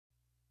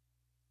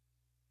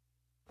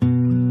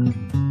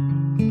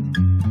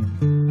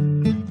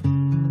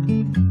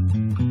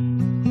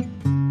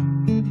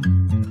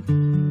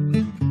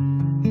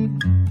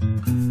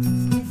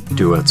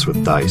Duets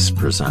with Dice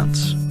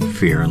presents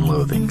Fear and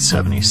Loathing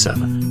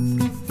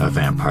 77, a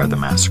Vampire the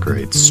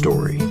Masquerade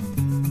story,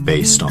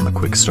 based on the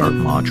Quick Start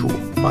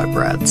module by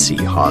Brad C.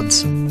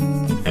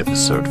 Hodson,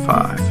 Episode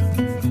 5.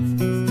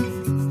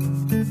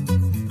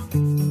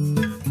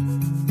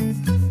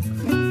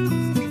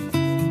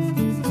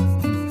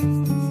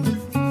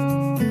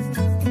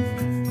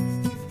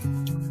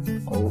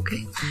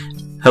 Okay.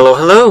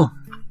 Hello.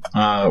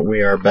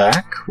 We are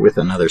back with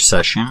another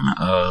session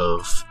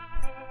of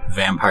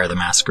Vampire the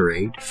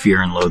Masquerade,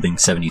 Fear and Loathing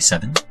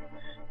 77,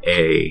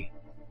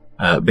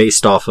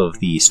 based off of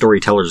the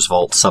Storyteller's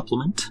Vault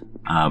supplement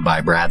by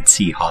Brad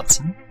C.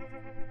 Hodson.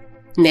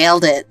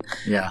 Nailed it.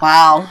 Yeah.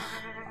 Wow.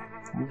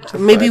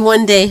 Maybe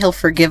one day he'll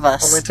forgive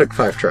us. Only took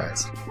 5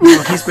 tries.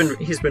 Well,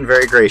 he's been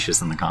very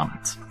gracious in the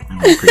comments, and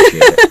I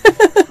appreciate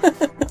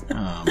it.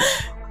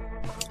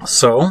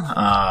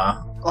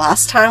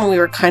 Last time we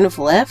were kind of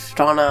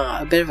left on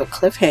a bit of a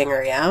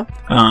cliffhanger, yeah?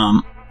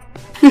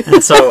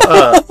 And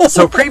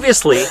so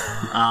previously,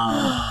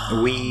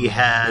 we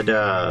had,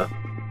 you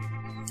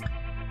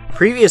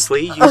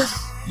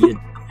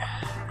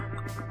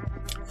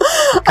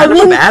kind of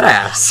a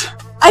badass.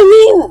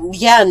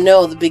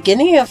 The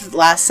beginning of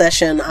last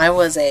session, I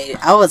was a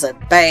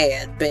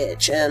bad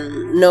bitch,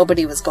 and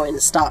nobody was going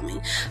to stop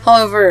me.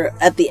 However,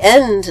 at the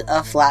end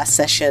of last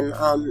session,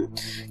 a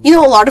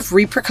lot of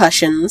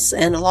repercussions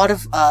and a lot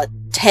of,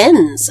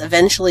 tens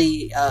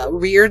eventually,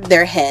 reared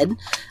their head.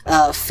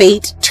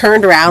 Fate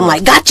turned around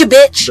like, gotcha,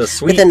 bitch! The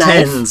sweet with a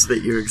knife. tens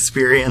that you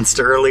experienced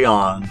early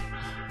on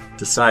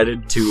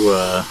decided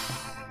to,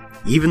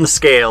 even the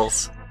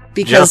scales.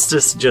 Because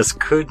Justice just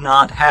could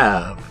not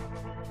have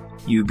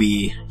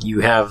you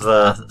have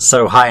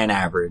so high an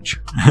average.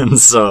 And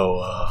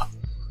so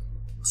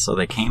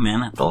they came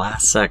in at the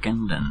last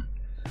second and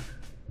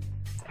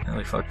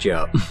really fucked you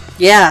up.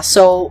 Yeah,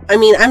 so,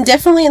 I'm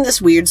definitely in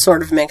this weird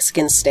sort of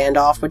Mexican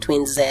standoff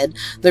between Zed,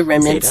 the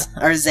remnants,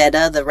 or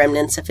Zeta, the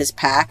remnants of his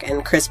pack,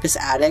 and Crispus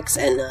Attucks,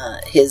 and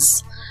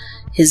his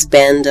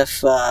band of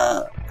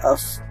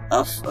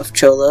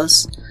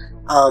cholos.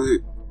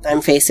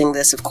 I'm facing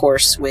this, of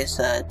course, with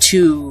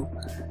two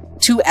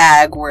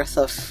ag worth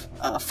of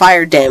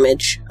fire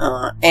damage,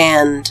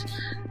 and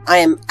I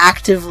am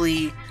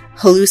actively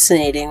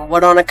hallucinating,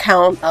 what on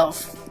account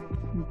of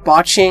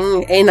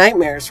botching a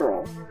Nightmares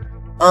roll.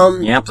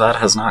 Yep, that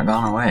has not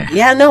gone away.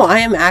 Yeah, no, I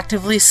am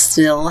actively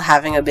still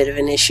having a bit of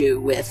an issue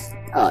with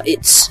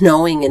it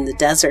snowing in the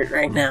desert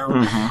right now.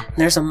 Mm-hmm.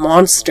 There's a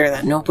monster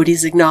that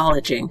nobody's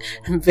acknowledging.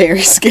 I'm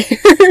very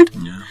scared.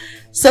 Yeah.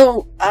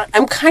 So,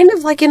 I'm kind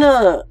of like in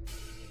a...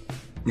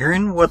 You're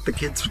in what the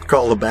kids would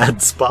call a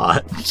bad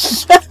spot.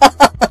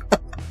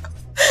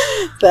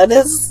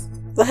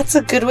 That's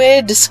a good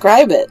way to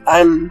describe it.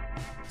 I'm,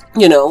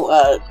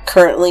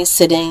 currently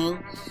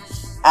sitting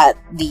at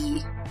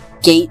the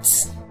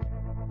gates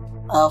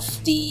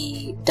of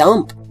the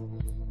dump,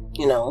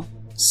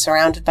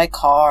 surrounded by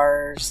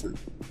cars, and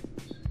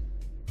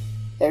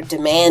they're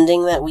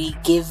demanding that we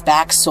give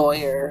back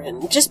Sawyer,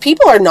 and just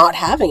people are not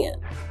having it.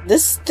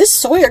 This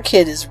Sawyer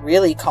kid is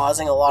really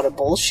causing a lot of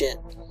bullshit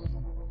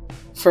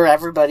for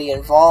everybody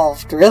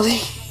involved, really.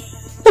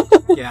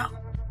 Yeah.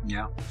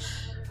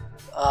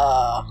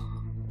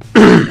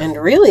 And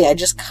really, I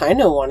just kind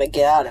of want to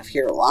get out of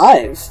here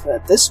alive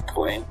at this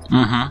point.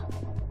 Mm-hmm.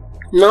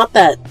 Not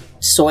that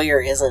Sawyer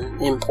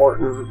isn't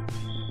important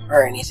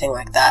or anything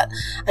like that.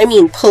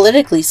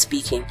 Politically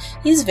speaking,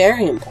 he's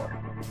very important.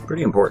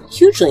 Pretty important.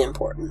 Hugely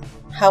important.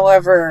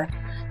 However,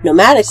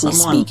 nomadically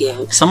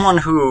speaking... Someone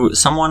who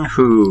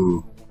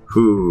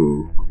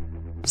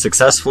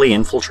successfully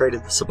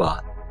infiltrated the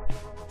Sabbat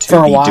to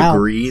the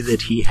degree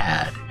that he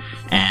had,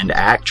 and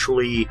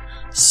actually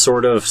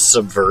sort of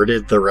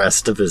subverted the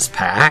rest of his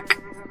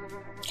pack.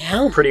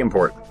 Yeah. Pretty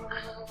important.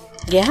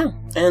 Yeah.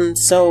 And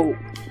so,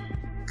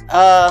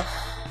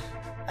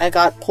 I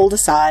got pulled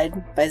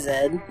aside by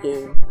Zed,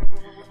 who,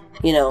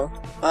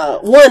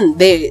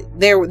 they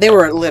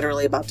were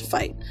literally about to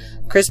fight.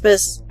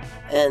 Crispus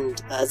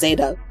and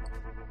Zeta,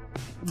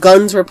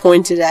 guns were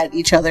pointed at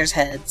each other's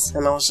heads,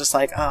 and I was just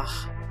like,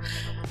 ugh.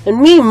 And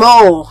me,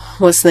 Mo,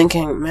 was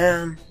thinking,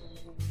 man,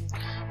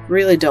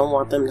 really don't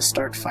want them to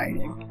start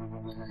fighting.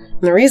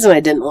 And the reason I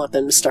didn't want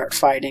them to start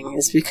fighting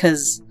is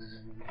because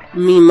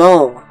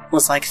Mo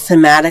was like,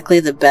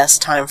 thematically the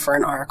best time for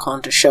an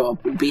Archon to show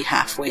up would be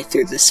halfway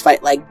through this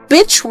fight. Like,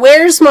 bitch,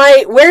 where's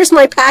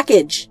my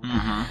package?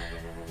 Mm-hmm.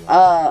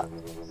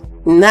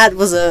 And that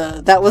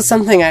was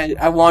something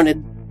I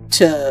wanted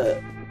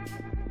to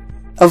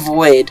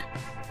avoid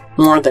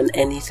more than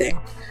anything.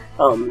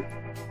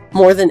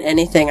 More than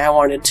anything, I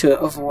wanted to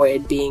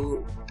avoid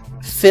being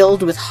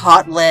filled with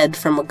hot lead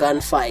from a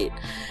gunfight,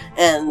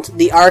 and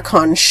the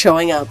Archon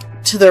showing up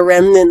to the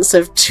remnants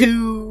of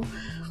two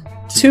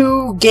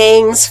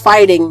gangs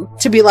fighting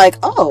to be like,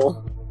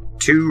 oh.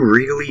 2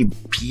 really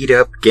beat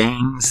up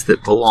gangs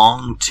that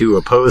belong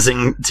to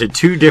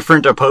two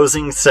different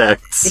opposing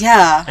sects.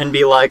 Yeah. And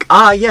be like,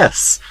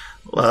 yes.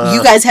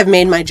 You guys have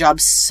made my job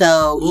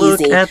so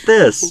easy. Look at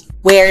this.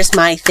 Where's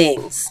my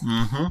things?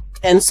 Mm-hmm.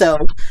 And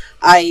so,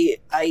 I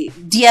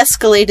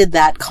de-escalated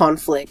that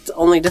conflict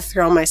only to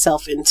throw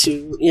myself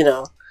into,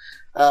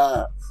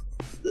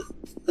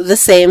 the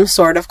same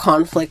sort of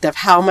conflict of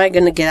how am I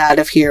going to get out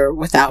of here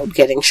without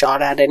getting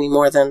shot at any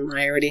more than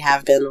I already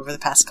have been over the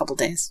past couple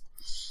days.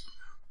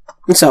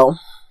 And so,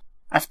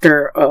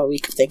 after a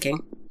week of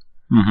thinking,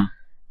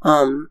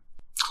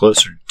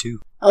 closer to 2.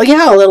 Oh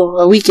yeah,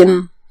 a week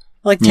and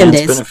 10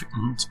 days.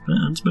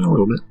 It's been a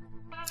little bit.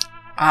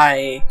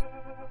 I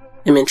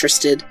am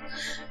interested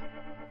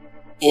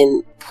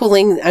in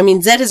pulling... I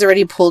mean, Zed has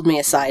already pulled me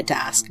aside to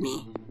ask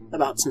me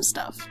about some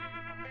stuff.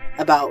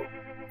 About...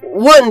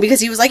 One,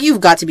 because he was like,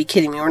 you've got to be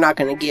kidding me. We're not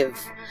going to give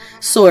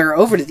Sawyer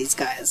over to these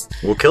guys.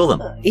 We'll kill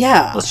them.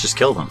 Yeah. Let's just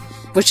kill them.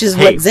 Which is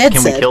what Zed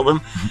said. Can we kill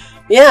them?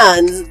 Yeah,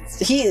 and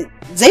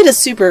Zeta's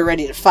super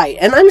ready to fight.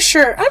 And I'm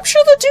sure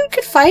the dude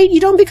could fight. You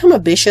don't become a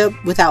bishop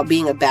without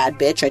being a bad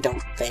bitch, I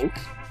don't think.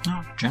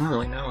 No,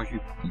 generally no. You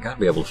gotta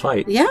be able to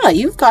fight. Yeah,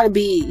 you've got to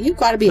be a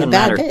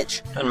bad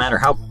bitch. Doesn't matter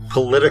how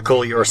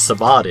political your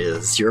sabbat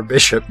is, your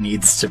bishop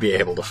needs to be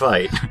able to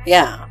fight.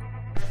 Yeah.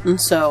 And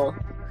so,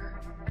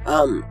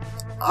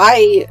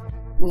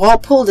 while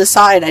pulled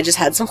aside, I just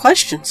had some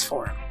questions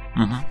for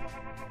him.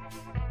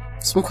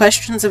 Some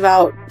questions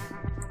about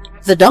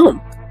the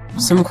dump.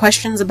 Some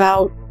questions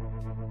about...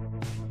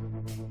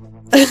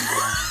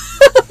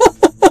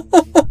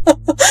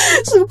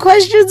 some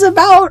questions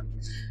about...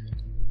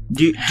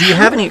 Do you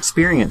have any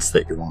experience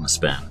that you want to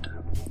spend?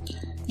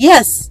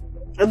 Yes.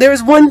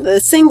 There's a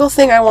single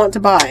thing I want to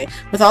buy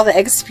with all the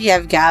XP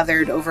I've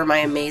gathered over my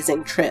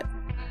amazing trip.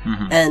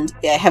 And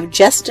I have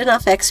just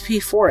enough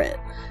XP for it.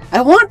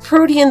 I want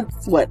Protean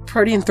 3?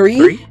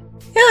 3?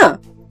 Yeah.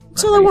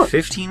 That's all I want.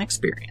 15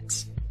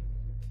 experience.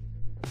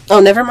 Oh,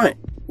 never mind.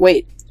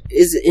 Wait,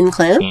 is it in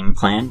clan? In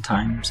clan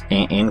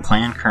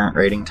current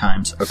rating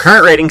times. Oh,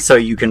 current rating, so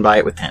you can buy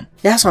it with 10.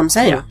 That's what I'm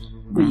saying.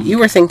 Yeah. You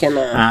were thinking...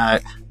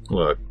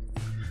 Look,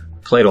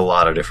 played a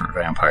lot of different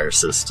vampire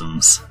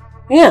systems.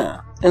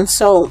 Yeah, and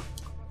so...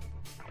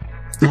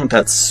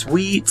 That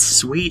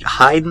sweet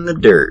hide in the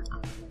dirt.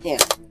 Yeah,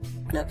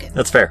 no kidding.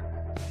 That's fair.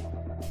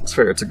 It's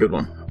fair, it's a good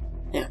one.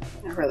 Yeah,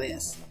 it really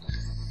is.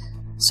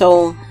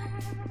 So...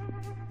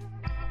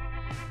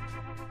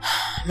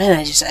 Man,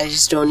 I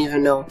just don't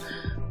even know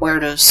where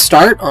to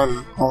start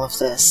on all of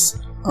this.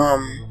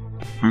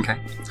 Okay.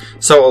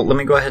 So, let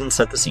me go ahead and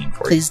set the scene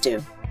for you. Please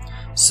do.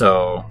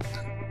 So...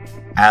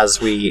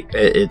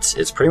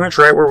 it's pretty much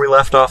right where we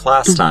left off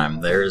last time.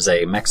 There's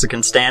a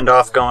Mexican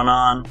standoff going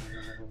on.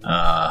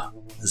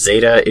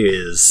 Zeta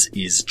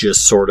is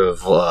just sort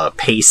of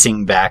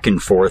pacing back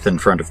and forth in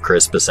front of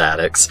Crispus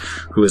Attucks,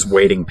 who is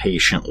waiting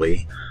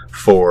patiently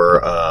for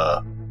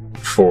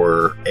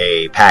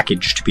a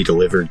package to be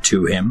delivered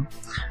to him.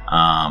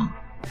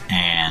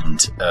 And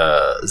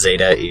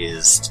Zeta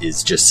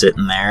is just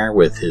sitting there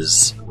with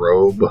his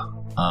robe.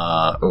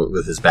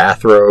 With his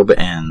bathrobe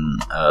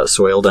and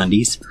soiled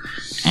undies,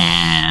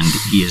 and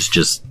he's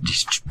just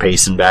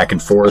pacing back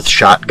and forth,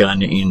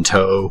 shotgun in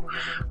tow,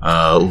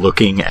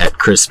 looking at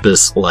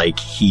Crispus like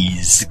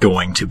he's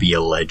going to be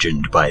a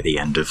legend by the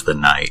end of the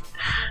night,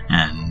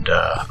 and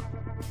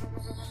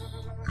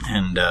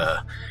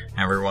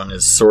everyone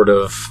is sort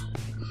of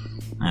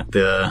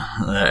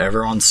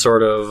everyone's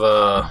sort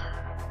of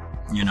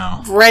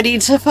ready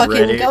to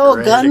fucking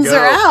go. Guns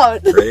are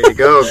out. Ready to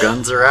go.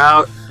 Guns are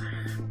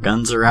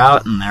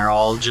out, and they're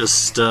all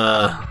just,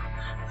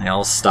 they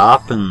all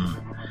stop and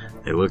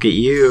they look at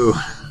you.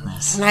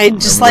 And I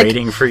just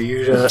waiting for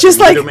you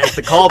to make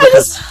the call,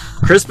 because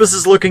Crispus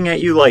is looking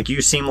at you like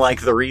you seem like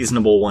the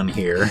reasonable one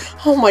here.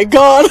 Oh my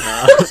god.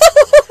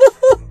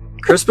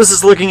 Crispus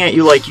is looking at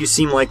you like you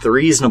seem like the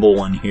reasonable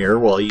one here,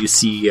 while you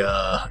see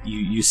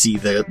you see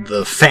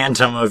the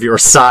phantom of your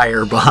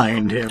sire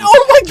behind him.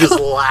 Oh my god! Just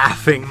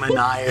laughing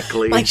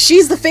maniacally. Like,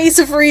 she's the face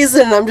of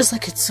reason, and I'm just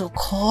like, it's so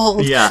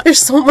cold. Yeah. There's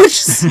so much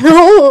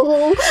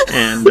snow.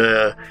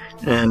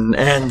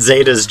 and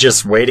Zeta's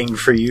just waiting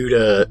for you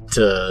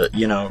to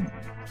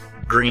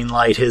green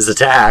light his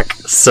attack.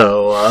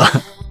 So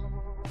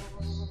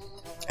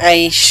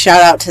I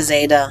shout out to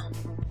Zeta.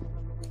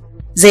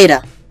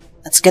 Zeta,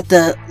 let's get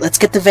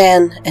the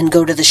van and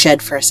go to the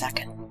shed for a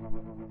second.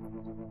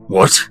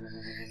 What?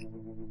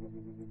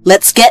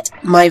 Let's get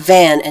my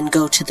van and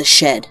go to the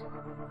shed.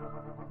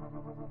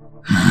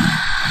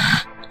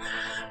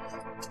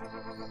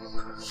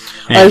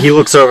 And he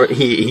looks over.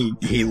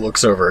 He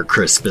looks over at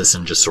Crispus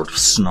and just sort of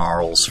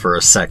snarls for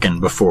a second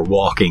before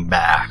walking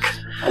back.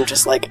 I'm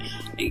just like,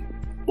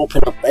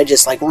 I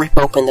just like rip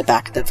open the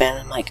back of the van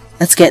and like,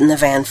 let's get in the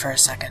van for a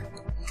second.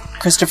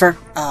 Christopher,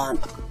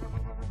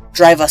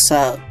 drive us.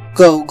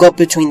 Go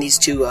between these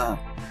two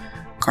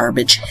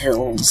garbage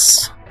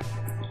hills.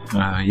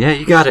 Yeah,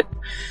 you got it.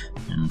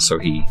 And so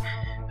he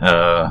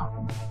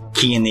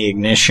key in the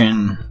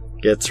ignition.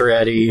 Gets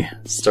ready,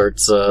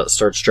 starts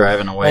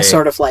driving away. I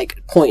sort of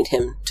like point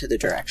him to the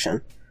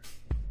direction.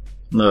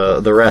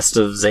 The rest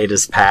of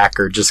Zeta's pack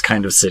are just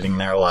kind of sitting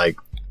there like,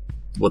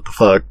 what the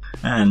fuck?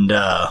 And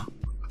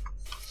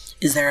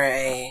is there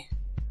a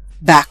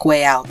back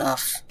way out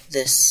of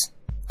this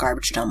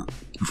garbage dump.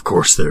 Of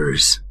course there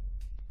is.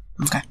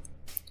 Okay.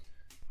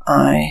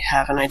 I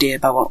have an idea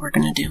about what we're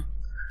gonna do.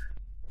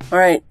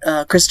 Alright,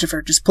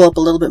 Christopher, just pull up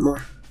a little bit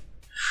more.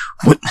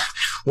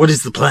 What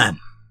is the plan?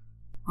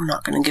 We're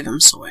not gonna give him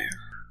Sawyer.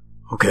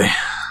 Okay.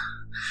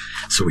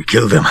 So we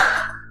kill them.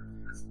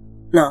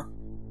 No.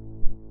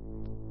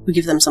 We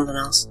give them something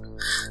else.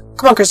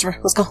 Come on, Christopher,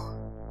 let's go.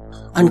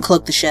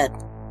 Uncloak the shed.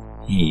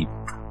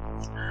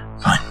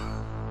 Fine.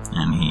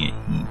 And he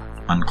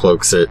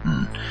uncloaks it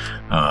and,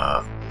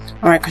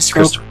 Alright,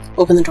 Christopher,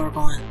 open the door,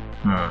 go in.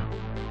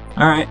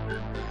 Alright.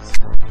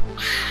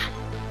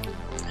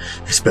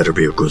 This better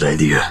be a good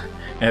idea.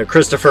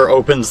 Christopher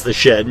opens the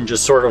shed and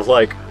just sort of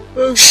like,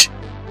 oh, shh.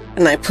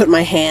 And I put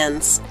my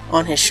hands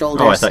on his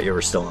shoulders. Oh, I thought you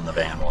were still in the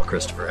van while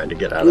Christopher had to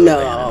get out of the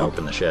van and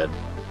open the shed.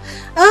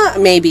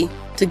 Maybe.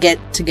 To get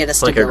us it's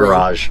to like go a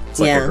garage. in. It's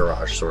like a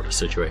garage sort of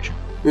situation.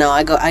 No,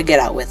 I get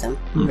out with him.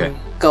 Okay.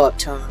 Go up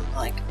to him,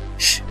 like,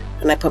 shh.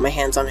 And I put my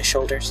hands on his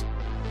shoulders.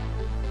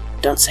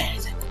 Don't say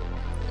anything.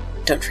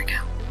 Don't freak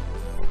out.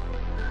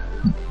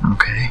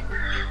 Okay.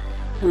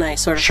 And I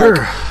sort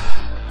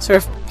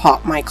of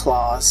pop my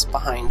claws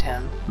behind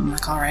him. I'm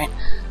like, alright.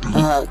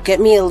 Get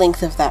me a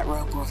length of that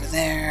rope over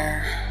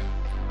there.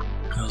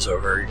 Goes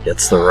over,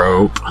 gets the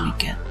rope. I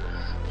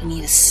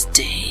need a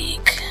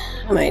stake.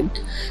 And I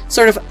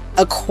sort of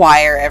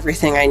acquire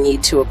everything I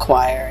need to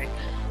acquire.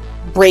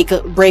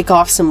 Break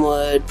off some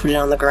wood, put it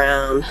on the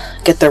ground,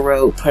 get the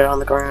rope, put it on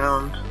the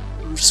ground.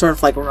 I'm just sort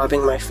of like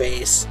rubbing my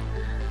face.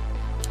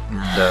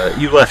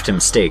 And you left him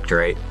staked,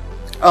 right?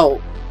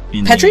 Oh,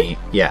 Petrie?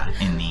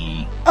 In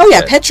the... Oh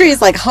yeah, Petrie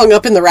is like hung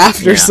up in the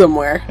rafters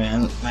somewhere.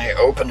 And they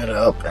open it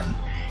up, and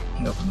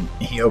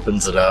he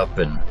opens it up,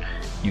 and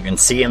you can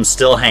see him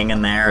still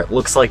hanging there. It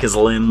looks like his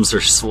limbs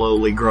are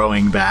slowly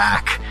growing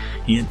back.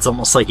 It's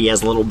almost like he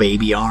has little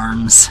baby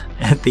arms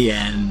at the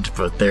end,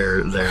 but they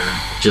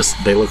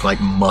look like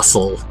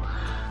muscle,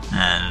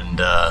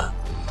 and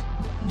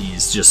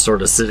he's just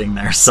sort of sitting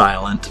there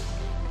silent,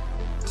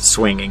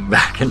 swinging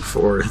back and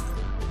forth.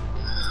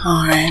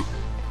 Alright.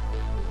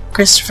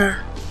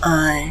 Christopher,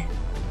 I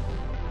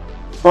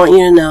want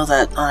you to know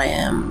that I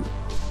am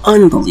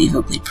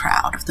unbelievably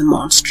proud of the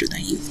monster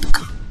that you've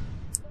become.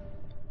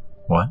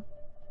 What?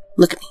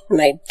 Look at me.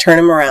 And I turn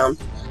him around.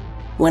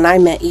 When I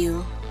met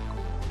you,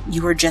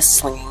 you were just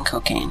slinging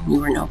cocaine. You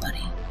were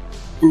nobody.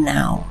 And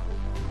now,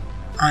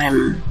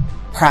 I'm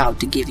proud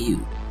to give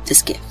you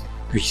this gift.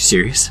 Are you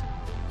serious?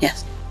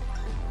 Yes.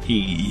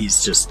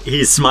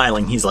 He's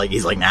smiling. He's like,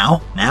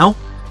 now? Now?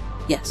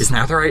 Yes. Is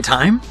now the right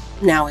time?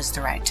 Now is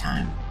the right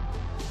time.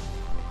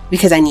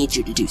 Because I need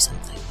you to do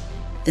something.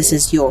 This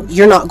is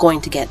you're not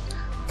going to get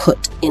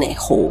put in a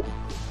hole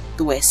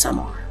the way some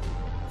are.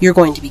 You're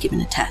going to be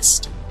given a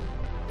test.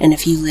 And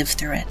if you live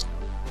through it,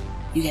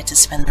 you get to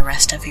spend the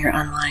rest of your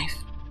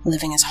life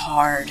living as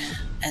hard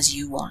as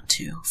you want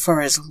to,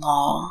 for as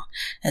long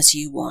as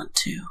you want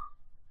to.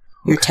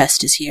 Your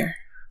test is here.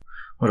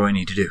 What do I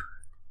need to do?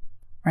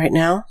 Right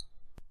now,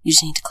 you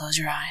just need to close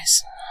your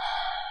eyes.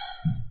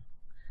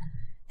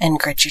 And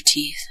grit your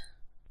teeth.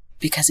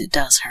 Because it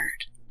does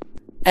hurt.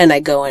 And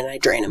I go in and I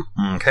drain him.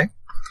 Okay.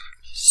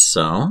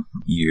 So,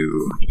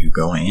 you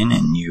go in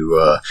and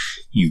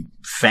you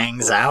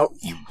fangs out,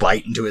 you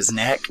bite into his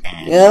neck,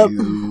 and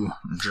you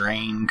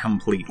drain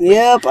completely.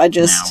 Yep,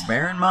 Now,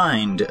 bear in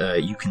mind,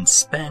 you can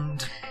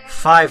spend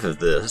 5 of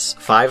the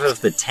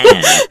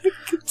 10,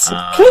 so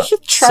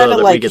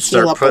that we could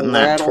start putting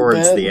that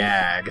towards the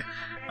ag.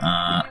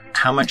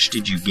 How much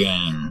did you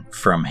gain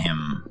from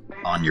him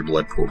on your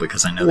blood pool?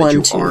 Because I know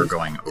that you are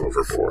going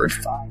overboard.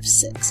 5,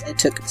 6. I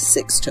took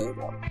 6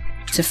 total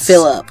to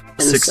fill up.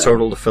 6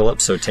 total to fill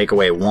up, so take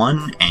away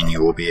 1, and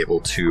you will be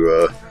able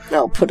to...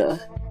 I'll put a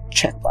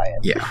check by it.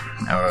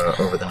 Yeah.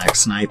 Over the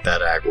next night,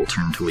 that ag will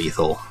turn to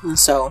lethal. And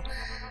so,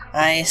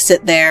 I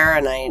sit there,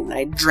 and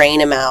I drain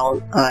him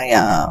out.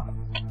 I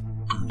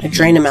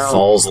drain him out.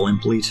 Falls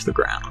limply to the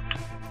ground.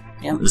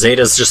 Yep.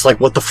 Zeta's just like,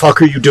 what the fuck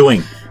are you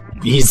doing?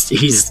 He's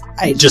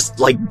just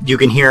like, you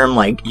can hear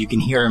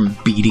him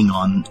beating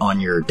on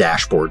your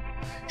dashboard.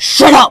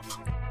 Shut up!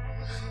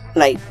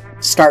 And I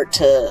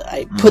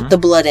put the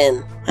blood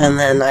in, and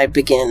then I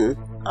begin,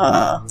 Go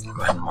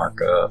ahead and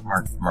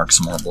mark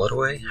some more blood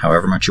away,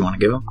 however much you want to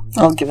give him.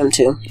 I'll give him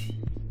 2.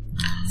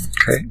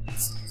 Okay.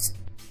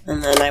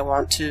 And then I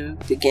want to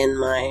begin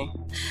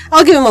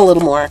I'll give him a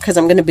little more, because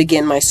I'm going to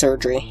begin my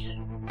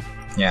surgery.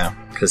 Yeah,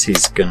 because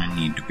he's going to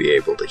need to be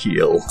able to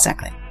heal.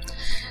 Exactly.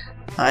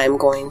 I'm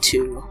going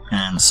to...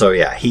 And so,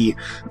 yeah, he...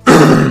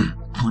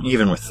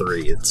 even with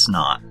 3, it's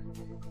not...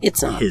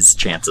 His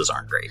chances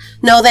aren't great.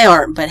 No, they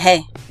aren't, but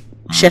hey,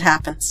 shit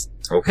happens.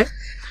 Okay.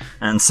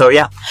 And so,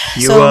 yeah,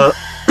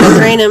 I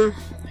drain him,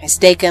 I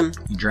stake him,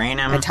 you drain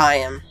him, I tie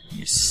him.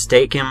 You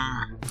stake him,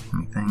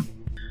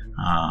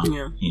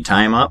 you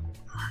tie him up.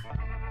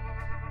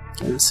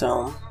 And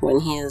so,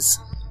 when he is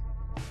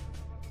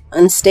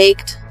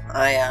unstaked,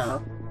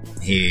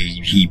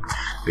 He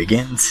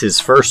begins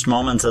his first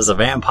moments as a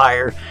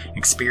vampire,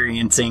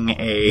 experiencing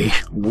a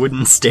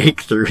wooden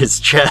stake through his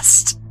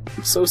chest.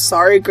 I'm so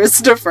sorry,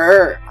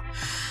 Christopher.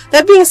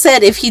 That being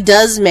said, if he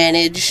does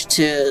manage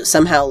to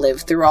somehow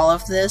live through all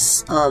of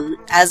this,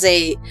 as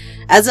a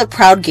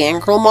proud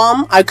gangrel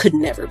mom, I could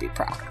never be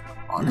prouder,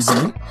 honestly.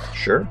 Mm-hmm.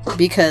 Sure.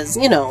 Because,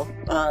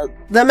 the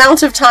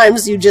amount of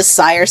times you just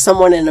sire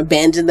someone and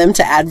abandon them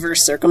to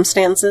adverse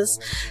circumstances,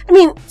 I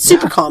mean,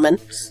 super common.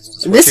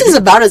 This is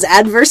about as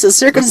adverse as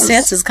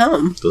circumstances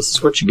come. This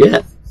is what you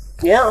get.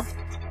 Yeah.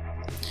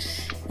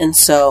 And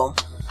so,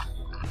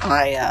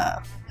 I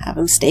have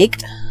him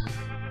staked.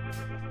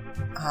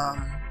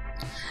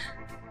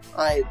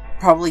 I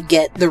probably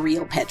get the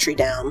real Petrie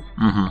down,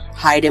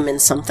 hide him in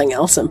something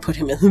else, and put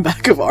him in the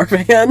back of our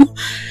van.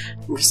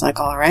 I'm just like,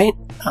 all right.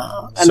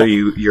 So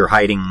you're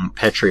hiding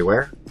Petrie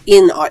where?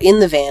 In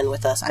the van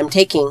with us. I'm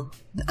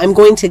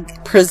going to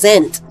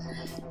present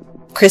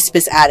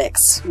Crispus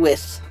Attucks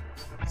with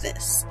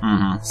this.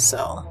 Mm-hmm.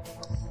 So,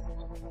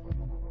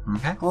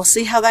 okay, we'll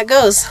see how that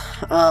goes.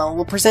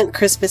 We'll present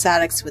Crispus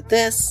Attucks with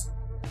this,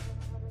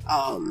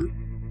 and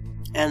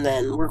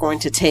then we're going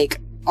to take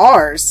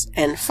ours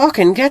and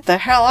fucking get the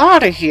hell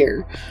out of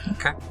here.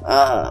 Okay.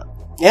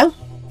 Yeah,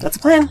 that's a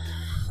plan.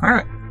 All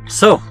right.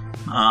 So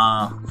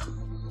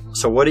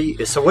what are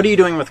you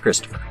doing with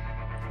Christopher?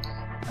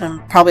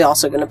 I'm probably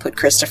also going to put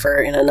Christopher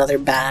in another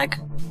bag,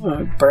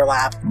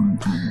 burlap.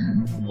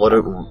 What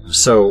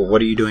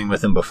are you doing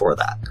with him before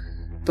that?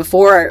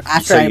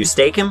 After you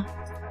stake him?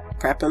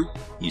 Prep him.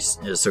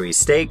 So he's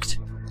staked.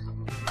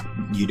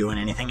 You doing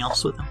anything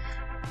else with him?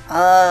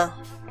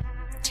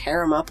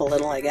 Tear him up a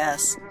little, I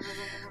guess.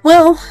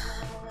 Well,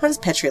 what does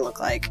Petrie look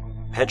like?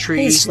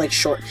 Petrie? He's like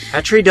short.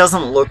 Petrie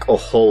doesn't look a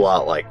whole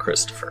lot like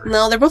Christopher.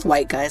 No, they're both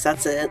white guys,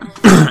 that's it.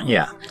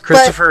 Yeah.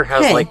 Christopher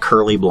has like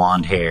curly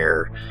blonde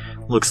hair,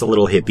 looks a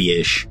little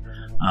hippie-ish,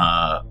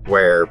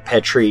 where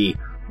Petrie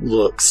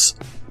looks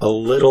a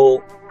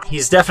little...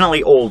 He's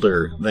definitely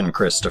older than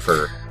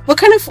Christopher. What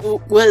kind of...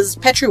 Was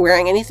Petrie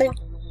wearing anything?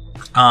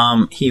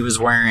 He was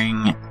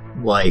wearing,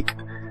 like...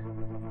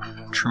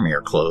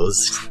 Tremere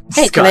clothes.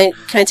 Hey, can I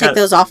take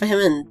those off of him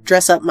and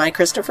dress up my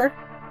Christopher?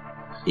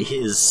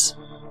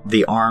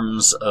 The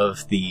arms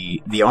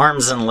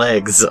and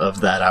legs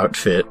of that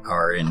outfit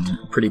are in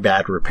pretty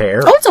bad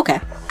repair. Oh, it's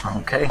okay.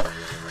 Okay.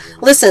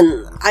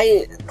 Listen,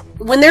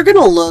 when they're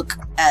gonna look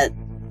at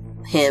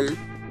him,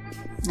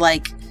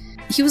 like,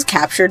 he was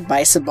captured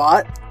by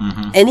Sabbat,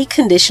 any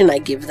condition I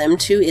give them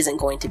to isn't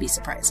going to be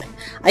surprising.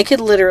 I could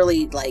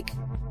literally, like,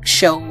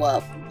 show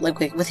up like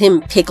with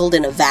him pickled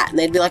in a vat, and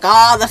they'd be like,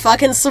 the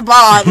fucking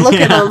Sabbat, look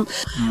at him.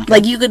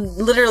 Like, you could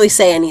literally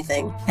say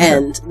anything,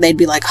 and they'd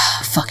be like,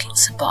 fucking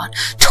Sabbat,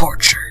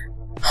 torture.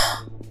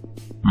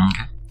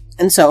 Okay.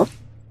 And so,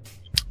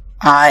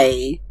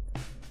 I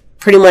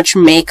pretty much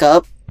make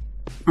up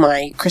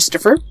my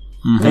Christopher,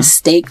 my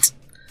staked,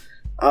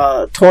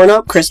 torn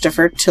up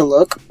Christopher to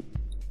look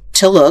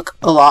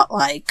a lot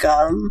like,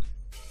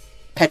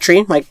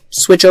 Petrie, like,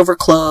 switch over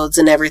clothes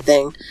and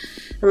everything.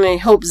 I mean, I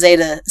hope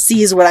Zeta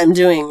sees what I'm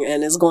doing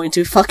and is going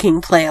to fucking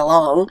play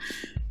along.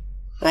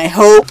 I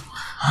hope.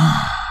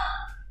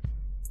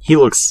 He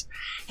looks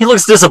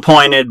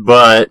disappointed,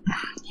 but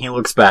he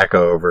looks back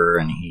over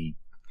and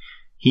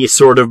he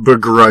sort of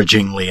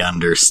begrudgingly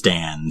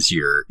understands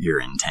your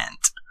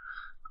intent.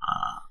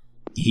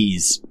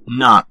 He's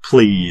not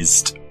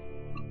pleased.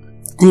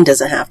 He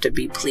doesn't have to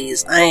be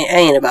pleased. I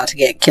ain't about to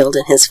get killed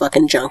in his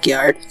fucking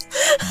junkyard.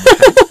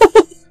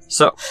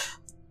 So,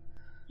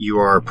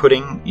 you're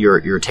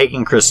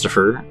taking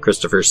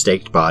Christopher's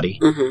staked body,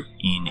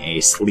 in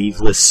a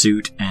sleeveless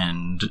suit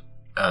and,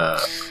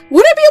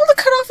 Would I be able to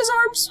cut off his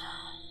arms?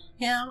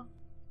 Yeah.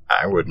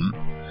 I wouldn't.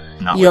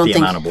 Not with the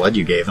amount of blood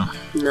you gave him.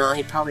 No,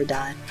 he'd probably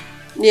die.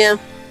 Yeah,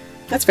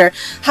 that's fair.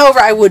 However,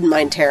 I wouldn't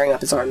mind tearing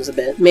up his arms a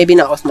bit. Maybe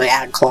not with my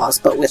ad claws,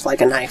 but with,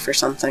 like, a knife or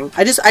something.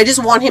 I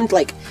just want him to,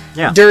 like,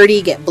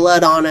 dirty, get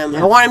blood on him.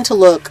 Yeah. I want him to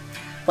look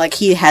like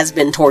he has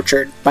been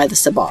tortured by the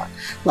Sabbat.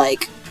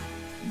 Like,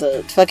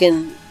 the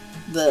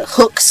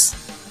hooks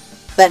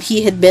that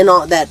he had been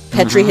on, that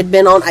Petrie had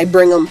been on, I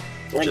bring them,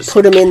 like,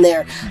 put him in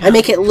there. Yeah. I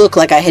make it look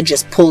like I had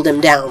just pulled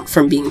him down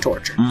from being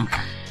tortured.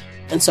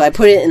 And so I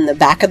put it in the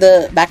back of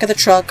the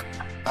truck.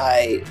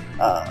 I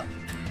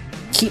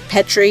keep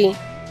Petrie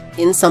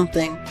in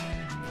something,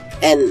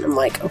 and I'm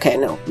like, okay,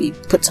 no, we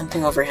put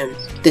something over him.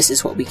 This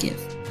is what we give.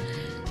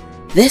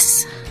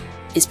 This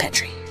is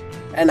Petrie.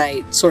 And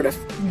I sort of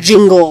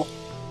jingle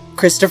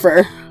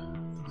Christopher.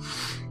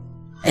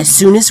 As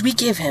soon as we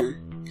give him,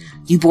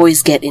 you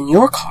boys get in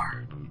your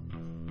car.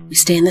 We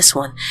stay in this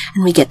one,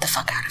 and we get the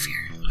fuck out of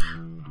here.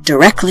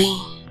 Directly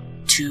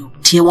to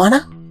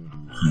Tijuana?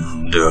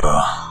 And,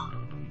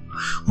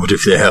 what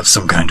if they have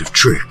some kind of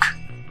trick?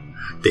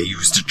 They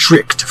used a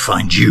trick to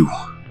find you.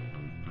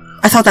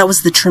 I thought that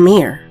was the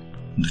Tremere.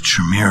 The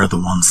Tremere are the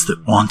ones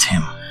that want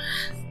him.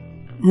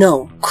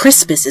 No,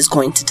 Crispus is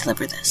going to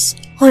deliver this.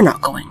 We're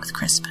not going with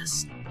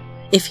Crispus.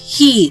 If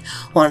he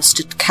wants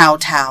to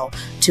kowtow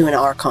to an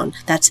Archon,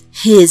 that's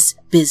his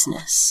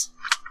business.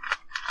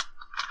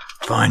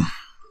 Fine.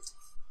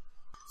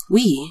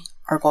 We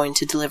are going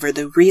to deliver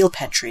the real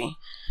Petrie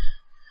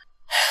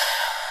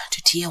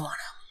to Tijuana.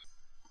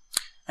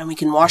 And we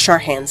can wash our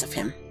hands of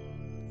him.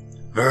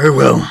 Very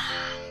well.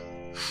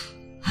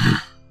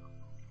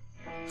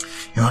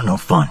 You're no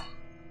fun.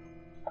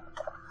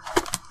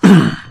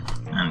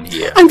 And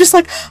yeah. I'm just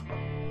like,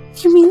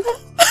 you mean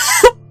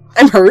that?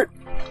 I'm hurt.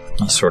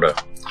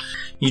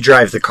 You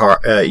drive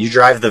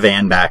the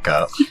van back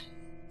up.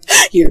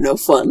 You're no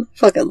fun.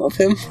 Fucking love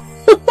him.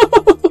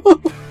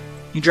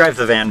 You drive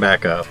the van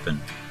back up, and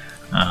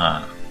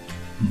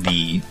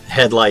the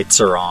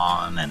headlights are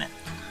on, and it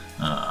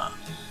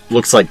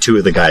looks like two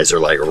of the guys are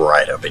like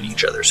right up in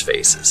each other's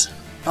faces.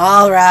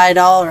 Alright.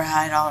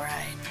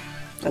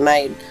 And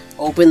I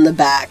open the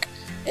back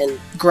and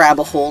grab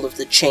a hold of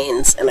the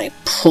chains, and I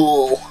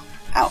pull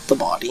out the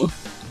body.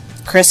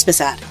 Crispus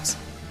Attucks.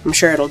 I'm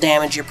sure it'll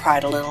damage your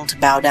pride a little to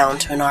bow down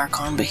to an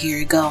Archon, but here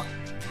you go.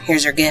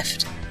 Here's your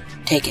gift.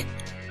 Take it.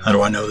 How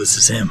do I know this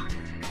is him?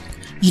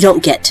 You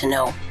don't get to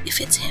know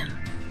if it's him.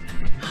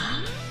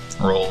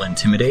 Roll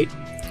Intimidate.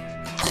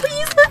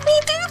 Please let me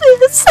do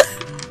this!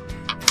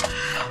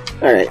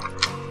 Alright.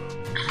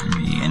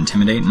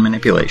 Intimidate and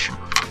Manipulation.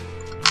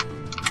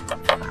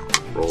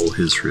 Roll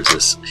his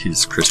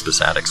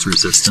Crispus Attucks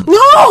resistance.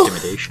 No!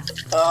 Intimidation.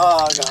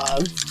 Oh,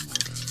 God.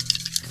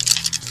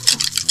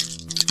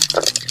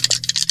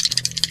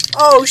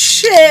 Oh,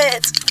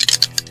 shit!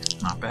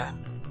 Not bad.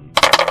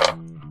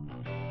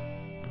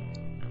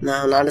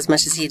 No, not as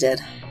much as he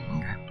did.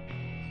 Okay.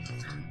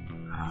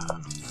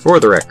 For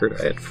the record,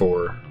 I had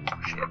 4.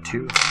 She had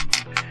 2.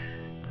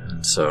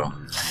 And so...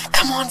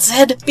 Come on,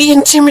 Zed. Be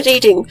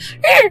intimidating.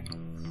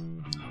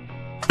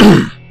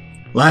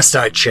 Last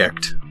I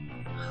checked,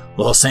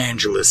 Los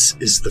Angeles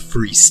is the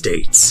free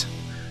states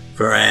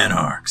for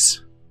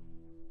anarchs.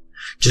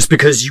 Just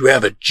because you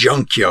have a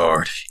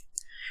junkyard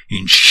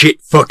in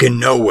shit fucking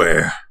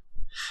nowhere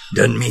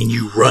doesn't mean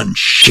you run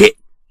shit.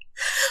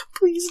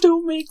 Please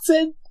don't make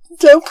Zed...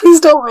 Please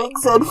don't make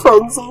Zed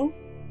frenzy.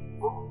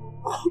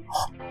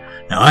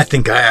 Now, I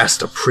think I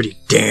asked a pretty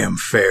damn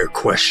fair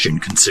question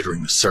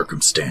considering the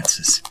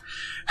circumstances.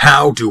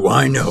 How do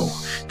I know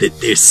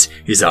that this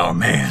is our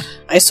man?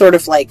 I sort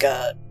of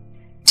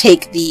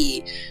take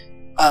the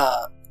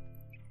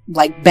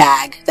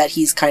bag that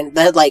he's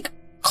that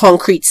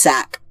concrete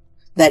sack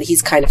that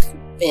he's kind of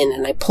in,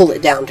 and I pull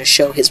it down to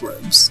show his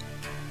robes.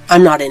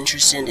 I'm not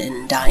interested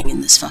in dying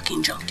in this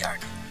fucking junkyard.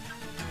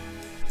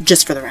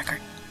 Just for the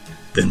record.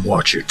 Then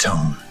watch your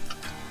tone.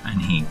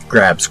 And he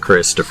grabs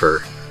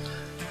Christopher.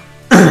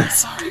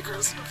 Sorry,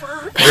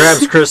 Christopher.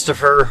 Grabs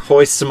Christopher,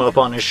 hoists him up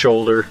on his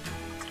shoulder,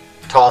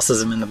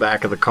 tosses him in the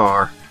back of the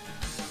car,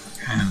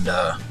 and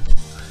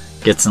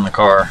gets in the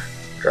car,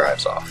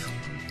 drives off.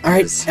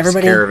 Alright,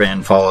 everybody. His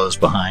caravan follows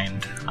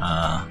behind,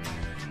 and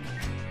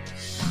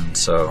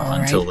so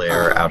until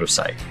they're out of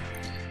sight.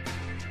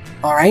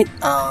 Alright,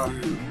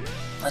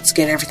 let's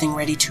get everything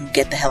ready to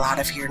get the hell out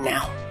of here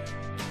now.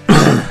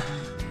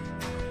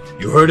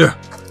 You heard her?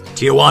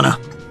 Tijuana.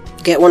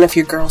 Get one of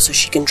your girls so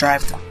she can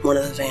drive one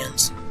of the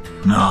vans.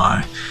 No,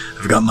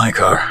 I've got my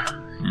car.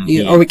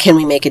 Or can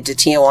we make it to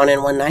Tijuana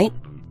in one night?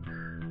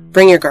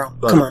 Bring your girl.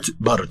 Come on.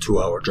 About a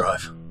 2-hour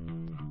drive.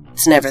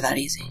 It's never that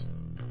easy.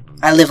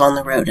 I live on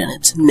the road and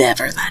it's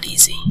never that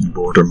easy. The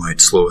border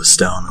might slow us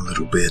down a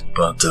little bit,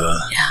 but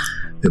yeah.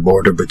 The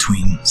border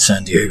between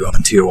San Diego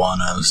and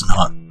Tijuana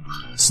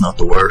is not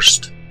the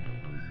worst.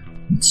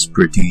 It's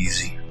pretty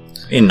easy.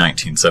 In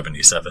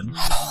 1977.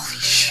 Holy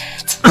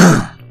shit.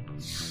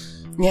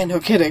 Yeah, no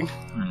kidding.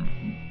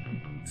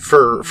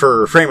 For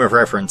frame of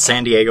reference,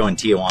 San Diego and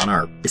Tijuana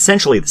are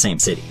essentially the same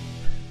city.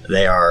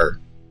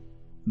 They're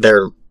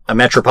a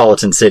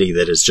metropolitan city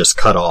that is just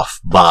cut off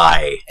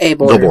by the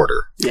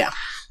border. Yeah.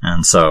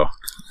 And so,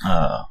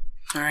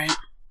 alright.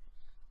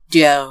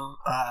 Yeah,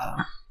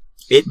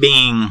 it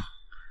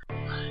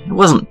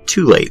wasn't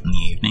too late in the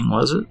evening,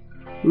 was it?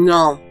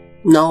 No,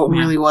 it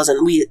really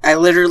wasn't. I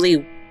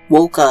literally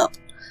woke up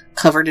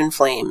covered in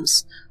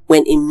flames,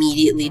 went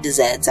immediately to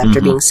Zed's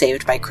after being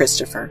saved by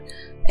Christopher,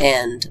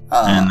 and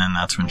then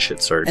that's when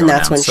shit started going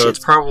down. So it's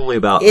probably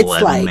about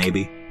 11,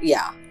 maybe.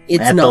 Yeah,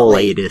 it's at not the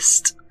late.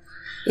 latest.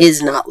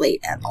 Is not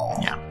late at all.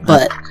 Yeah,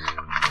 but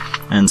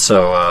and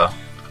so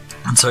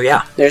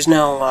yeah. There's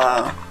no.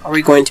 Are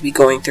we going to be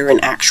going through an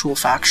actual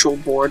factual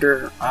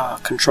border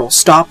control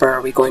stop, or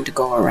are we going to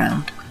go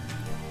around?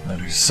 That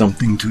is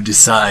something to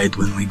decide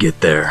when we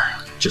get there.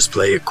 Just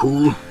play it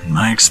cool. In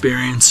my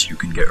experience, you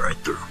can get right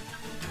through.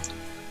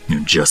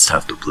 You just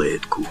have to play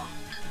it cool.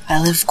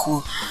 I live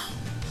cool.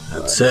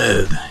 That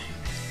said,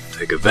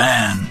 take a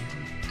van.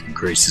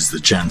 Increases the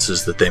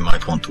chances that they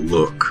might want to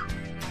look.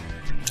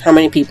 How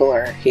many people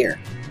are here?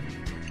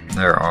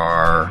 There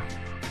are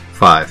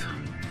 5.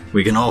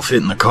 We can all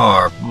fit in the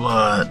car,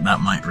 but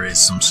that might raise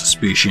some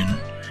suspicion.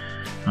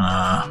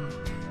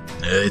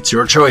 It's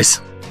your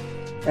choice.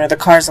 Or the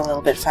car's a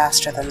little bit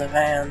faster than the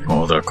van.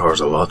 Oh, the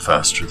car's a lot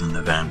faster than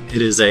the van.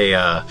 It is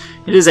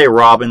a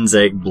robin's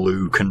egg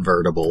blue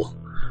convertible.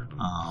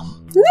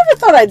 I never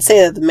thought I'd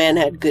say that the man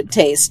had good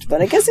taste,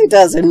 but I guess he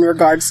does in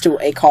regards to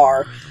a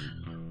car.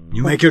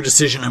 You make your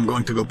decision. I'm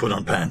going to go put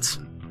on pants.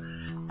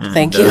 And,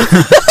 thank you.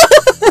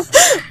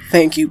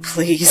 Thank you,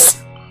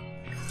 please.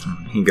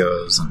 He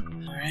goes, and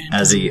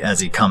As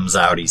he comes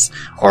out, he's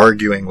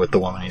arguing with the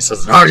woman. He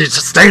says, "No, you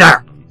just stay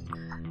there."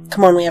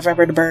 Come on, we have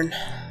rubber to burn.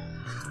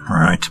 All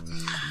right.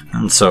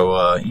 And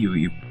so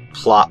you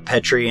plop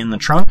Petrie in the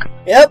trunk.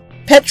 Yep,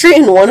 Petrie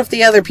and one of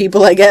the other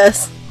people, I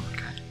guess.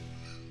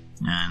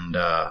 And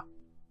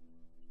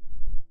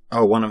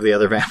one of the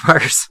other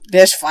vampires.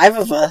 There's 5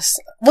 of us.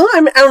 Well,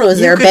 I don't know. Is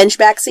there a bench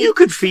back seat? You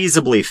could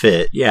feasibly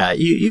fit. Yeah,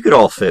 you could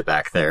all fit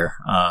back there.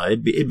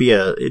 It'd be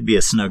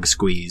a snug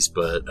squeeze.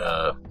 But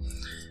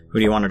who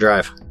do you want to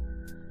drive?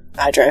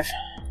 I drive.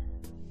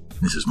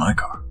 This is my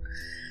car.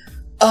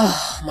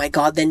 Oh my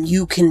god! Then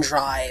you can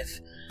drive.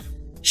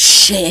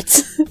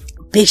 Shit,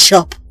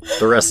 Bishop.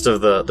 The rest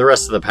of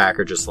the pack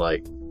are just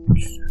like, who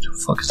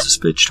the fuck is this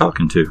bitch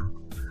talking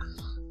to?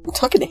 I'm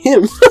talking to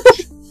him.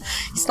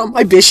 He's not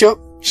my bishop.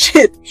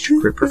 Shit.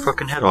 Rip her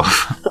fucking head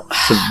off.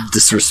 For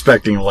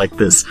disrespecting like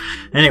this.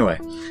 Anyway,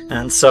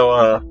 and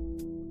so,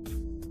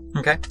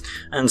 okay.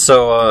 And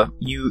so,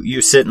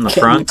 you sit in the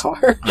front.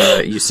 car.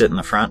 You sit in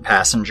the front,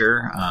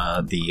 passenger.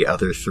 The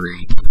other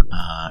 3,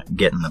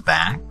 get in the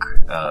back.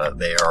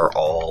 There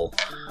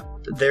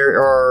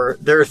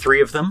are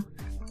 3 of them.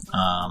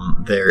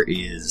 There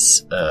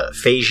is,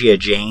 Phasia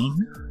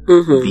Jane.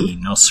 Mm-hmm. The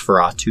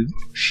Nosferatu.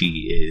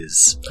 She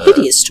is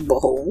hideous to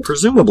behold.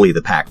 Presumably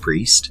the pack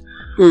priest.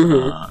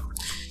 Mm-hmm.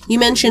 You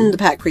mentioned the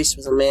pack priest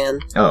was a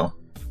man. Oh.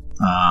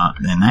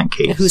 In that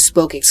case. Who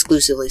spoke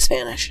exclusively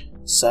Spanish.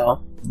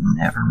 So.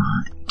 Never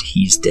mind.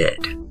 He's dead.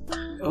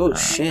 Oh,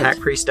 shit. Pack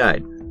priest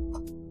died.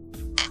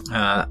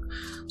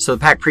 So the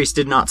pack priest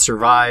did not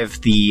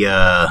survive the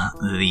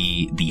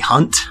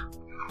hunt,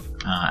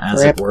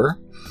 as Rip. it were.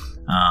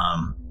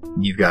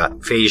 You've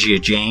got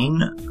Phasia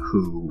Jane,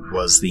 who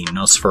was the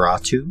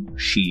Nosferatu.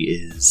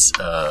 She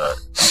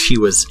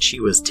was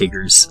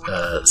Tigger's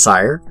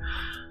sire.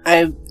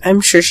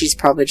 I'm sure she's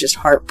probably just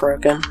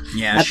heartbroken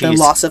at the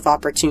loss of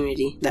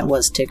opportunity that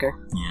was Tigger.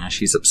 Yeah,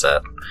 she's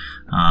upset.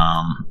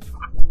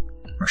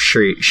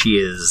 She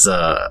is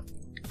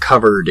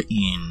covered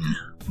in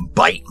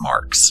bite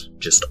marks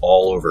just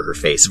all over her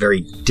face.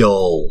 Very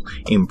dull,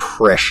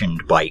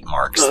 impressioned bite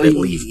marks that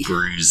leave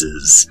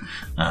bruises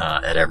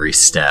at every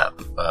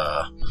step.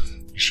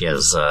 She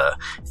has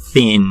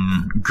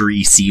thin,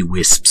 greasy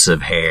wisps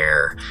of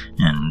hair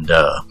and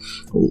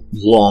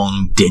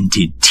long,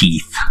 dented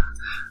teeth.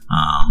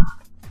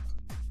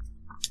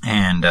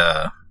 And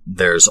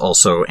there's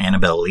also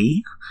Annabelle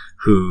Lee,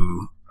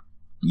 who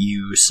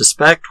you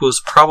suspect was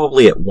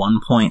probably at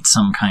one point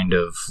some kind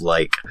of,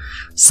 like,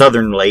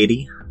 southern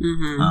lady.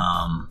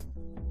 Mm-hmm.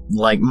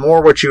 Like,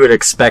 more what you would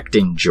expect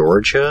in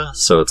Georgia,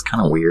 so it's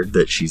kind of weird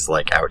that she's,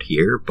 like, out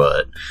here,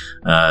 but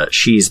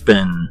she's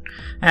been,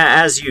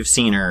 as you've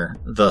seen her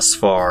thus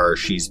far,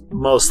 she's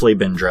mostly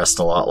been dressed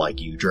a lot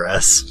like you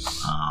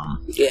dress.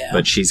 Yeah.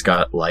 But she's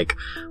got, like,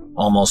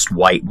 almost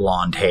white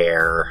blonde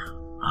hair.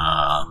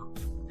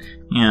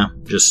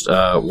 Just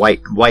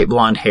white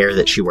blonde hair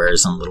that she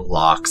wears in little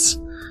locks.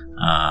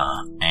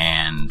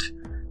 And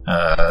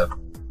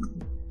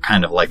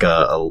kind of like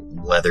a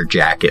leather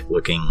jacket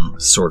looking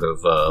sort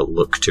of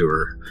look to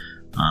her.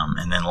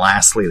 And then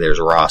lastly, there's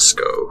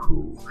Roscoe,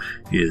 who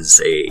is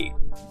a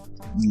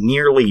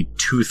nearly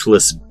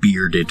toothless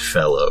bearded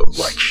fellow,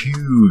 like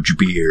huge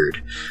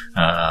beard,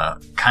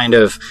 kind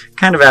of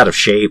out of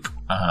shape,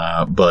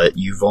 but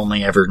you've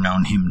only ever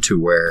known him to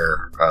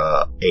wear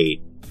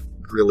a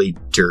really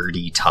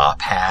dirty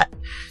top hat.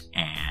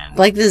 And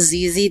like the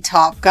ZZ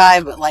Top guy,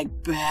 but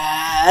like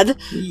bad.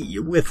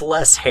 With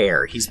less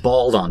hair. He's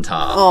bald on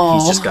top. Oh.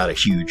 He's just got a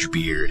huge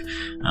beard.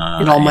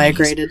 It all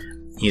migrated.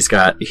 It's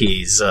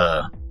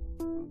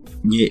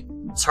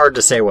hard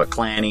to say what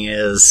clan he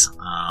is,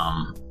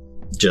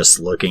 just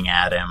looking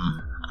at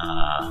him.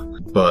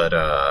 But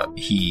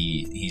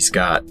he's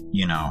got,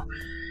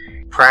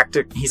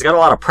 he's got a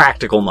lot of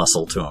practical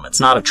muscle to him. It's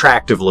not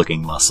attractive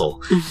looking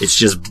muscle. He's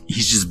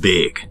just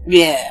big.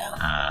 Yeah.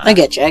 I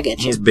get you.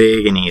 He's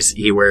big, and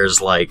he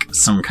wears like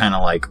some kind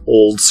of like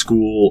old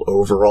school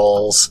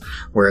overalls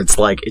where it's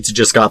like it's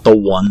just got the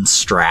one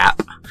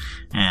strap,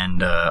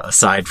 and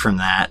aside from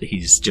that,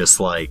 he's just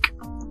like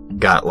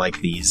got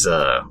like these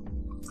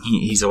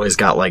he's always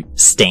got like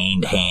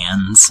stained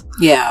hands.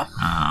 Yeah.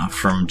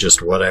 From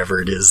just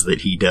whatever it is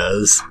that he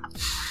does.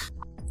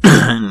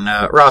 And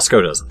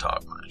Roscoe doesn't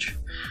talk much.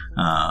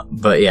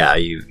 But yeah,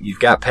 you've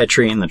got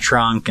Petrie in the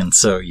trunk, and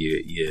so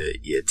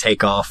you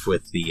take off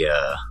with the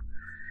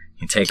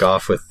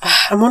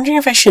I'm wondering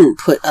if I shouldn't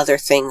put other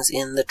things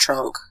in the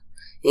trunk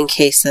in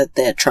case that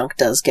the trunk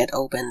does get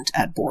opened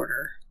at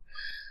border.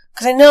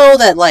 Because I know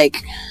that,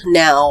 like,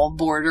 now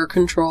border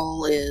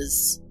control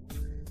is,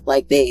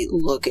 like, they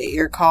look at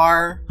your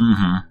car.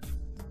 Mm-hmm.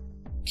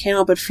 Can't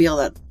help but feel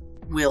that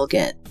we'll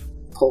get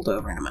pulled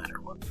over no matter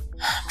what.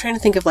 I'm trying to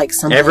think of, like,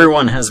 something.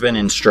 Everyone has been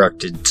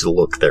instructed to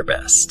look their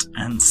best,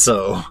 and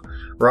so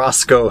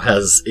Roscoe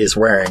is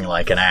wearing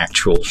like an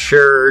actual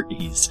shirt.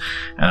 He's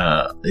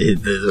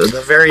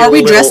the very. Are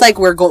we dressed like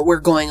we're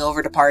going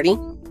over to party?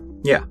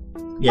 Yeah.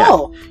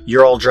 Oh.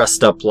 You're all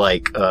dressed up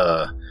like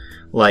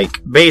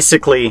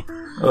basically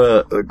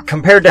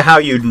compared to how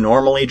you'd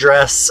normally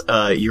dress,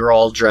 you're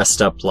all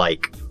dressed up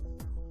like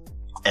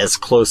as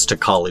close to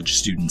college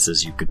students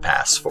as you could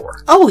pass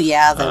for. Oh,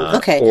 yeah, then.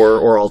 Okay.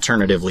 Or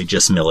alternatively,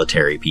 just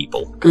military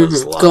people.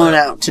 'Cause Going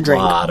out to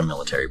drink. A lot of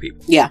military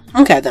people. Yeah,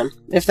 okay, then.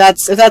 If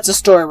that's a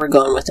story we're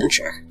going with, then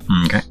sure.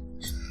 Okay.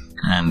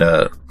 And,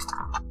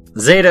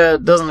 Zeta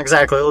doesn't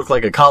exactly look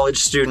like a college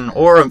student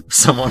or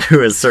someone who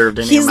has served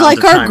any He's amount like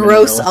of time our in the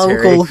gross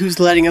military. uncle who's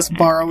letting us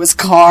borrow his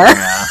car.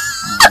 Yeah.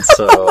 And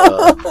so,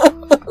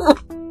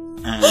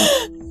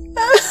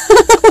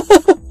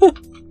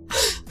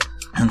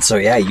 and so,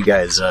 yeah, you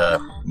guys,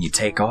 you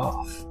take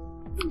off.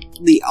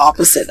 The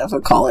opposite of a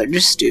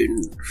college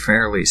student.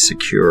 Fairly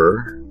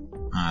secure.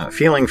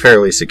 Feeling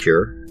fairly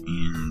secure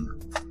in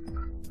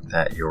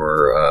that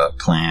your,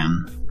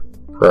 plan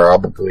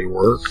probably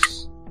worked.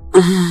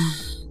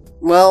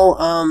 Well,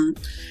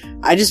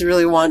 I just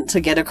really want to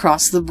get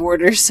across the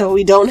border so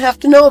we don't have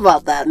to know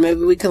about that.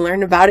 Maybe we can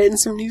learn about it in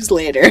some news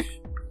later.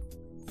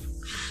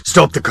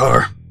 Stop the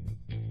car,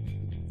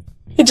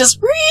 It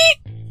just...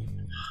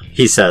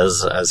 he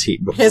says as he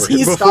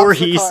Before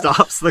he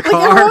stops the Like,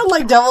 car. everyone,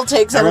 like, double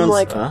takes and I'm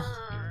like... I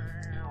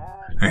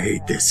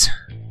hate this.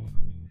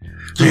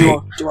 Do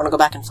you want to go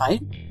back and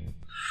fight?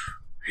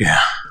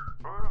 Yeah.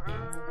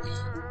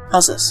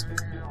 How's this?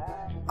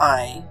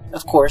 I,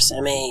 of course,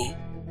 am a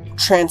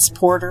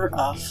transporter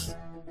of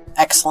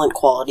excellent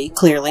quality,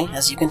 clearly,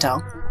 as you can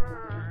tell.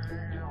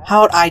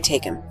 How would I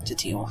take him to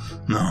Teal?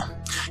 No,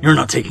 you're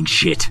not taking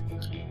shit.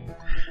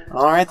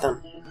 Alright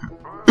then.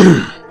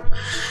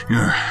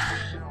 No,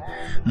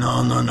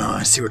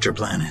 I see what your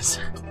plan is.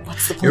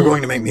 What's the plan? You're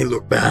going to make me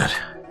look bad.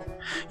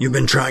 You've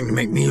been trying to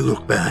make me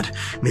look bad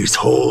this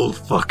whole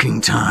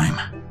fucking time.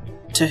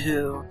 To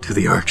who? To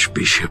the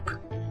Archbishop.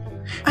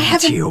 I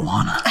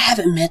Tijuana.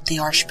 haven't met the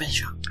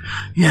Archbishop.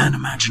 Yeah, and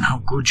imagine how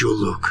good you'll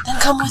look. Then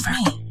come with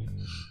me.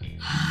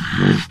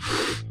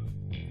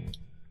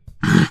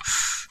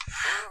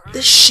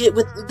 This shit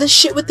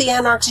with the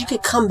Anarchs, you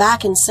could come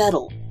back and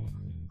settle.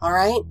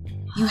 Alright?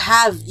 You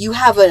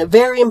have a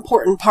very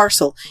important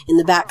parcel in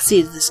the back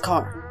seat of this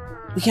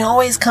car. We can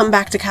always come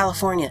back to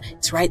California.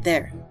 It's right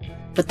there.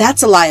 But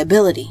that's a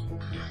liability.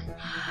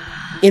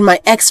 In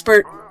my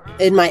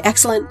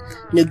excellent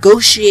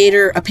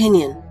negotiator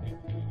opinion,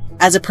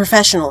 as a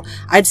professional,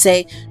 I'd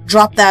say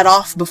drop that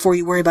off before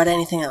you worry about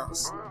anything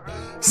else.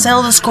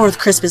 Settle the score with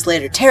Crispus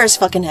later. Tear his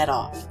fucking head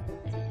off.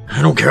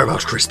 I don't care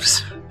about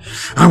Crispus.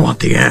 I want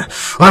the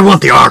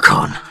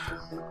Archon.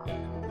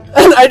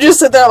 And I just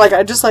sit there, like,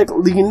 I just, like,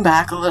 lean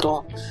back a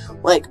little.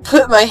 Like,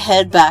 put my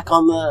head back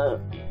on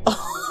the...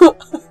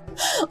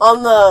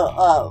 on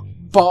the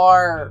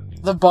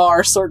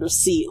bar sort of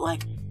seat,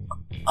 like,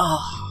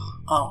 oh.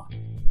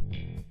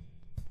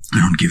 I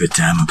don't give a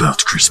damn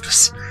about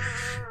Crispus.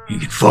 He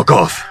can fuck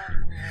off.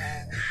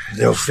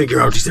 They'll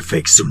figure out he's a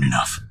fake soon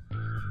enough.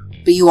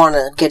 But you want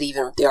to get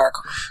even with the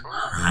Archon.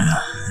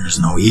 There's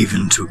no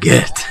even to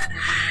get.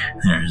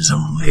 There's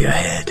only a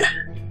head.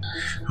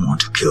 I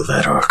want to kill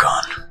that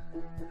Archon.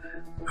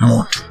 I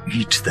want to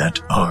eat that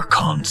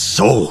Archon's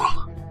soul.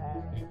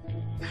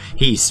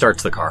 He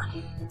starts the car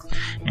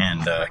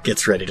and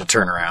gets ready to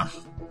turn around.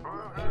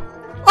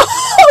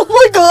 Oh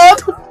my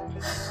god!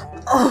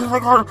 Oh my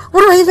god,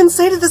 what do I even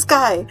say to this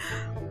guy?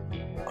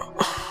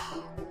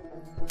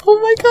 Oh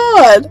my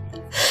god!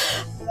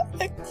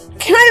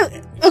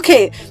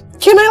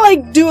 Can I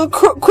like do a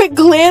quick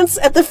glance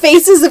at the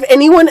faces of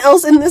anyone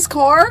else in this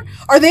car?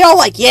 Are they all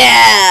like,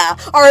 yeah?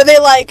 Or are they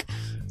like,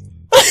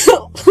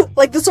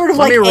 like the sort of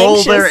like anxious? Let me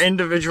roll their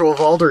individual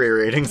Valkyrie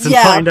ratings and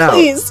find out.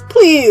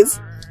 Please.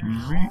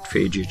 Alright,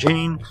 Phaedra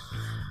Jane.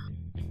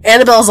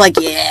 Annabelle's like,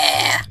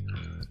 yeah.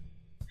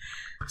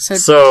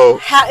 So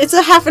it's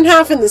a half and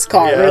half in this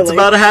car, really. It's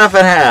about a half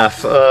and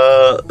half.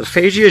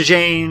 Phaedra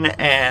Jane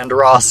and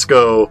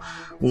Roscoe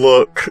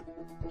look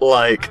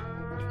like,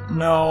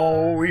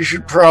 no, we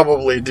should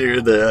probably do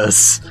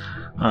this.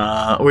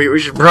 We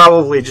should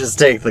probably just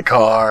take the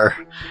car.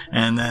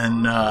 And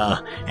then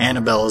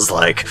Annabelle is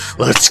like,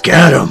 let's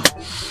get him.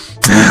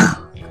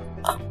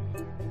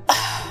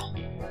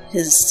 It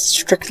is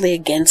strictly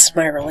against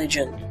my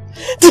religion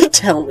to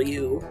tell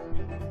you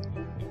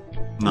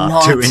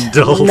not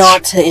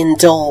to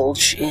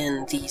indulge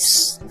in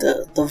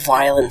the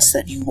violence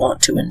that you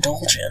want to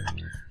indulge in.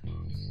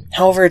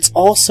 However, it's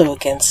also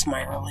against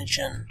my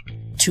religion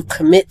to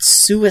commit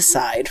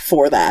suicide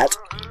for that.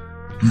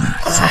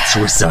 It's not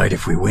suicide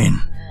if we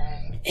win.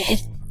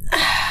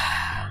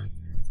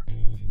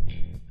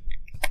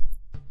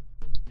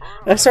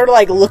 I sort of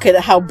like look at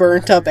how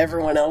burnt up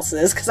everyone else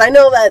is, because I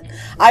know that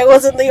I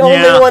wasn't the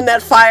only one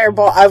that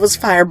I was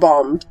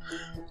firebombed.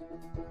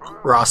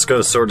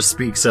 Roscoe sort of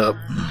speaks up.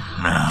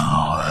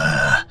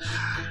 Now,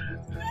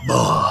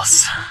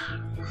 boss.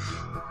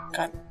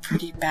 Got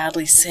pretty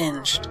badly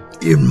singed.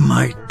 It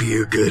might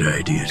be a good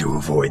idea to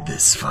avoid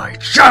this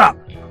fight. Shut up!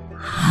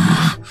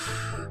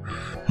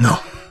 No.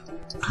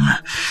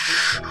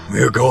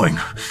 We're going.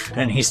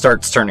 And he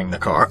starts turning the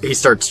car. He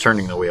starts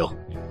turning the wheel.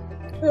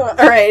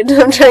 Alright,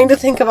 I'm trying to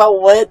think about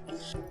what...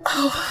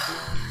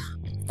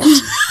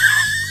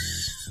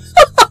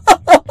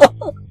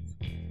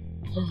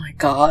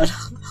 God.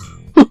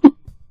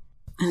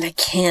 And I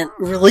can't,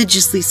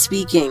 religiously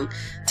speaking,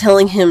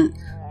 telling him,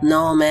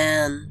 no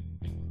man,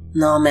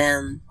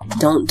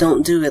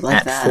 don't do it like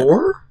At that.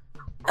 4?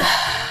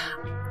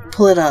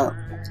 Pull it up.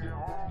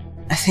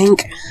 I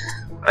think...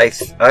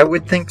 I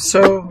would think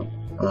so.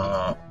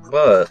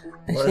 But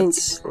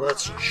let's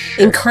check.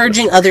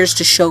 Encouraging others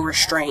to show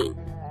restraint.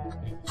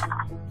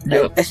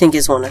 Yep. I think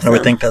is one of them. I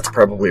would think that's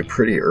probably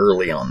pretty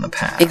early on the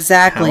path.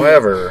 Exactly.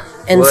 However,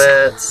 And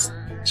let's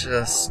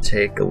just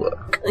take a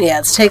look.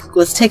 Yeah,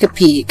 let's take a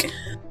peek.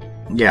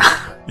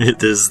 Yeah,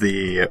 it is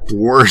the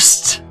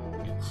worst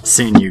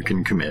sin you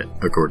can commit,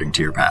 according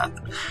to your path.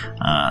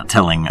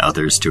 Telling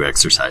others to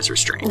exercise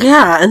restraint.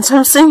 Yeah, and so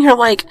I'm sitting here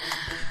like...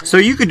 So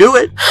you could do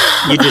it.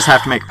 You just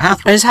have to make a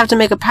path roll. I just have to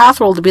make a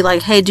path roll to be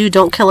like, hey, dude,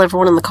 don't kill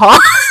everyone in the car.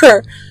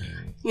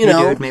 You know,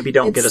 hey, dude, maybe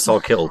don't get us all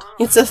killed.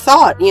 It's a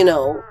thought, you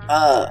know.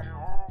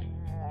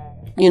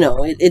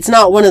 It's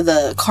not one of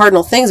the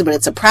cardinal things, but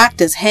it's a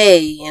practice. Hey,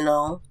 you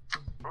know,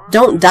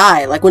 don't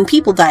die. Like when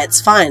people die, it's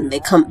fine.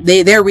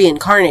 They're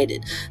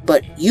reincarnated,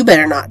 but you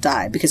better not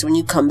die because when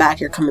you come back,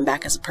 you're coming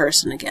back as a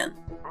person again.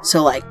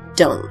 So like,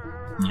 don't.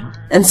 Yeah.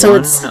 And so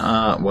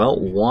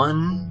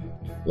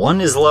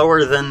one is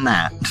lower than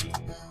that,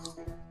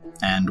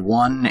 and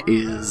one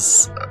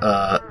is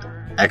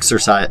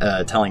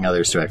telling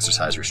others to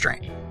exercise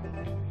restraint.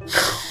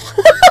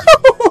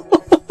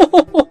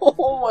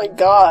 Oh my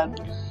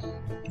god.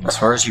 As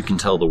far as you can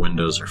tell, the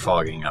windows are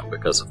fogging up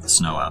because of the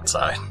snow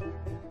outside.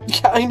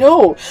 Yeah, I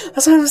know.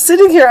 That's why I'm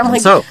sitting here. I'm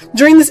like, so,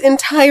 during this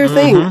entire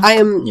thing, I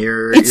am...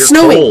 You're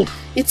snowing. cold.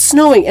 It's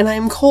snowing, and I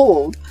am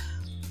cold.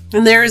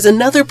 And there is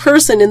another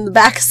person in the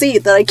back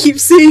seat that I keep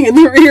seeing in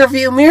the rear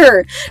view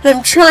mirror. And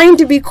I'm trying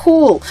to be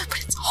cool,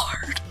 but it's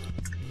hard.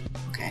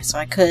 Okay, so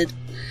I could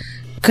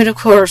of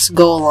course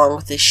go along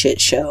with this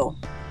shit show.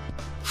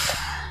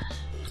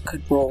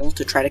 Could roll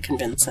to try to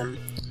convince him.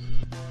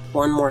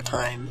 One more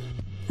time.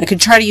 I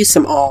could try to use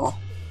some awe.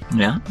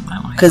 Yeah,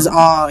 that might. Because help.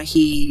 awe,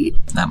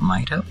 That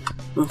might help.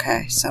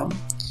 Okay, so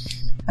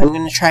I'm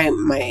gonna try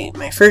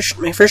my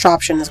first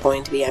option is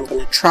going to be I'm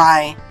gonna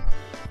try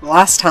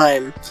last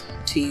time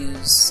to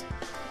use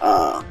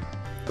well,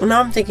 now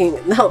I'm thinking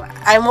I'm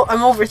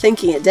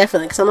overthinking it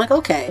definitely because I'm like,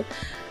 okay,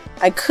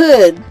 I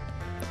could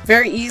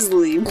very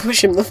easily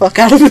push him the fuck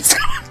out of his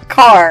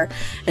car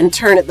and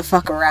turn it the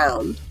fuck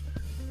around.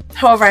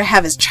 However, I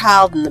have his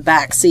child in the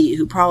back seat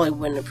who probably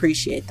wouldn't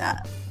appreciate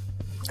that.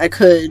 I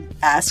could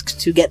ask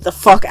to get the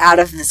fuck out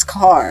of this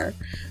car,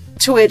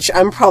 to which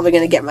I'm probably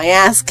going to get my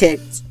ass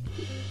kicked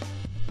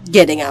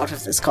getting out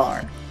of this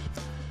car.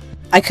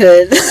 I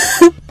could...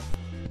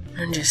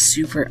 I'm just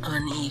super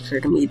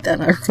uneager to meet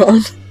that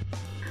Archon,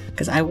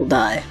 because I will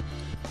die.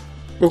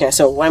 Okay,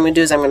 so what I'm going to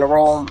do is I'm going to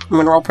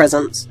roll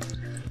presence,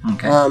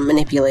 Okay.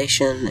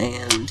 manipulation,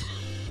 and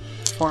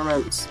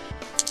performance.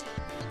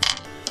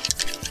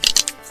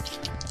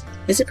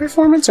 Is it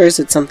performance, or is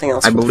it something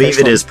else? I believe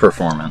it is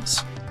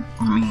performance.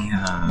 Let me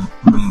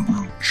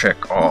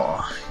check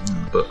awe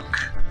in the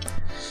book.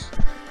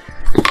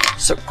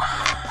 So,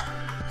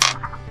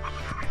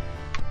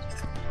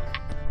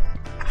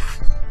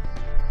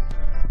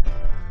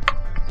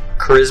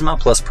 charisma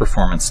plus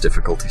performance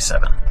difficulty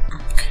 7.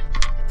 Okay.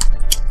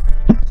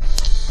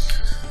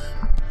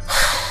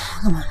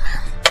 Come on, man.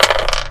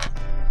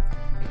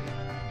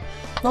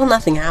 Well,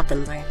 nothing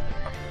happens. I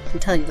can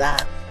tell you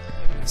that.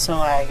 So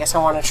I guess I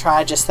want to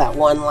try just that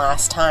one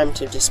last time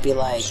to just be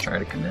like... Just try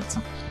to convince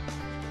him.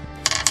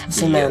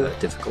 Listen, man.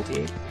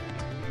 Difficulty 8.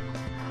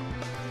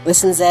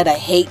 Listen, Zed, I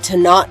hate to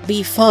not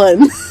be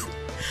fun.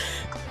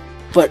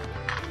 But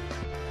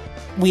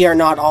we are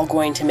not all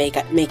going to make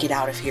it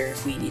out of here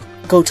if we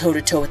go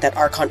toe-to-toe with that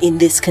Archon in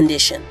this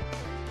condition.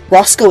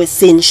 Roscoe is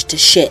singed to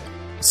shit.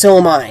 So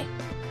am I.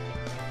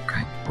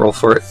 Okay, roll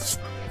for it.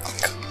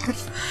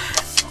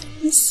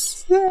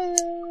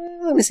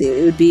 Let me see.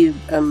 It would be,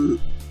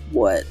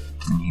 what?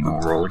 And you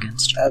will roll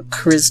against.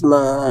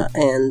 Charisma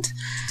and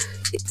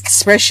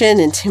expression,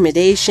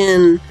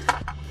 intimidation.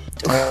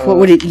 What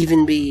would it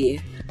even be?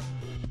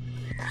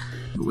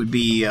 It would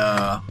be,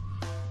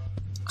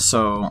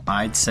 so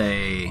I'd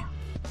say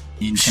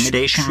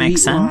intimidation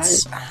makes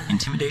sense.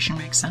 Intimidation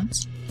makes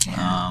sense.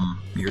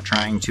 You're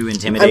trying to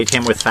intimidate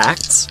him with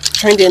facts?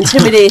 Trying to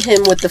intimidate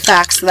him with the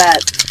facts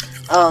that,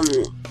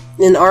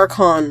 an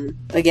Archon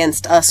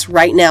against us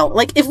right now.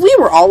 Like, if we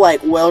were all,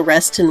 like,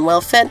 well-rested and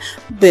well-fed,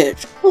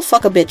 bitch, we'll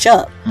fuck a bitch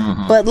up.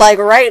 Mm-hmm. But, like,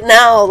 right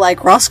now,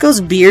 like, Roscoe's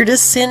beard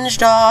is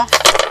singed off.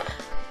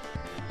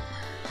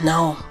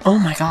 No. Oh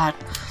my god.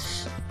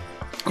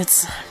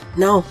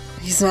 No.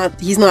 He's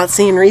not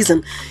seeing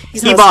reason.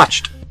 He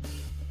botched.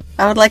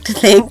 I would like to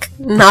thank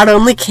not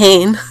only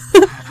Kane,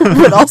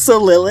 but also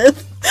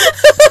Lilith.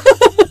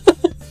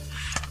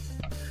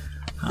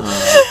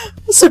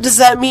 So does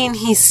that mean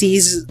he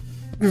sees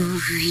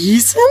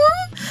reason?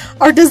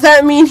 Or does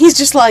that mean he's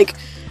just like,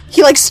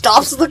 he like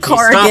stops the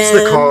car again? He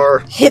stops the car.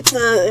 Hit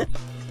the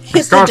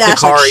Starts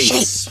dash the car. like,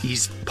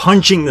 He's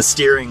punching the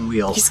steering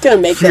wheel. He's gonna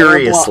make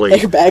furiously.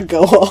 that airbag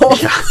go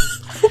off. Yeah.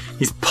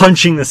 He's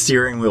punching the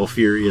steering wheel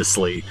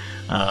furiously.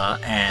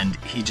 and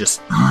he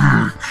just...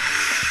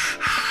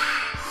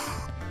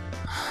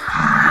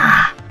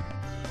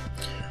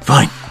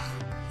 Fine.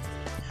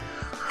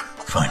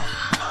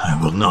 I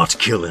will not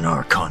kill an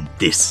Archon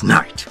this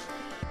night.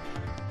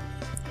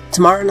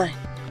 Tomorrow night.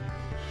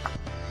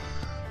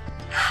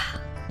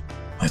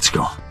 Let's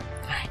go.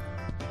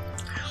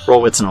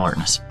 Roll wits and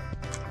alertness.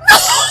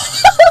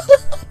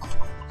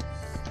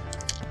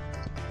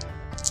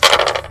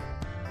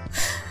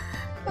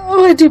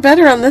 Oh, I do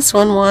better on this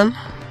one.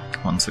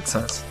 One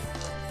success.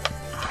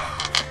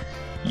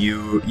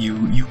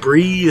 You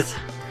breathe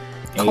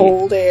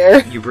Cold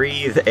air. You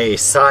breathe a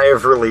sigh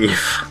of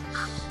relief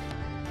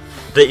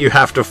that you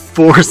have to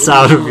force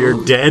out of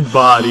your dead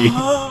body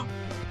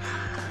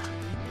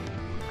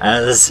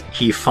as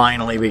he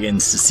finally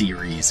begins to see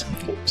reason.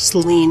 Just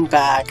lean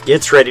back.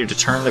 Gets ready to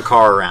turn the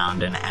car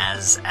around, and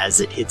as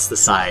it hits the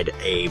side,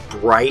 a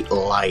bright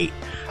light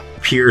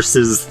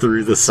pierces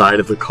through the side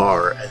of the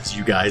car as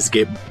you guys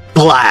get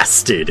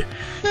blasted,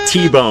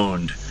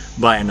 T-boned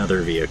by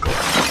another vehicle.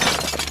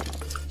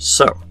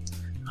 So,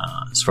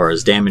 as far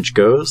as damage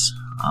goes,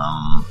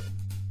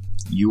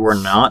 you are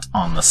not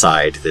on the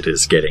side that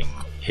is getting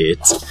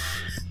hit,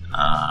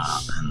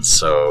 and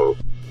so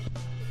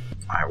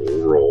I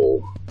will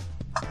roll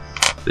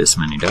this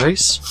many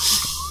dice.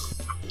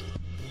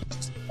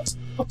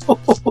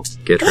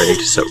 Get ready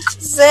to soak.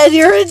 Zed,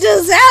 you're a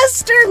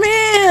disaster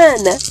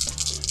man!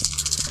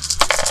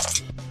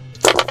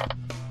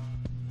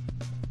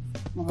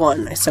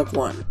 1. I soak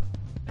 1.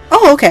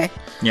 Oh, okay.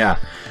 Yeah.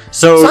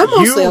 So I'm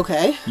mostly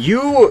okay.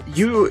 You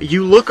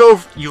look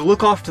over. You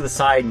look off to the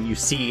side, and you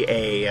see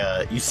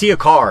a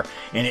car,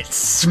 and it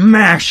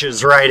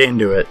smashes right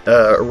into it,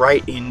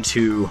 right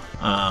into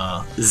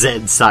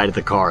Zed's side of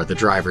the car, the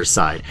driver's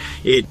side.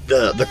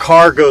 The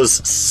car goes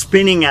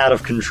spinning out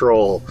of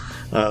control.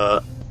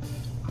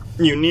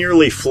 You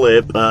nearly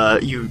flip. A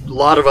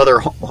lot of other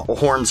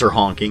horns are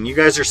honking. You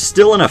guys are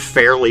still in a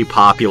fairly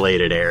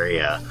populated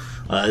area.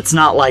 It's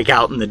not like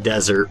out in the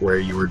desert where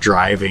you were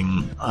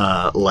driving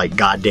like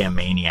goddamn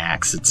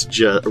maniacs. It's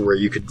just where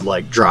you could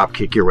like drop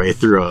kick your way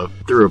through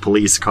a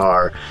police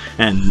car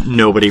and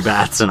nobody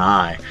bats an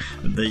eye.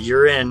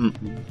 You're in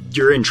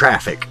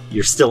traffic.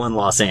 You're still in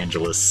Los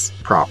Angeles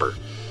proper,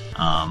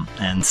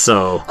 and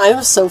so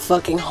I'm so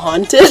fucking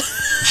haunted.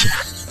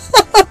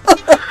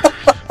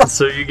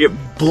 So you get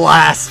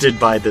blasted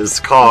by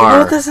this car. You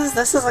know what this is?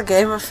 This is a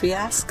game of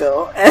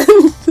Fiasco,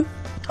 and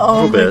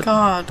oh my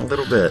god, a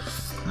little bit.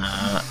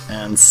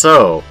 And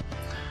so,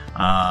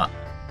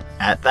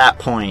 at that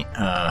point,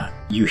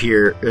 you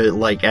hear,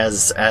 like,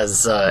 as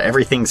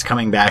everything's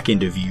coming back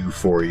into view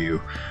for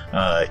you,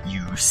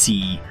 you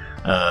see,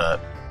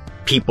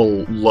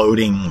 people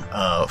loading,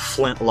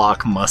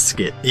 flintlock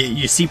musket.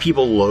 You see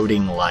people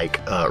loading,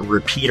 like,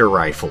 repeater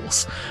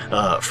rifles,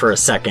 for a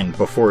second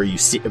before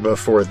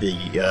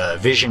the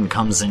vision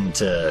comes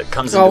into a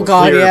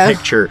clearer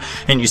picture,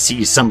 and you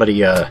see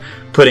somebody,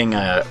 putting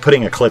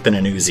a clip in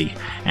an Uzi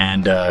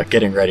and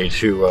getting ready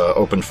to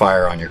open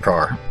fire on your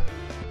car.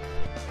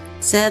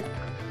 Zed,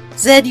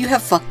 you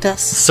have fucked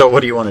us. So what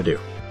do you want to do?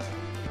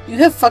 You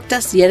have fucked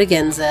us yet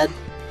again, Zed.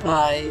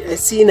 I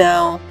see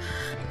now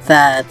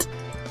that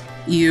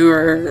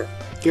your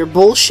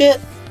bullshit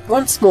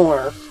once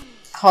more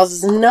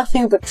causes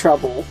nothing but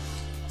trouble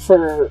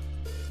for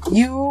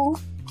you,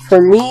 for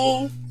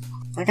me.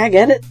 Like, I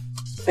get it.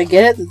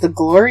 That the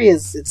glory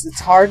is it's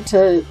hard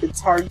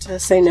to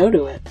say no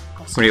to it.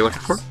 What are you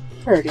looking for?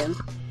 Peridian.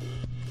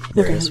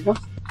 Okay, here we go.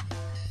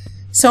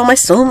 So am I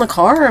still in the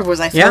car, or was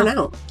I thrown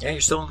out? Yeah,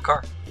 you're still in the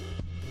car.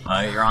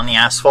 You're on the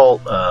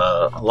asphalt.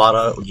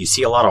 You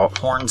see a lot of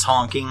horns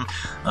honking.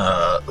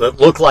 It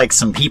looked like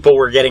some people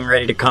were getting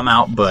ready to come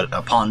out, but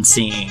upon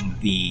seeing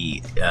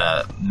the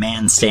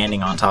man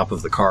standing on top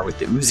of the car with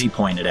the Uzi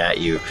pointed at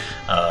you,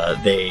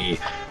 they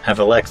have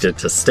elected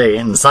to stay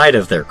inside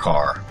of their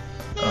car.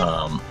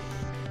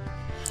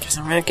 Because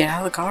I'm gonna get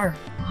out of the car.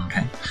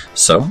 Okay.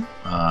 So,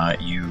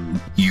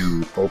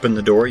 you open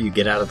the door, you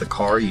get out of the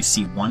car, you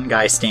see one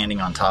guy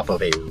standing on top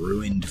of a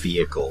ruined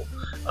vehicle.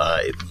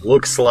 It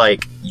looks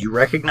like you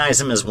recognize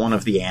him as one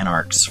of the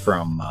Anarchs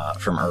from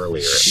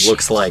earlier. It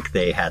looks like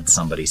they had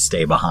somebody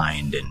stay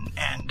behind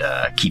and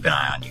keep an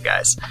eye on you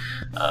guys.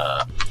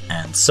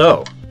 And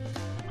so,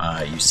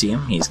 you see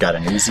him. He's got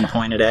an Uzi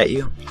pointed at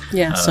you.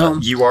 Yeah. So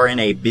you are in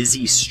a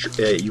busy.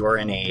 You are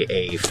in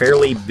a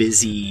fairly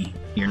busy.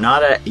 You're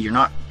at an you're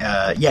not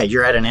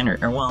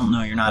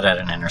at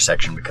an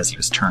intersection because he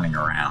was turning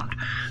around.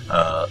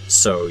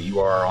 So you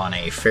are on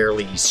a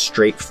fairly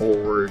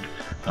straightforward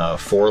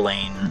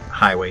 4-lane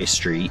highway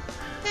street.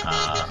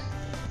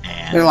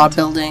 And there are a lot of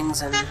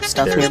buildings and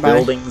stuff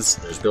nearby.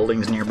 There's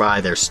buildings nearby.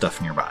 There's stuff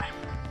nearby.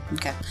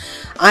 Okay.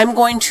 I'm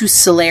going to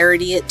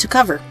celerity it to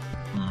cover.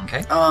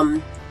 Okay.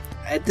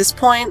 At this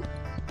point,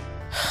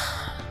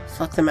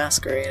 fuck the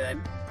masquerade.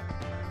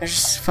 There's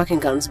just fucking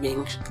guns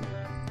being...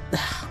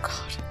 Oh, God.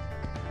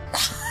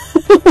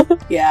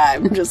 Yeah,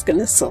 I'm just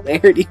gonna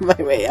celerity my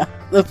way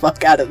the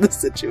fuck out of the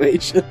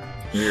situation.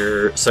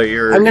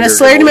 I'm gonna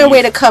celerity my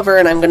way to cover,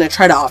 and I'm gonna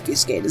try to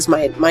obfuscate. Is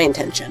my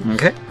intention.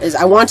 Okay. Is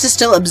I want to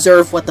still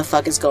observe what the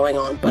fuck is going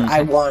on, but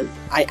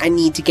I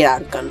need to get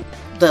out of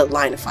the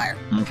line of fire.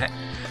 Okay.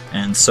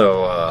 And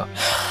so,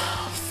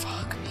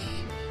 fuck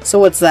me. So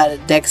what's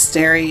that?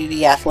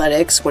 Dexterity,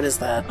 athletics? What is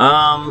that?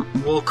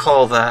 We'll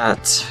call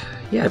that,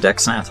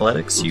 Dex and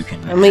athletics. You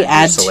can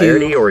add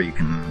celerity, 2. or you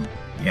can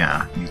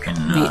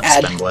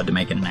spend blood to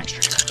make it an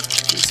extra. I'm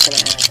just gonna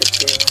add the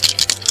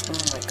 2. Oh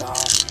my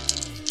god.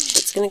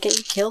 It's gonna get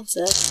you killed,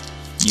 Seth.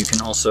 You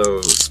can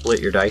also split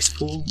your dice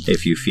pool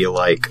if you feel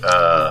like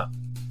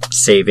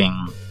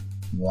saving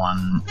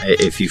one.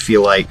 If you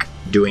feel like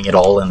doing it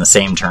all in the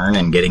same turn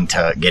and getting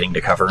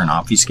to cover and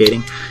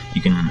obfuscating,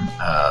 you can.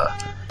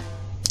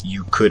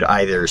 You could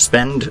either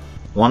spend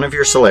one of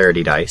your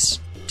celerity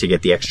dice to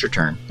get the extra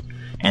turn,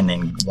 and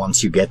then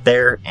once you get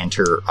there,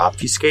 enter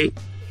obfuscate.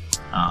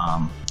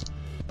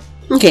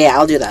 Okay,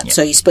 I'll do that. Yeah.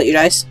 So you split your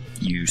dice?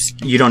 You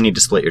don't need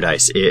to split your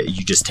dice.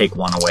 You just take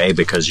one away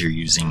because you're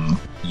using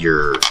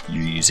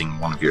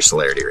one of your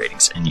celerity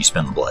ratings, and you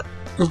spend the blood.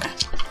 Okay.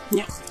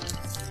 Yeah.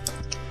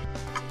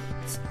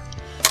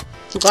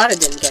 I'm glad I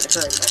didn't get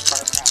hurt in that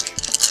car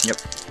crash. Yep.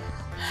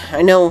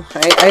 I know.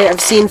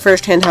 I've seen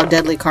firsthand how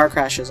deadly car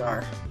crashes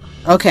are.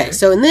 Okay,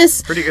 so in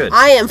this, pretty good.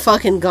 I am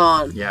fucking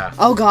gone. Yeah.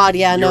 Oh god,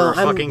 yeah, no. You're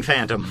a fucking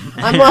phantom.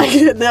 I'm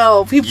like,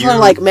 no. People are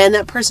like, man,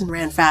 that person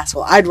ran fast.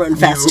 Well, I'd run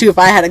fast too if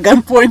I had a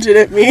gun pointed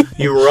at me.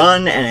 You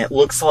run, and it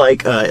looks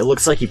like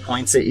he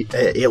points at.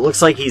 It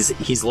looks like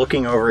he's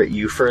looking over at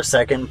you for a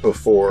second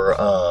before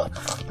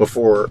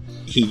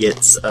he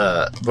gets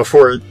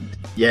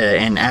Yeah,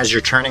 and as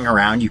you're turning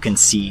around, you can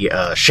see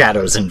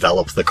shadows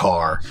envelop the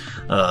car.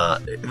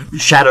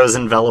 Shadows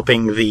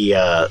enveloping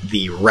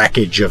the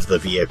wreckage of the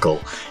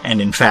vehicle. And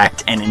in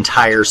fact, an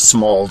entire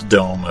small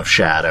dome of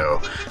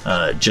shadow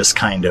just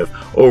kind of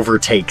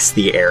overtakes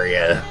the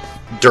area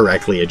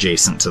directly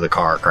adjacent to the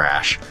car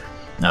crash.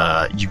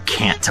 You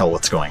can't tell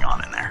what's going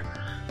on in there.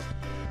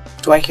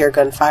 Do I hear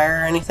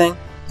gunfire or anything?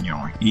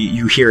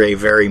 You hear a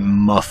very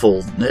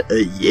muffled...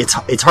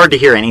 It's hard to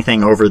hear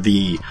anything over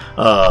the...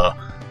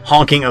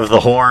 honking of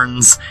the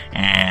horns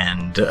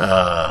and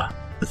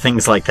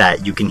things like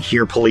that. You can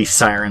hear police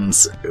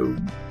sirens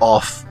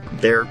off.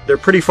 They're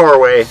pretty far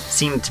away.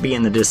 Seem to be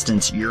in the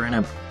distance. You're in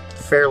a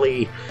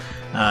fairly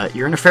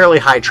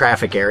high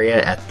traffic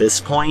area at this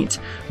point,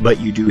 but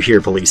you do hear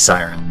police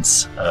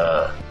sirens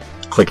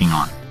clicking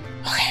on.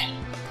 Okay.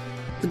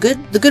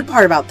 The good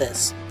part about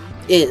this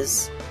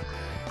is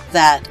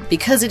that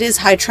because it is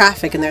high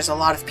traffic and there's a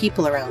lot of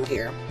people around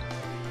here,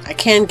 I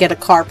can get a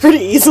car pretty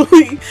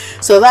easily.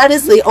 So that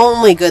is the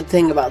only good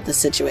thing about this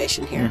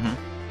situation here.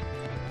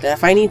 Mm-hmm. That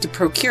if I need to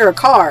procure a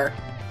car,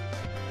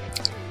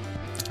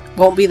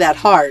 won't be that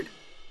hard.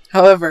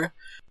 However,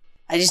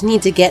 I just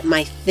need to get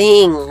my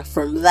thing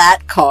from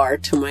that car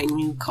to my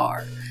new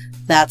car.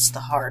 That's the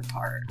hard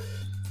part.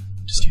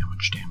 Just how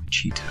much damage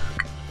he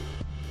took.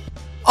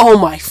 Oh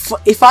my...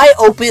 if I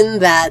open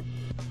that...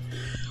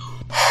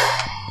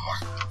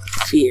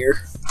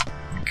 fear...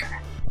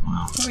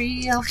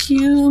 real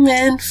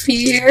human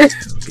fear. And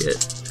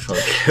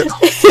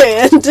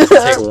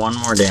take one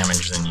more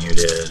damage than you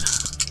did.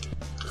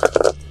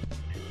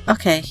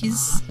 Okay, he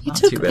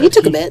took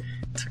a bit.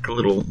 Took a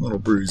little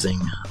bruising.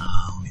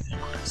 Let me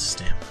think what his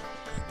stamina.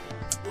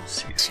 Let's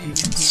see if he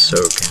can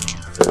soak any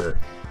of it.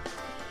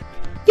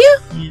 Yeah,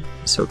 he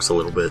soaks a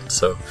little bit,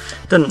 so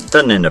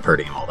doesn't end up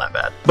hurting him all that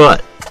bad.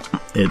 But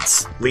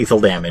it's lethal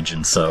damage,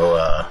 and so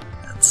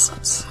it's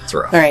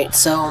rough. All right,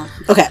 so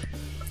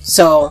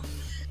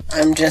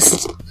I'm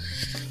just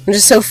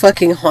so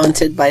fucking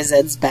haunted by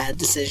Zed's bad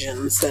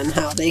decisions and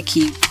how they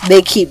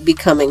keep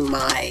becoming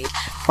my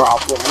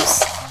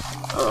problems.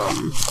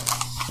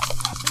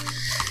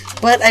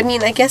 But I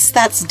mean, I guess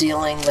that's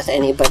dealing with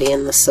anybody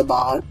in the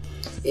Sabbat.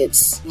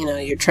 It's,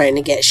 you're trying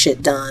to get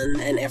shit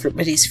done and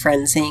everybody's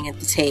frenzying at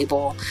the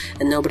table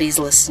and nobody's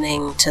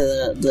listening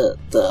to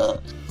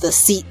the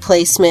seat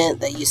placement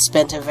that you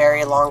spent a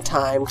very long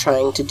time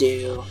trying to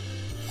do.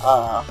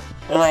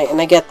 And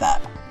I get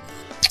that.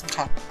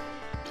 Okay.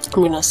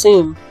 I'm gonna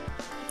assume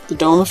the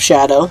Dome of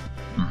Shadow.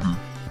 Mm-hmm.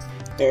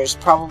 There's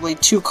probably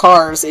 2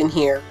 cars in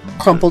here,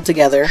 crumpled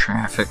together.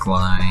 Traffic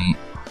light.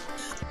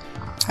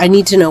 I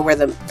need to know where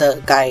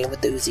the guy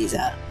with the Uzi's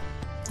at.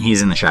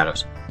 He's in the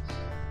shadows.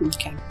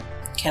 Okay.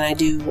 Can I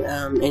do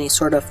any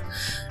sort of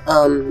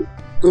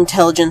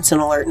intelligence and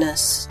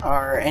alertness,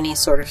 or any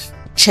sort of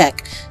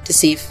check to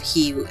see if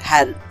he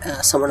had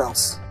someone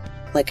else?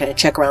 Like, can I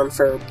check around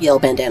for yellow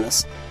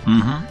bandanas?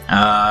 Mm-hmm.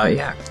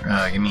 Yeah.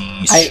 Give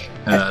me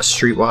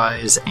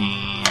streetwise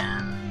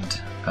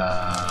and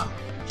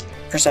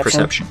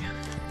perception.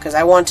 Because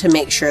I want to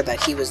make sure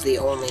that he was the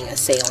only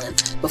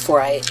assailant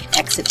before I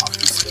exit off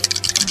the street.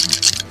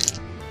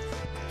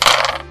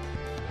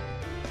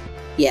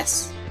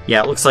 Yes.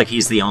 Yeah, it looks like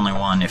he's the only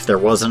one. If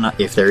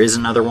there is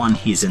another one,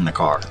 he's in the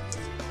car,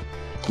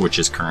 which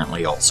is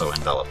currently also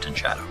enveloped in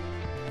shadow.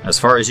 As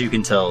far as you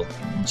can tell,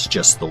 it's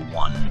just the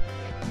one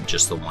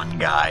just the one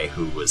guy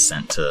who was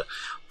sent to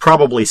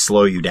probably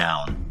slow you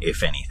down,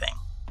 if anything.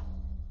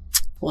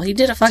 Well, he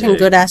did a fucking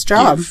good-ass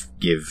job.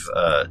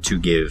 To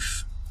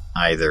give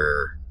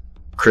either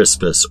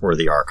Crispus or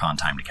the Archon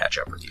time to catch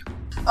up with you.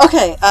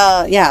 Okay,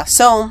 yeah,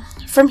 so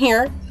from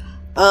here,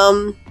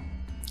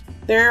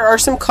 there are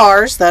some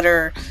cars that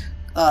are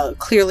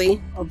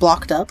clearly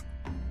blocked up.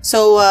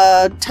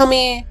 So tell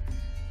me,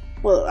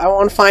 well, I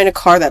want to find a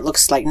car that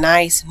looks like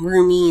nice and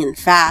roomy and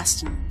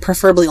fast, and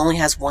preferably only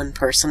has one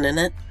person in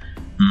it.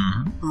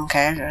 Mm-hmm.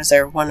 Okay, is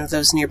there one of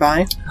those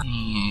nearby?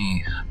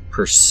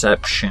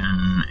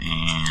 Perception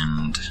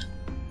and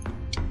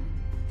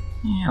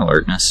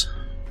alertness.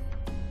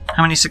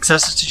 How many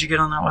successes did you get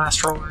on that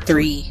last roll?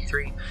 3.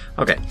 3.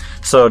 Okay,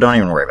 so don't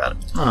even worry about it.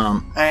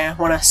 I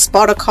want to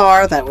spot a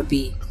car that would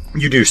be.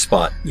 You do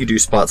spot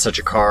such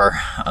a car.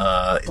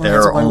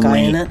 There are one only guy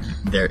in it.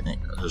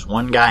 There's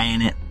one guy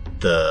in it.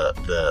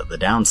 The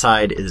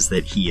downside is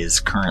that he is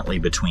currently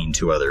between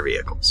 2 other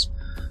vehicles.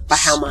 By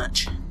how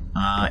much?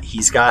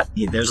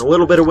 There's a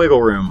little bit of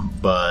wiggle room,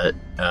 but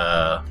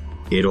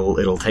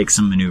it'll take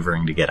some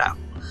maneuvering to get out.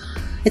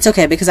 It's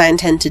okay, because I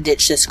intend to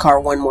ditch this car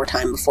one more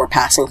time before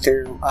passing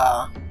through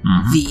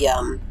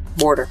the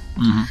border.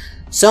 Mm-hmm.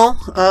 So,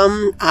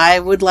 I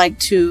would like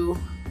to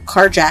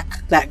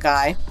carjack that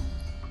guy.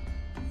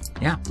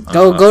 Yeah.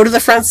 Go to the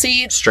front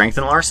seat. Strength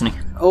and larceny.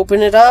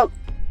 Open it up.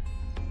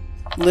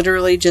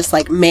 Literally just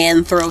like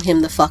man throw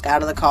him the fuck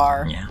out of the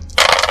car. Yeah.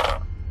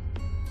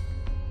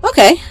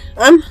 Okay.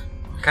 I'm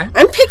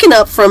picking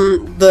up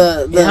from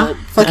the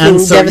fucking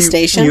so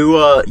devastation.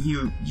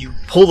 You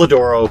pull the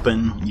door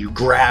open, you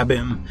grab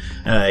him.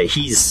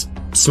 He's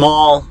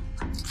small,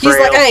 frail. He's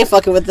like, I ain't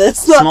fucking with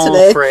this. Not small,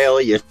 today. frail.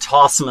 You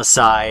toss him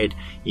aside.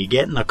 You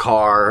get in the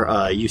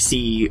car. You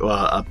see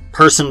a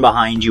person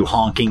behind you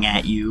honking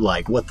at you,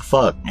 like, what the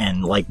fuck?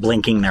 And, like,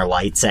 blinking their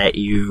lights at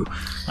you.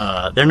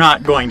 They're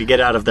not going to get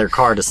out of their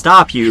car to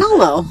stop you. Hell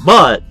no.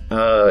 But,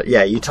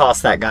 you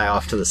toss that guy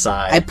off to the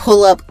side. I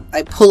pull up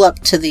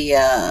to the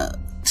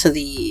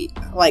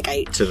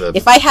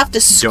if I have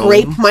to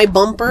scrape dome? my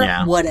bumper,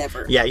 Yeah.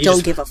 whatever. Yeah, you don't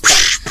just give a fuck.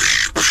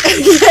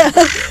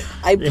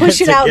 I push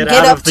it out,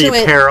 get up of to the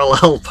it.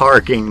 parallel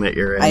parking that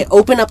you're in. I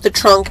open up the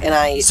trunk and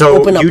I So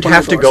open up you'd one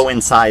have of the to go doors.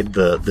 inside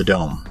the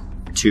dome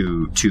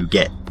to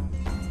get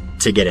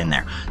in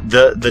there.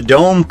 The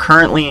dome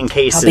currently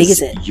encases. How big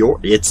is it?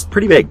 It's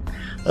pretty big.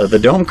 The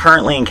dome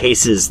currently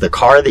encases the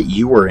car that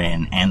you were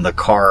in and the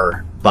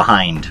car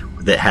behind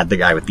that had the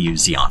guy with the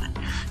Uzi on it.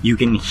 You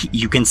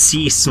can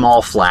see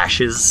small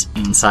flashes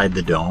inside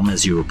the dome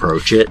as you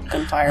approach it.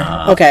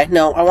 Gunfire. Okay,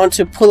 no, I want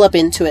to pull up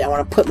into it. I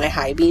want to put my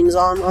high beams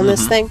on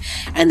this thing,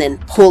 and then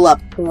pull up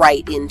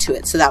right into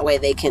it, so that way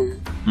they can,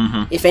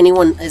 if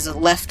anyone is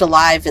left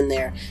alive in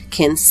there,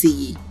 can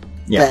see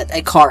that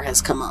a car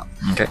has come up.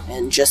 Okay.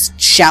 And just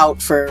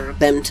shout for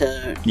them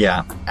to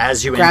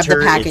as you grab enter,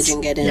 the package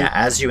and get in. Yeah,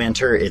 as you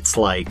enter, it's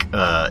like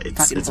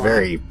it's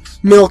very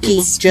milky,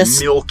 it's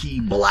just milky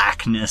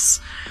blackness,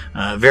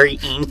 very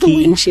inky. the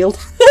windshield.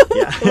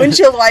 Yeah.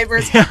 Windshield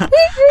wipers. Yeah.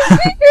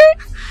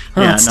 It's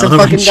No, still the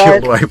fucking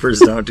windshield dark. wipers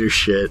don't do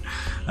shit.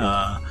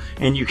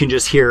 And you can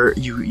just hear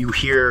you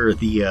hear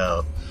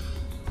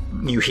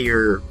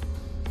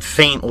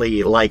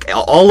faintly, like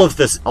all of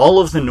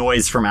the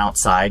noise from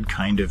outside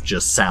kind of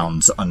just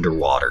sounds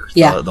underwater.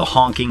 Yeah. The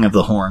honking of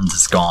the horns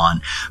is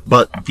gone,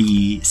 but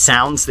the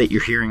sounds that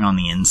you're hearing on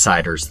the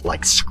inside are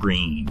like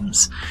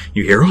screams.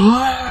 You hear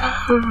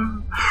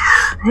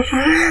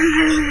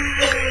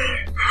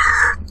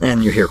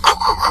and you hear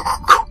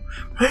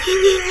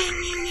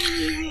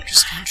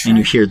and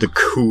you hear the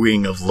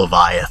cooing of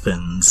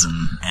leviathans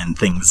and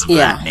things of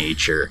that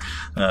nature.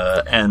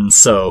 And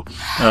so,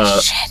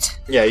 Shit.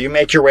 yeah, you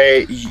make your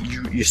way,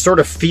 you sort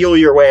of feel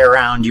your way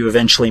around, you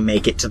eventually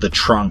make it to the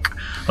trunk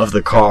of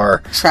the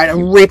car. Try to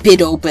rip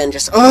it open,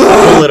 just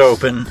Pull it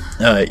open.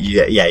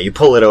 You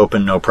pull it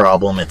open, no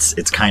problem.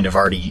 It's kind of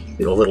already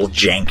a little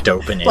janked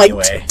open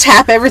anyway. Like,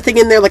 tap everything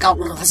in there, like, oh,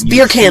 those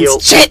beer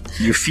cans, shit!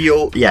 You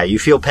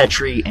feel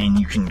Petri, and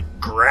you can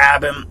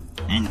grab him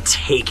and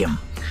take him.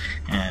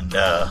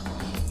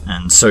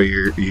 And so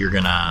you're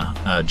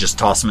gonna just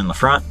toss him in the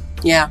front?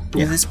 Yeah,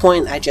 at this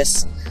point, I'm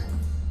just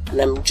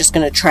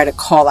gonna try to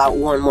call out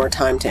one more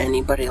time to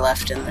anybody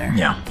left in there.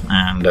 Yeah,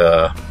 and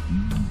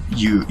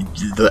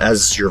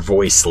as your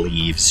voice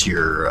leaves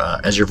your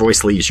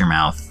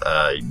mouth,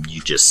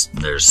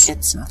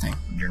 It's nothing.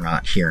 You're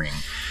not hearing.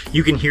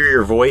 You can hear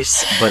your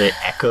voice, but it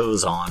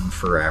echoes on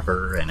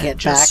forever, and Get it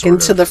just back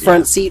into the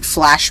front seat,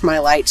 flash my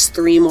lights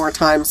 3 more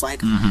times,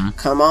 like,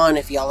 come on,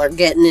 if y'all are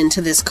getting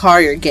into this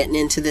car, you're getting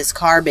into this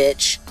car,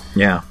 bitch.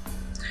 Yeah,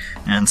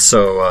 and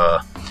so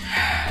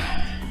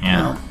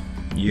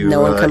you no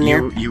one come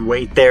near? You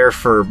wait there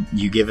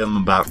you give him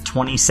about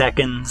 20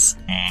 seconds,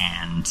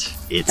 and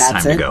it's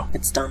time to go.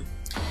 It's done.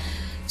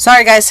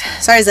 Sorry, guys.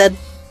 Sorry, Zed.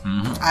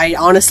 I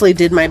honestly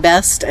did my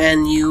best,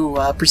 and you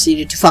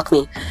proceeded to fuck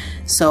me.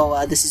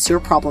 So this is your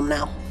problem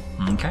now.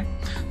 Okay.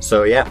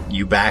 So yeah,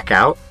 you back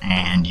out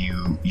and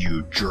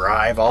you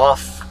drive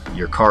off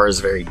your car is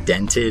very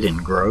dented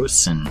and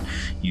gross, and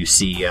you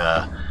see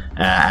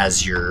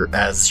as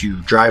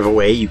you drive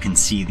away, you can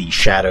see the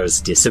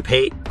shadows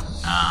dissipate.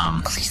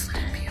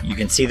 You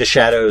can see the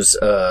shadows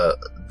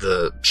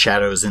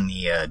in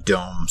the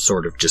dome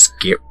sort of just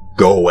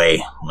go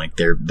away, like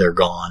they're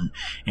gone,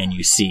 and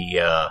you see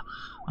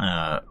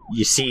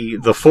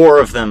the four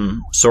of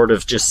them sort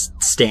of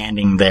just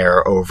standing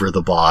there over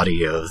the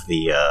body of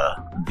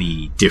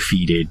the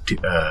defeated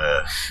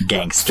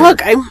gangster. Look,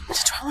 do I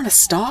want to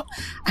stop?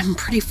 I'm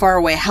pretty far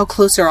away. How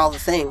close are all the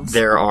things?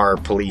 There are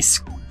police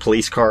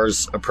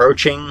cars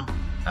approaching.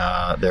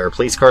 There are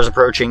police cars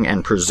approaching,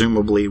 and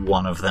presumably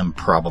one of them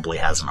probably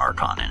has an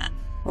Archon in it.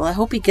 Well, I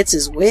hope he gets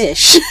his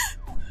wish.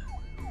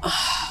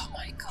 Oh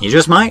my god. He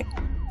just might.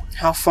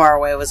 How far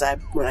away was I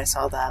when I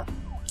saw that?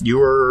 You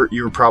were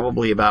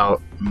probably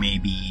about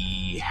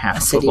maybe half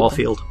a football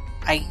field.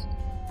 I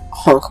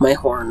honk my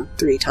horn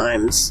 3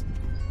 times,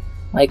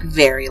 like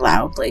very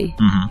loudly,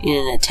 in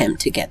an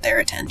attempt to get their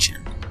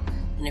attention.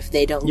 And if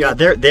they don't,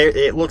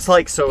 it looks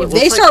like so. If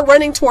they start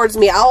running towards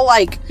me, I'll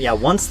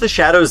once the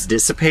shadows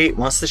dissipate,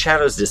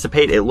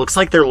 it looks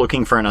like they're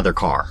looking for another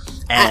car,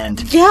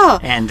 and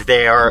and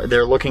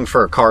they're looking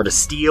for a car to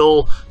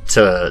steal.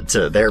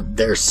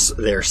 They're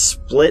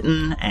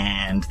splitting,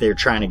 and they're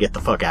trying to get the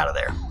fuck out of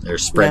there. They're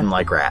spreading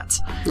like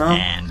rats. No.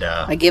 And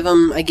I give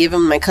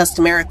them my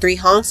customary 3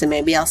 honks, and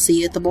maybe I'll see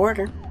you at the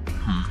border.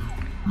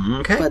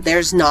 Okay. But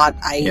there's not.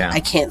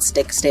 I can't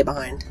stay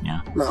behind.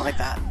 Yeah. Not like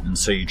that. And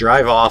so you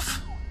drive off.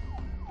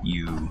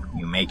 You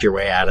make your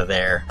way out of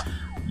there.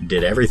 You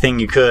did everything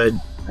you could.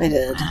 I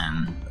did.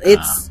 And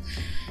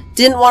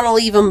didn't want to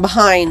leave them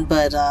behind,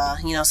 but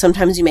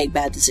sometimes you make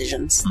bad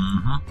decisions.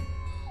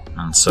 Mm-hmm.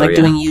 And so like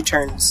doing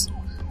U-turns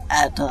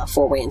at a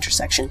 4-way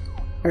intersection.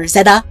 Or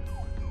Zeta.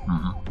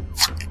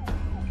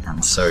 Mm-hmm.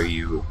 And so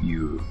you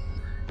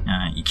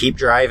keep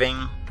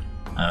driving.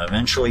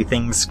 Eventually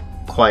things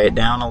quiet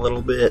down a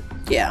little bit.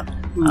 Yeah.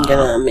 I'm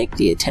gonna make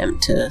the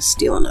attempt to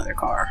steal another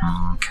car.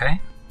 Okay.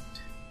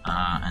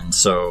 And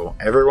so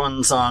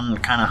everyone's on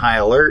kind of high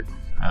alert.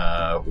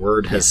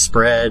 Word has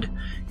spread.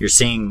 You're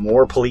seeing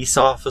more police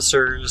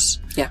officers.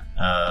 Yeah.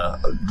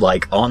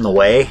 Like on the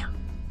way,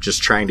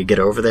 just trying to get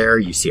over there.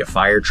 You see a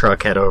fire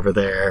truck head over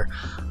there.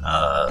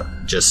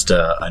 Just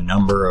a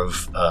number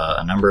of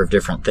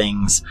different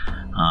things.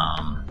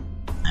 I'm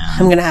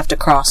gonna have to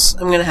cross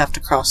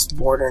the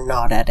border,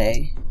 not at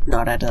a.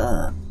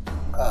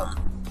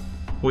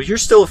 Well, you're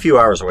still a few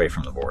hours away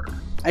from the border.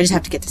 I just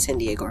have to get to San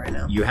Diego right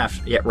now.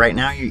 Right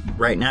now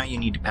you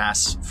need to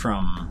pass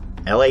from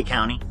LA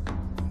County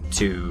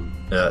to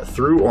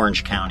through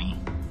Orange County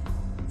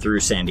through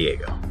San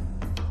Diego.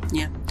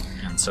 Yeah.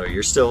 And so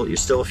you're still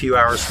a few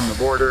hours from the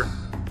border.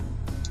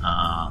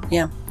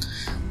 Yeah.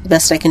 The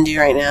best I can do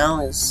right now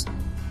is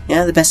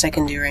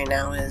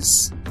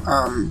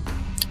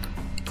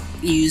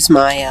use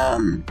my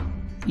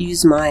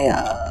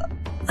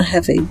I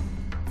have a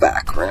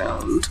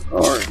background,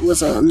 or it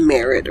was a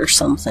merit or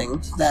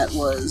something that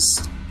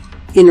was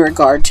in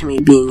regard to me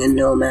being a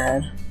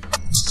nomad. I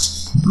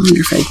wonder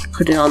if I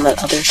put it on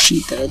that other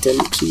sheet that I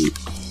didn't keep.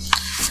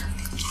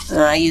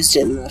 I used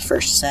it in the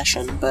first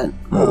session, but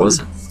what was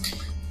it?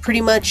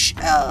 Pretty much,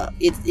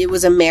 it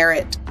was a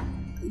merit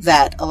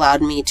that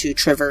allowed me to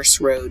traverse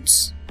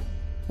roads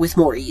with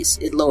more ease.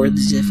 It lowered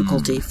the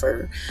difficulty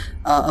for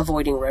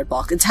avoiding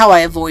roadblock. It's how I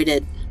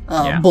avoided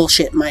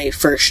bullshit in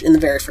the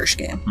very first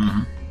game.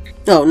 Mm-hmm.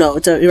 No,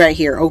 it's right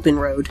here. Open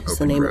Road is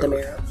the name of the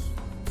merit.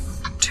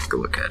 Take a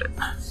look at it.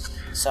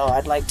 So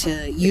I'd like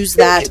to use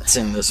that. It's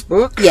in this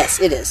book?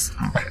 Yes, it is.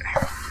 Okay.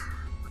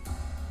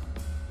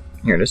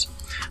 Here it is.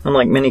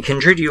 Unlike many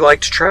kindred, you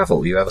like to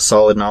travel. You have a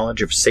solid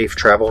knowledge of safe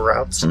travel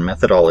routes and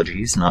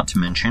methodologies, not to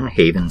mention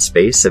haven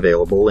space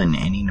available in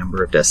any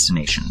number of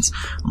destinations.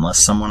 Unless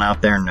someone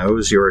out there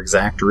knows your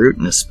exact route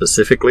and is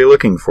specifically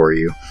looking for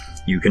you,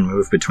 you can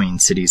move between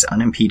cities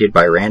unimpeded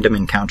by random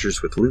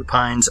encounters with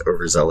lupines,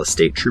 overzealous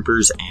state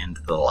troopers, and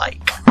the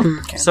like.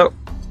 Okay. So,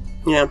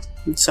 yeah,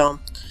 so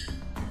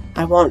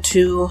I'm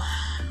just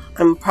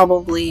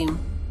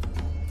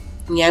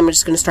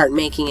going to start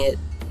making it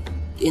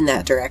in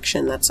that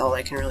direction. That's all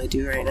I can really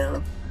do right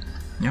now.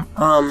 Yeah.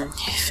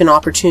 If an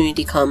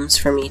opportunity comes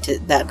for me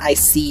that I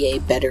see a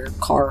better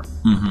car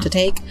to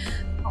take,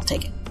 I'll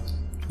take it.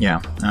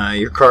 Yeah,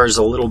 your car's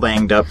a little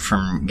banged up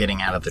from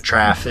getting out of the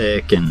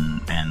traffic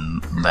and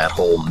that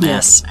whole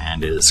mess,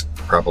 and is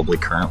probably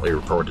currently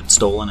reported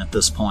stolen at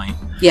this point.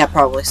 Yeah,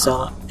 probably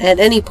so. At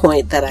any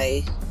point that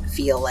I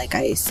feel like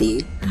I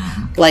see,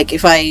 like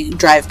if I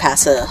drive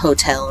past a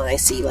hotel and I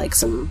see like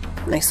some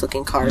nice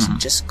looking cars,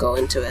 just go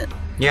into it.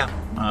 Yeah,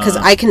 because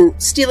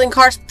stealing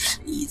cars,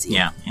 easy.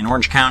 Yeah, in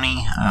Orange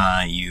County,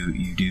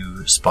 you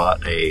do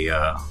spot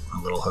a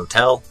little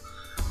hotel,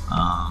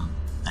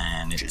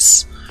 and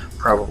it's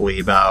probably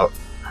about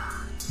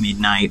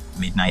midnight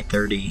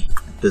 30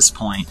 at this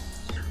point.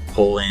 You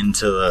pull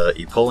into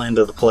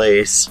the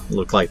place.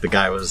 Look like the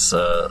guy was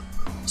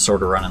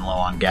sort of running low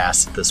on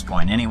gas at this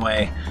point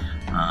anyway,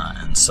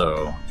 and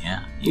so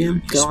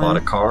you spot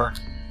a car.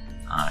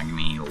 Give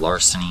me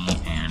larceny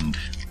and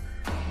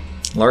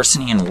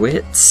larceny and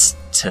wits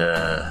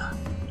to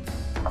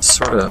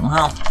sort of,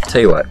 well,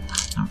 tell you what,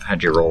 I've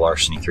had you roll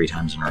larceny 3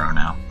 times in a row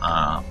now.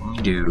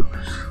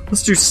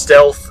 Let's do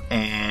stealth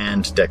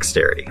and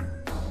dexterity.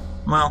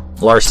 Well,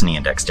 larceny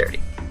and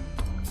dexterity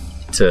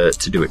to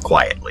do it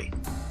quietly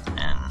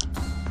and,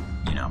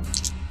 you know,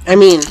 I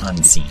mean,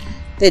 unseen.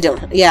 They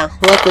don't. Yeah,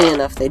 luckily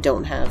enough, they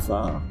don't have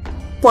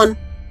one.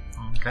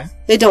 Okay.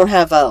 They don't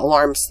have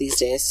alarms these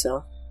days,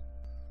 so.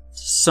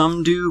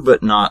 Some do,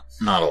 but not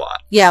a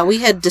lot. Yeah, we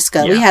had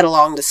Yeah. we had a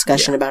long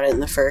discussion about it in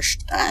the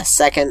first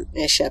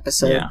second-ish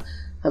episode. Yeah.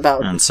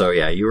 About And so,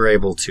 yeah, you were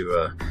able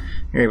to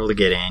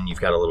get in. You've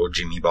got a little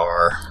Jimmy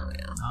bar.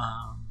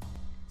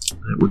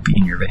 That would be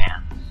in your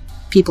van.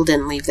 people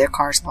didn't leave their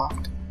cars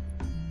locked.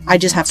 I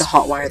just have to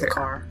hotwire the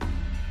car.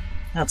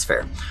 That's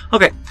fair.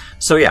 Okay,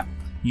 so yeah,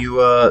 you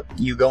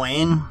go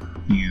in,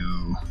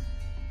 you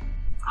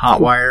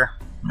hotwire,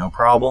 no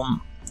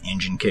problem.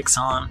 Engine kicks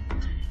on,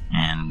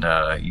 and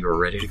you are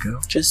ready to go.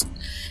 Just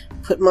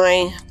put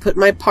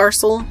my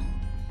parcel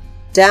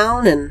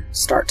down and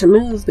start to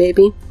move,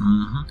 baby.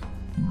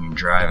 Mm-hmm. You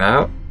drive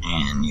out,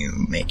 and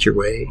you make your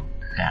way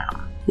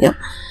down. Yep.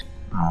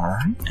 All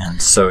right,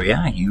 and so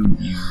yeah, you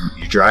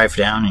drive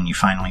down, and you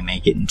finally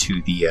make it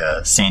into the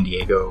San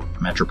Diego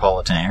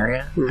metropolitan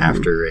area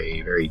after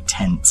a very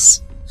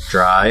tense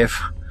drive.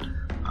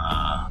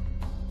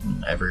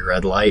 Every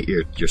red light,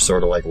 you're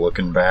sort of like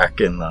looking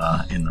back in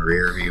the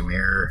rear view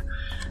mirror,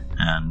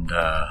 and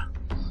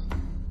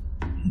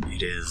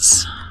it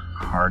is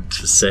hard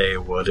to say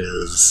what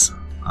is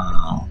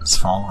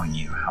following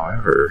you.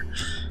 However,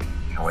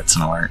 you know it's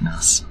an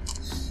alertness.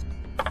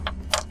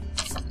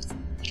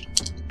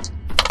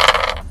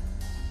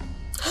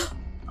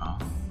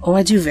 Oh,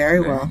 I do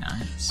very well.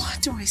 Nice.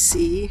 What do I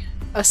see?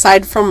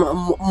 Aside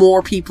from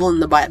more people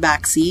in the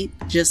back seat,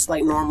 just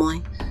like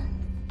normally.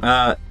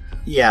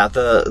 Yeah,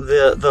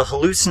 the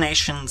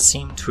hallucinations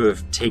seem to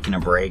have taken a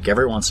break.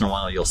 Every once in a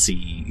while, you'll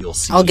see.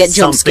 I'll get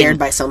jump scared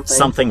by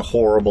something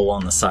horrible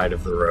on the side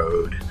of the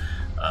road,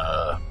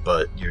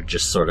 but you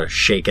just sort of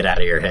shake it out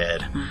of your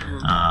head,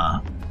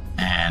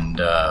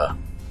 and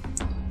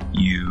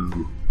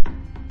you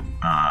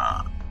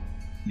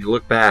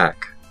look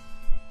back,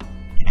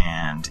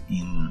 and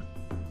in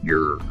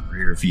your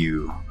rear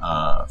view,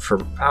 for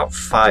about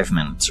 5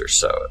 minutes or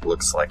so, it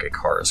looks like a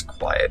car is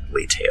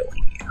quietly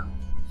tailing you.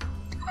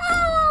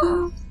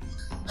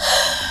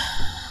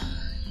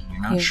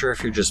 You're not sure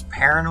if you're just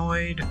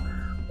paranoid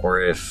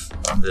or if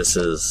this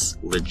is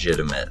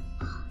legitimate.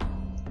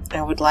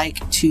 I would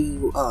like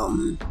to.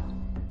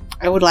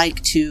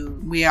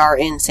 We are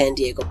in San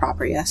Diego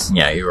proper, yes?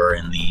 Yeah, you are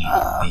in the.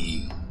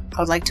 I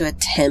would like to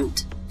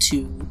attempt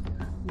to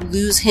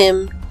lose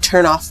him,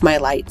 turn off my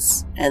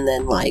lights, and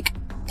then, like,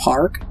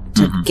 park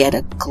to get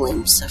a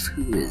glimpse of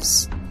who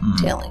is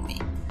tailing me.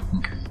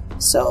 Okay.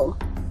 So,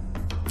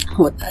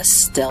 with a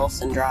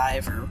stealth and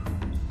drive, or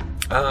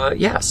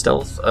yeah,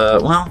 stealth.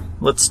 Well,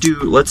 let's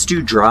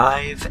do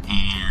drive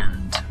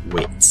and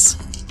wits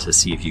to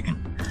see if you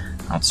can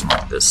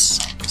outsmart this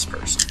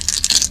person.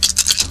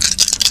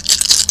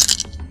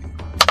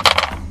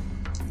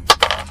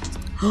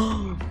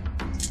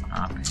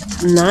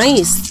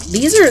 Nice.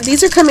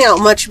 These are coming out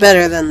much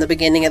better than the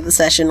beginning of the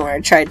session where I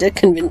tried to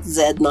convince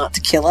Zed not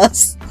to kill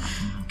us.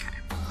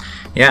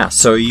 Yeah,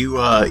 so you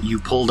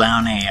pull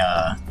down a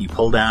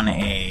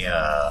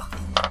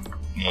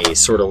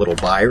sort of little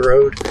by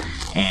road,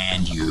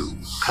 and you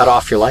cut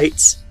off your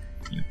lights.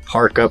 You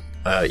park up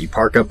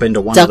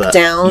into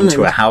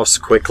into a house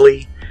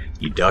quickly.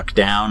 You duck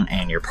down,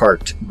 and you're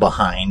parked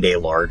behind a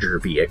larger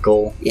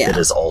vehicle that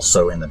is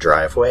also in the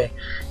driveway.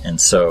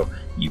 And so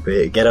you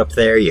get up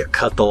there, you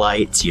cut the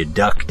lights, you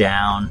duck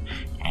down,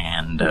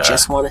 and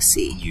just want to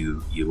see.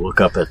 You look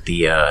up at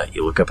the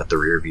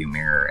rear view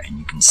mirror, and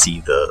you can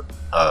see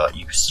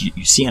you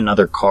see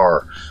another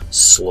car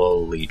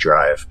slowly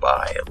drive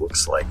by. It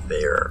looks like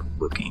they're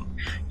looking.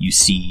 You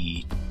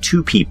see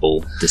 2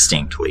 people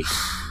distinctly.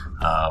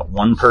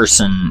 One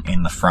person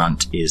in the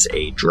front is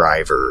a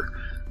driver,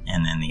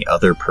 and then the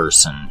other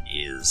person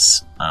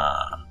is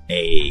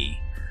a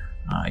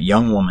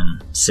young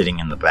woman sitting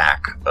in the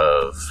back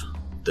of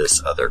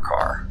this other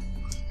car,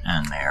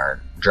 and they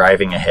are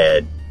driving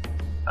ahead.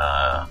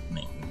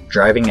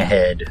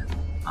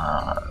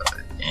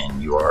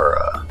 And you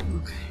are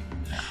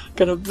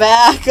gonna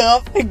back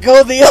up and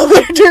go the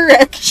other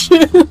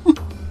direction.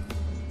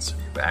 So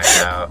you back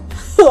out.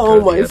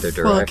 Oh my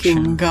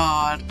fucking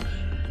god!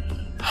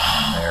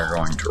 They're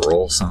going to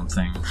roll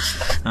something.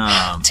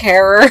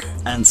 Terror.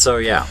 And so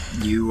yeah,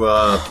 you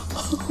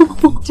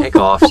take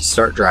off. You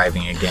start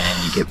driving again.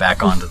 You get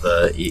back onto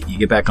the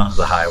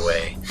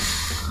highway.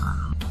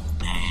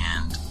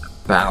 And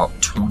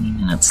about 20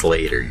 minutes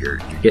later, you're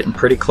getting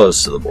pretty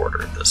close to the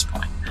border at this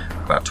point.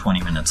 About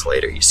 20 minutes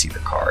later, you see the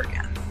car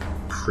again.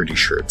 Pretty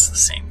sure it's the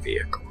same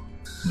vehicle.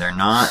 They're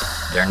not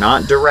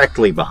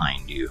directly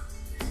behind you.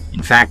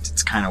 In fact,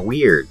 it's kind of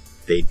weird.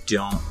 It's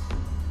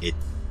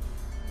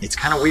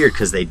kind of weird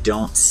because they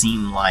don't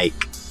seem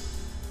like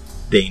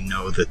they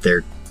know that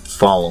they're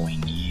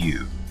following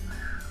you.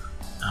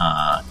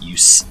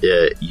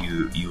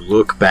 You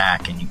look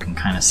back and you can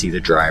kind of see the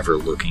driver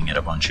looking at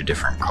a bunch of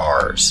different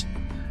cars,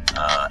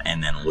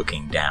 and then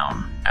looking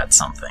down at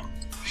something.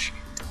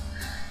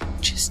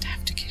 Just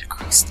have to get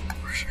across the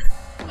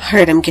border.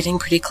 Alright, I'm getting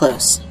pretty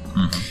close.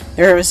 Mm-hmm.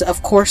 There is,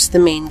 of course, the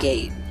main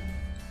gate.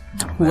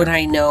 Would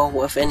I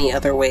know of any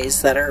other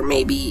ways that are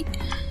maybe...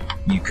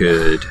 You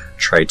could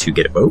try to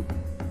get a boat.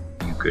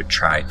 You could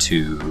try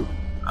to...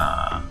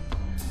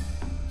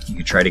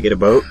 get a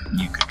boat.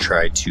 You could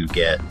try to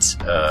get...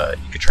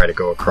 you could try to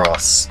go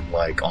across,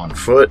 like, on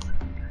foot.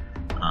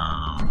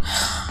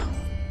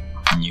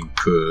 You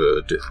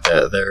could...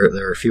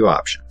 there are a few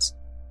options.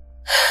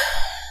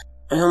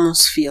 I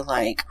almost feel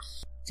like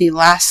the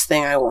last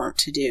thing I want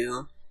to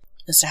do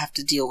is to have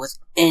to deal with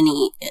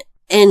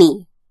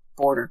any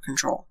border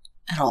control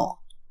at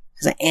all.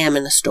 Because I am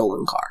in a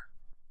stolen car.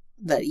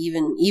 That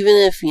even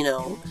if,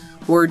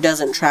 word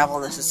doesn't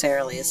travel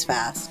necessarily as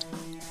fast.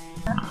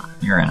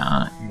 You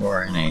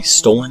are in a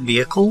stolen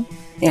vehicle.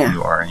 Yeah.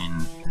 You are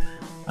in...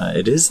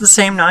 it is the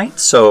same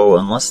night, so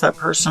unless that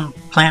person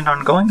planned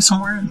on going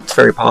somewhere, it's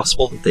very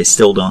possible that they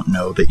still don't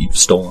know that you've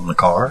stolen the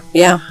car.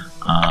 Yeah.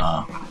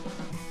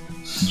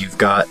 You've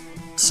got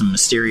some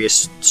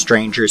mysterious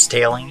strangers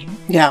tailing you.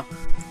 Yeah.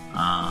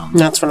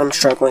 That's what I'm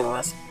struggling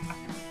with.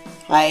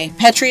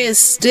 Petrie is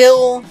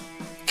still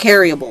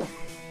carryable.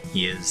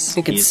 He is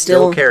still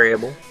still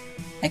carryable.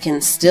 I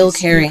can still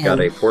carry him. You've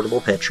got a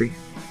portable Petrie.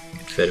 You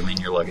can fit him in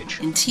your luggage.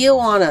 In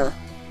Tijuana,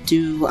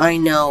 do I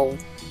know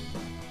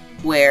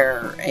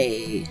where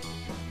I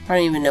don't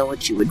even know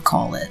what you would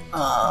call it.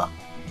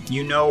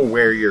 You know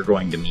where you're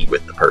going to meet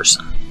with the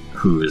person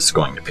who is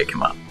going to pick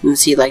him up.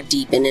 Is he, like,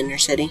 deep in inner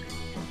city?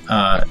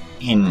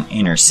 In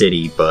inner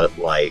city, but,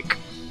 like...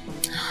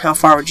 How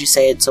far would you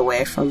say it's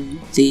away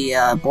from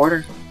the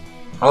border?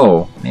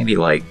 Oh, maybe,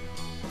 like...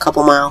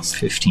 Couple miles.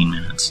 15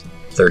 minutes.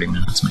 30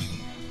 minutes,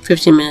 maybe.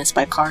 15 minutes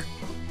by car?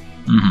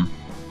 Mm-hmm.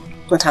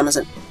 What time is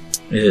it?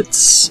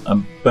 It's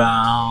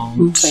about...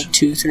 It's like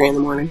 2, 3 in the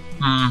morning.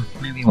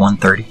 Maybe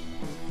 1:30.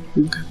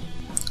 Okay.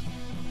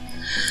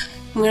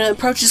 I'm going to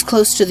approach as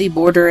close to the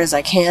border as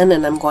I can,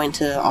 and I'm going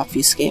to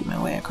obfuscate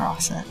my way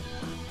across it.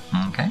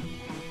 Okay.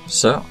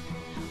 So,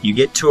 you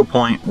get to a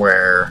point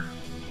where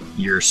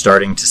you're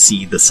starting to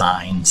see the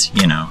signs,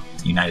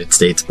 United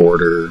States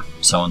border,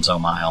 so-and-so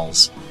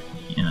miles,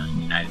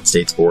 United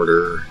States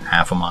border,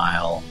 half a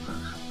mile,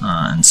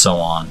 and so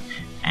on.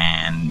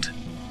 And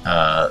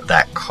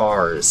that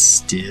car is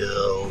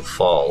still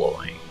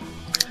following.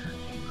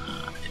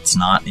 It's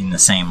not in the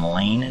same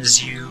lane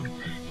as you,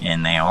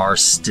 and they are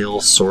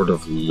still sort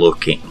of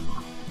looking.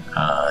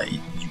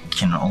 You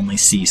can only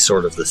see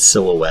sort of the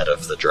silhouette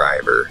of the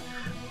driver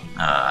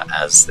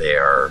as they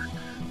are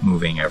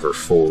moving ever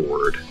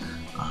forward,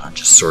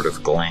 just sort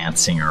of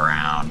glancing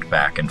around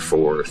back and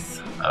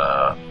forth.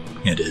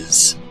 It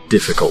is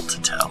difficult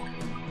to tell.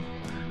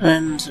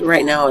 And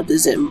right now,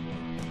 is it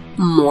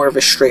more of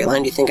a straight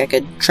line? Do you think I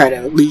could try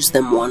to lose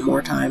them one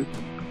more time?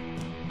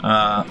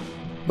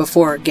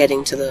 Before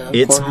getting to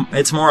the corner?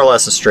 It's more or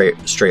less a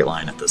straight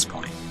line at this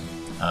point.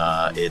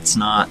 It's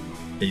not...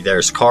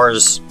 There's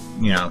cars,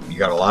 you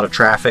got a lot of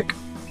traffic,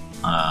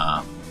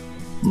 a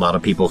lot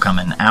of people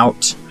coming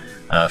out,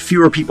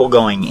 fewer people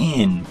going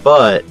in,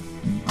 but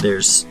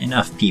there's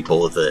enough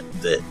people that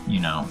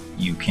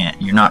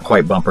you're not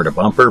quite bumper to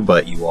bumper,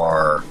 but you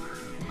are,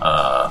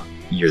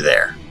 you're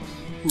there.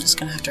 I'm just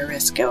gonna have to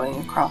risk going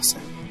across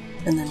it,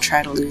 and then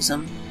try to lose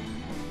them.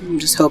 I'm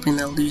just hoping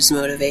they'll lose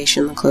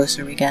motivation the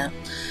closer we get.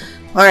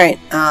 Alright,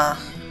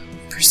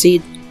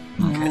 proceed.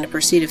 Okay. I'm gonna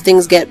proceed. If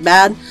things get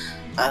bad,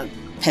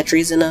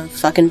 Petrie's in a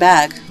fucking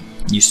bag.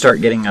 You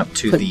start getting up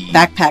to the...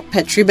 backpack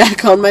Petrie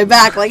back on my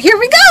back, like, here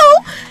we go!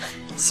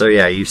 So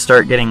yeah, you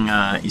start getting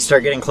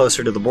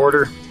closer to the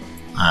border,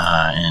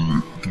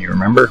 and you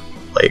remember,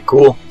 play it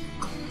cool.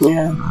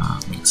 Yeah.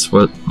 That's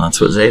what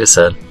Zeta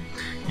said.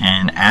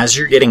 And as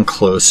you're getting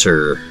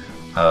closer,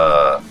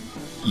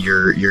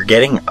 you're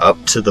getting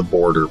up to the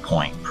border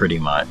point pretty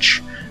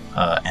much,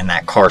 and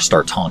that car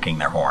starts honking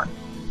their horn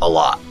a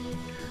lot,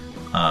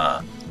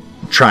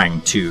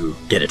 trying to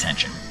get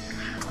attention.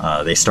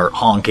 They start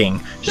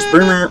honking, just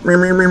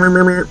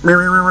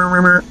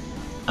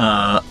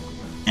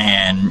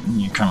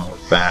and you kind of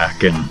look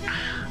back and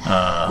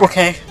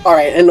okay,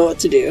 alright, I know what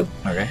to do.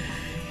 Okay.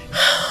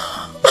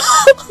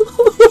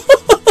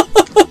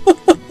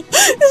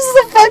 This is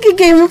a fucking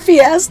game of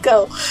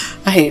Fiasco.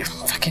 I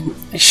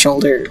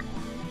shoulder,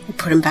 I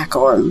put him back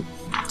on.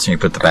 So you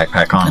put the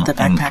backpack on. Put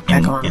the backpack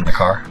back on in the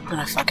car.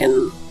 And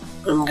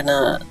I'm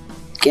gonna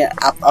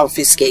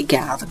obfuscate,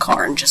 get out of the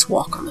car, and just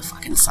walk on the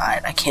fucking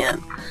side. I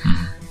can't.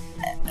 Mm-hmm.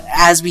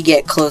 As we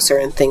get closer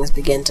and things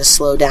begin to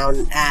slow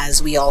down,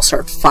 as we all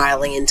start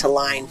filing into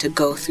line to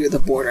go through the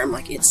border, I'm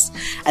like, it's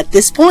at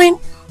this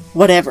point,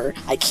 whatever.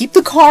 I keep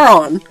the car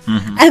on,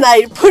 mm-hmm. and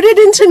I put it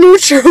into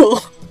neutral,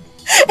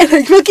 and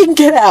I fucking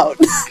get out.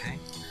 Okay.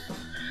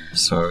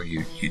 So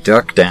you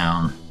duck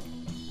down,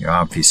 you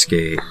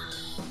obfuscate.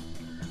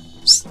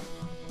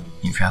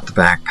 You've got the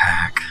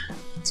backpack.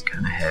 It's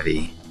kind of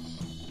heavy.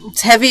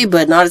 It's heavy,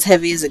 but not as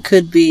heavy as it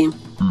could be.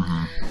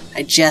 Mm-hmm.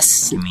 I'm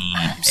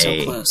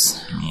so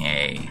close. Give me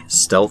a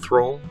stealth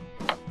roll.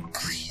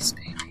 Please,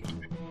 baby.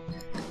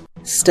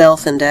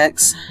 Stealth and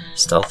dex.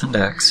 Stealth and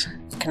dex.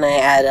 Can I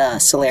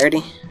add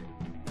celerity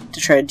to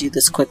try to do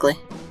this quickly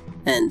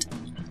and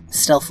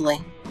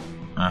stealthily?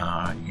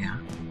 Yeah.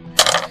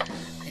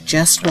 I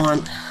just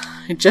want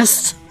to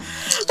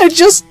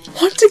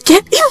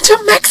get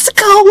into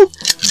Mexico!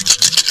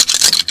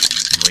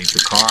 Leave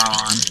the car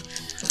on.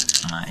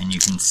 And you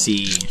can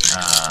see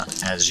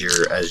as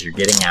you're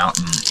getting out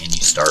and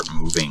you start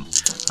moving,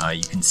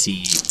 you can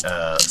see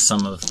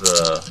some of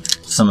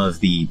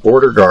the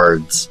border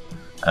guards.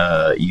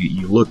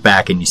 You look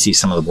back and you see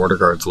some of the border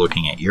guards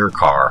looking at your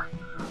car,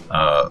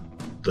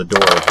 the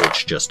door of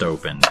which just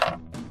opened,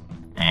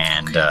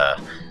 and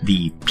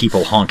the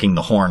people honking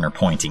the horn are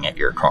pointing at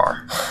your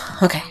car.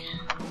 Okay,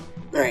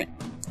 all right,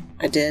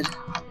 I did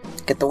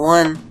get the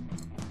 1.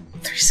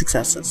 3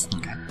 successes.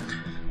 Okay.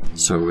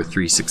 So with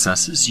 3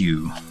 successes,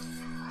 you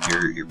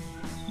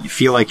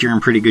feel like you're in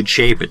pretty good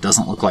shape. It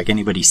doesn't look like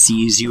anybody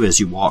sees you as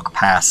you walk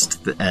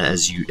past,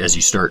 as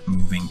you start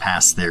moving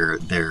past their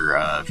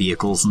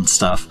vehicles and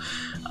stuff.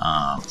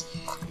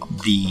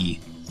 The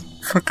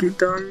fucking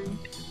dying.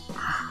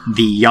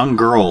 The young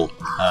girl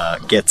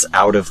gets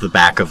out of the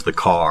back of the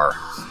car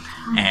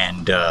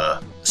and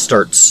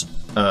starts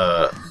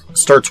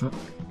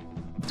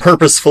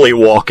purposefully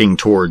walking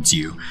towards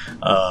you.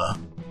 I'm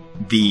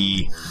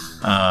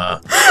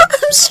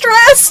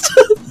stressed.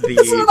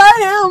 That's what I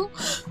am.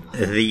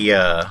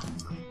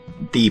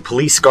 The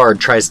police guard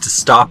tries to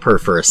stop her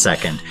for a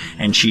second,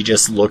 and she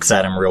just looks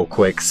at him real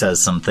quick,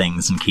 says some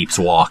things, and keeps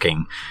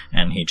walking.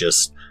 And he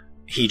just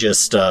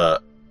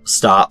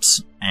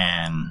stops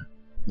and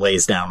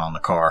lays down on the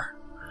car.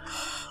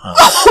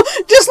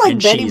 Just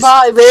like Betty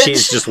Bye, bitch.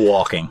 She's just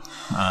walking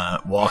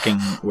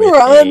with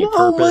a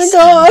purpose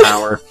and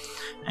power.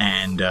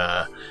 And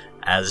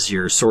as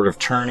you're sort of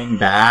turning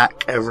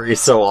back every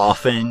so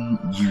often,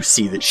 you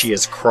see that she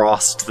has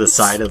crossed the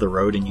side of the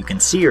road, and you can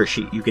see her.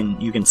 You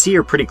can see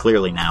her pretty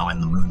clearly now in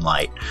the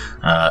moonlight,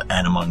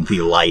 and among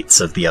the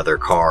lights of the other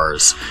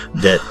cars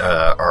that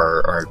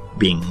are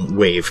being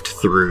waved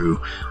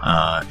through.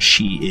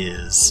 She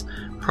is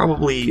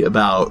probably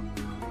about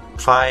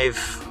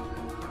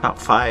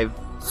 5'5".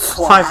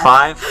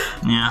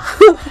 Yeah,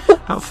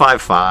 about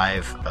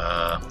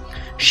 5'5".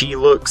 She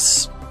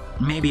looks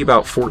maybe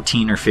about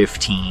 14 or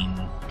 15.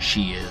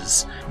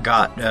 She's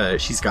got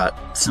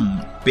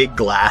some big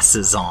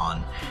glasses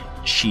on.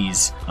 She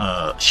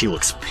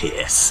looks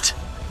pissed.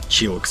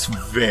 She looks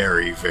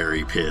very,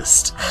 very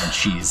pissed. And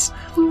she's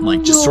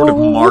just sort of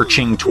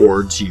marching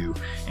towards you.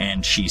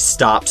 And she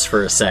stops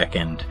for a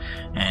second,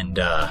 and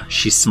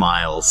she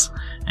smiles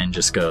and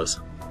just goes.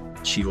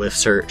 She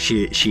lifts her.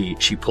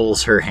 She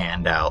pulls her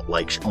hand out,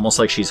 almost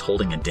like she's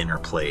holding a dinner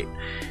plate,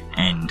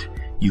 and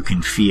you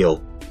can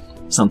feel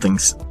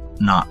something's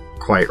not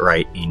quite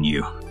right in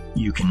you.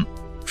 You can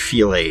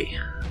feel a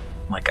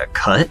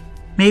cut,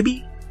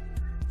 maybe?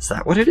 Is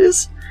that what it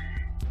is?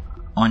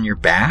 On your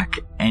back,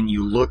 and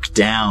you look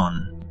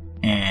down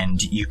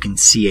and you can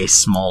see a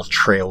small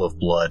trail of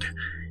blood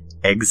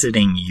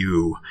exiting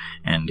you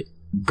and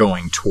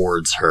going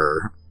towards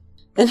her.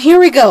 And here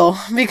we go,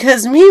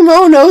 because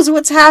Mimo knows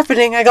what's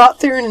happening. I got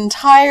through an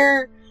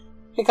entire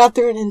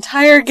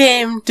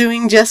game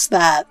doing just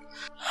that.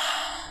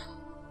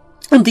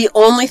 And the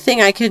only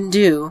thing I can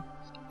do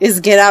is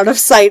get out of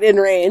sight and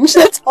range.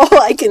 That's all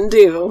I can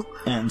do.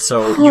 And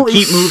so you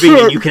keep moving,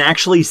 and you can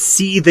actually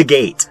see the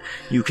gate.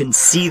 You can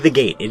see the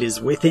gate. It is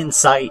within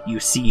sight. You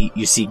see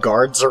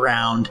guards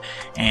around,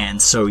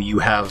 and so you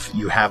have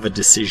a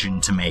decision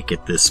to make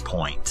at this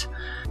point.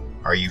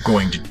 Are you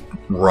going to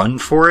run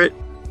for it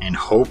and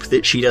hope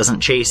that she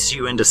doesn't chase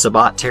you into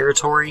Sabbat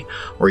territory,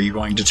 or are you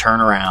going to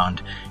turn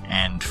around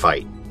and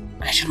fight?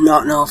 I do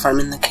not know if I'm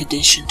in the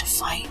condition to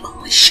fight.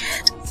 Holy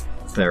shit.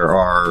 There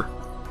are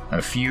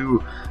a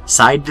few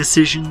side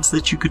decisions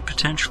that you could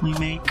potentially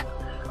make,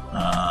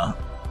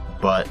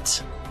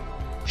 but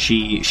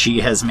she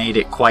has made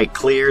it quite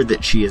clear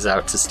that she is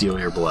out to steal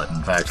your blood.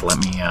 In fact, let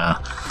me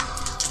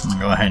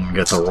go ahead and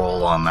get the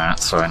roll on that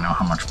so I know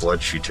how much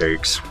blood she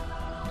takes.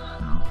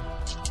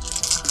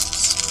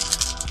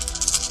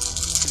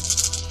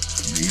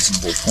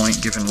 Reasonable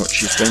point given what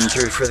she's been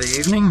through for the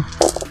evening.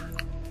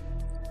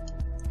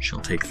 She'll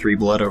take 3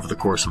 blood over the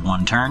course of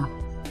 1 turn.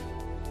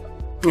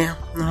 Yeah,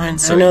 I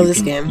know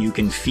this game. You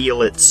can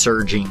feel it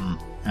surging.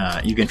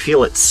 You can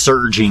feel it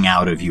surging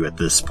out of you at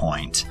this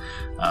point.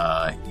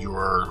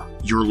 You're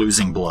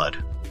losing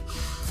blood,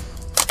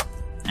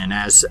 and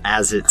as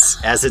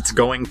it's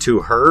going to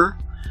her,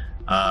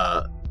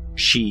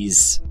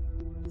 she's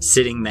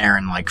sitting there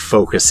and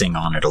focusing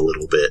on it a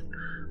little bit.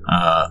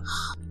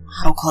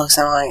 How close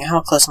am I?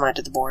 How close am I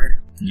to the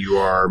border? You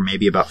are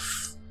maybe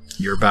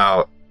you're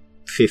about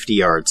 50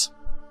 yards.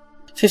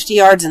 50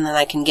 yards, and then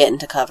I can get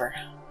into cover.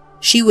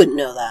 She wouldn't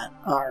know that.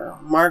 Or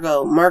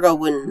Margot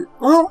wouldn't.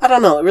 Well, I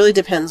don't know. It really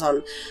depends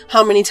on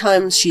how many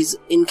times she's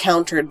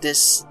encountered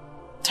this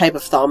type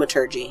of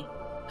thaumaturgy.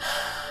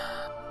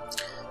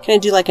 Can I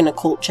do like an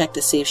occult check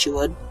to see if she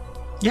would?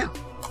 Yeah.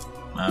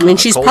 I mean,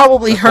 she's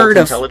probably heard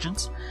of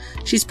intelligence.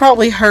 She's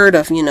probably heard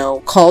of,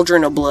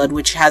 Cauldron of Blood,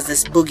 which has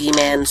this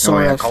boogeyman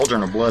sort of.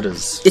 Cauldron of Blood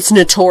is. It's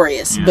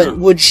notorious, but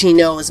would she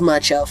know as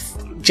much of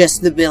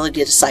just the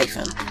ability to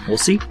siphon? We'll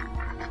see.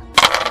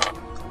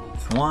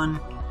 One,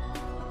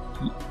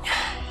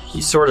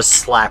 you sort of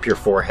slap your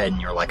forehead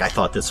and you're like, I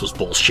thought this was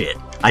bullshit.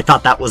 I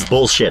thought that was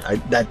bullshit.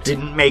 That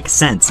didn't make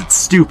sense. It's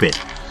stupid.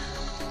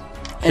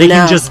 And they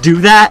now, can just do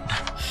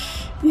that?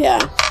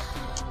 Yeah.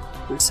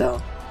 And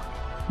so,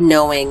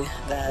 knowing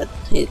that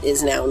it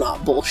is now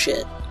not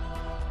bullshit,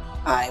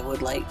 I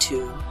would like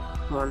to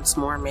once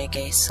more make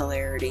a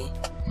celerity.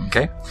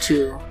 Okay.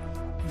 To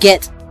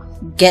get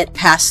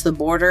past the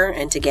border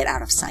and to get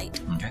out of sight.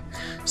 Okay.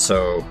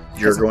 So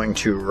you're going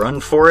to run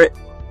for it.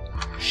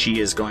 She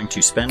is going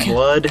to spend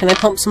blood. Can I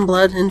pump some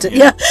blood into?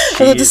 Yeah, I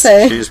was about to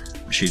say.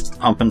 She's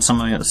pumping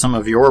some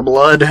of your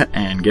blood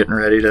and getting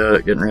ready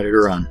to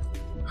run.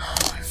 Oh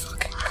my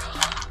fucking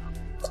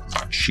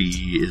god.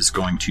 She is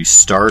going to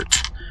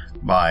start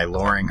by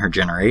lowering her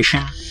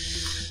generation.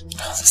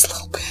 Oh, this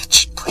little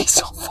bitch! Please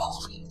don't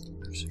follow me.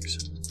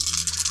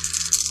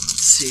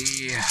 Let's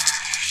see.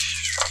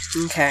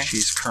 Okay.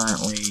 She's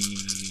currently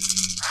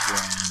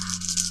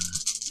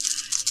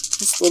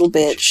this little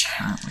bitch.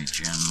 Currently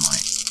gen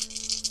like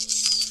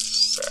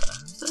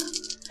 7?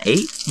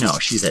 8? No,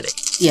 she's at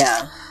 8.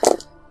 Yeah.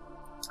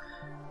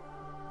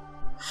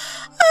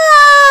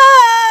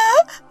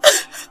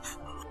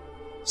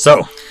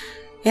 So.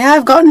 Yeah,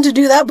 I've gotten to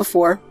do that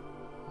before.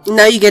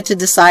 Now you get to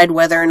decide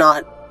whether or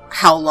not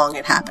how long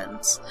it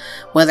happens.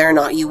 Whether or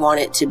not you want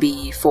it to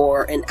be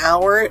for an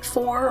hour at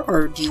 4,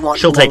 or do you want...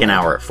 She'll take an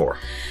hour at 4.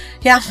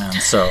 Yeah.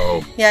 And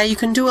so... Yeah, you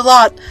can do a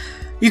lot.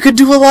 You could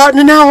do a lot in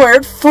an hour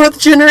at 4th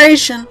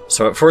generation.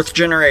 So at 4th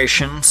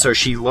generation, so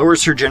she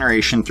lowers her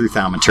generation through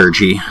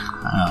thaumaturgy.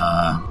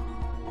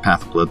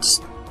 Path of Blood's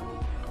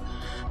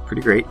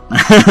pretty great.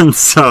 And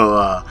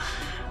so,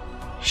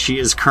 she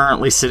is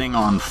currently sitting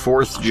on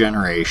 4th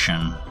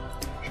generation.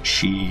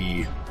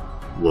 She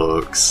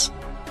looks...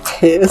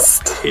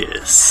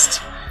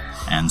 pissed.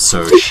 And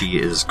so she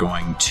is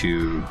going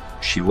to...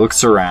 She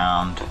looks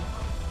around.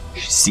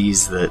 She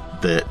sees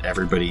that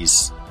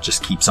everybody's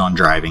just keeps on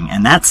driving,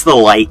 and that's the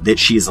light that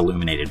she is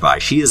illuminated by.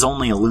 She is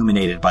only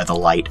illuminated by the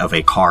light of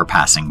a car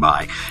passing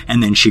by,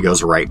 and then she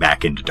goes right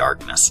back into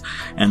darkness.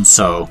 And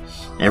so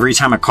every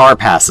time a car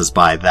passes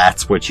by,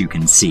 that's what you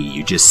can see.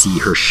 You just see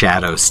her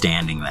shadow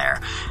standing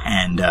there.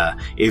 And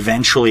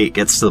eventually it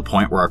gets to the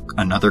point where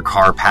another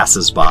car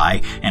passes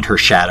by and her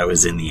shadow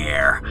is in the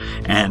air.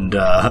 And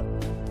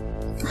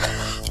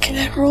can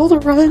I roll to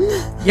run?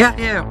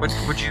 Yeah. What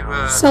would you...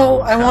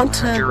 so I want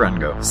to... How'd your run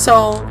go?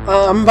 So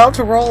I'm about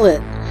to roll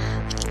it.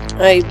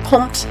 I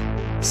pumped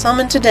some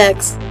into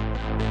Dex.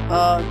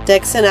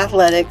 Dex and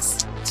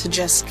Athletics to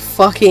just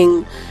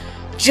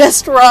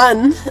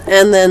run.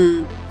 And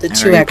then the and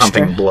 2 are you extra.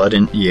 Pumping blood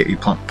in... Yeah, you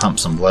pump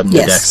some blood into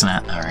Dex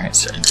and Alright,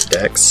 so into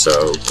Dex,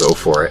 so go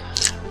for it.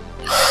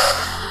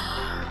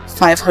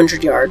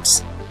 500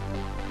 yards.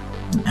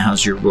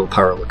 How's your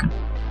willpower looking?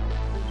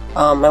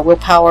 My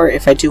willpower,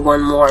 if I do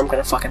one more, I'm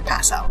gonna fucking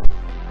pass out.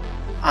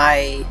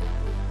 Might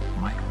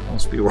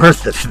almost be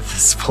worth it at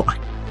this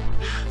point.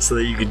 So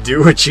that you can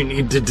do what you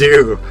need to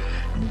do.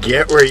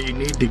 Get where you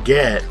need to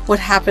get. What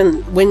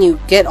happened when you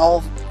get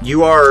all...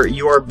 You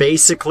are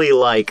basically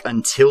like,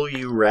 until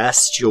you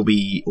rest, you'll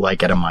be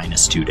like at a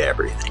 -2 to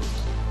everything.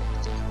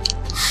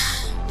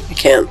 I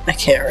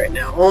can't right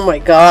now. Oh my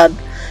god.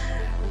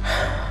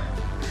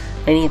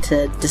 I need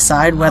to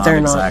decide whether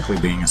or not... I'm exactly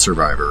being a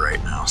survivor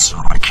right now,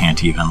 so I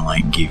can't even,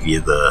 give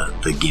you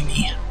the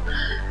gimme.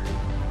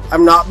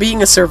 I'm not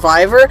being a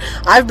survivor?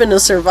 I've been a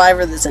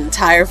survivor this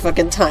entire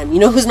fucking time. You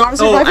know who's not a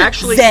survivor? Oh,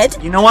 actually, Zed.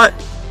 You know what?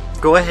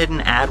 Go ahead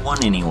and add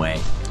one anyway.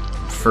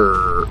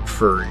 For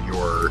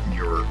your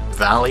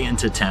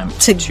valiant attempt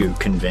to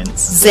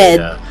convince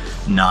Zed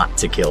not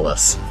to kill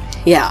us.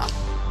 Yeah.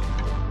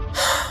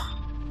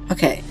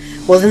 Okay.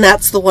 Well, then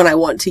that's the one I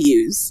want to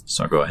use.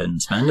 So go ahead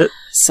and spend it.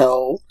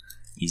 So...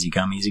 Easy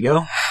come, easy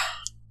go.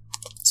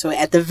 So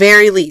at the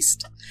very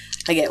least,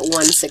 I get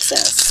 1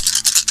 success.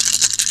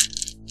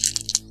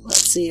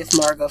 Let's see if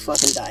Margot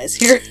fucking dies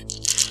here.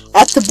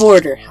 At the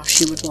border, how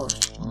she would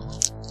want.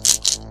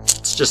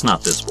 It's just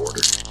not this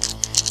border.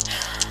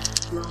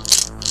 No.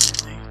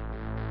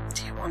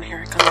 Do you want to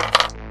hear it come?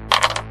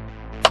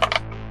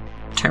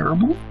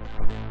 Terrible.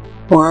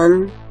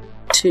 1,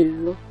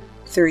 2,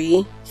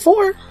 3,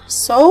 4.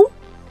 So,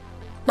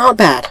 not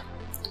bad.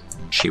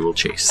 She will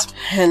chase.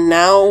 And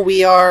now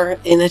we are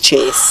in a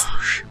chase.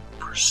 She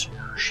will pursue.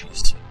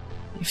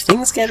 If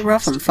things get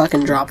rough, I'm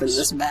fucking dropping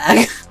this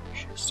bag.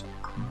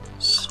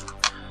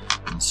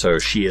 And so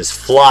she is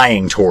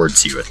flying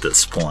towards you at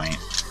this point.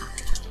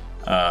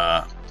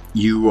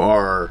 You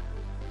are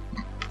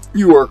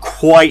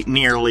quite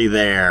nearly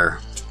there.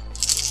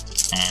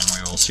 And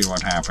we will see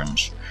what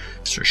happens.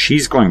 So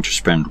she's going to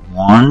spend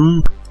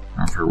 1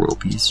 of her will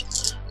piece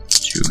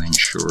to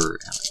ensure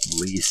at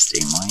least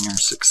a minor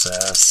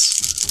success.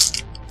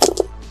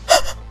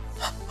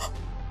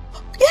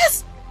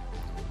 Yes!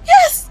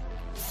 Yes!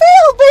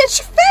 Fail,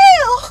 bitch!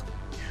 Fail!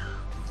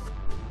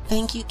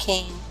 Thank you,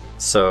 Kane.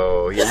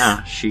 So,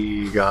 yeah,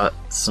 she got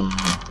some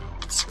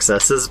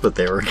successes, but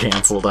they were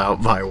canceled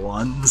out by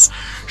ones.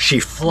 She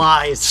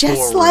flies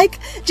forward.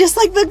 Just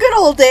like the good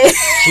old days.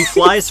 She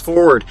flies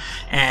forward,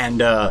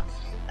 and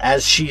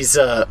as she's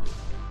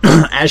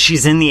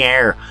in the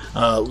air,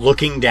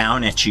 looking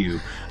down at you,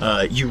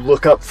 you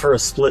look up for a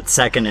split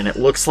second, and it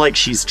looks like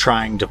she's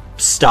trying to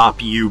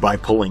stop you by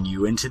pulling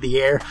you into the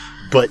air,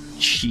 but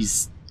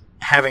she's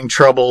having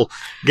trouble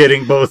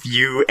getting both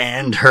you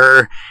and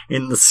her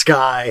in the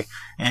sky,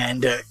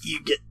 and you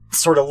get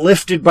sort of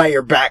lifted by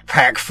your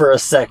backpack for a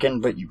second,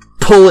 but you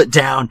pull it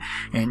down,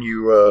 and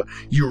you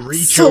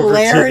reach over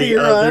to the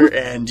other,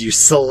 and you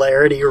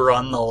celerity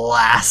run the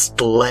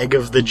last leg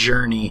of the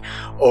journey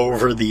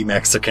over the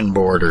Mexican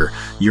border.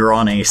 You're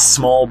on a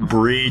small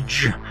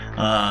bridge.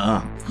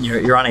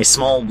 You're on a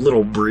small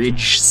little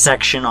bridge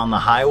section on the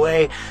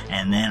highway,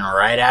 and then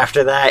right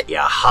after that, you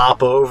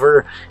hop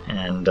over,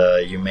 and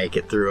you make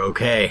it through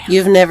okay.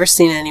 You've never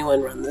seen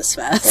anyone run this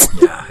fast.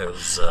 Yeah, it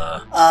was,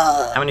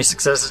 how many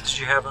successes did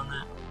you have on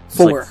that?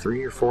 4. Like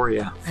 3 or 4,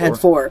 yeah. 4. I had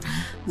 4.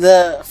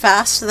 The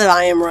fast that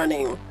I am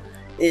running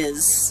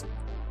is...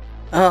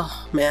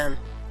 Oh, man.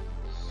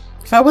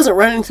 If I wasn't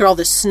running through all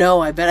this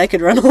snow, I bet I could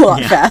run a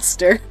lot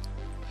faster.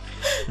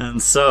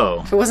 And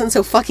so... If it wasn't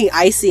so fucking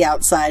icy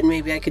outside,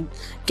 maybe I could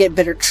get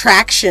better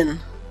traction.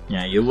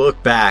 Yeah, you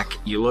look back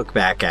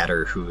at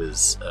her, who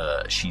is,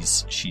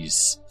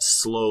 she's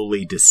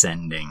slowly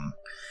descending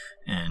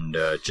and,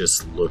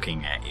 just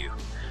looking at you.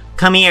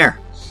 Come here!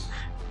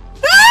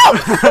 No!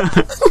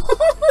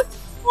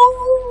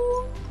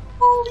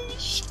 Holy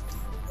shit.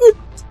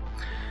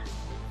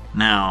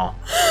 Now,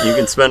 you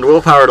can spend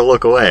willpower to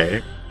look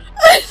away.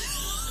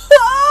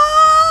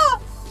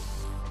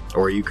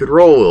 Or you could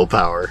roll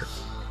willpower.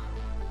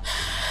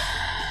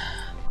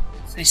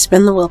 If I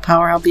spend the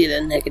willpower, I'll be at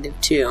a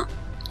 -2.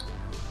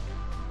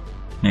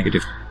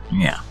 Negative,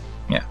 yeah.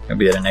 You'll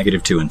be at a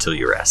 -2 until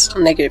you rest.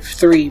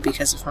 -3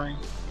 because of mine.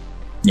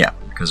 Yeah,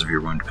 because of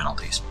your wound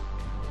penalties.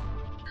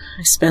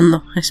 I spend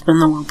the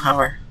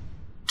willpower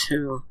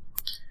to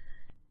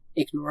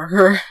ignore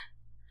her.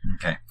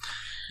 Okay.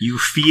 You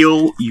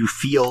feel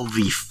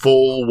the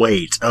full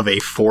weight of a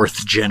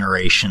 4th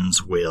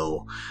generation's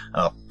will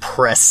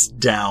press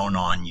down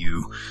on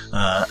you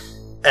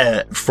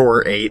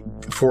for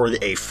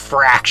a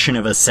fraction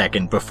of a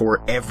second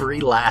before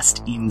every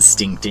last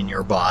instinct in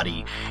your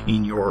body,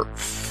 in your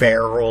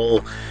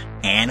feral,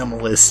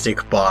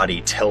 animalistic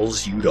body,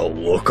 tells you to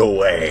look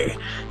away,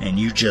 and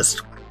you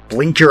just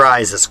blink your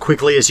eyes as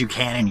quickly as you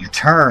can, and you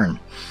turn,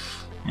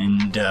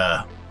 and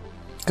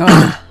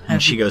God.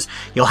 And she goes,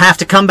 "You'll have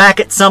to come back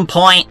at some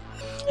point,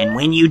 and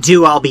when you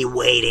do, I'll be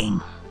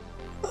waiting."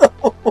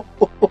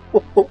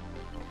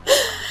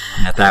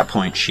 At that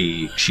point,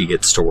 she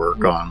gets to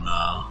work on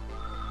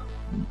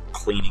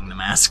cleaning the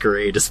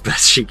masquerade as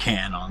best she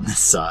can on this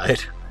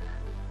side.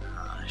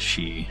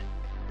 She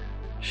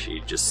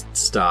just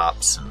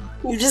stops, and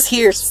you just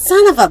hear,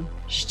 "Son of a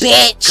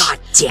bitch! God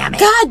damn it!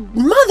 God,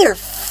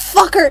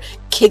 motherfucker!"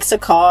 Kicks a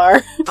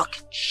car.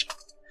 Fucking shit.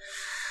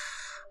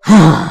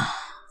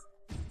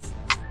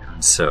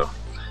 So,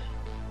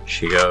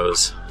 she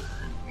goes,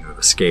 "You have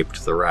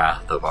escaped the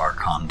wrath of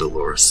Archon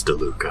Dolores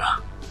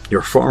DeLuca,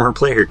 your former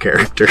player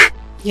character."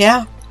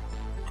 Yeah.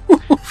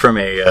 From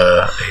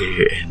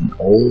an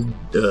old,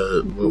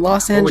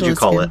 Los Angeles what would you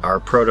call game. it? Our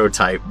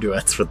prototype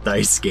Duets with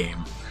Dice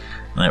game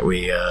that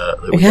we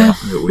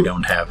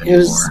don't have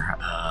anymore.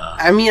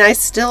 I mean, I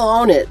still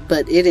own it,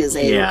 but it is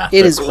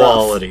the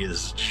quality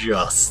is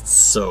just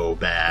so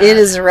bad. It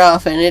is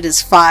rough, and it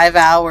is 5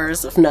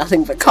 hours of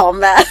nothing but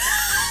combat.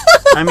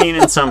 I mean,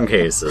 in some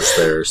cases,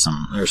 there's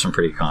some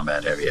pretty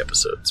combat heavy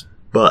episodes,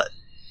 but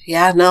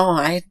yeah, no,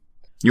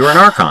 you were an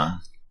Archon.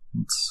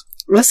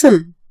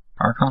 Listen,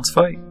 Archons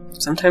fight.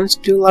 Sometimes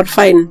we do a lot of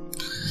fighting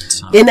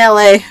in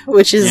LA,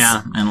 which is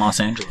and Los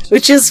Angeles,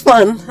 which is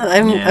fun.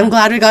 I'm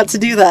glad we got to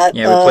do that.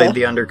 Yeah, we played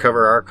the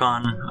Undercover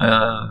Archon,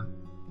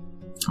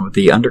 with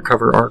the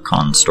Undercover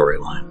Archon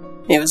storyline.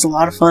 It was a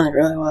lot of fun. It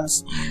really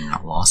was.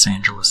 Los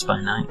Angeles by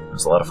night. It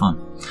was a lot of fun.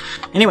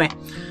 Anyway,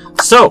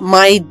 so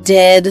my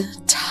dead,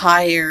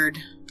 tired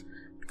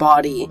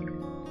body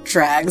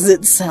drags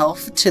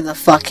itself to the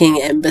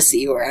fucking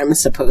embassy where I'm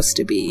supposed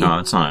to be. No,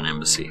 it's not an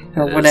embassy.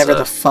 Or whatever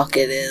the fuck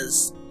it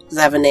is. Does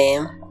that have a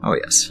name? Oh,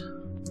 yes.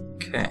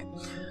 Okay.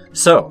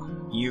 So,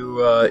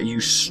 you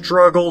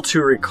struggle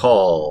to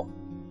recall...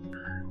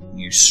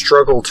 You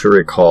struggle to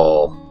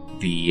recall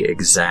the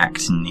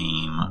exact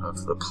name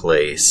of the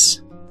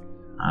place.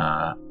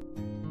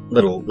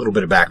 Little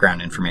bit of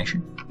background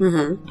information.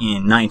 Mm-hmm.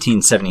 In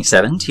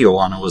 1977,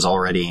 Tijuana was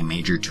already a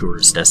major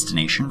tourist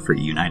destination for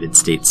United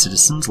States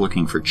citizens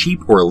looking for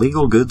cheap or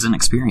illegal goods and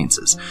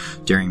experiences.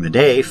 During the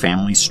day,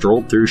 families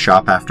strolled through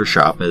shop after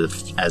shop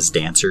as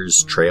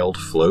dancers trailed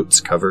floats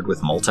covered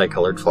with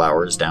multicolored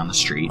flowers down the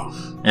street.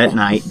 At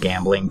night,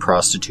 gambling,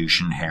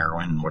 prostitution,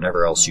 heroin,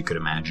 whatever else you could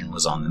imagine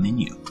was on the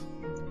menu.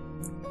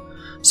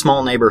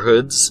 Small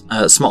neighborhood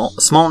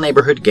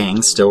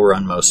gangs still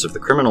run most of the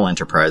criminal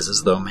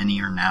enterprises, though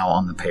many are now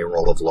on the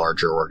payroll of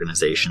larger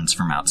organizations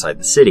from outside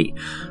the city.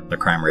 The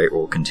crime rate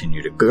will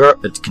continue to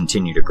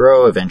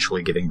grow,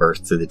 eventually giving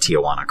birth to the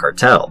Tijuana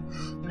cartel.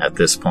 At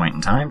this point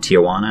in time,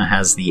 Tijuana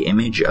has the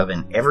image of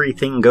an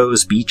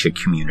everything-goes beach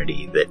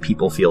community that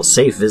people feel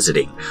safe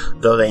visiting,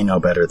 though they know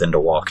better than to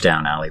walk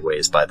down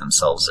alleyways by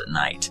themselves at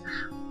night.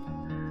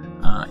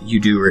 You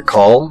do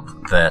recall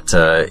that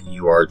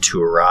you are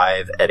to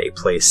arrive at a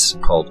place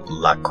called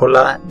La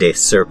Cola de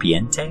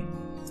Serpiente.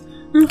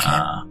 Okay.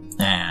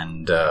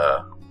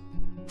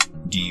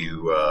 Do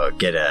you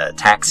get a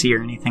taxi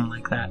or anything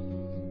like that?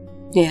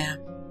 Yeah.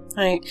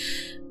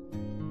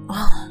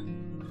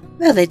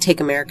 Well, they take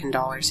American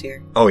dollars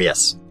here. Oh,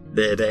 yes.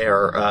 They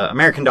are,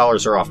 American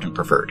dollars are often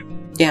preferred.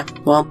 Yeah,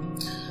 well,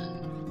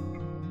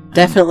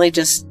 definitely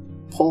just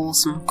pull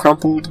some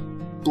crumpled,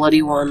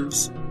 bloody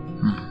ones.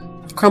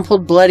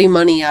 Crumpled, bloody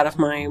money out of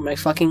my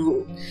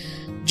fucking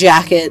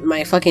jacket,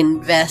 my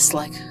fucking vest,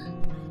 like,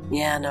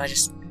 yeah, no,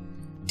 just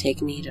take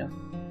me to...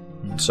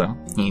 So,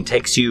 he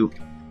takes you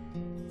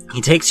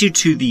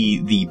to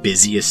the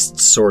busiest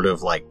sort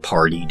of, like,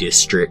 party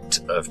district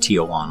of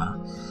Tijuana.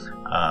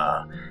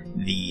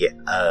 The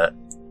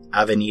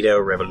Avenida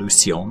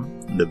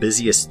Revolucion, the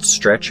busiest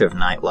stretch of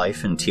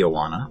nightlife in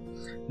Tijuana.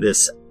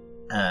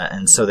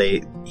 And so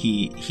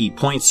he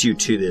points you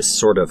to this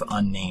sort of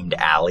unnamed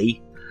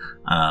alley,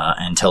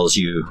 and tells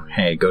you,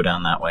 "Hey, go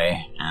down that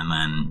way, and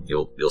then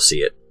you'll see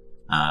it."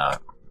 Of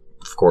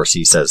course,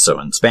 he says so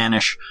in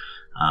Spanish,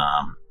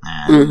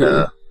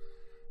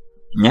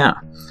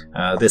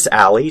 this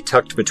alley,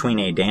 tucked between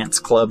a dance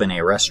club and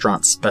a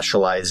restaurant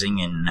specializing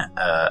in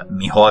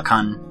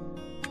Michoacan,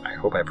 I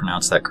hope I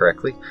pronounced that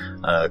correctly,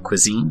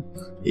 cuisine,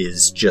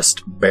 is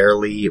just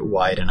barely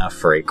wide enough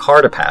for a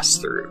car to pass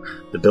through.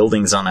 The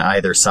buildings on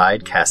either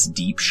side cast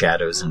deep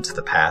shadows into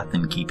the path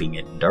and keeping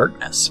it in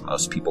darkness.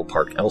 Most people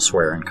park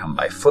elsewhere and come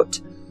by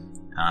foot.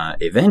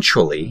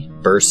 Eventually,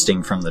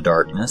 bursting from the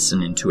darkness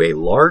and into a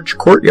large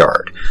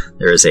courtyard,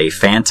 there is a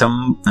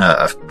fountain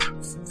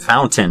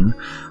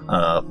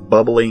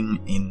bubbling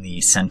in the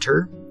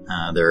center.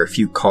 There are a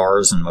few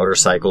cars and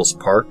motorcycles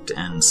parked,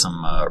 and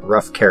some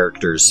rough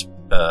characters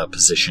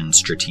positioned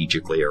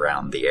strategically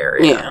around the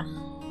area. Yeah.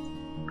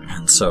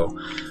 And so,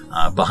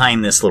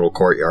 behind this little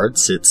courtyard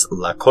sits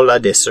La Cola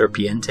de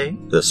Serpiente,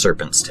 the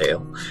Serpent's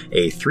Tail,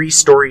 a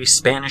 3-story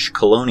Spanish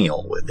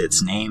colonial with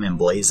its name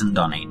emblazoned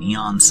on a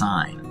neon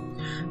sign.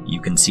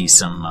 You can see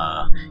some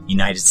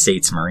United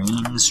States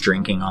Marines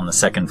drinking on the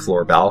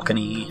second-floor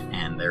balcony,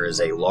 and there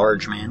is a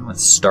large man with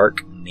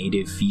stark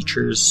native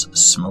features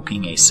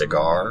smoking a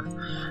cigar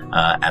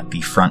at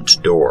the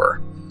front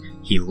door.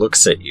 He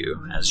looks at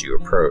you as you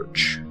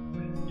approach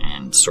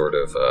and sort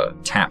of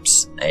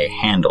taps a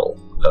handle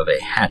of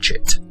a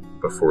hatchet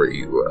before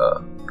you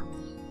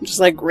just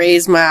like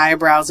raise my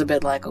eyebrows a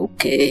bit, like,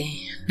 okay,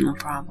 no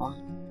problem.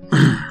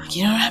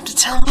 You don't have to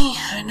tell me.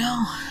 I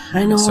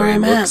know so where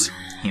I'm at.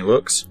 He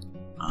looks,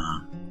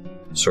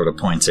 sort of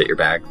points at your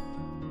bag.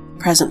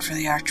 Present for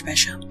the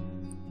Archbishop.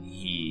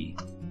 He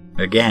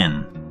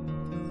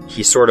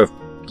sort of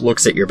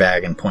looks at your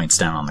bag and points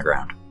down on the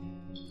ground.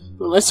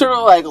 Well, I sort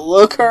of like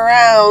look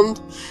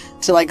around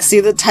to like see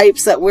the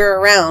types that we're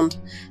around.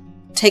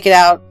 Take it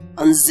out,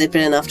 unzip it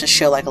enough to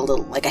show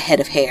like a head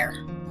of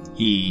hair.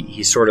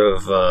 He sort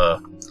of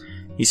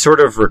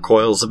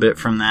recoils a bit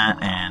from that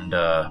and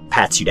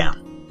pats you down.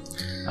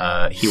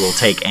 He will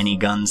take any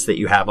guns that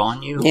you have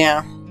on you.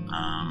 Yeah.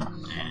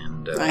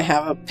 I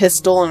have a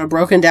pistol and a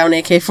broken down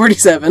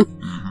AK-47.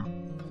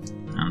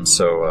 Mm-hmm. And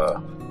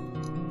so,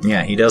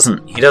 he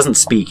doesn't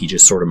speak. He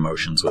just sort of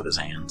motions with his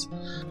hands.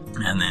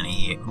 And then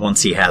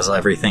once he has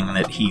everything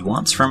that he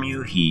wants from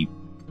you, he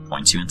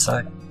points you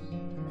inside.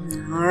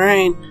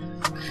 Alright.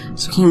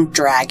 So, I'm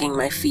dragging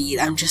my feet.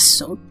 I'm just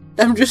so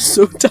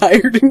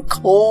tired and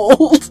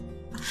cold.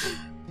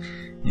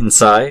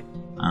 Inside,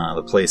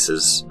 the place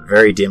is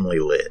very dimly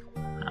lit.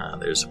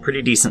 There's a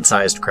pretty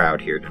decent-sized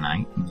crowd here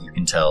tonight. You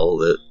can tell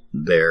that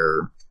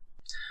they're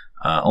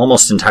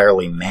almost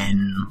entirely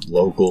men,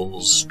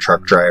 locals,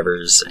 truck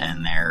drivers,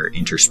 and they're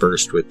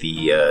interspersed with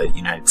the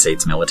United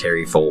States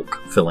military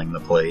folk filling the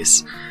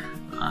place.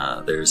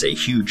 There's a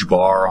huge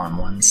bar on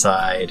one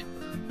side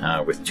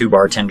with 2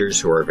 bartenders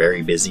who are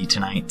very busy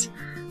tonight.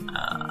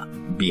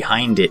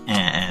 Behind it,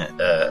 and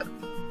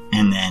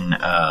then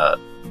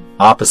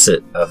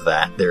opposite of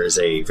that, there is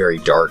a very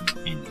dark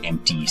and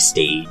empty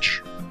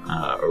stage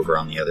over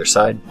on the other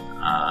side.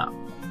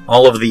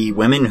 All of the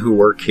women who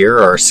work here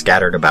are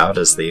scattered about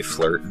as they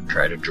flirt and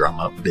try to drum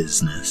up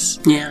business.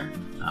 Yeah.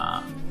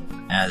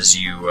 As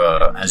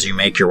you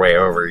make your way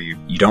over,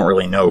 you don't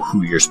really know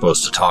who you're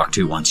supposed to talk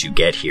to once you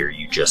get here.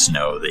 You just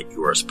know that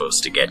you are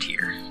supposed to get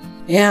here.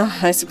 Yeah,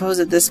 I suppose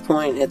at this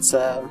point it's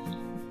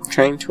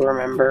trying to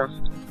remember.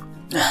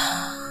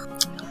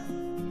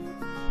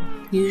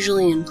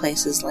 Usually in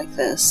places like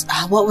this.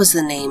 What was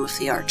the name of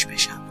the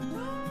Archbishop?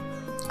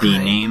 The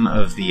name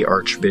of the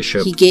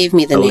Archbishop... He gave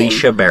me the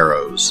Alicia name.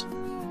 Barrows.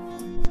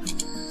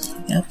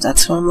 Yep,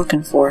 that's what I'm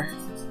looking for.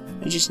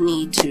 I just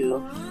need to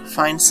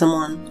find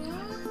someone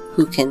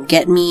who can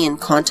get me in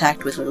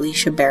contact with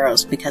Alicia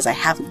Barrows because I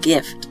have a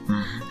gift.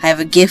 Mm-hmm. I have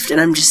a gift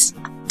and I'm just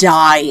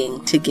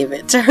dying to give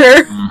it to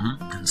her.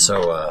 Mm-hmm. And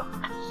so,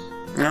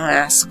 I'll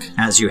ask.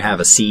 as you have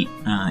a seat,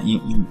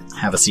 you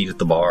have a seat at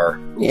the bar,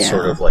 Yeah.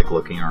 sort of like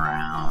looking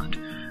around.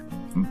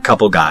 A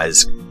couple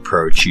guys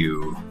approach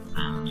you,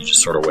 and you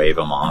just sort of wave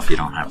them off. You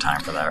don't have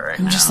time for that right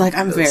now. I'm just like,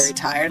 I'm because- very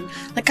tired.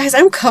 Like, guys,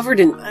 I'm covered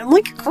in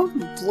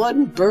blood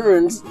and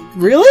burns.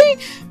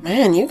 Really?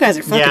 Man, you guys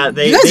are fucking... Yeah,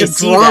 they you guys are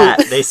see drunk.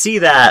 that. They see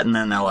that, and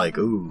then they're like,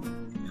 "Ooh,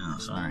 no,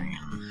 sorry."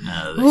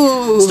 They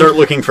Ooh. start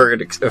looking for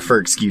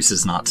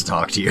excuses not to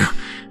talk to you,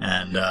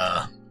 and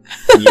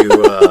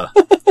you.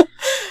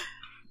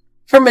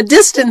 From a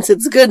distance,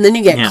 it's good, and then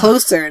you get Yeah.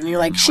 closer, and you're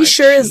like, you're she like,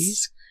 sure is...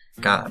 "She's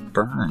got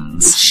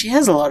burns." She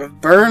has a lot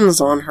of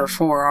burns on her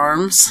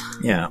forearms.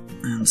 Yeah,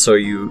 and so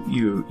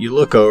you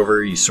look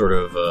over. You sort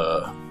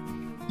of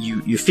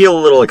you feel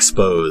a little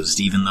exposed,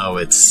 even though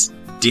it's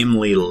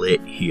dimly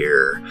lit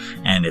here,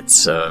 and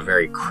it's a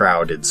very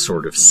crowded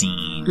sort of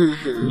scene.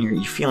 Mm-hmm.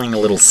 You're feeling a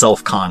little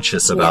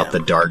self-conscious about Yeah. the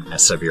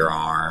darkness of your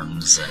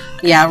arms and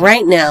Yeah,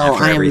 right now,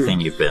 after I'm...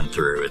 everything you've been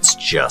through. It's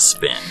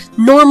just been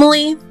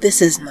Normally, this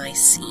is my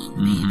scene,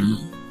 maybe.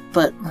 Mhm.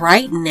 But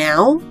right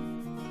now,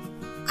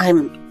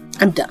 I'm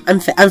done. I'm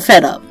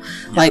fed up.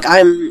 Like,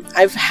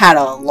 I've had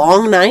a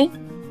long night,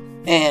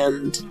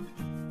 and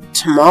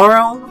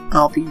tomorrow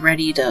I'll be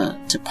ready to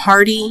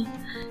party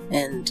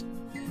and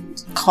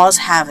cause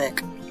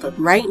havoc. But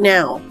right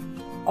now,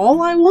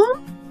 all I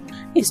want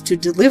is to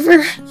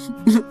deliver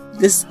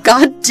this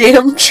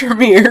goddamn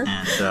Tremere.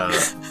 and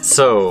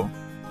so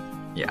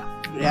yeah.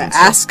 Yeah, And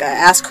so-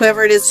 ask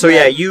whoever it is. So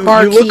yeah, you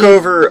look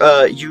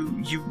over.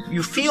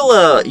 You feel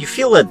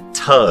a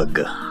tug,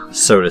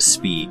 so to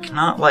speak.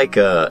 Not like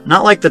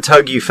the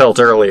tug you felt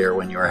earlier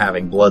when you were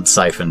having blood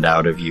siphoned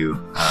out of you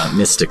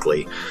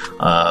mystically,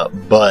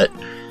 but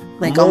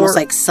like more- almost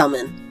like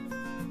summon.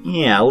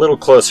 yeah, a little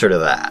closer to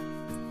that.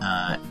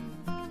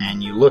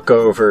 And you look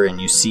over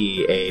and you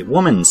see a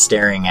woman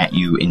staring at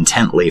you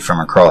intently from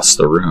across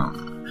the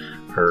room.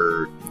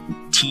 Her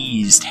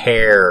teased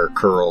hair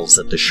curls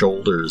at the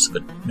shoulders of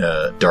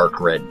a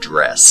dark red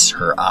dress.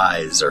 Her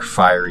eyes are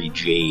fiery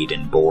jade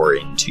and bore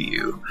into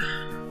you.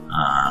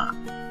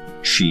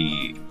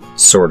 She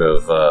sort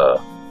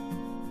of,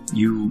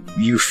 you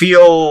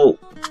feel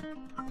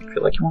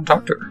like you want to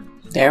talk to her.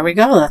 There we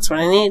go. That's what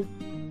I need.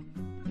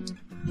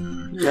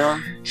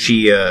 No.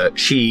 She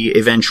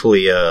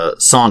eventually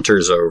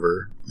saunters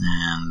over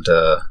and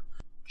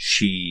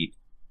she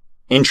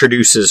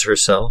introduces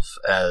herself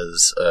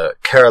as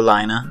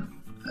Carolina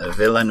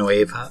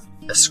Villanueva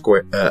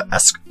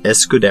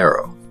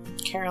Escudero.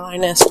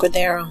 Carolina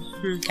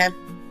Escudero. Okay.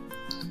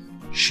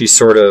 She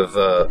sort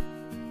of,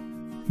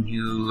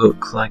 you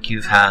look like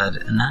you've had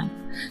a night.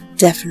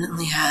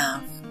 Definitely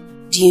have.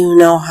 Do you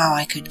know how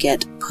I could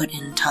get put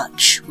in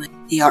touch with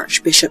the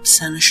Archbishop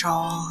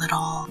Seneschal at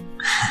all?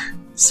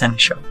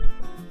 Seneschal.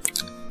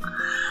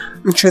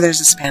 I'm sure there's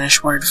a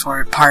Spanish word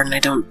for it. Pardon,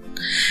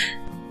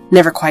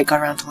 never quite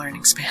got around to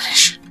learning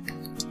Spanish.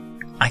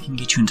 I can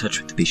get you in touch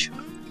with the bishop,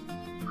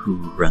 who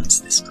runs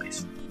this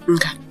place.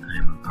 Okay.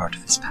 I'm a part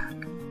of his pack.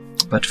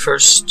 But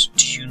first,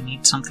 do you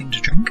need something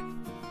to drink?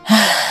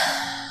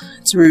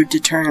 It's rude to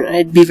turn...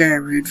 It'd be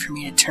very rude for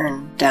me to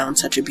turn down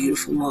such a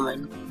beautiful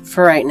woman.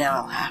 For right now,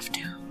 I'll have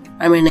to.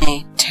 I'm in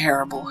a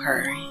terrible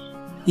hurry.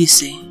 You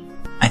see.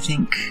 I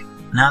think,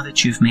 now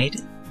that you've made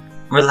it,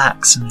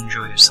 relax and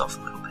enjoy yourself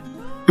a little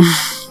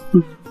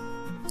bit.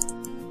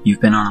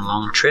 You've been on a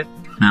long trip,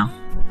 no?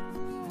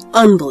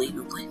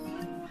 Unbelievably.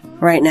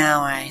 Right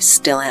now, I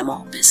still am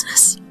all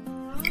business.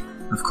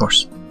 Of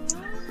course.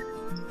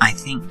 I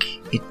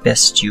think it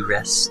best you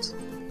rest.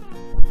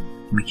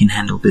 We can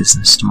handle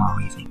business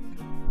tomorrow evening.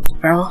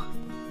 Well,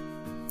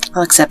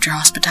 I'll accept your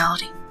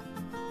hospitality.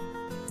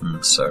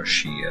 And so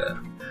she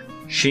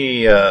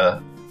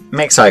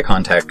makes eye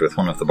contact with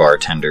one of the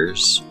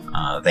bartenders.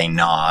 They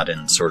nod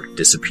and sort of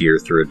disappear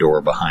through a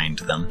door behind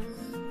them.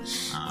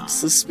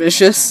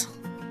 Suspicious.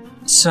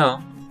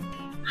 So,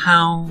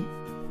 how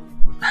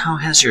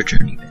has your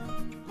journey been?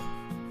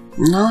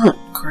 Not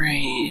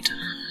great.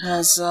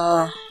 Has,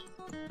 the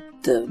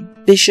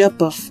Bishop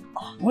of...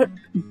 What?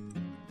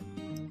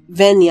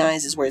 Van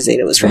Nuys is where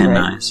Zeta was from, Van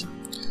right? Nuys.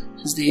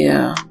 Has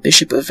the,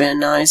 Bishop of Van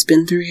Nuys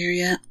been through here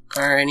yet?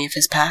 Or any of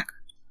his pack?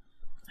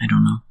 I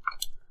don't know.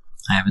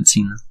 I haven't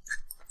seen them.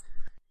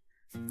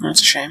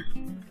 That's a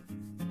shame.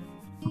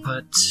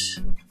 But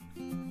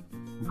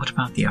what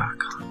about the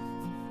Archon?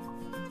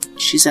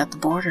 She's at the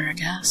border, I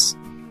guess.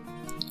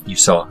 You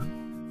saw her?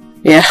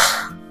 Yeah.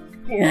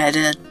 Yeah, I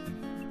did.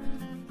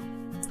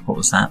 What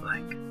was that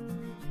like?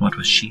 What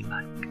was she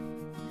like?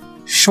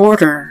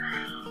 Shorter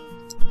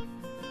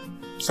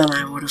than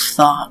I would have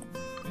thought.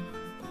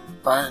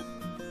 But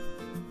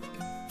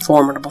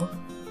formidable.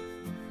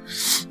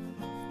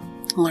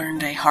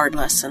 Learned a hard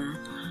lesson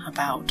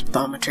about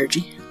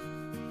thaumaturgy.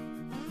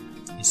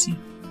 I see.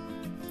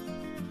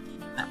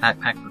 That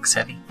backpack looks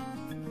heavy.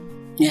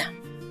 Yeah.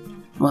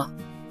 Well,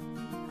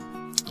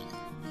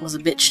 was a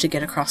bitch to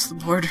get across the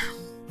border.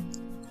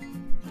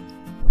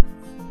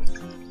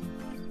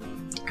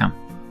 Come.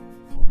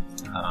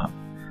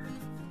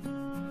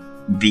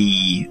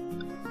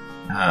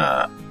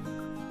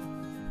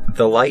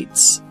 The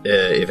lights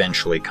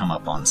eventually come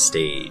up on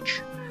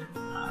stage,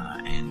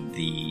 and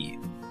the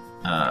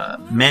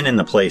men in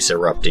the place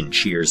erupt in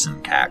cheers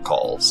and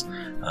catcalls.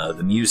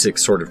 The music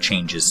sort of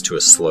changes to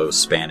a slow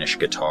Spanish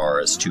guitar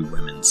as two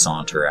women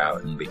saunter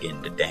out and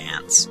begin to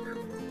dance.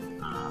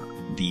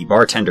 The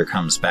bartender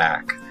comes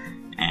back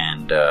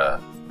and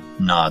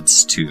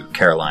nods to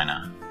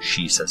Carolina.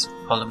 She says,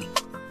 "Follow me."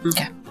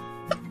 Okay.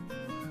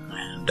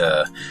 And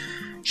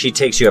she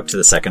takes you up to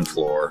the second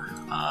floor.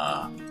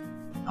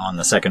 On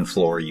the second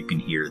floor, you can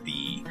hear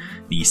the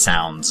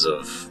sounds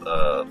of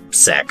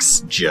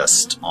sex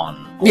just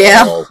on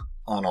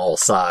all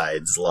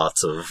sides.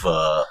 Lots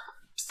of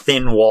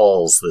thin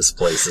walls this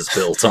place is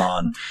built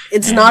on.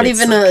 It's not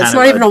even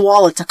a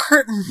wall; it's a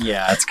curtain.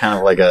 Yeah, it's kind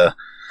of like a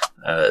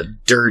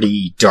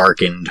dirty,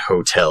 darkened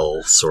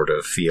hotel sort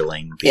of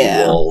feeling.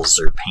 The walls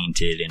are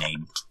painted in a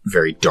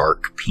very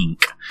dark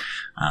pink,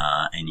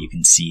 and you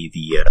can see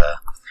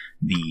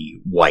the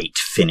white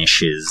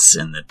finishes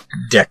and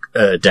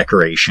the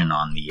decoration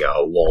on the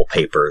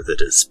wallpaper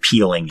that is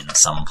peeling in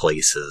some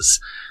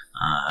places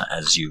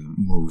as you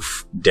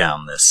move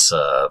down this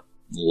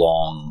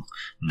long,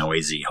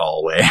 noisy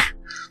hallway.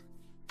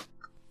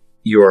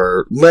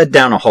 You're led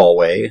down a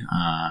hallway,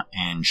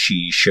 and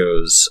she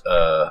shows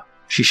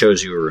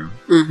you a room,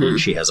 and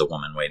she has a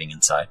woman waiting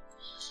inside.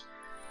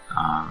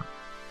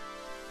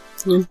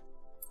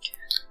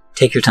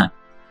 Take your time.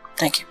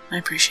 Thank you. I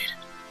appreciate it.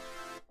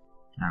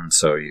 And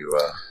so you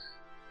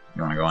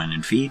want to go in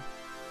and feed?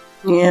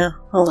 Yeah,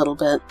 a little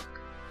bit.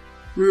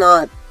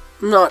 Not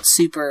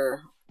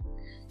super.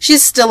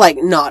 She's still like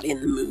not in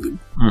the mood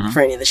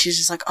for any of this. She's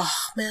just like, oh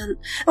man,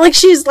 and, like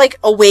she's like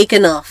awake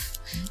enough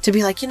to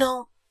be like,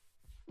 I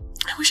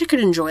wish I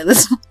could enjoy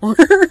this more.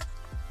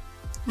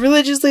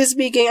 Religiously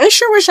speaking, I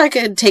sure wish I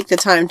could take the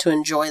time to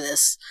enjoy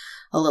this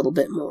a little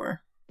bit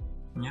more.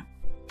 Yep.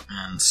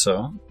 And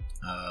so,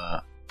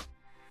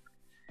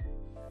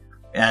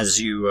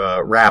 as you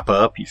wrap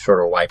up, you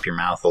sort of wipe your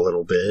mouth a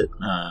little bit.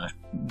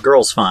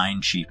 Girl's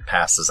fine. She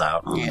passes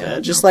out.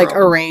 Just like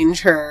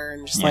arrange her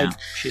and just like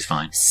she's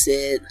fine.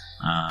 Sit.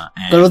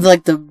 And go with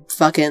like the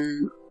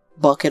fucking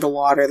bucket of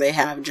water they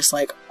have, and just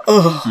like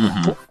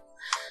Yeah,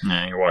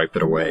 you wipe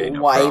it away. No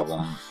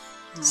problem.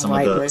 Some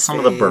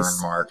of the burn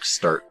marks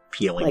start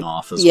peeling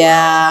off as well.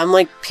 Yeah, I'm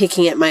like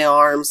picking at my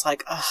arms,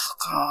 like, oh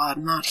god,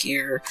 I'm not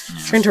here.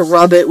 Trying to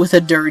rub it with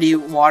a dirty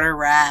water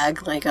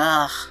rag, like,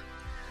 ugh.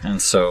 And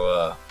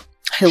so,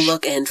 I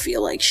look and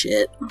feel like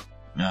shit.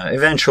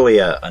 Eventually,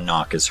 a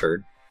knock is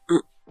heard.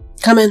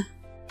 Come in.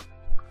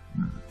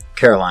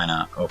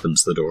 Carolina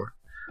opens the door.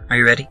 Are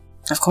you ready?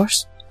 Of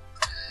course.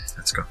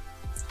 Let's go.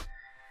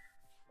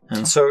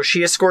 And so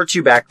she escorts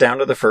you back down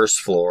to the first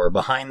floor,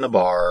 behind the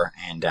bar,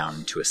 and down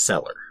into a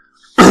cellar.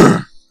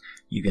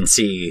 You can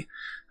see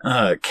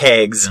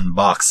kegs and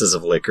boxes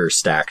of liquor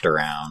stacked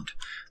around.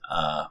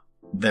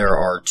 There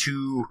are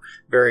two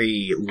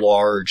very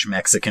large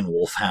Mexican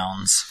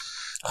wolfhounds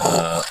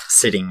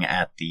sitting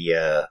at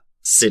the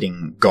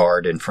sitting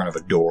guard in front of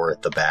a door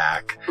at the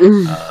back.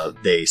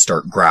 They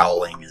start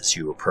growling as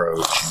you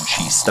approach, and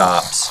she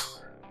stops,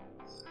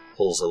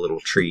 pulls a little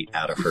treat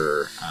out of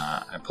her,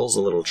 pulls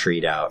a little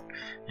treat out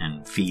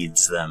and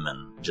feeds them,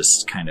 and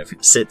just kind of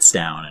sits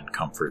down and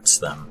comforts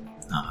them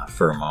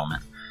for a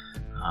moment.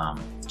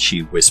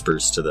 She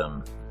whispers to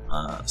them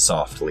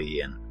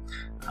softly, and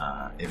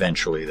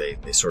eventually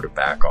they sort of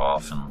back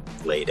off and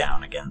lay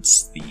down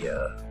against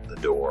the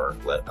door,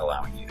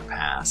 allowing you to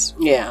pass.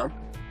 Yeah.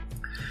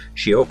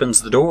 She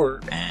opens the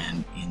door,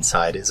 and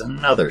inside is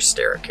another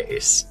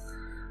staircase.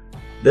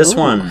 This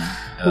one...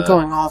 We're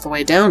going all the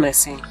way down, I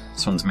see.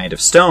 This one's made of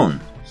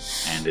stone,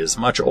 and is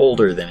much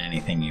older than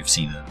anything you've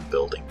seen in the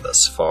building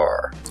thus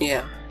far.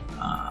 Yeah.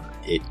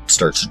 It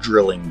starts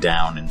drilling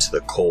down into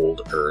the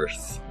cold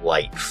earth,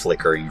 light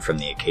flickering from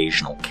the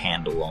occasional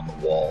candle on the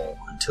wall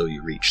until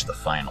you reach the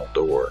final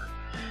door.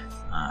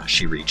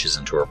 She reaches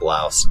into her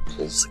blouse and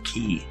pulls the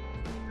key.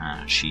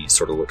 She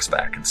sort of looks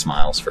back and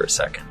smiles for a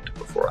second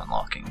before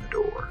unlocking the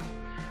door.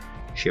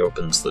 She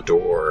opens the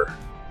door,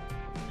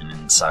 and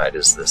inside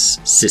is this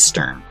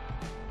cistern.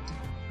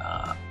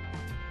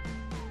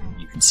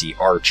 You can see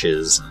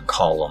arches and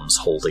columns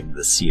holding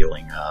the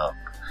ceiling up.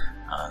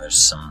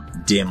 There's some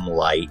dim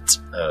light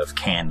of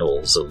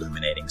candles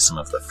illuminating some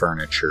of the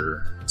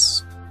furniture.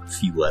 It's a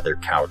few leather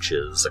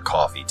couches, a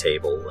coffee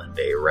table, and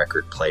a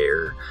record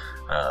player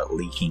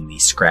leaking the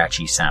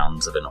scratchy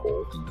sounds of an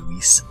old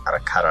Luis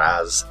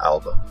Alcaraz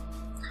album.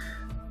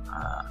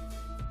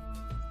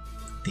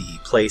 The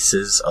place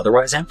is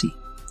otherwise empty.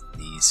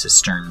 The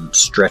cistern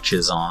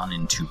stretches on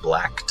into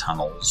black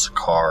tunnels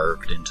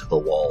carved into the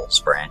walls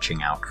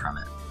branching out from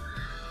it.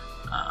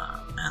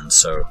 And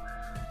so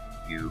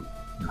you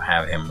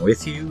have him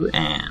with you,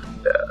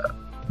 and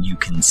you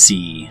can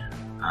see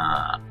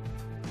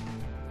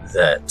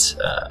that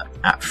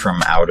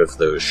from out of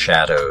those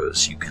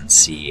shadows you can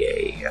see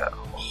a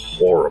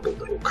horrible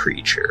little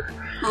creature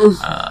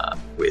Mm.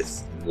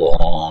 with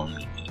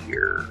long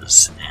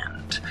ears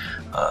and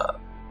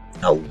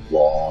a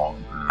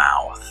long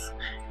mouth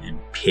and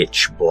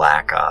pitch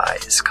black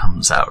eyes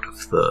comes out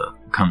of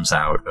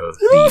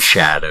the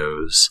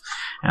shadows,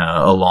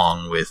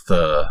 along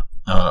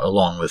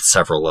with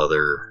several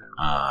other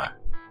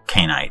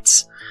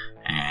Canaanites,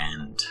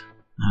 and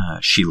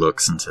she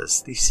looks and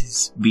says, "This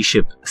is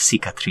Bishop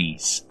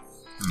Cicatrice."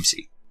 Let me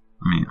see.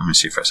 Let me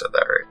see if I said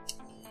that right.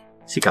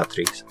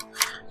 Cicatrice.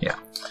 Yeah.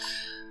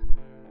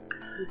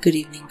 Good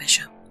evening,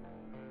 Bishop.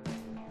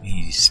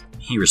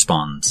 He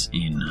responds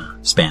in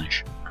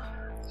Spanish.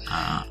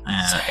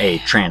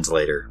 A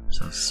translator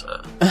says,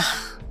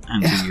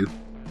 "And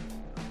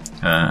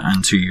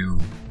to you,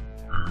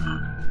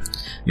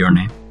 your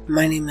name."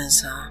 My name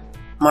is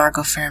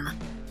Margot Fairmont.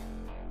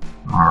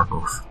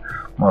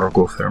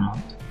 Margot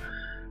Fairmont.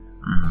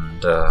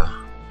 And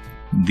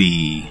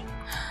the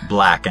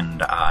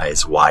blackened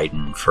eyes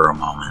widen for a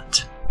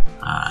moment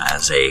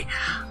as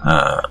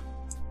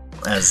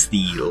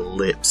the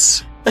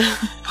lips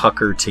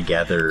pucker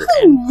together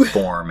and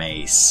form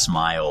a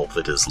smile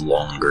that is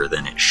longer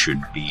than it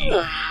should be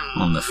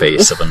on the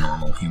face of a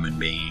normal human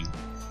being.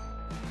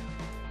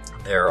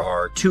 There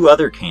are two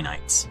other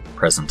Canaanites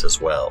present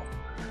as well.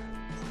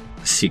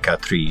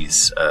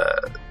 Cicatrice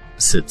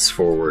sits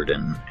forward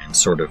and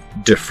sort of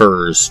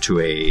defers to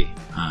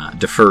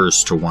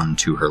one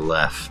to her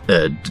left,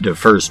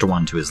 defers to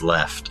one to his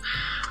left,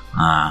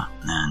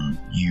 and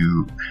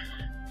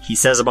he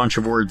says a bunch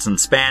of words in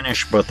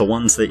Spanish, but the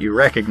ones that you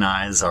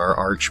recognize are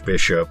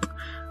Archbishop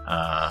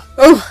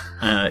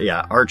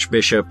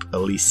Archbishop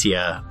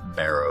Alicia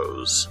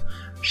Barrows.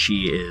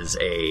 She is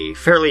a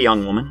fairly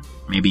young woman,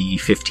 maybe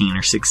 15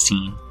 or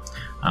 16,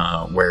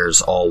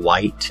 wears all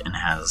white and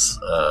has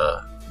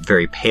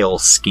very pale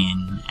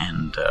skin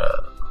and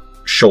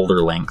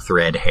shoulder-length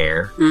red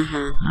hair.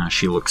 Mm-hmm.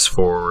 She looks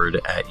forward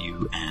at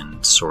you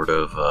and sort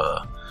of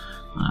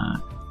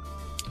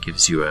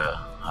gives you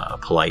a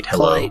polite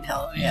hello,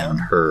 yeah.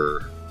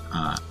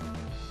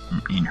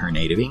 in her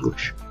native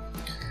English.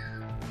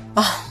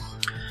 Oh,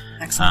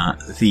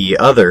 excellent. The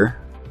other,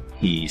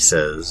 he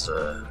says,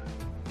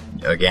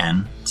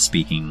 again,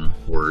 speaking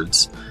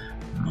words,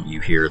 you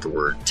hear the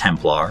word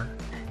Templar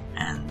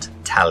and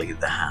Tally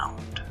the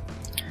Hound.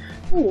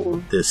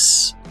 Ooh.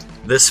 This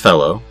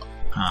fellow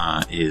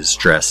is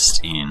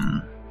dressed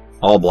in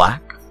all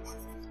black,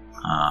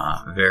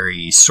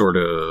 very sort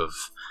of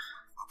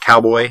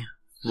cowboy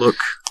look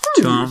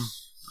to him.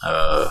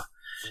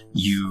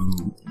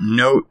 You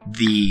note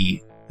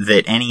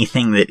that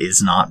anything that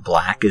is not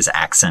black is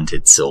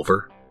accented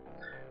silver,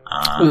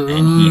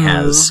 and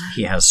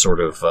he has sort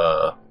of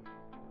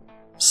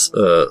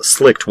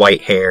slicked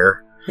white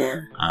hair,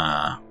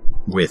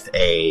 with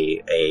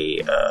a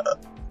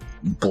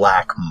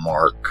black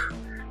mark,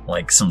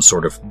 like some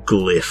sort of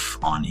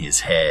glyph on his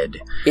head.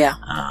 Yeah.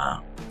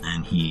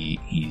 And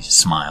he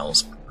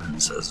smiles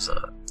and says,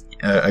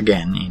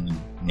 again in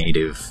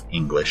native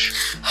English,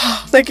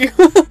 Thank you.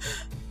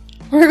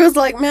 Margot's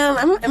like, man,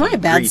 am I a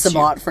bad Greets you.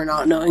 Sabbat for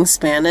not knowing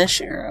Spanish?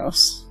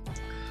 Eros.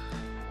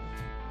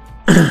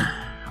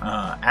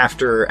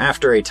 After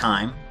a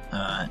time,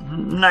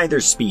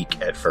 neither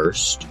speak at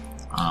first,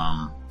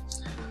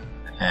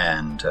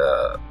 and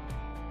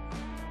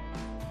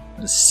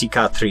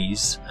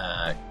Cicatrice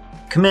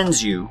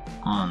commends you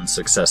on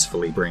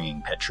successfully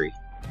bringing Petri.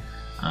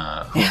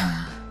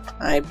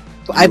 I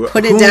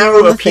put it down on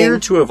you the appear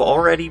thing. to have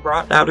already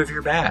brought out of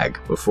your bag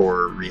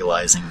before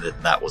realizing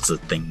that was the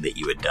thing that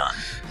you had done.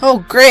 Oh,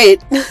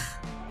 great.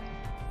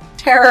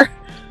 Terror.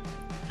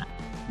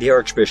 The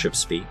Archbishop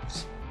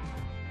speaks.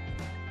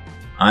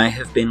 I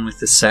have been with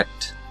the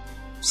sect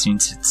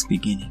since its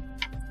beginning,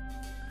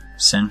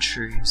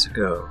 centuries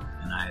ago,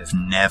 and I have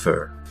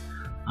never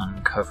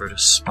uncovered a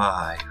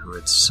spy who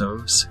had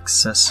so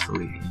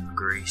successfully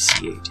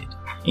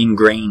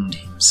ingrained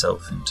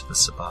himself into the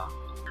Sabbat.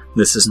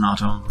 This is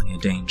not only a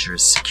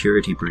dangerous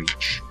security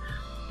breach,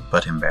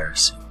 but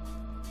embarrassing.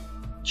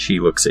 She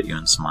looks at you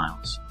and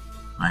smiles.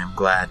 I am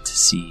glad to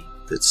see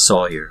that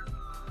Sawyer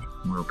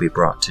will be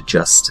brought to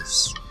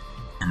justice,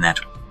 and that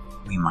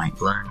we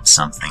might learn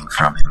something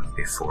from him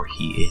before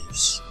he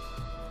is.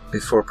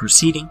 Before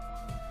proceeding,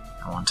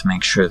 I want to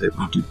make sure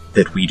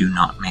that we do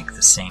not make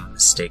the same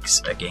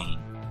mistakes again.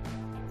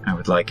 I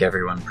would like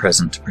everyone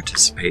present to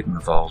participate in the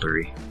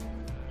Valdery.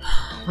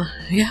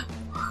 Yeah.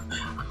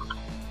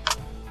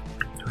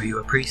 Are you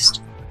a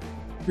priest?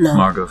 No.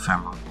 Margot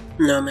Fairmont.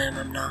 No, ma'am,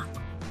 I'm not.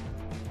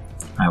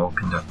 I will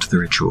conduct the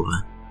ritual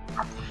then.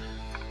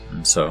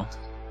 And so,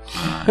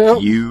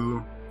 Yep.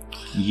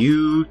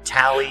 you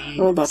tally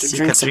I'm about to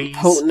drink some Cicatrice,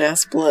 potent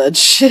ass blood.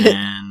 Shit.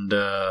 and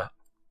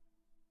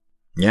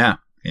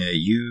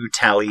you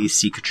tally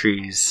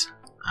Cicatrice.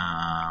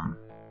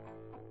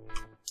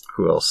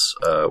 Who else?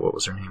 What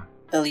was her name?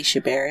 Alicia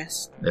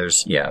Barris.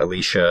 There's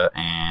Alicia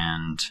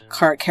and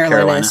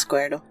Carolina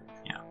Escuero.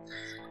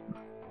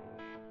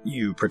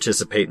 You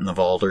participate in the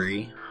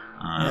Valdery.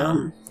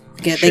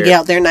 They get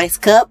out their nice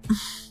cup.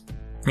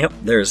 Yep,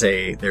 there's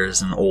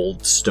an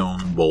old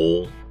stone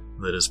bowl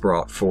that is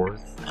brought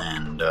forth,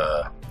 and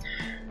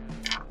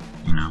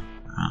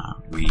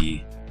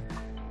we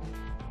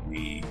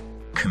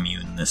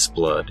commune this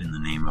blood in the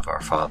name of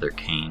our father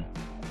Cain,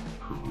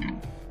 who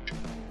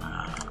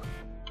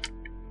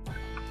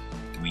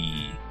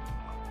we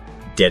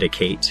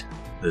dedicate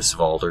this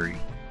Vaulderie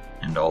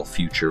and all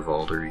future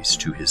Vaulderies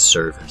to his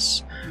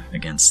service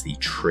against the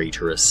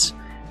traitorous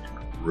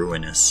and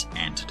ruinous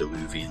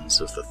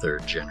antediluvians of the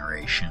third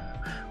generation,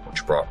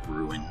 which brought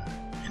ruin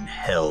and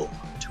hell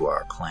to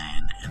our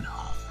clan and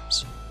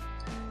homes.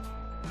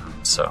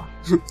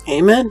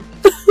 Amen.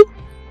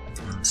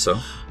 So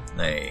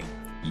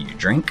you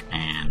drink,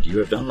 and you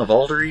have done the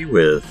Vaulderie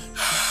with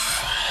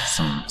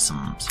some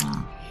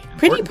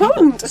Pretty people.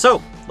 potent.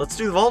 So let's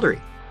do the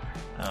Vaulderie.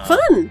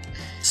 Fun.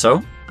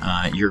 So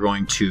you're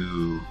going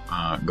to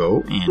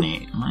go in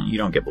a. Well, you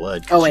don't get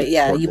blood. Oh wait,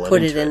 yeah, you blood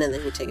put it into in and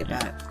then you take it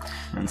back.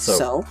 And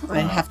So I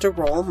have to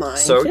roll my.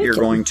 So you're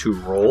chicken. going to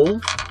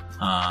roll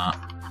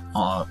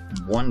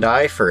one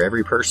die for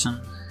every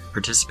person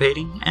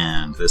participating,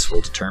 and this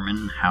will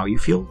determine how you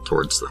feel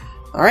towards them.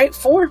 All right,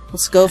 4.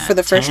 Let's go for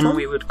the first 10, one.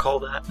 we would call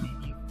that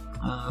maybe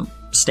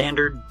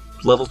standard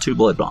level 2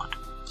 blood bond.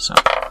 So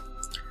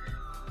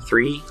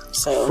 3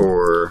 So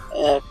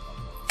for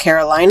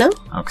Carolina.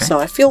 okay. So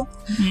I feel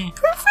Yeah,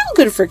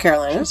 good for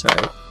Carolina. that's all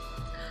right.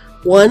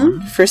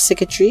 1 for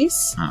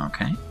Cicatrice.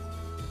 Okay.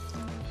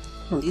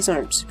 Oh, these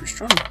aren't super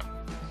strong.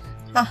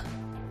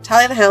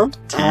 Tally the Hound.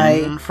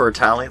 10 for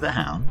Tally the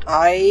Hound.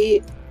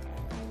 I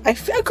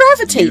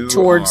gravitate You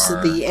towards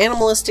are- the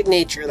animalistic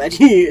nature that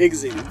he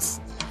exudes.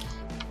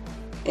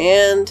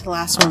 And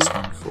last one. Last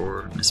one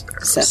for Miss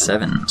Barrow.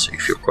 7. 7. So you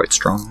feel quite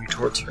strongly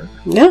towards her.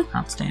 Yeah,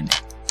 Outstanding.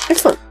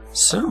 excellent.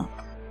 So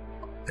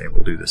they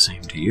will do the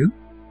same to you.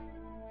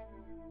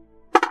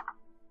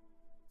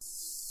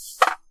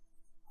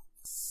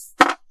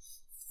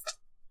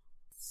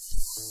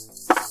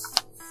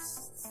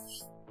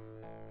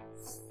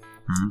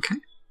 Okay.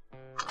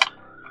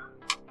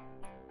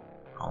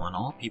 All in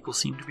all, people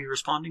seem to be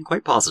responding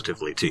quite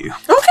positively to you.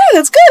 Okay,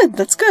 that's good.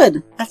 That's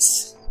good.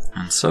 That's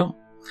And so,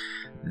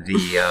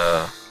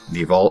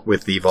 the vault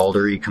with the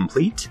Vaulderie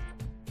complete,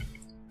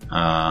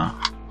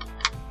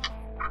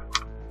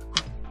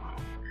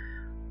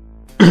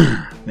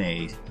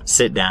 they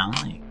sit down.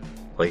 They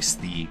place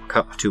the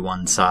cup to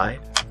one side.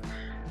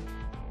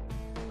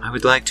 I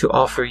would like to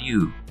offer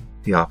you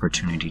the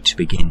opportunity to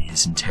begin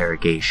his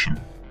interrogation.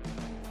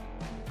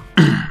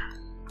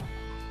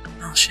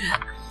 oh shit.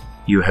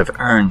 You have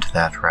earned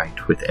that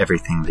right with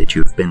everything that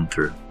you've been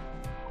through.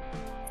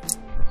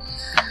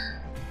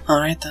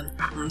 Alright then.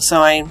 And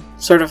so I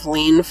sort of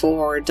lean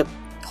forward to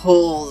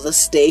pull the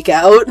stake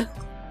out.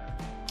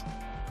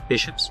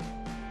 Bishops,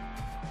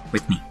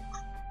 with me.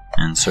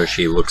 And so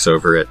she looks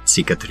over at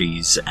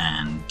Cicatrice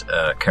and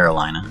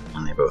Carolina,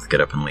 and they both get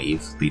up and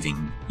leave,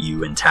 leaving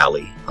you and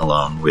Tally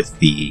alone with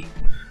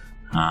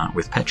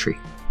with Petri.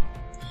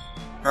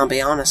 I'll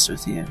be honest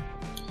with you.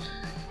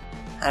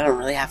 I don't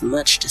really have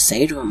much to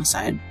say to him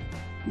aside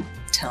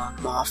telling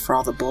him off for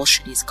all the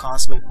bullshit he's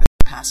caused me for the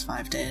past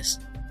 5 days.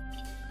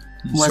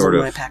 He Wasn't sort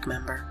of, my pack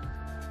member.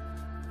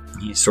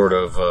 He sort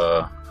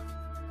of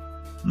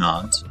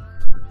nods.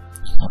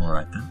 All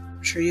right then.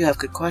 I'm sure you have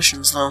good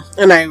questions though.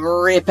 And I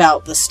rip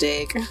out the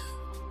stake.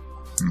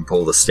 And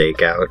pull the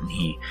stake out, and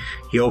he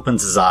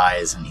opens his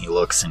eyes and he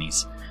looks and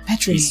he's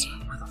Petri.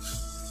 where the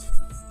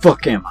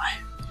fuck am I?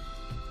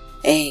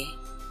 Hey,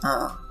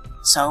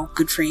 so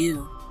good for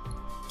you.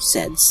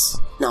 Zed's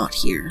not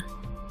here.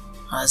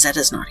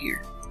 Zeda's not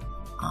here.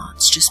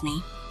 It's just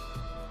me.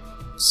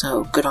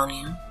 So good on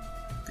you.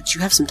 But you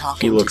have some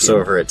talking He to looks do.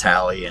 over at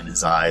Tally and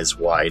his eyes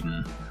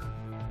widen.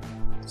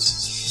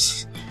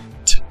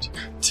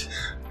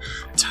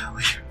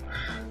 Tally.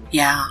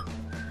 Yeah.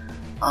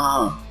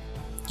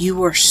 You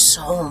were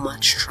so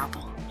much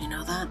trouble. You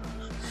know that?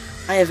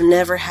 I have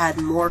never had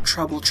more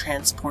trouble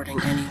transporting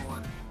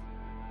anyone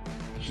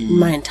in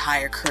my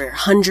entire career.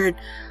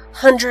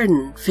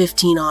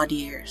 115 odd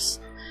years.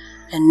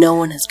 And no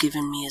one has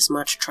given me as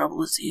much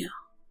trouble as you.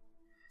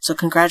 So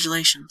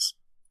congratulations.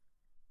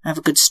 I have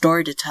a good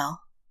story to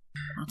tell.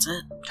 That's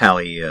it.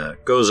 Tally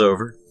goes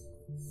over,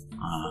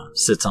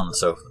 sits on the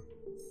sofa.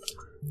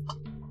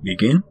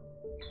 Begin?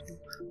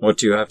 What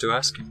do you have to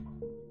ask him?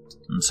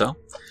 And so,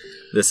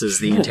 this is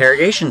the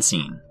interrogation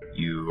scene.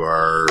 You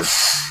are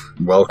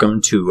welcome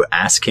to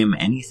ask him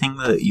anything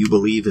that you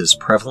believe is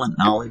prevalent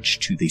knowledge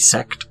to the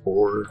sect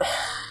or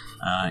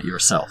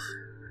yourself.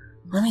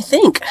 Let me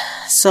think.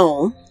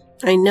 So,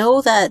 I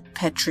know that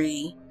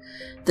Petri,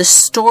 the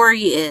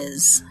story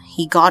is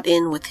he got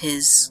in with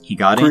his He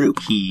got group.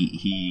 in.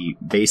 He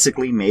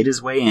basically made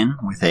his way in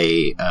with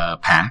a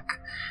pack,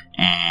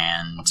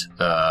 and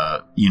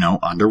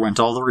underwent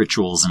all the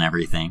rituals and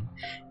everything,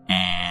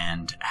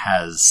 and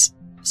has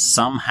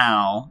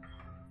somehow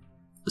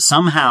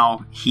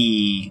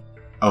he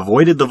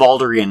avoided the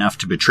Vaulderie enough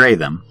to betray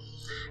them,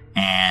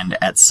 and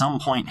at some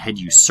point had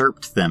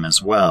usurped them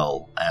as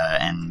well,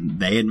 and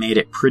they had made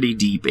it pretty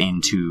deep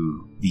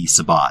into the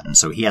Sabbat, and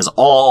so he has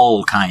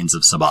all kinds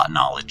of Sabbat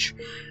knowledge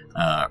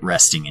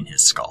resting in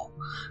his skull.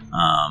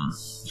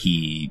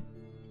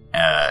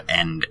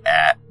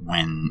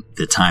 When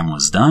the time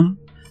was done,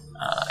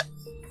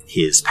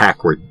 his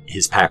pack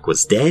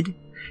was dead,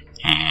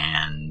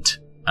 and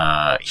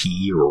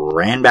he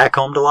ran back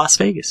home to Las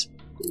Vegas.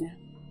 Yeah.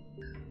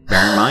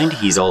 Bear in mind,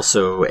 he's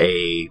also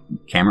a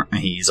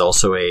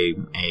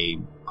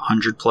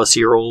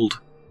 100-plus-year-old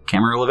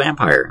Camarilla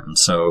vampire, and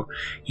so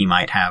he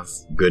might have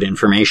good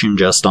information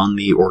just on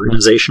the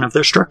organization of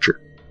their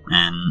structure,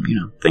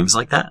 and things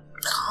like that.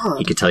 Huh.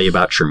 He could tell you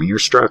about Tremere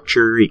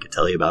structure. He could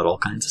tell you about all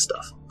kinds of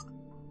stuff.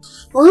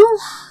 Well,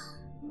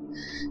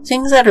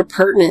 things that are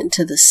pertinent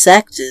to the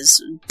sect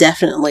is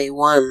definitely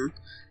one,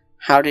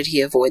 how did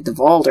he avoid the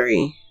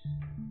Vauldery?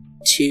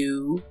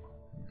 2,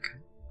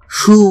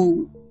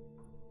 who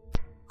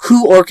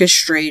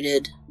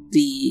orchestrated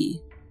this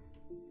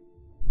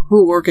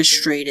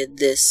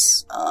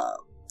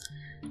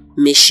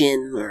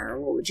mission, or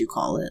what would you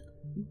call it?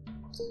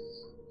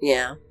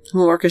 Yeah,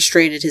 who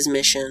orchestrated his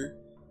mission,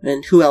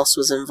 and who else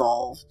was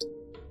involved?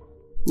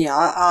 Yeah,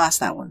 I'll ask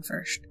that one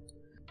first.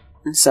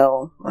 And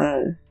so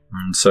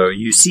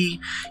you see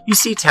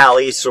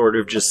Tally sort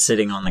of just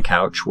sitting on the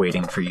couch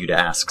waiting for you to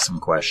ask some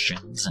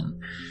questions,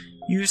 and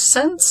you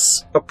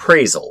sense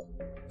appraisal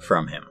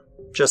from him,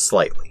 just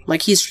slightly.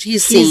 Like he's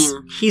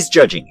seeing... He's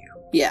judging you.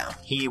 Yeah.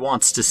 He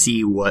wants to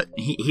see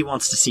he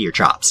wants to see your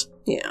chops.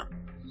 Yeah.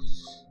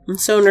 And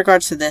so in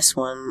regards to this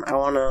one, I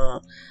want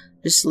to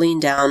just lean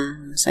down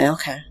and say,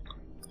 okay,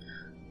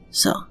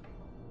 so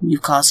you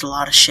caused a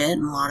lot of shit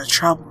and a lot of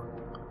trouble.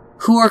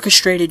 Who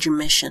orchestrated your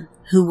mission?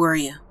 Who were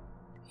you?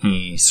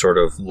 He sort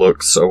of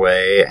looks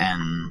away,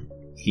 and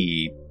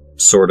he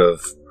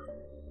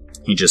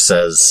just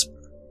says,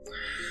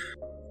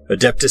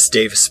 Adeptus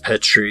Davis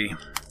Petri,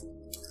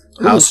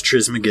 House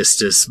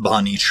Trismegistus,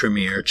 Bonnie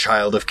Tremere,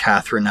 child of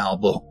Catherine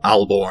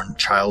Alborn,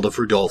 child of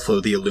Rudolfo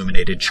the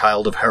Illuminated,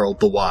 child of Harold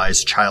the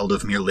Wise, child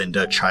of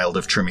Mirlinda, child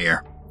of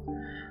Tremere.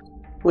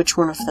 Which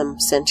one of them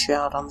sent you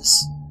out on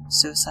this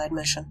suicide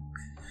mission?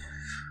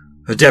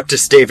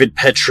 Adeptus David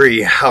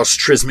Petri, House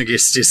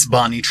Trismegistus,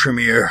 Bonnie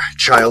Tremere,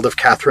 child of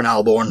Catherine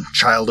Alborn,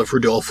 child of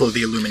Rudolfo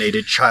the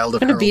Illuminated, child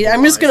of Harold the Wise,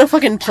 I'm just gonna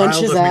fucking punch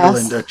his ass. Child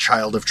of Mirlinda,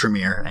 child of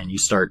Tremere, and you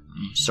start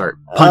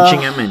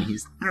punching him, and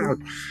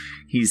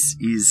he's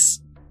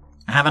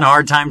having a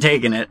hard time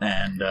taking it,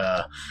 and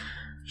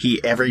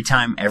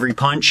every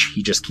punch,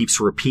 he just keeps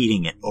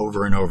repeating it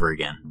over and over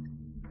again.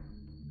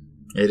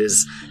 It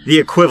is the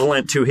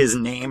equivalent to his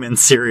name and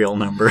serial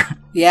number.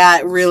 Yeah,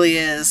 it really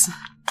is.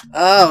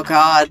 Oh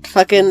god,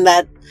 fucking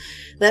that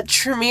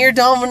Tremere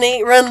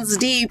Dominate runs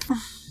deep.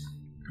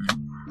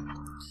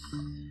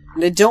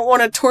 And I don't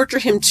want to torture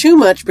him too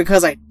much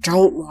because I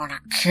don't want to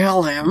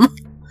kill him.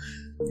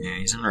 Yeah,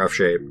 he's in rough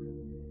shape.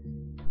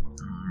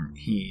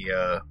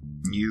 You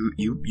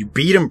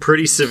beat him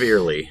pretty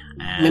severely.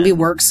 And maybe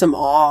work some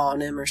awe on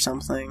him or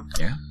something.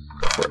 Yeah,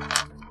 go for it.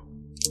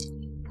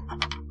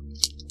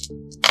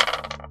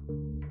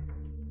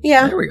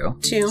 Yeah. There we go.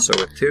 2. So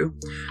with 2,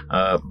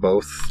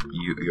 both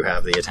you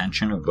have the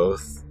attention of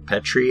both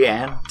Petri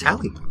and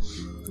Tally.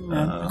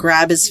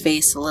 Grab his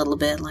face a little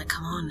bit, like,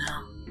 come on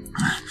now.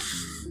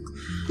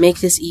 Make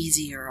this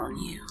easier on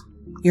you.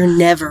 You're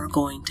never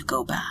going to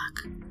go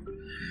back.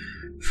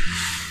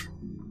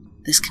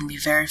 This can be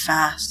very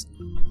fast.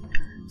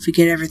 If we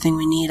get everything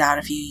we need out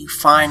of you, you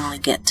finally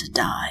get to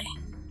die.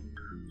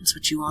 That's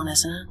what you want,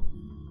 isn't it?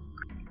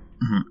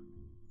 Mm-hmm.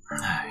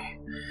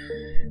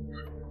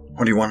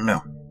 What do you want to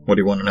know? What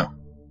do you want to know?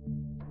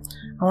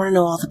 I want to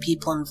know all the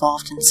people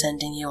involved in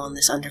sending you on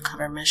this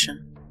undercover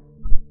mission.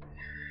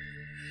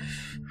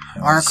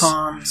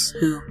 Archons,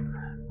 who?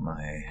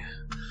 My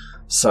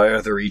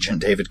sire, the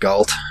Regent David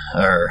Galt.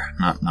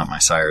 Not my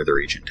sire, the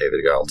Regent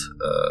David Galt.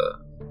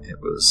 It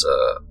was,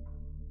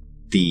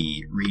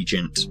 the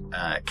Regent,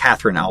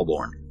 Catherine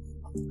Alborn.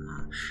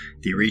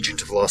 The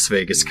Regent of Las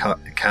Vegas,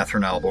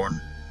 Catherine Alborn.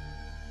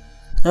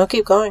 I'll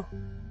keep going.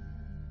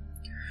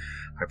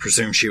 I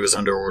presume she was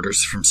under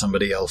orders from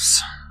somebody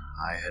else.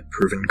 I had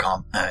proven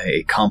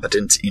a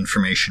competent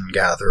information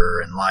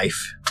gatherer in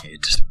life.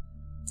 It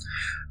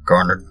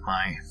garnered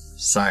my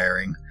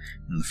siring.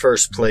 In the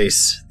first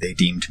place, they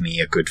deemed me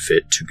a good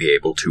fit to be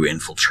able to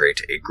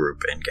infiltrate a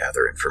group and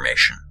gather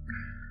information.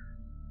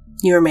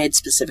 You were made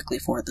specifically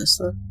for this,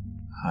 though?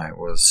 I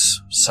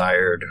was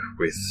sired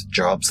with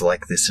jobs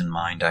like this in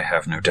mind, I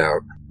have no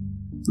doubt.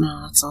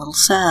 No, that's a little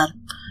sad.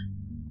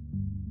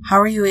 How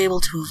were you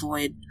able to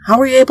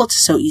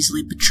so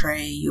easily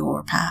betray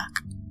your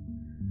pack?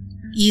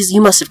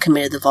 You must have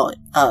committed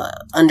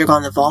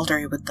undergone the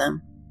Vauldery with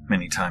them.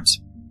 Many times.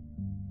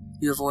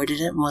 You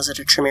avoided it, and was it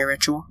a Tremere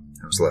ritual?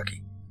 I was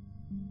lucky.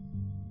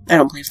 I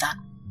don't believe that.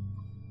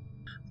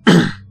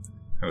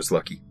 I was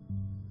lucky.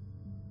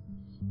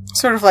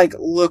 Sort of like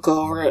look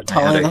over at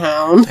Tully the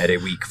Hound. Had a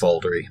weak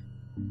Vauldery.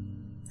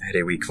 I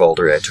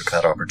took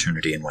that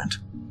opportunity and went.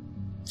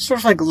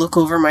 Sort of like look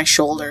over my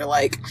shoulder,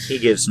 like... He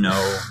gives no...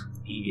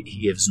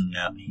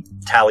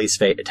 Tally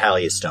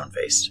is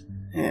stone-faced.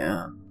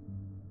 Yeah.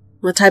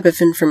 What type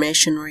of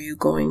information were you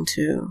going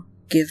to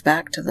give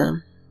back to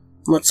them?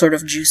 What sort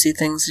of juicy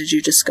things did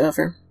you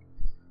discover?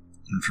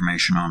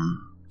 Information on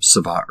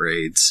Sabbat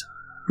raids,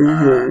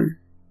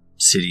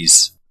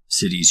 cities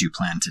you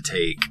plan to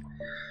take,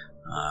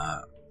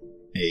 a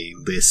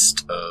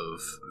list of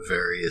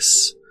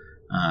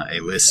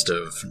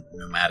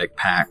nomadic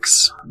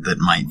packs that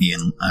might be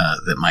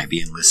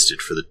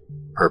enlisted for the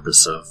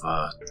purpose of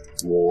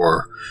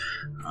war,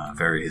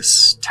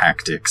 various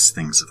tactics,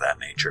 things of that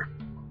nature.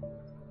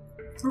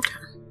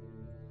 Okay.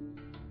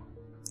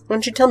 Why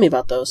don't you tell me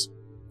about those?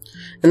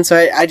 And so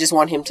I just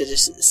want him to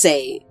just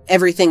say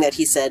everything that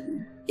he said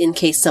in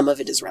case some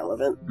of it is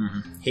relevant.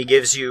 Mm-hmm. He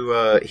gives you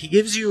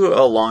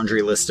a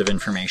laundry list of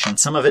information.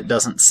 Some of it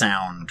doesn't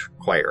sound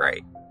quite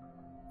right.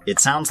 It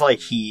sounds like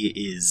he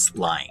is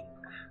lying,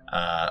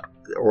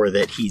 or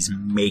that he's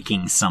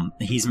making some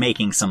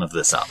of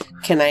this up.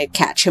 Can I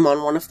catch him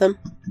on one of them?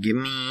 Give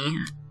me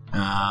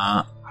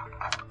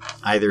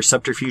either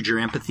subterfuge or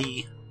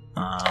empathy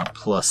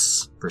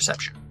plus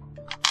perception.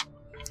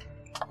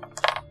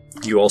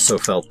 You also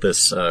felt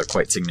this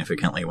quite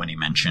significantly when he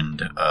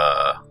mentioned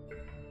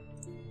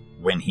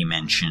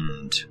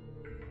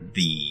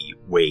the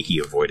way he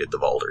avoided the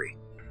Valkyrie.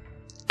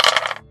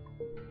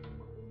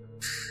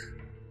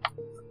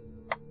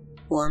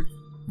 1.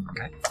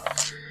 Okay.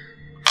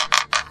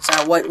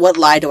 So what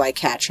lie do I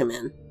catch him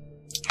in?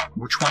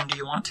 Which one do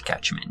you want to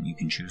catch him in? You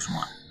can choose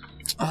one.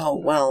 Oh,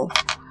 well...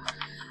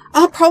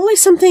 probably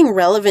something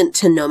relevant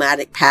to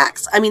nomadic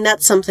packs. I mean,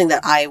 that's something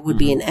that I would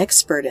be an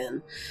expert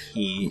in.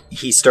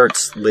 He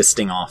starts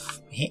listing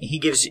off.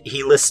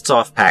 He lists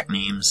off pack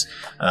names.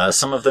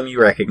 Some of them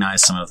you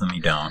recognize, some of them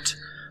you don't.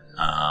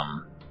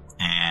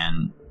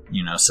 And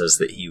says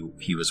that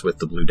he was with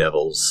the Blue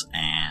Devils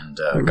and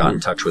got in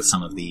touch with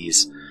some of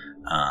these.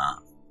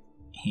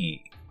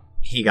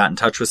 He got in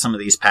touch with some of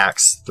these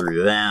packs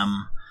through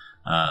them.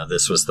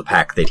 This was the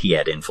pack that he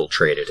had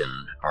infiltrated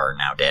and are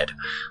now dead.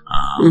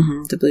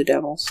 The Blue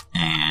Devils.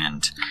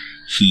 And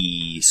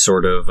he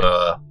sort of,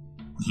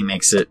 he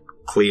makes it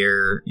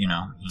clear, he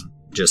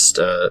just,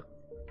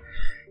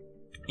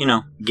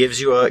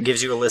 gives you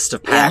a list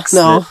of packs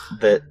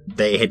that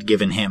they had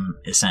given him,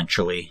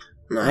 essentially.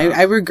 No,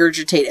 I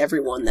regurgitate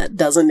everyone that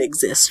doesn't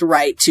exist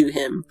right to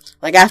him.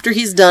 Like, after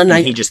he's done,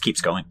 he just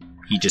keeps going.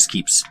 He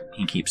keeps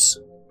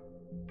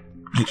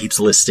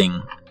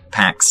listing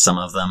packs. Some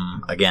of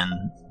them,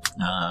 again,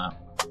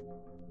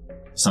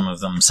 some of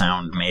them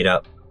sound made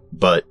up,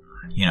 but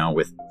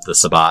with the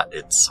Sabbat,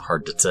 it's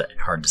hard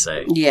to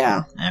say.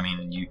 Yeah. I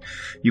mean,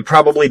 you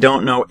probably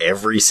don't know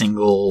every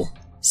single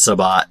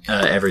Sabbat,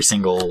 every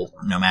single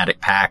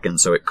nomadic pack,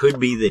 and so it could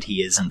be that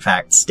he is in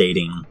fact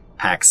stating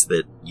packs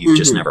that you've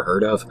just never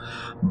heard of.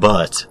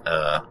 But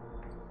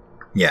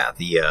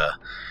the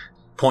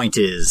point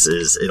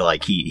is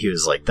like he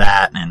was like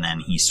that, and then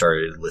he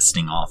started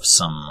listing off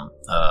some.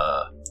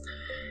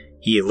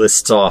 He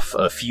lists off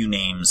a few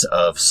names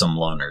of some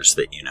loners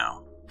that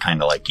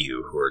kind of like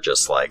you, who are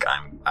just like,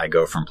 I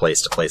go from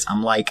place to place.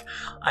 I'm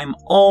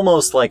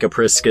almost like a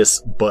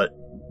Priscus, but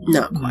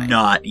not quite.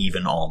 Not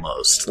even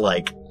almost.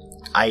 Like,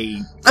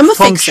 I'm a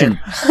function.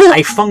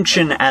 I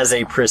function as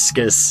a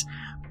Priscus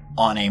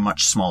on a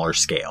much smaller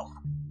scale.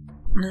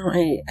 No,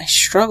 I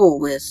struggle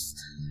with...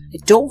 I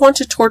don't want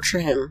to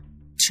torture him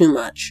too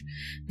much,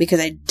 because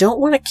I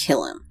don't want to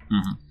kill him.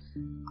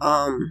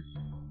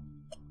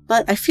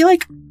 But I feel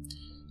like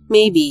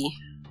maybe...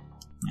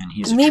 And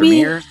he's a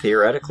Tremere.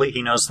 Theoretically,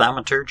 he knows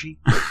thaumaturgy.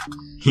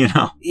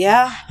 Yeah.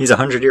 He's a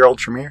 100-year-old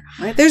Tremere.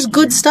 Right? There's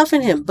good stuff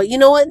in him, but you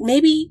know what?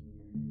 Maybe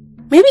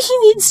he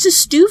needs to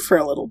stew for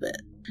a little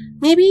bit.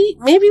 Maybe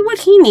what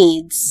he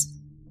needs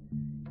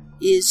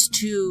is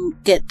to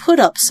get put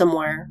up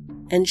somewhere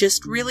and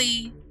just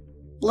really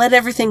let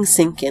everything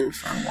sink in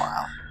for a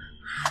while.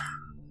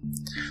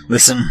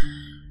 Listen,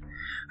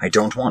 I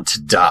don't want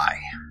to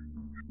die.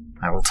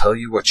 I will tell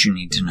you what you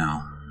need to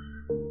know.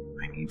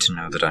 I need to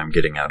know that I'm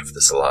getting out of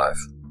this alive.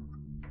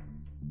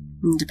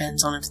 It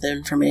depends on if the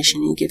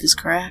information you give is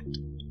correct.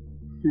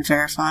 And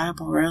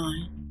verifiable,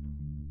 really.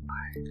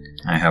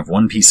 I have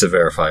one piece of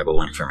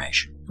verifiable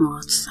information.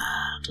 What's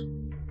that?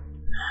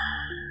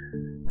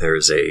 There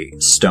is a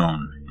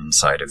stone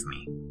inside of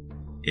me.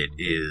 It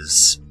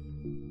is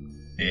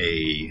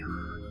a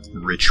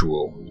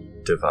ritual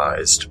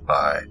devised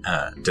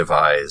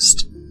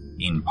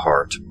in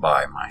part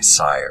by my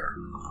sire,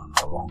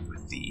 along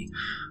with the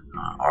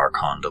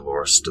Archon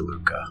Dolores de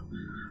Luca.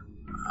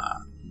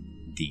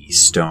 The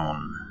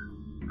stone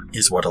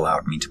is what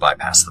allowed me to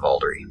bypass the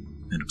Valkyrie.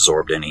 It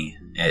absorbed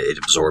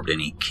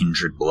any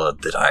kindred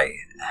blood that I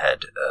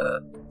had.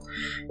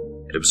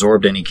 It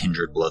absorbed any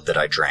kindred blood that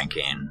I drank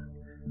in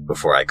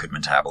before I could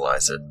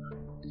metabolize it.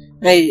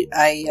 I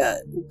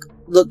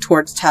look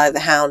towards Tally the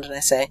Hound and I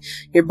say,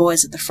 "Your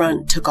boys at the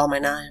front took all my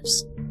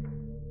knives."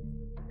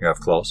 You have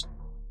claws?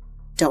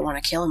 Don't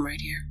want to kill him right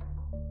here.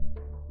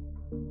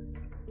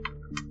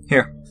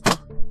 Here.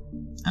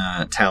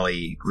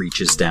 Tally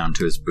reaches down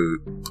to his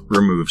boot,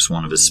 removes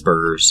one of his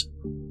spurs,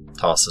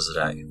 tosses it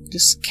at you.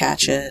 Just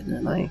catch it,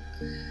 and I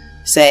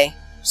say,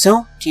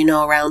 So, do you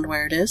know around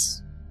where it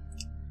is?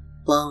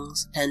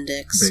 Lungs,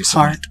 appendix,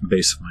 heart?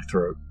 Base of my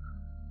throat.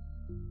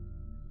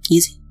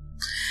 Easy.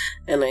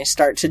 And I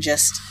start to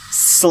just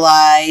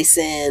slice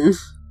in.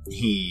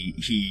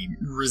 He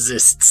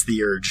resists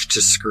the urge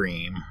to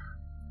scream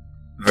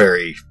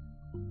very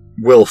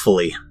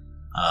willfully.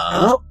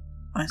 I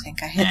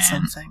think I hit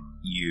something.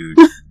 You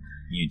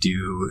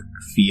do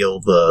feel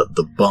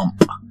the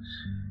bump,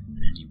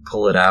 and you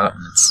pull it out,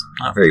 and it's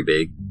not very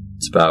big.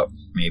 It's about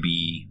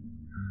maybe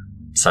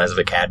the size of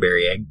a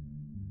Cadbury egg.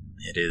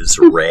 It is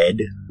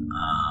red.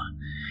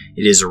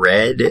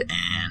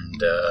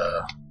 And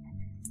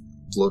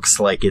looks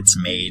like it's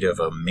made of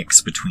a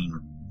mix between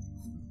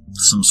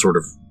some sort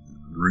of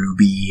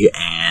ruby,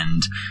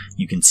 and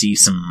you can see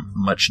some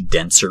much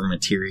denser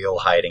material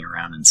hiding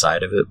around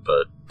inside of it,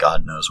 but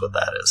God knows what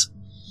that is.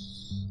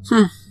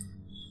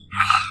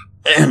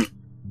 And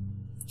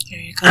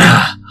here you go.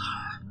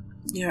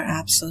 You're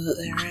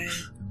absolutely right.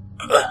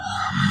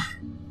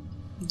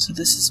 And so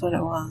this is what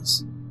it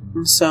was.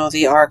 And so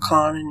the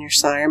Archon and your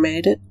sire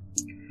made it?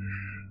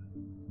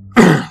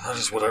 That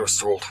is what I was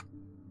told.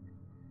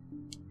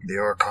 The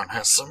Archon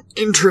has some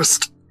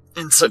interest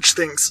in such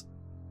things.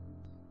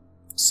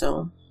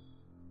 So,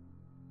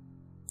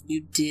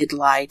 you did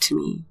lie to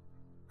me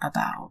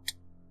about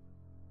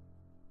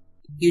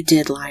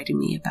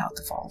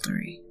the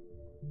Vauldery.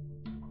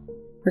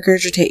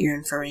 Regurgitate your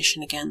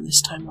information again, this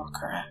time all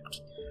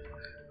correct.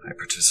 I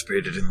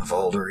participated in the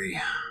Vauldery.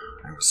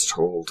 I was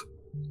told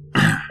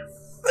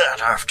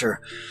that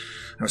after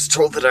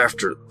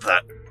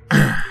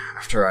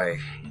I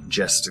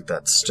ingested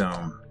that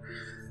stone,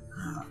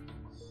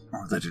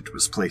 or that it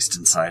was placed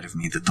inside of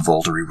me, that the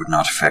Vauldery would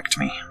not affect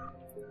me.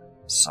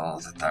 Saw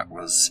that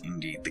was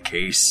indeed the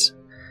case,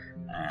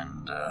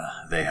 and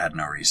they had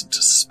no reason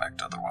to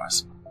suspect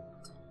otherwise.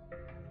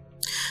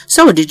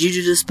 So, did you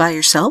do this by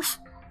yourself,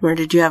 or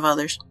did you have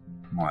others?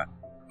 What?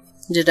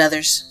 Did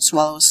others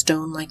swallow a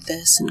stone like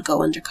this and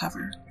go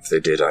undercover? If they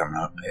did, I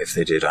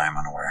am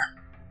unaware.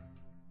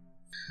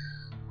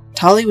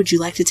 Tali, would you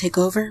like to take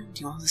over?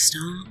 Do you want the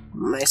stone?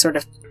 And I sort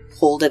of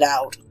hold it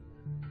out.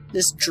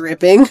 Just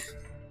dripping.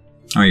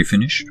 Are you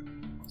finished?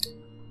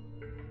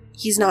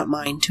 He's not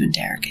mine to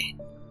interrogate.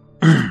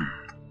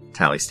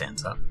 Tali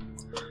stands up.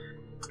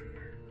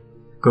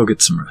 Go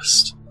get some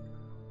rest.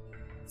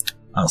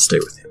 I'll stay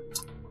with you.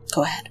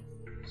 Go ahead.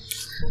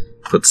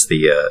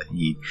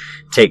 He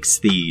takes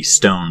the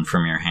stone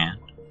from your hand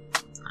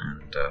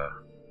and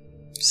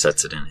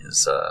sets it in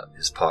his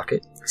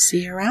pocket.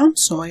 See you around,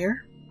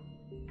 Sawyer.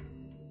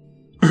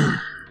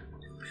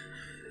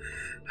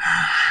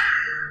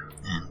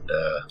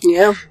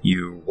 And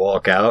you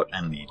walk out,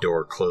 and the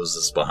door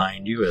closes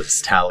behind you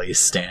as Tali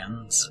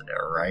stands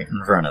right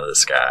in front of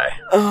this guy.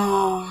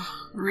 Oh,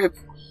 rip.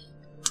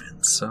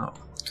 And so,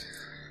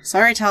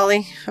 sorry,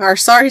 Tali. Or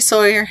sorry,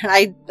 Sawyer.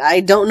 I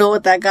don't know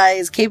what that guy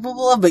is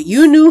capable of, but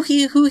you knew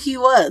who he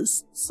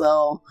was.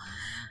 So,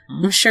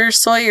 I'm sure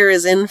Sawyer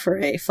is in for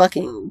a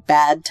fucking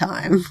bad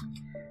time.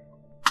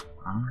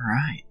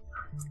 Alright.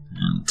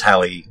 And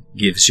Tali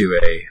gives you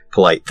a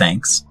polite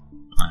thanks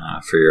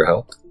for your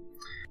help.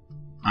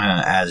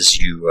 As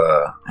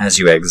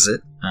you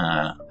exit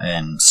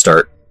and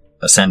start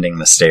ascending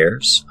the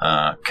stairs,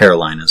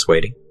 Carolina's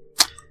waiting.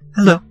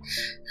 Hello.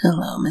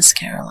 Hello, Miss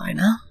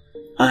Carolina.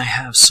 I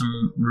have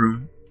some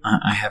room.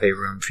 I have a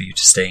room for you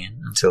to stay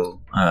in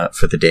until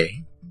for the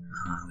day.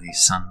 The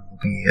sun will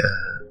be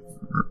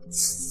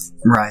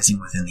rising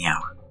within the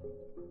hour.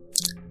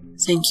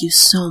 Thank you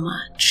so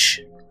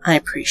much. I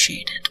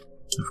appreciate it.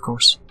 Of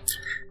course.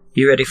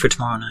 Be ready for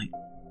tomorrow night.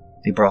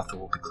 The brothel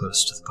will be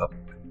closed to the public.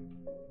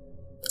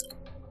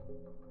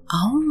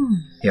 Oh.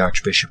 The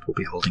Archbishop will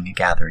be holding a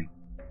gathering.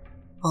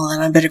 Well,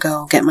 then I better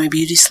go get my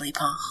beauty sleep,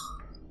 huh?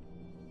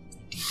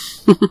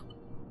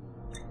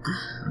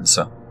 And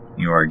so,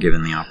 you are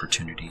given the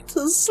opportunity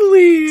to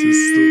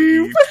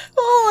sleep.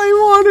 All I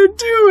want to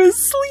do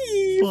is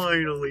sleep.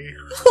 Finally.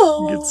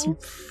 Oh. Get some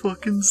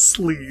fucking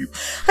sleep.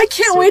 I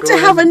can't wait to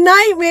have a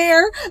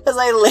nightmare as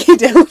I lay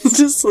down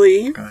to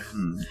sleep. Go ahead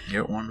and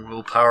get one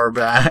willpower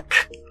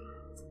back.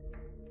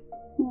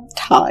 I'm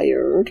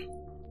tired.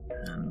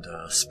 And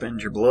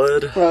spend your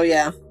blood. Oh,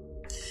 yeah.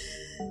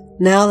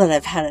 Now that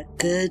I've had a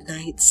good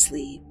night's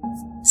sleep,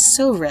 it's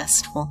so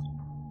restful.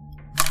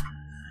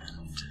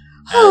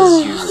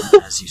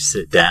 As you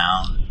sit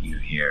down, you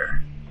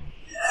hear.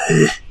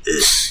 I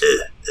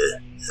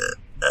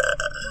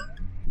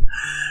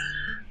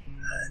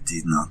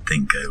did not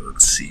think I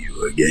would see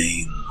you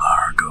again,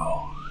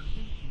 Margot.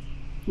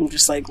 I'm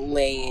just like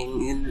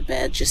laying in the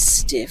bed, just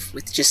stiff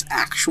with just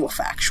actual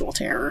factual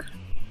terror.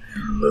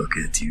 And look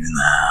at you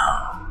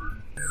now.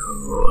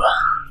 You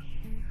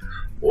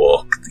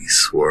walk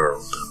this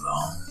world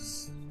alone.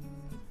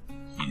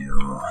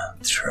 You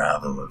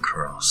travel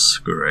across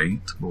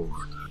great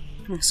borders.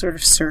 I sort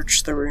of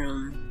search the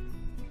room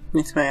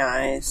with my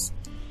eyes,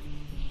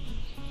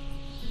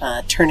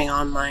 turning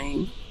on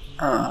my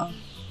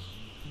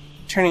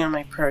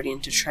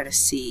protein to try to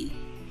see.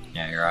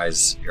 Yeah, your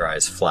eyes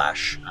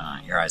flash.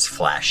 Your eyes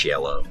flash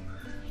yellow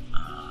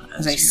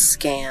as I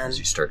scan. As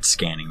you start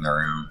scanning the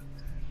room.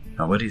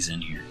 Nobody's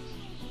in here.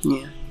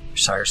 Yeah. Your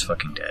sire's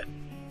fucking dead.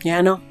 Yeah,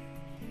 I know.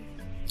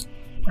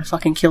 I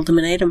fucking killed him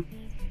and ate him.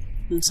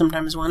 And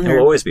sometimes wonder... He'll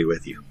always be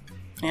with you.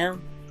 Yeah.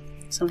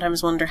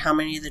 Sometimes wonder how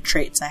many of the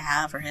traits I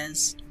have are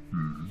his.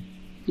 Mm-hmm.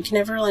 You can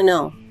never really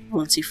know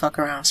once you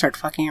start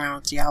fucking around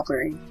with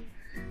Diablerie.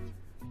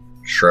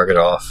 Shrug it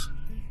off.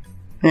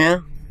 Yeah.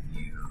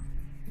 You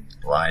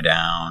lie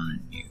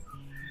down. You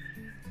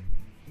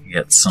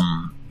get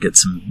some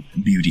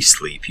beauty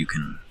sleep. You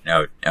can...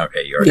 Oh,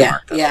 okay, you already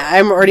marked that. Yeah,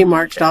 I'm already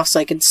marked it off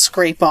so I can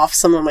scrape off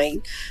some of my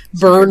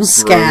burn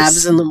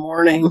scabs in the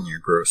morning. Your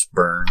gross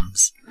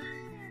burns.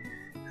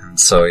 And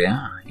so,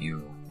 yeah,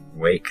 you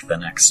wake the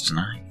next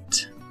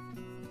night.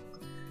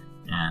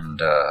 And,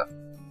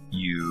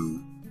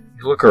 you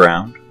look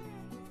around.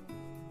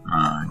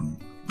 You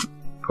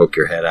poke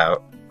your head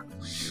out.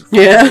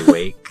 You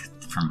wake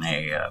from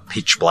a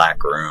pitch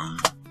black room,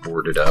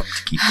 boarded up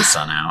to keep the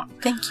sun out.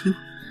 Thank you.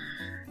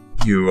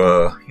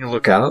 You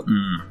look out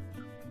and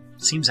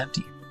it seems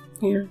empty.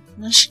 Yeah.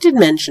 She did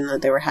mention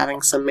that they were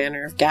having some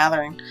manner of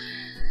gathering.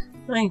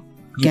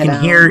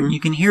 You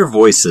can hear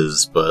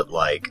voices, but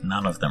like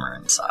none of them are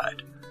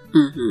inside.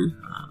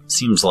 Mm-hmm.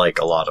 Seems like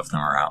a lot of them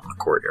are out in the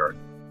courtyard.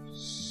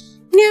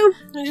 Yeah,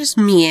 I just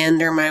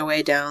meander my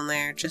way down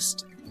there,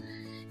 just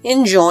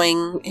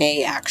enjoying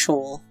a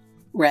actual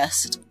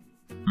rest.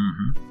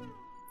 Mm-hmm.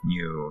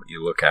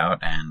 You look out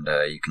and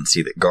you can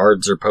see that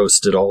guards are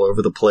posted all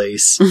over the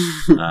place.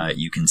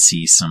 You can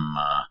see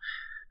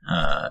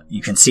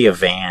you can see a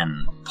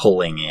van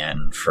pulling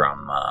in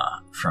from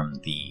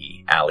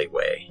the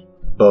alleyway,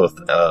 both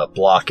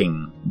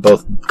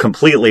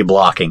completely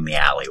blocking the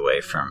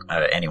alleyway from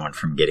anyone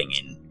from getting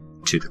in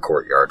to the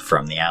courtyard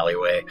from the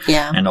alleyway.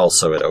 Yeah, and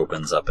also it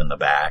opens up in the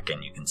back,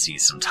 and you can see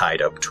some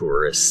tied up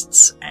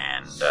tourists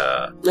and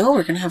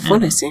we're gonna have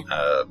fun. I see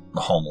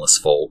homeless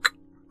folk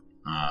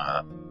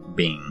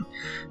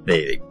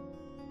they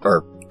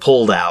are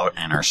pulled out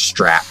and are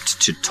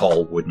strapped to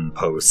tall wooden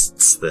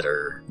posts that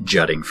are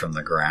jutting from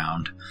the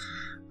ground.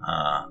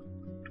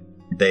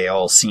 They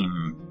all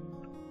seem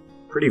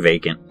pretty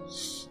vacant.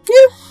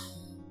 Yeah.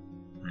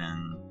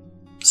 And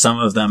some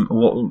of them,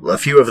 a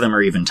few of them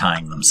are even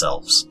tying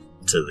themselves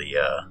to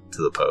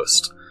the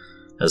post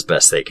as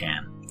best they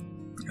can.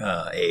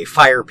 A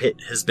fire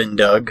pit has been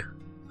dug.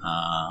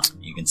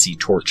 You can see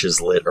torches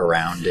lit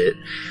around it.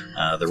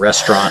 The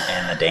restaurant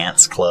and the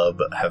dance club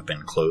have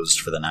been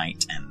closed for the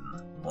night, and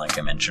like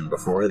I mentioned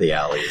before, the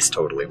alley is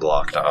totally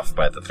blocked off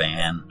by the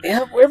van.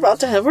 Yeah, we're about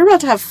to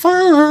have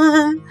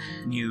fun.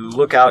 You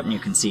look out and you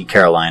can see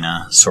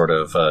Carolina sort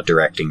of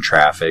directing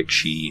traffic.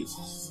 She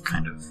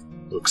kind of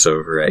looks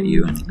over at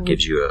you and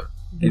gives you a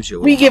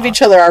we give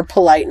each other our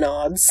polite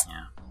nods.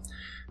 Yeah.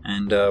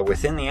 And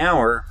within the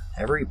hour,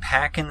 every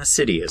pack in the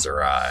city has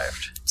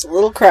arrived. It's a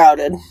little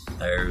crowded.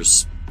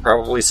 There's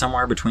probably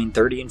somewhere between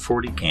 30 and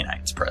 40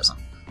 Canaanites present.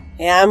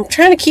 Yeah, I'm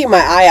trying to keep my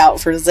eye out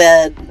for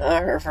Zed.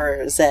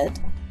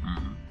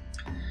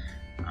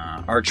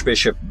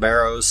 Archbishop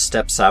Barrows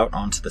steps out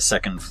onto the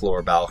second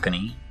floor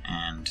balcony,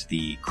 and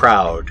the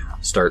crowd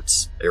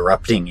starts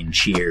erupting in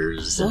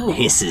cheers and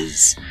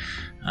hisses.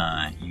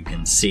 You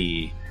can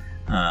see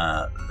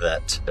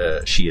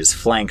that she is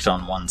flanked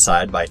on one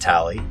side by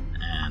Tally,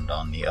 and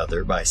on the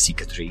other by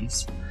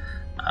Cicatrice.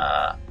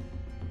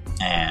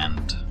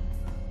 And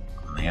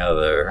on the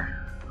other,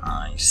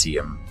 you see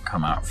him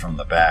come out from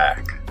the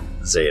back.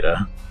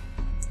 Zeta.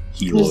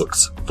 He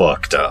looks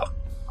fucked up.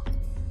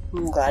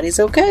 I'm glad he's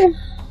okay.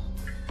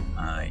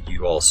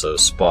 You also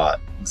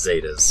spot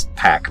Zeta's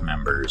pack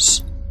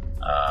members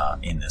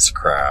in this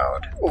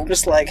crowd. I'm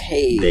just like,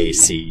 hey. They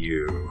see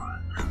you,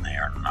 and they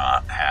are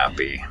not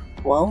happy.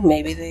 Well,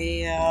 maybe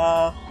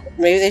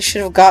they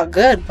should have got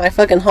good. I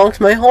fucking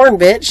honked my horn,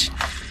 bitch.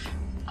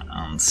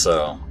 And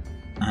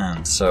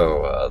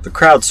so the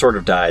crowd sort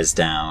of dies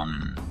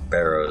down.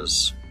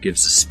 Barrows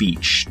gives a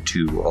speech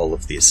to all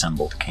of the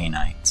assembled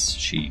Canaanites.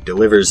 She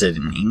delivers it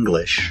in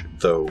English,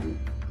 though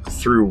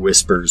through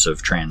whispers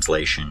of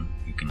translation,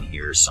 you can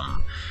hear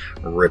some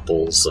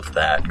ripples of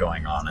that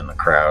going on in the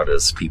crowd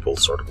as people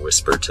sort of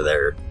whisper to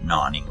their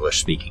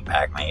non-English speaking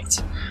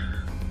packmates.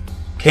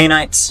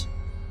 Canaanites,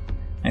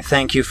 I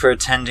thank you for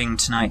attending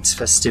tonight's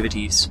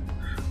festivities.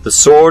 The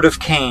Sword of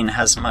Cain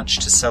has much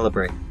to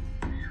celebrate.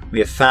 We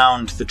have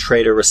found the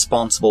traitor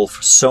responsible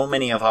for so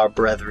many of our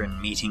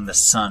brethren meeting the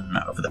sun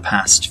over the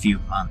past few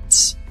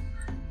months,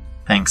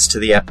 thanks to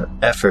the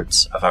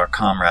efforts of our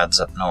comrades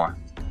up north.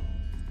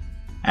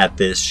 At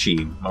this,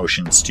 she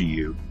motions to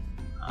you,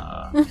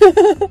 and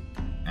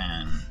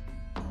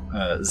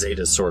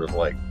Zeta's sort of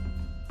like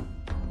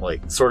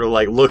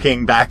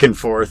looking back and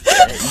forth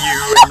at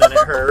you and then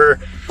at her,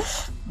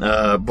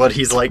 but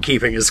he's like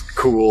keeping his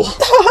cool.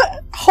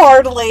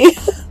 Hardly.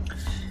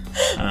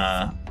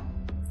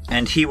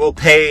 And he will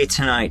pay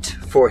tonight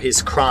for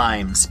his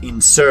crimes in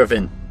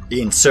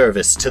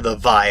service to the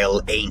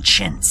vile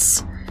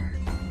ancients.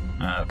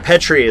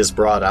 Petri is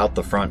brought out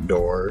the front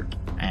door,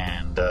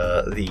 and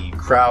the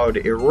crowd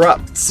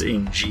erupts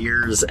in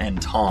jeers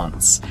and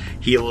taunts.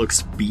 He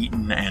looks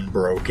beaten and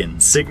broken,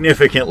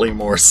 significantly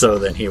more so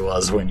than he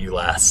was when you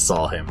last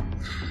saw him.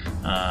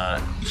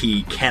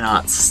 He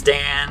cannot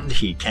stand,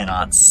 he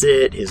cannot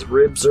sit, his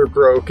ribs are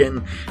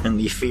broken, and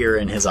the fear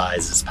in his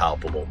eyes is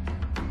palpable.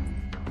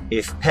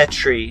 If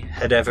Petri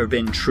had ever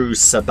been true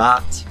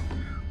Sabbat,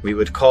 we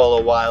would call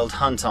a wild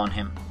hunt on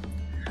him.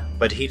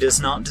 But he does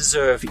not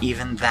deserve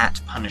even that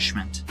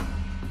punishment.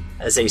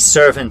 As a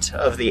servant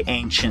of the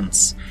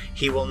ancients,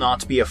 he will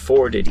not be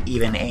afforded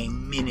even a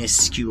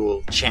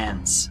minuscule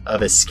chance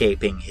of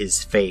escaping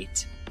his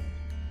fate.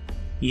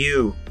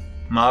 You,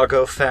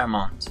 Margot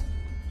Fairmont,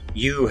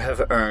 you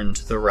have earned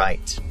the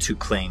right to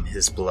claim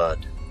his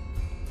blood.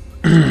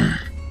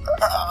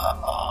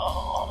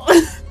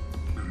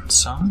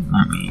 So,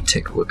 let me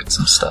take a look at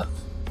some stuff.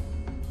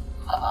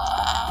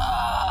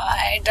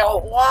 I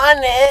don't want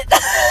it.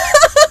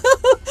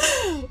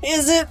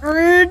 Is it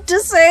rude to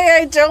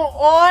say I don't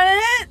want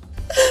it?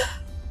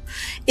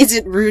 Is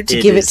it rude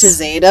to give it to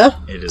Zeta?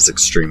 It is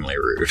extremely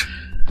rude.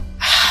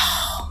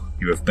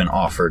 You have been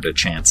offered a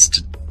chance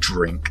to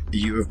drink.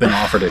 You have been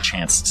offered a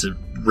chance to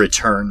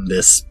return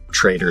this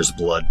traitor's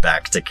blood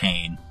back to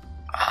Cain.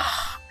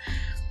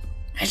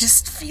 I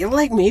just feel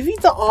like maybe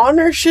the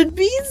honor should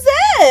be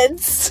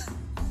Zed's.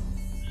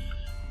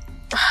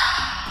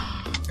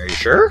 Are you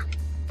sure?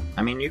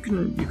 I mean, you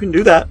can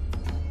do that.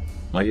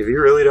 Like, if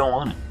you really don't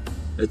want it.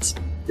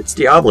 It's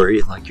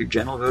Diablerie. Like, your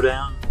gen will go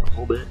down a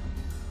whole bit.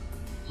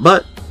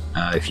 But,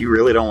 if you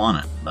really don't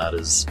want it, that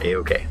is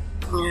A-okay.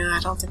 Yeah, I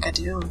don't think I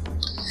do.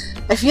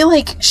 I feel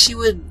like she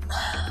would...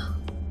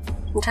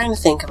 I'm trying to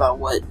think about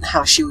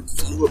how she would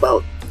feel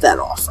about that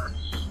offer.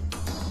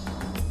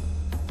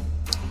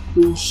 I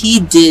mean, he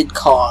did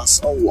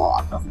cause a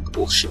lot of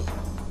bullshit.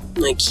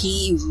 Like,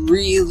 he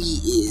really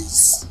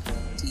is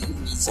the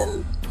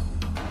reason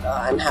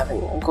I'm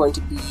going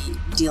to be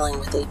dealing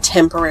with a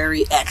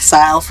temporary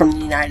exile from the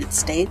United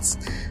States.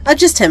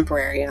 Just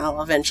temporary, and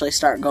I'll eventually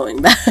start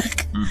going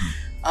back.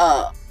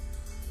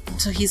 Mm-hmm.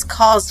 So he's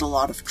caused a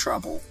lot of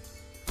trouble.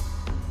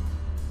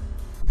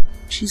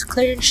 She's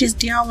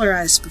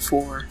Diablerized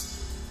before.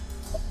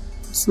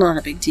 It's not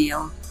a big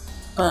deal.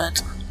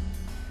 But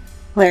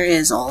there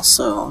is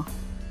also...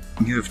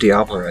 You have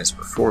Diablerized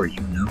before,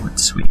 you know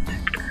it's sweet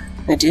nectar.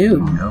 I do. You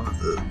know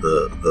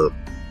the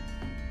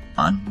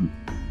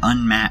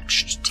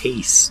unmatched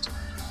taste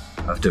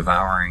of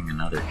devouring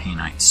another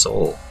Cainite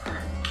soul.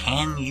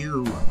 Can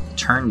you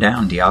turn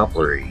down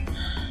Diablerie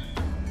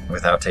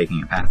without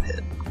taking a path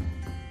hit?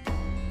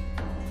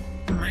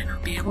 I might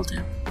not be able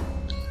to.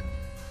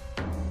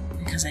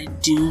 Because I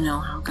do know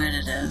how good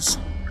it is.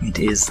 It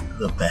is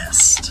the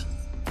best.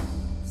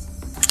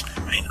 I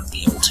might not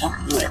be able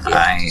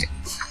to.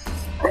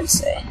 I'd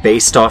say.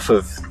 Based off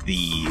of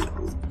the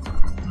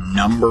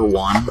number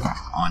one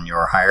on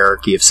your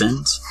hierarchy of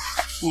sins?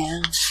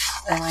 Yeah,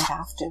 I might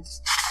have to.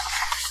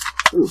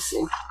 Let me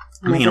see.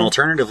 I mean,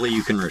 alternatively,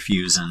 you can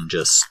refuse and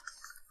just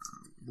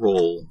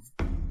roll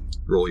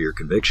your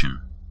conviction.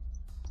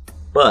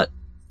 But...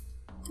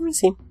 Let me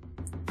see.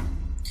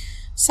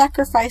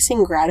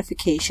 Sacrificing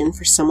gratification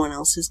for someone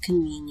else's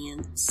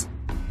convenience.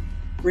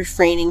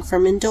 Refraining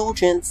from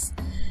indulgence.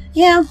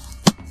 Yeah,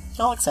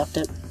 I'll accept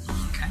it.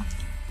 Okay.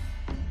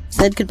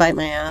 Zed could bite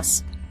my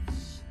ass.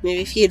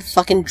 Maybe if he had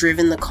fucking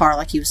driven the car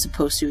like he was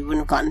supposed to, we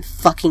wouldn't have gotten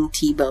fucking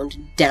T-boned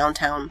in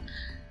downtown.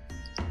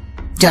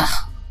 Duh.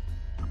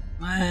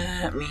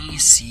 Let me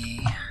see.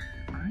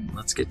 Alright,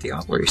 let's get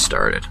Diablerie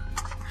started.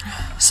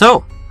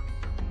 So.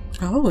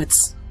 Oh,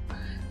 it's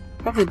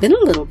probably been a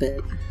little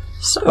bit.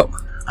 So,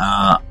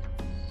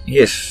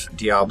 if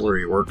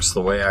Diablerie works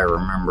the way I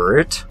remember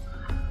it,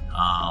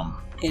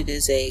 it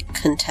is a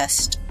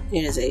contest.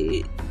 It is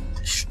a...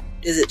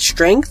 Is it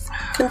strength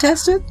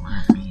contested?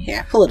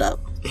 Yeah, pull it up.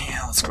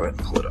 Yeah, let's go ahead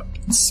and pull it up.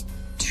 It's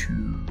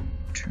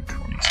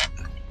 220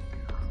 something.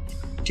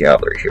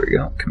 Diablerie, here we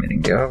go.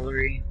 Committing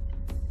Diablerie.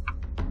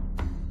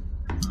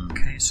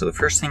 Okay, so the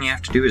first thing you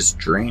have to do is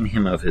drain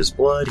him of his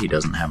blood. He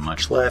doesn't have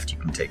much left. You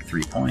can take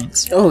 3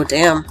 points. Oh,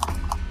 damn.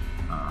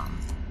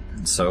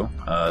 And so,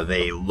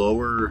 they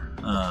lower,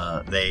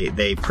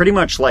 they pretty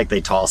much like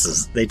they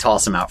toss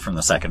him out from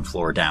the second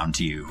floor down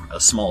to you. A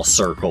small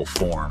circle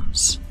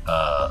forms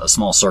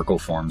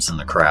in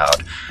the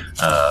crowd,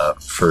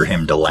 for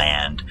him to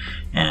land.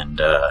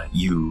 And,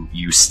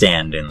 you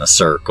stand in the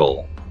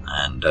circle,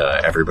 and,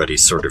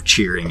 everybody's sort of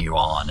cheering you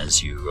on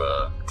as you,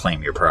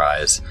 claim your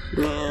prize.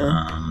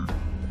 Yeah.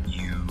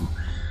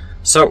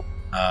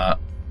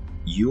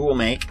 You will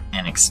make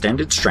an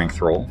extended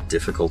strength roll,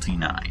 difficulty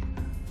 9.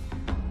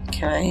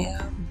 Can I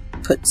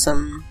put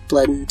some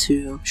blood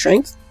into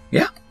strength?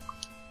 Yeah.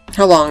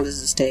 How long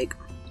does this take?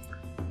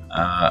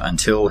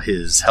 Until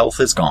his health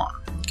is gone.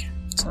 Okay.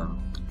 So,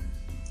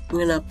 I'm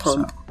gonna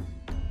pump.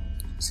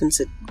 Since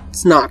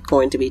it's not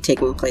going to be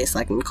taking place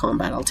like in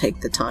combat, I'll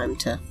take the time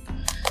to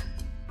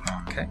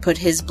put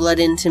his blood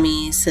into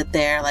me, sit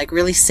there, like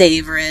really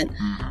savor it,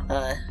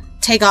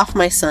 take off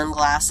my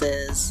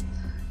sunglasses,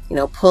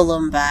 pull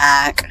them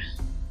back,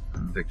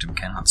 victim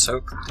cannot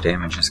soak, the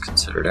damage is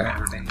considered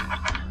aggravated.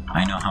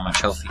 I know how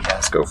much health he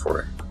has, go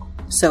for it.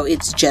 So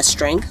it's just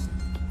strength?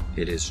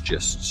 It is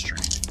just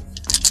strength.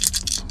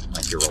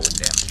 Like you're rolling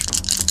damage.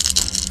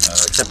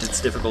 Except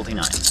it's difficulty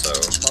 9, so...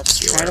 Let's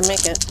try to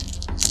make it.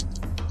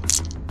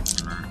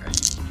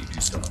 You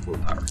do still have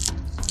willpower.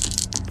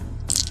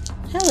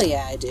 Hell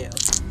yeah, I do.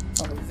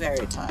 I'm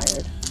very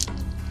tired.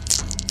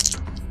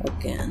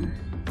 Again.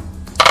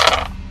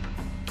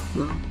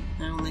 I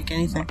don't like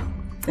anything.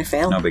 I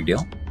failed. No big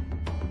deal.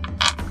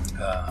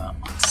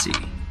 Let's see.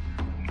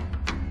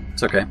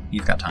 It's okay.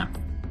 You've got time.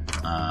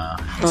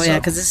 Yeah,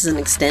 because this is an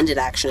extended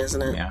action,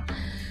 isn't it? Yeah.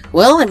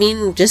 Well, I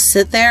mean, just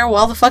sit there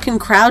while the fucking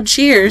crowd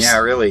cheers. Yeah,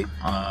 really.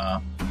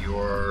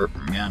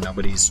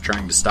 Nobody's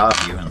trying to stop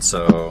you, and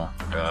so...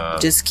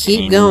 just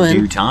keep in going.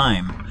 due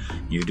time,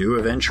 you do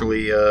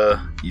eventually,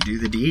 you do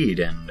the deed,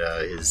 and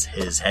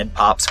his head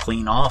pops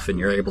clean off, and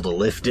you're able to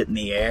lift it in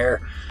the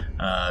air,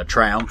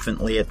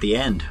 triumphantly at the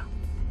end.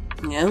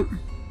 Yep.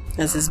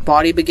 As his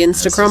body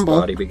begins to crumble.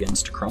 His body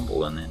begins to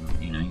crumble, and then,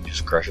 you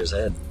just crush his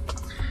head.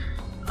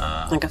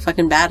 Like a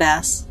fucking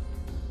badass.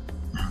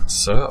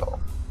 So,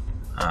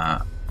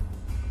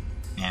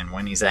 and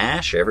when he's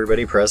ash,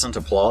 everybody present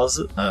applauds,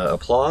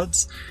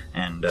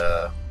 and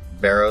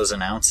Barrows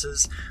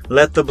announces,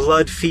 "Let the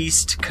blood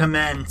feast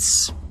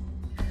commence."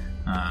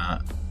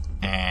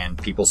 And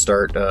people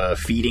start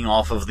feeding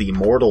off of the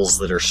mortals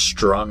that are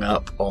strung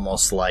up,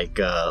 almost like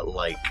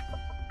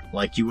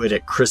you would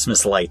at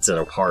Christmas lights at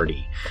a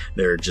party.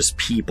 They're just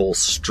people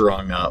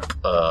strung up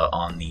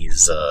on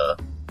these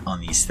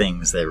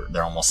things.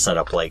 They're almost set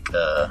up like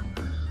to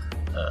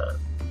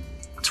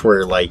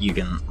where like you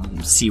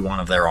can see one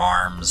of their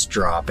arms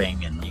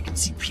dropping, and you can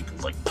see people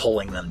like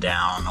pulling them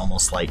down,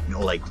 almost like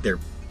they're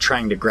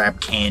trying to grab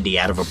candy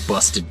out of a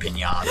busted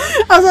piñata.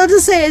 I was about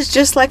to say, it's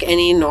just like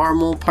any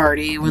normal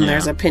party. When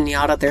there's a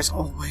piñata, there's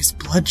always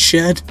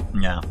bloodshed.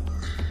 Yeah.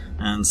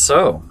 And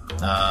so,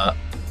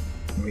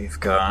 we've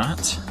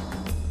got...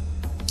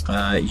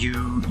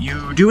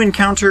 You do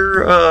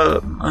encounter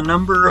a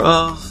number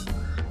of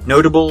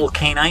notable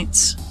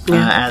Cainites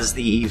as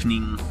the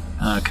evening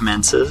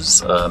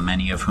commences,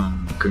 many of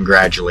whom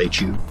congratulate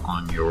you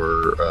on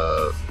your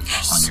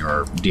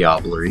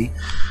diablerie.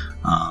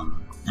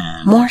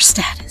 And more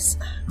status.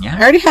 Yeah.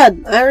 I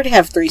already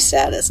have 3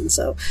 status, and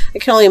so I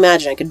can only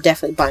imagine I could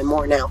definitely buy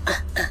more now.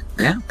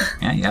 Yeah,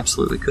 you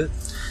absolutely could.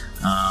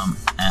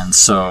 And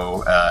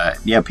so,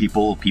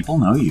 people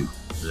know you.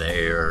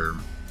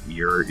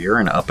 You're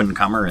an up and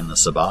comer in the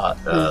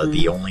Sabbat.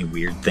 The only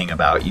weird thing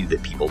about you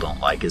that people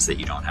don't like is that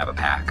you don't have a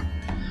pack.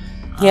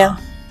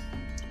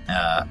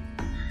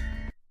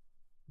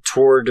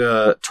 Toward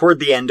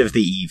the end of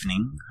the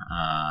evening,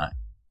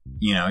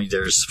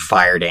 there's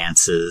fire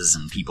dances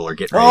and people are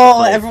getting ready to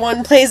play.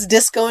 Everyone plays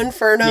Disco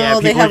Inferno. Yeah,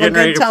 they have are a getting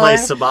ready good to time. play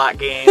Sabbat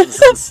games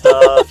and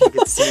stuff. You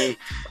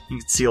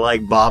can see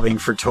like bobbing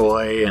for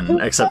toy, and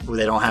except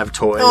they don't have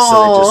toys,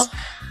 so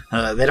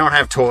they don't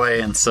have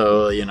toy, and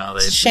so they.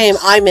 Shame,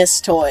 I miss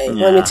toy.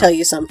 Yeah. Let me tell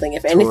you something.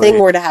 If anything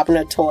were to happen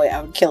to toy,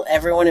 I would kill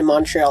everyone in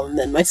Montreal and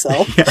then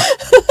myself.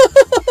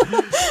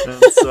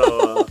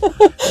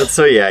 and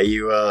so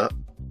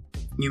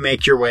you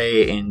make your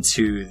way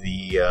into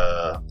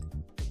the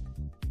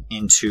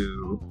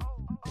into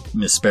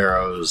Miss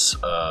Barrows'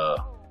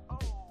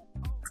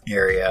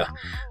 area.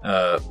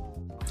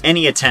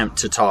 Any attempt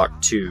to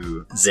talk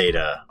to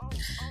Zeta?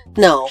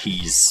 No,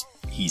 he's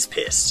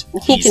pissed.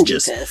 He can be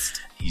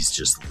pissed. He's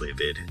just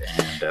livid.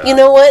 And, you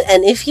know what?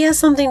 And if he has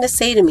something to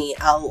say to me,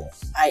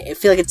 I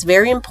feel like it's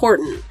very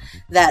important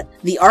that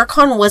the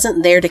Archon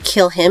wasn't there to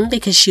kill him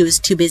because she was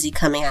too busy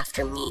coming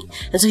after me.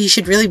 And so he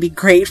should really be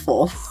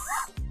grateful.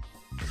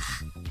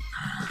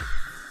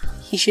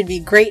 He should be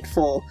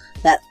grateful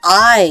that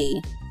I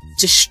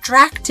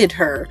distracted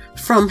her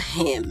from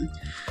him.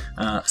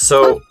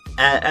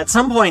 At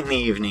some point in the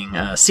evening,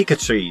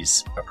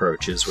 Cicatrice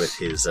approaches with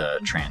his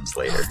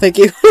translator. Thank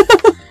you.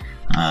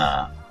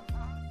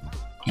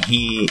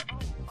 He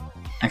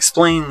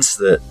explains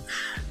that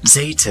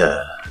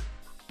Zeta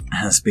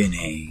has been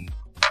a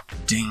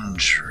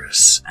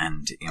dangerous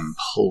and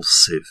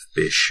impulsive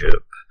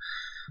bishop.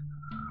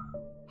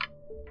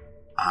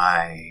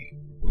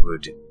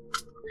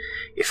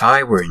 If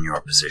I were in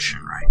your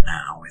position right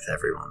now, with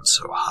everyone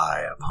so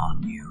high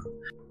upon you,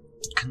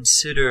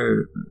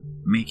 consider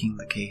making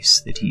the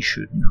case that he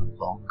should no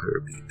longer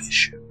be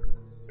bishop.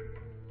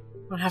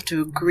 I would have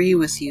to agree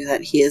with you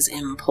that he is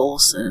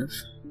impulsive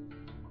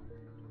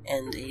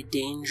and a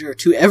danger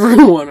to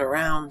everyone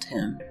around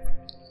him.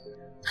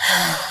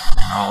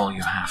 All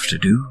you have to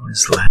do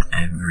is let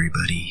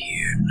everybody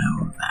here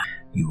know that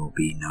you will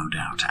be no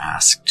doubt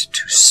asked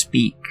to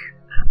speak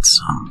at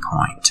some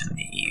point in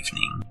the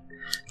evening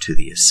to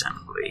the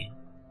assembly.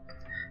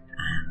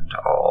 And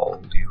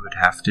all you would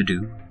have to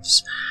do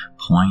is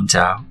point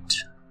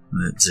out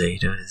that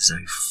Zeta is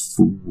a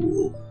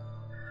fool,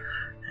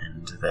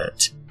 and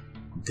that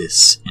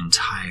this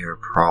entire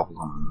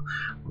problem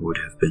would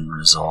have been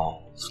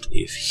resolved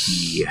if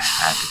he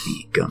had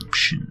the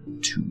gumption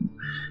to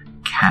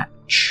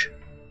catch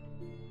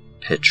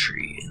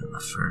Petrie in the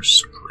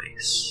first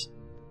place.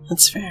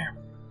 That's fair.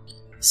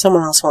 If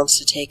someone else wants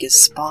to take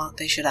his spot,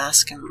 they should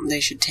ask him. They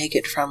should take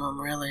it from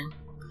him, really.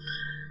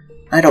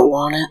 I don't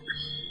want it.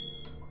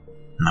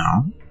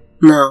 No?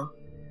 No.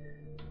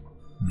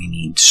 We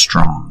need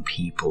strong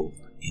people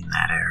in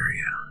that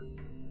area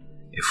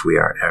if we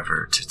are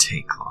ever to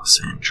take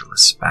Los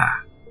Angeles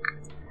back.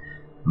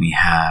 We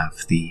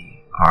have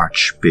the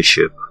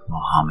Archbishop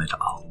Muhammad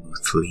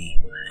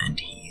Al-Muthlim, and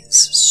he is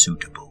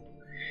suitable.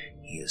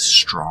 He is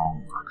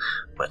strong,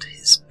 but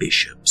his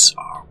bishops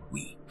are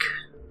weak.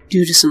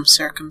 Due to some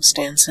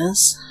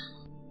circumstances.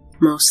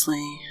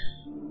 Mostly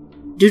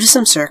due to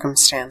some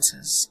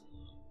circumstances.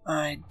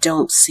 I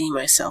don't see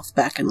myself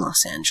back in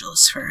Los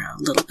Angeles for a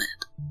little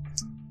bit.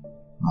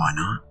 Why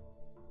not?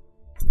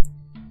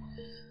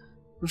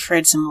 I'm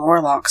afraid some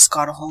warlocks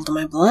got a hold of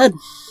my blood.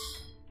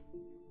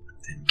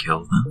 Then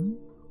kill them?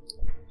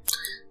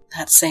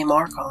 That same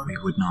Archon. We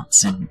would not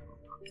send...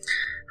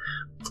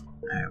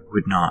 I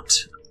would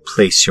not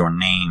place your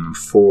name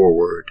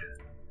forward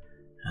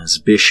as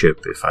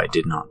bishop if I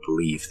did not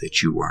believe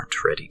that you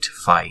weren't ready to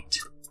fight.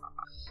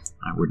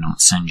 I would not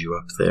send you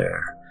up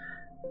there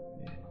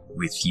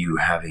with you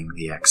having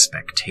the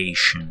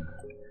expectation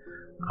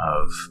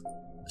of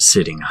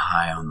sitting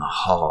high on the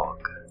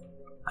hog,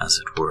 as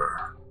it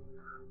were.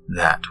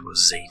 That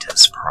was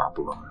Zeta's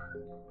problem.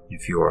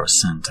 If you are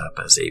sent up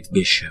as a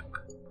bishop,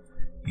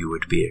 you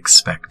would be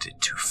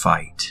expected to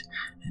fight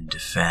and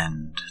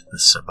defend the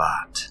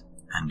Sabbat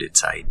and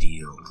its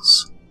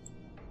ideals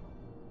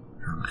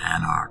from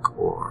Anarch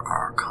or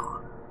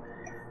Archon.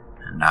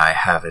 And I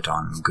have it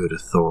on good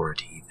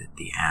authority that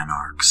the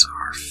Anarchs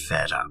are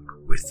fed up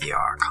with the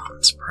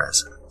Archon's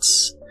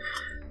presence,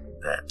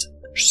 that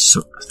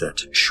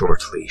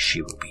shortly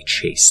she will be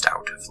chased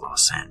out of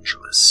Los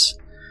Angeles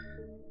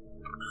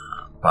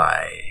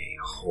by a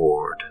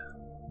horde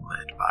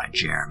led by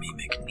Jeremy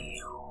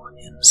McNeil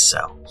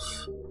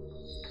himself.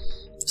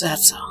 Is that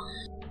so?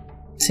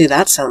 See,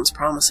 that sounds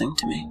promising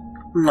to me.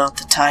 I'm not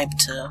the type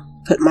to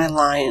put my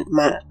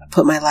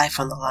life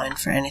on the line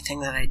for anything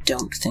that I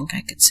don't think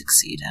I could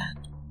succeed at.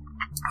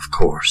 Of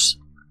course,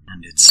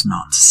 and it's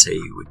not to say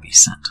you would be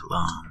sent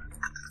alone.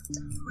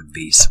 You would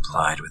be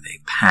supplied with a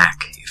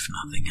pack, if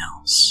nothing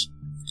else.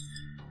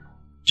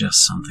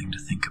 Just something to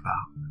think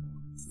about.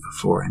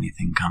 Before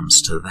anything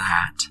comes to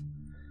that,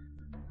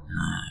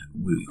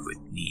 we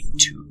would need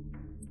to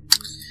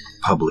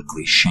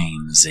publicly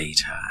shame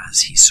Zeta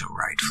as he so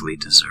rightfully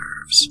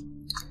deserves.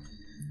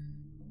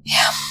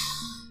 Yeah.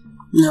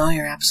 No,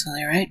 you're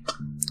absolutely right.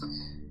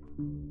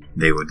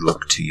 They would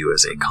look to you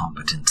as a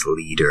competent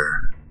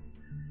leader.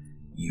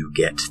 You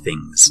get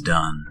things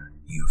done.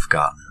 You've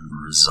gotten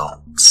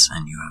results,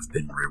 and you have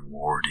been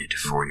rewarded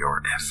for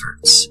your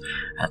efforts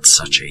at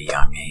such a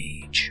young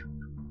age.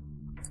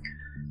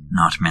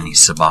 Not many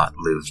Sabbat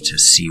live to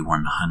see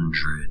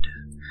 100,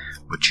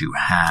 but you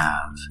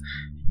have.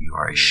 You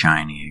are a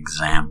shining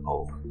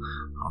example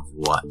of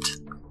what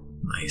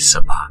a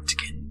Sabbat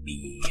can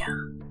be.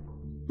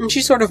 And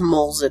she sort of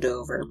mulls it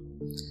over.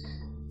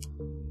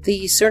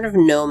 The sort of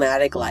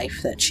nomadic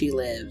life that she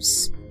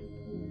lives,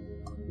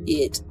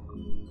 it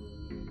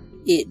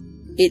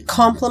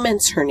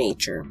complements her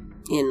nature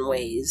in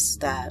ways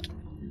that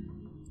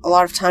a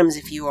lot of times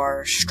if you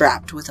are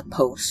strapped with a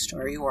post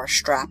or you are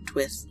strapped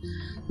with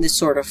this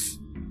sort of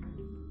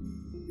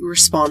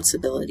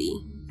responsibility,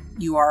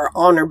 you are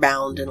honor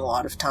bound in a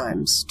lot of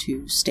times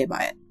to stay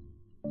by it.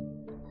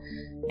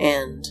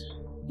 And,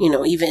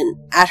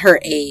 even at her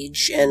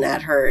age and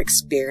at her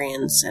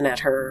experience and at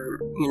her,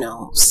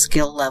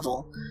 skill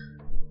level,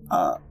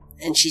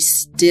 and she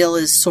still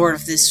is sort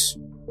of this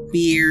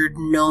weird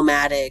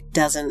nomadic,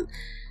 doesn't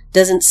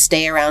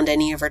stay around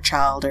any of her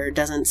childhood,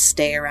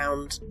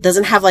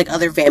 doesn't have like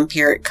other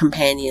vampiric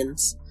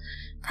companions.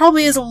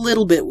 Probably is a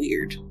little bit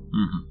weird.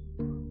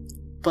 Mm-hmm.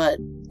 But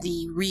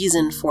the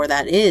reason for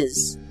that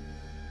is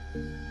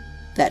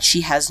that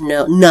she has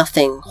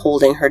nothing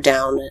holding her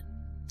down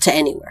to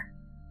anywhere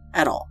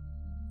at all.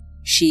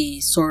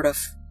 She sort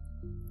of,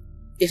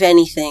 if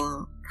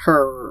anything,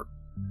 her.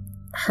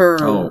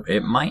 Oh,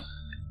 it might.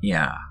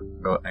 Yeah.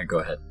 Go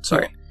ahead.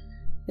 Sorry. Yeah.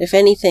 If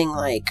anything,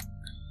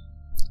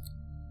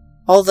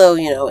 although,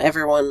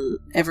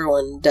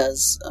 everyone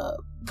does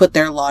put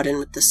their lot in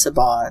with the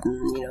Sabbat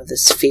and,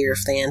 this fear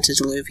of the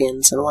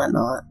antediluvians and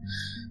whatnot,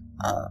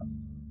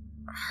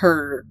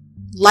 her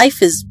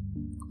life is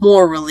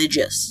more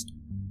religious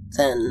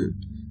than,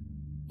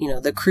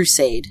 the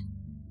crusade.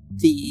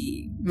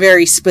 The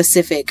very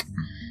specific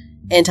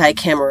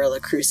anti-Camarilla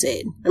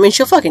crusade. I mean,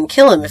 she'll fucking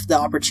kill him if the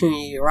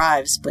opportunity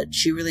arrives, but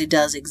she really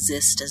does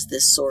exist as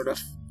this sort of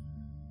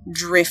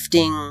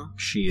drifting,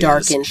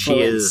 dark influence. She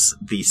is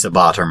the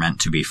Sabbat are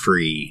meant to be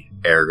free,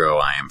 ergo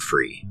I am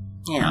free.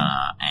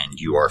 Yeah. And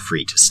you are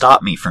free to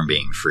stop me from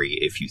being free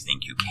if you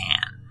think you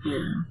can.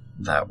 Yeah.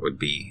 That would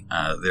be,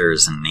 there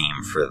is a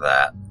name for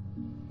that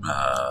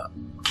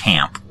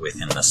camp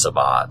within the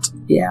Sabbat.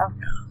 Yeah.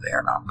 They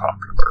are not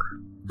popular.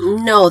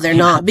 No, they're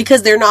not,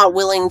 because they're not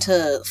willing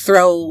to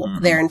throw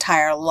their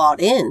entire lot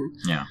in.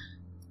 Yeah.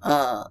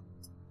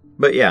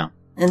 But yeah.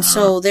 And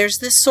so there's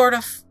this sort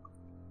of...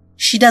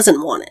 She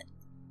doesn't want it.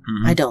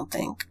 Mhm. I don't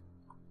think.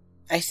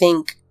 I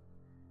think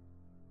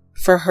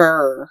for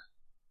her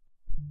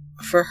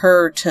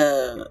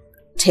to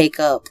take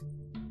up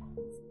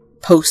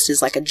post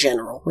as like a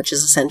general, which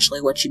is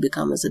essentially what you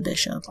become as a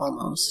bishop,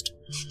 almost.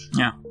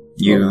 Yeah.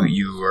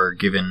 You are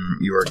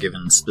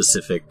given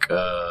specific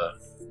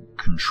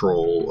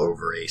control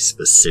over a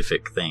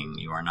specific thing.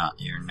 You're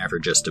never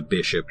just a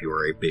bishop, you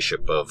are a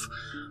bishop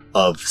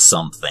of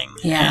something.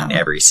 Yeah. And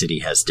every city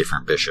has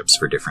different bishops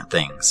for different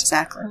things.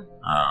 Exactly.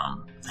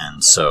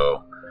 And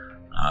so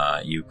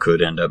you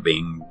could end up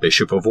being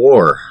Bishop of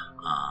War.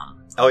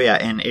 Oh yeah,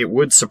 and it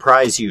would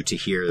surprise you to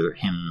hear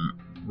him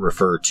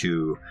refer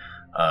to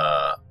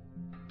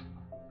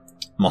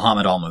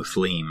Muhammad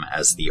al-Muthlim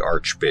as the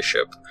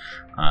Archbishop.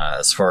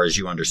 As far as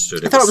you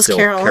understood, it was still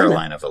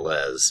Caroline of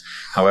Velez.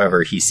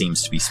 However, he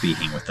seems to be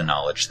speaking with the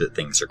knowledge that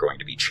things are going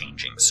to be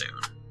changing soon.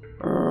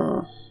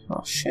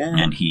 Oh, shit.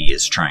 And he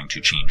is trying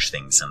to change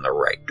things in the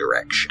right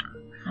direction.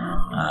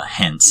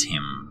 Hence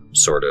him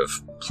sort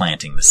of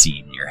planting the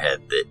seed in your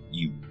head that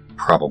you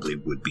probably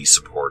would be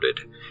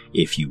supported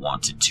if you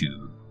wanted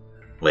to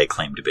lay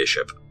claim to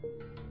bishop.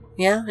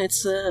 Yeah,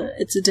 it's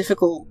a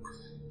difficult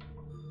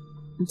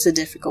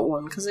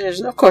one, because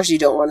of course you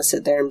don't want to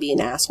sit there and be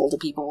an asshole to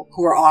people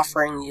who are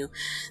offering you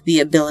the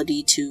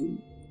ability to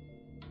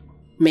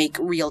make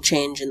real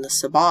change in the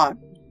Sabbat,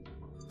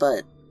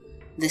 but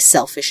this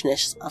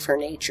selfishness of her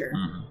nature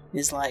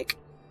is like,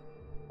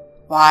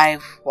 why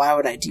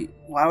would I do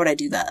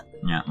that?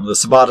 Yeah, the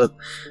Sabbat,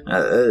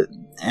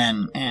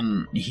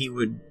 and he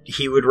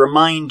would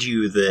remind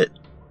you that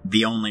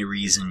the only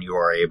reason you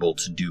are able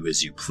to do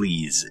as you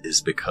please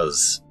is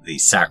because the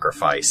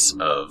sacrifice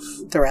of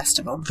the rest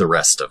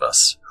of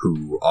us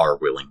who are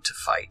willing to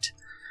fight.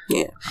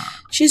 Yeah,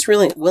 she's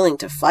really willing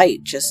to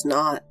fight, just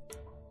not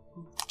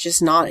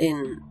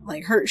in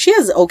like her. She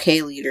has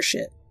okay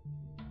leadership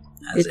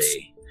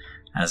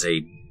as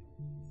a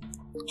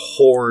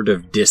horde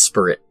of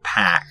disparate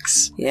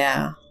packs.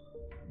 Yeah,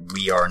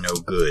 we are no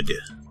good.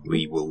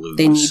 We will lose.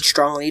 They need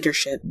strong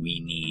leadership. We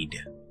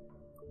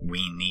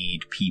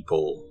need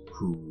people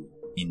who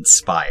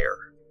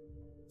inspire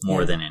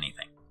more than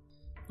anything.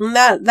 And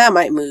that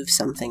might move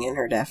something in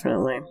her,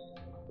 definitely.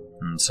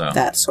 And so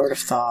that sort of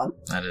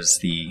thought. That is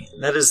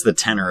the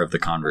tenor of the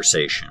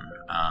conversation.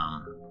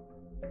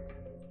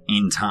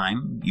 In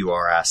time, you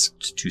are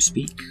asked to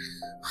speak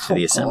to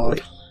the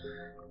assembly.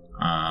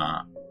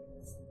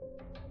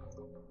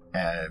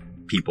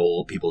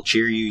 People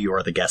cheer you. You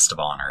are the guest of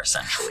honor,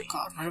 essentially. Oh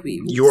God, what are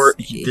we?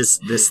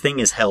 This thing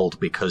is held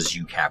because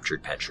you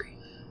captured Petri.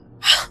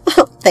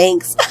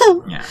 Thanks.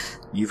 Yeah,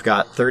 you've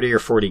got 30 or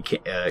 40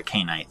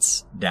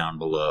 Cainites down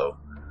below.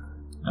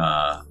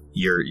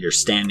 You're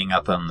standing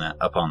up on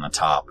the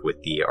top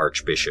with the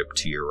Archbishop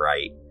to your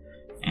right,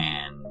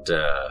 and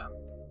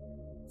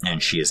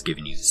she has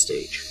given you the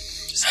stage.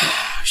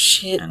 Oh,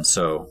 shit. And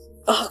so.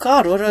 Oh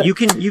God, what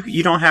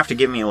you don't have to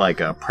give me like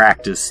a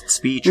practiced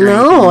speech or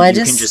anything.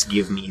 You can just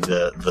give me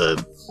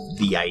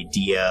the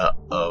idea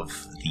of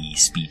the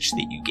speech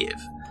that you give.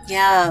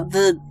 Yeah,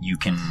 you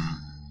can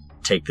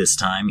take this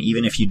time,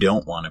 even if you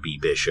don't want to be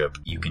bishop,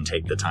 you can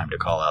take the time to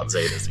call out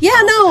Zeta's.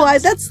 Yeah, no,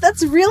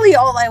 that's really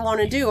all I want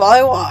to do.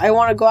 I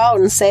want to go out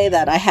and say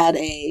that I had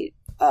a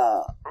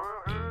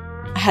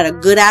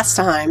good ass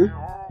time.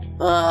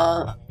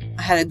 I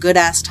had a good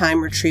ass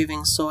time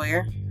retrieving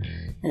Sawyer.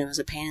 And it was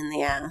a pain in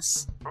the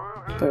ass.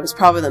 But it was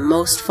probably the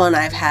most fun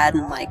I've had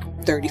in like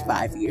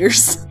 35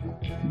 years.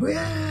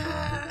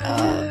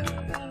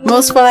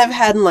 Most fun I've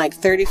had in like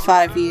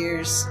 35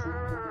 years.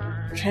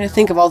 I'm trying to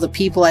think of all the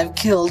people I've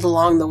killed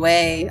along the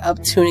way,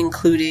 up to and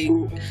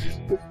including,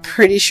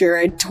 pretty sure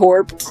I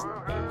torped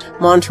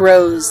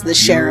Montrose, the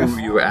sheriff.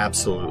 You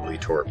absolutely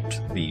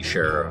torped the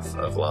sheriff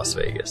of Las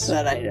Vegas.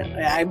 That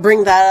I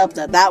bring that up,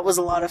 that was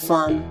a lot of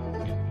fun.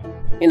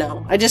 You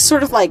know, I just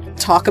sort of like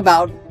talk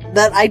about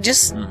that.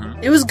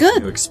 It was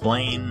good. You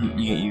explain,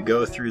 you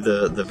go through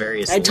the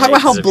various. I talk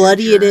about how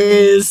bloody it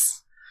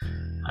is.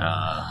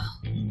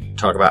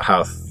 Talk about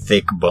how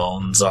thick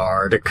bones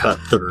are to cut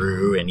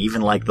through, and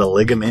even like the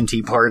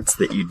ligamenty parts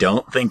that you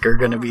don't think are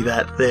going to be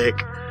that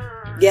thick.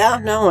 Yeah,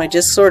 no, I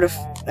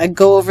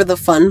go over the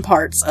fun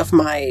parts of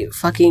my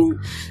fucking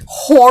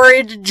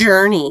horrid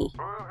journey,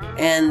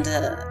 and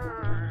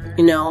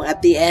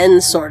at the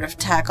end, sort of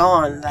tack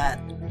on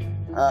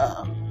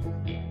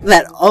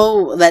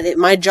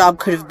my job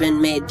could have been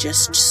made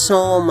just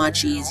so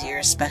much easier,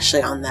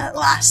 especially on that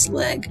last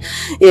leg.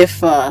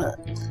 If the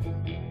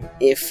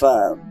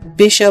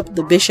Bishop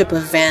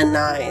of Van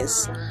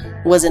Nuys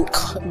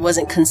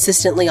wasn't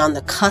consistently on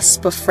the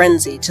cusp of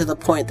frenzy to the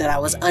point that I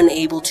was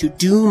unable to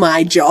do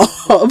my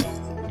job.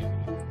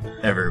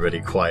 Everybody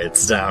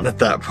quiets down at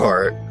that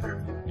part,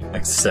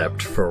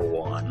 except for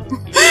one.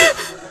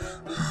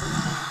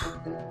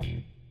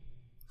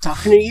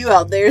 Talking to you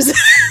out there.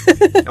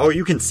 Oh,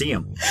 you can see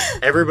him.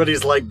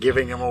 Everybody's like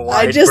giving him a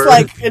wide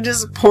I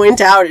just point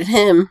out at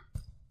him.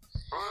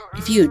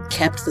 If you had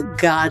kept the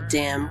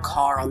goddamn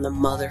car on the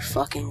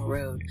motherfucking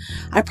road,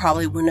 I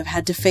probably wouldn't have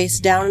had to face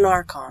down an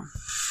Archon.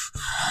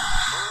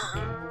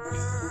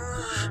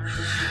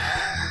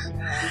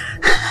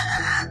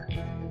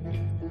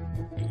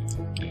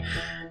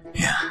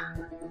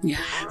 Yeah.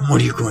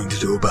 What are you going to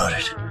do about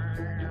it?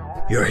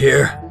 You're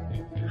here?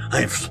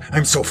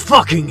 I'm so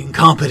fucking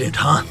incompetent,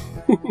 huh?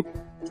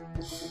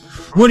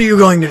 What are you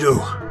going to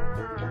do?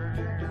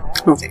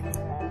 Okay.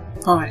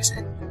 Alright,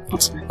 Sid.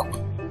 What's my goal?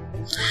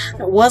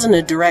 It wasn't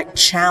a direct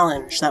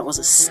challenge, that was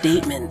a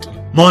statement.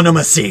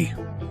 Monomacy!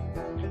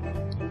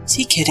 Is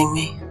he kidding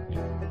me?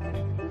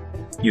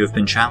 You have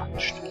been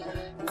challenged.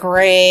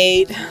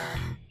 Great.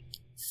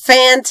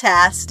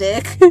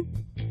 Fantastic.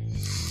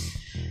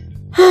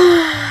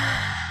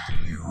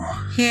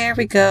 Here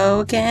we go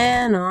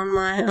again on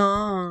my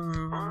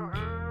own.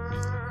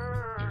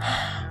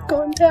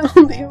 Going down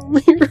the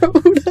only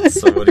road.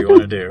 So what do you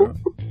want to do?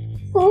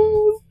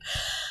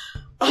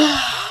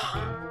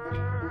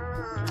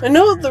 I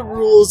know the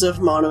rules of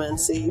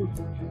Monomancy.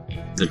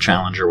 The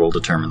challenger will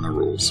determine the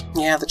rules.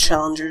 Yeah, the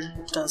challenger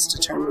does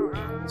determine the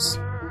rules.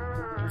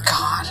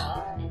 God.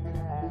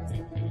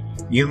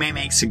 You may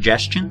make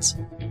suggestions,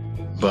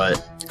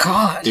 but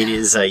God. it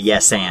is a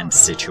yes and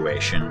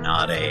situation,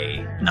 not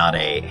a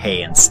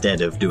hey, instead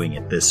of doing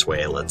it this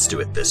way, let's do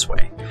it this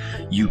way.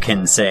 You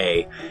can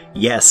say,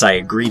 yes, I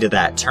agree to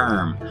that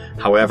term,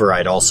 however,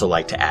 I'd also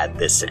like to add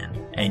this in.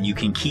 And you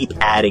can keep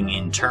adding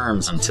in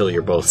terms until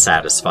you're both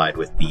satisfied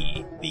with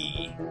the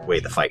way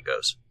the fight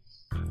goes.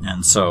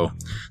 And so,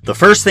 the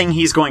first thing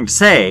he's going to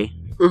say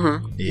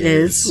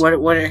is what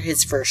are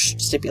his first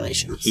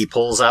stipulations? he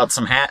pulls out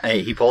some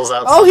he pulls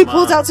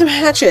out some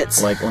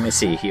hatchets. Like, let me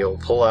see. He'll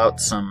pull out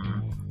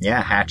some,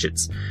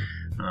 hatchets.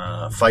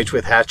 Fight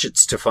with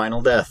hatchets to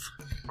final death.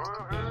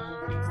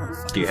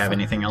 Do you have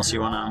anything else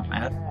you want to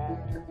add?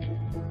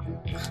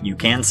 You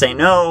can say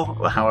no,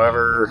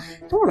 however...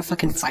 I don't want to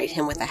fucking fight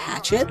him with a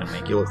hatchet. It'll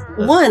make you look...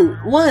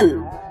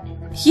 One.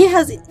 He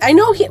has... I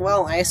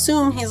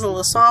assume he's a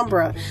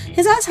Lasombra.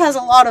 His ass has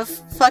a lot of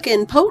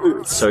fucking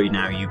potence. So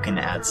now you can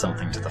add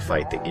something to the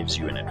fight that gives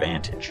you an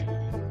advantage.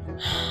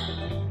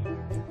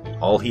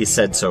 All he's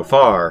said so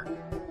far,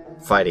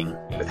 fighting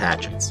with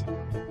hatchets.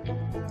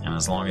 And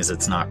as long as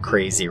it's not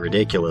crazy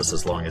ridiculous,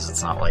 as long as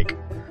it's not like...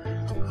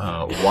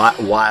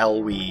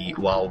 while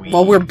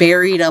we're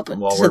baried up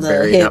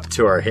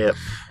to our hip.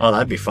 Oh,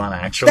 that'd be fun,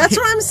 actually. That's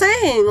what I'm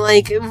saying.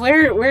 Like,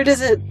 where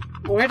does it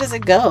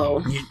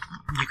go?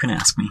 You can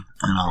ask me,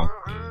 and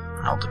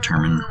I'll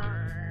determine.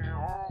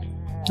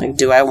 Like,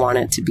 do I want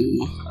it to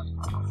be?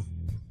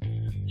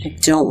 I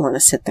don't want to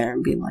sit there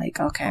and be like,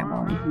 okay,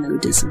 well, no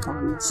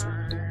disciplines.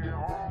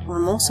 Well,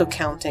 I'm also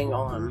counting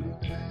on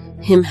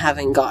him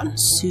having gotten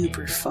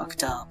super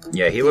fucked up.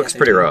 Yeah, he looks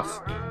pretty rough.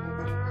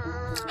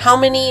 How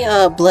many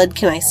blood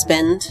can I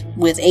spend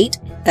with 8?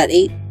 At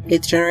 8?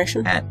 8th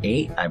generation? At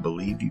 8, I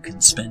believe you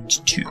can spend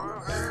 2.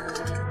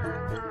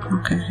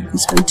 Okay, I can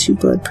spend 2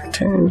 blood per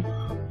turn.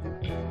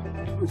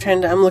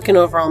 I'm looking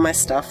over all my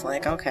stuff,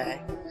 like,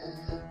 okay.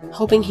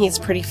 Hoping he's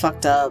pretty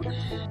fucked up.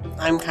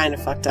 I'm kind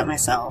of fucked up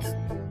myself.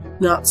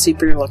 Not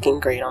super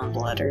looking great on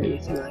blood or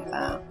anything like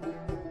that.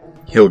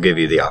 He'll give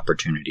you the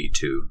opportunity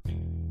to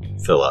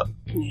fill up.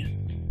 Yeah.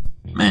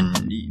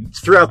 And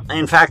throughout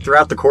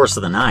the course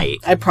of the night,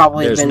 I've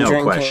probably been drinking.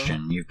 There's no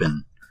question. You've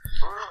been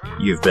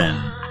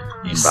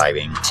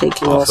imbibing,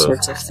 taking all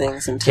sorts of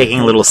things, and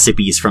taking little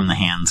sippies from the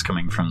hands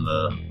coming from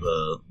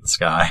the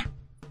sky.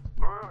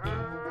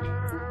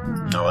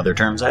 No other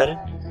terms added?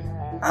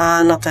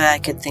 Not that I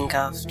could think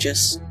of.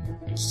 Just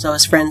so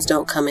his friends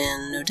don't come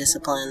in. No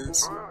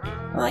disciplines.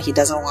 He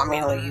doesn't want me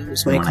to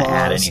use my claws. Want to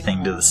add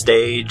anything to the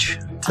stage?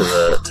 To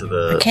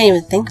the? I can't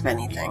even think of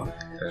anything.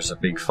 There's a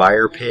big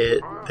fire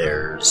pit.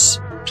 There's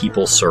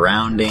people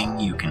surrounding.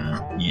 You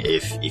can,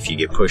 if you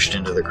get pushed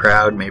into the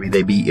crowd, maybe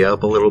they beat you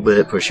up a little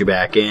bit, push you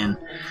back in.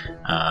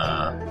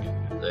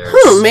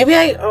 Maybe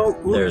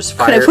there's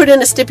fire. Could I put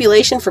in a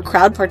stipulation for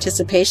crowd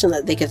participation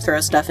that they could throw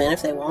stuff in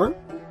if they want?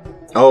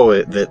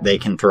 Oh, that they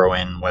can throw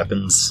in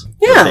weapons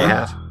that they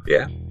have?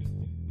 Yeah.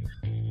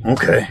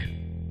 Okay.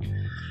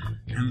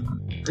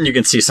 You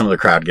can see some of the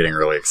crowd getting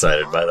really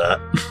excited by that.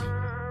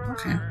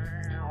 Okay.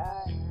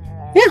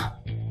 Yeah.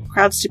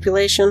 Crowd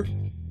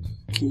stipulation.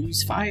 Can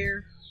use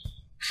fire.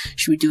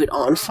 Should we do it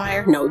on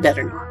fire? No,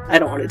 better not. I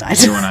don't want to die.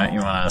 You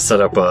wanna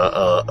set up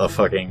a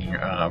fucking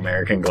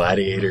American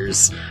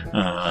Gladiators?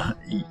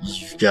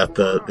 You've got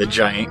the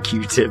giant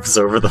Q-tips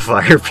over the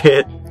fire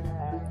pit.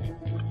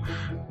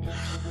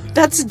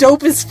 That's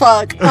dope as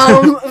fuck.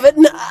 But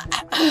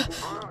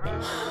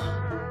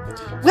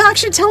well,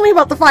 actually, tell me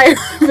about the fire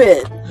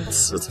pit.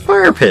 It's a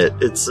fire pit.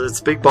 It's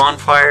a big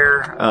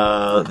bonfire.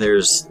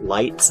 There's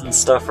lights and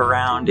stuff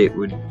around. It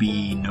would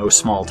be no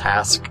small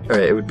task.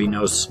 It would be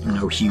no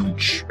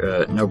huge,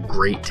 no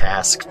great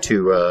task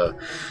to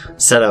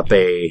set up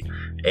a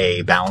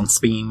balance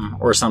beam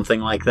or something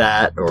like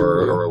that,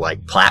 or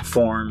like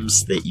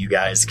platforms that you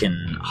guys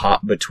can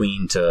hop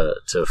between to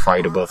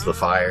fight above the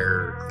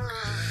fire.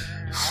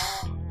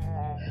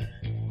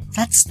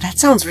 That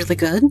sounds really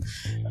good.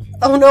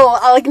 Oh no!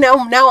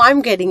 Now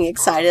I'm getting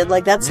excited.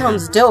 Like that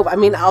sounds dope. I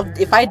mean,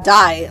 if I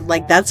die,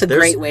 like that's a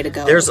great way to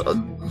go.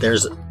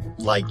 There's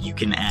like you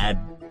can add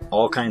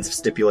all kinds of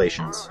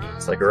stipulations.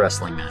 It's like a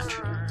wrestling match.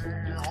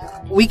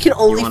 We can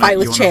only fight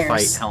with chairs.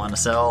 Fight Hell in a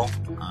Cell.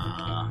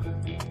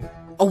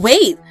 Oh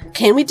wait,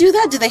 can we do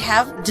that? Do they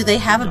have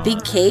a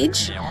big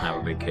cage? They don't have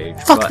a big cage.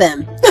 Fuck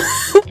them.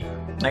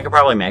 They could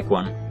probably make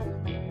one.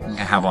 They can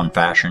have one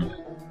fashioned.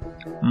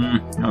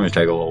 It would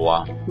take a little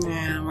while.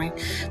 Yeah,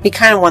 we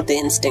kind of want the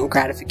instant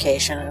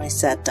gratification, at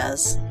least that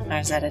does.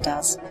 Or Zeta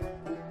does.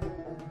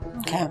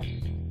 Okay.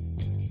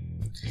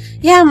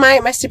 Yeah,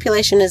 my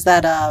stipulation is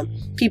that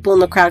people in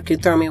the crowd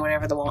could throw me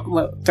whatever they want,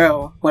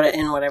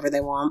 whatever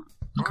they want.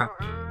 Okay.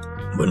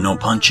 But no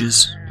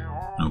punches,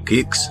 no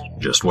kicks,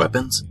 just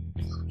weapons?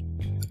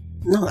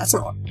 No, that's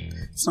not what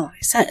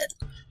I said.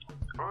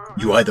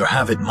 You either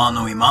have it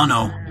mano a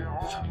mano,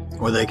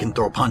 or they can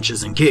throw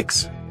punches and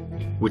kicks.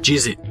 Which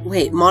is it?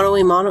 Wait, mano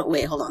a mano?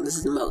 Wait, hold on. This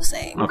is Mo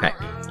saying. Okay.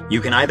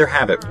 You can either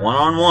have it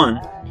one-on-one,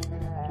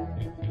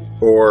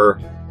 or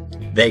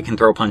they can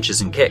throw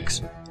punches and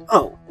kicks.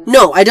 Oh.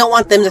 No, I don't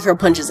want them to throw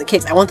punches and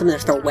kicks. I want them to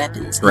throw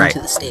weapons into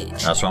the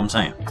stage. That's what I'm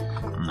saying.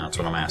 And that's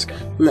what I'm asking.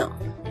 No.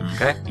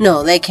 Okay.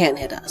 No, they can't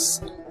hit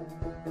us.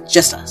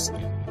 Just us.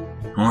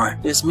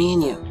 Alright. Just me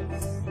and you.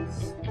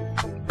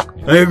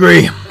 I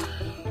agree. Yeah,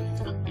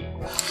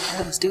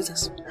 let's do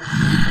this.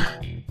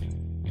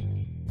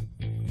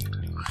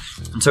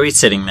 And so he's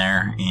sitting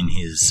there in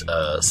his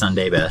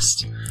Sunday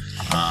best.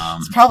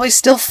 It's probably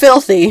still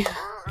filthy.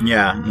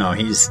 Yeah, no,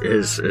 his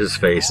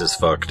face is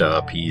fucked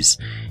up. He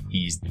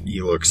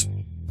looks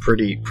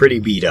pretty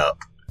beat up.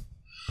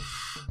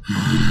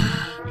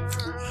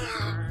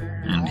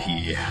 And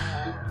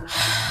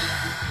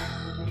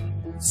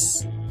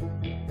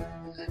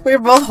we're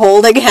both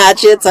holding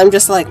hatchets. I'm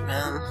just like,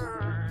 man.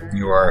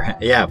 You are,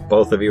 yeah,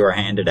 both of you are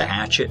handed a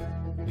hatchet.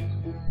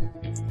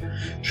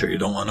 Sure you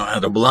don't want to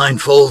have a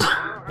blindfold?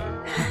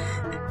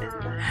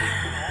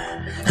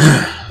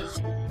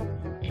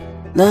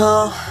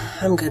 No,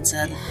 I'm good,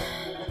 Zed.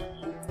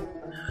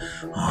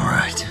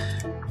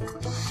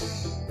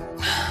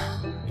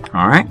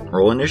 Alright,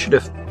 roll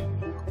initiative.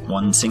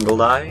 One single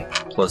die,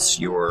 plus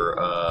your,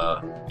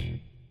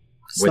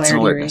 wits and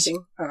alertness.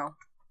 Rating? Oh.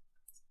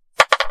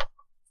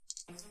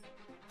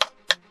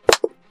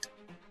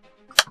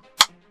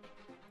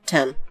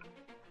 $10.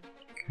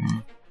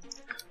 Okay.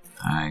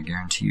 I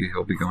guarantee you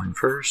he'll be going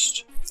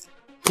first.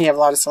 Do you have a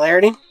lot of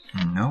celerity?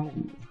 No.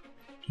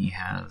 He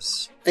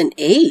has... An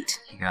 8?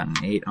 He got an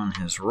 8 on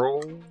his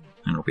roll, and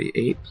it'll be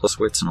 8 plus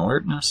wits and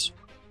alertness.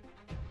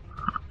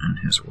 And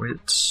his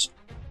wits...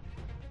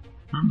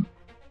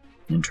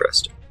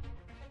 Interesting.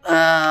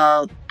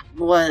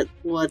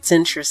 What's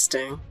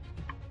interesting?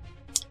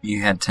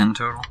 You had 10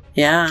 total?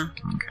 Yeah.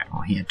 Okay,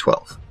 well he had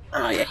 12.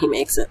 Oh yeah, he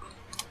makes it.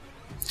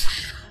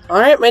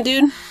 Alright, my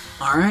dude.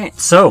 Alright,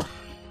 so...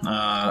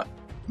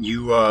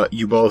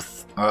 You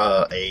both,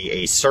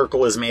 a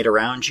circle is made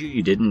around you.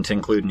 You didn't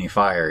include any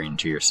fire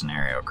into your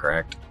scenario,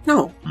 correct?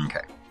 No.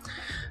 Okay.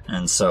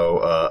 And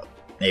so,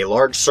 a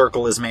large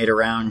circle is made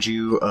around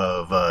you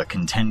of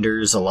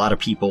contenders. A lot of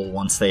people,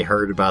 once they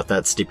heard about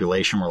that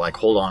stipulation, were like,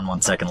 hold on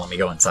 1 second, let me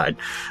go inside.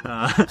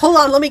 Hold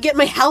on, let me get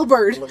my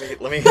halberd.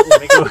 Let me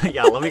go,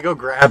 yeah, let me go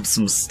grab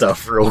some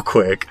stuff real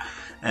quick.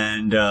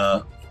 And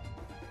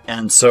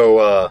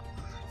so,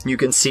 you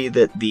can see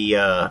that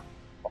the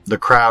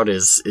crowd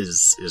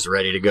is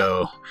ready to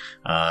go.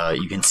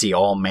 You can see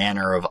all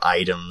manner of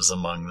items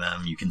among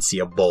them. You can see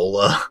a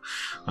bola.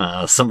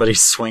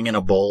 Somebody's swinging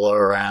a bola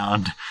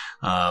around.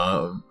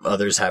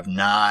 Others have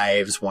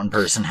knives. One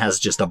person has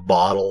just a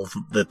bottle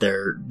that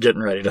they're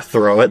getting ready to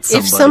throw at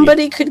somebody. If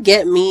somebody could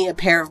get me a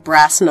pair of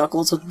brass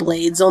knuckles with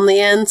blades on the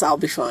ends, I'll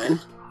be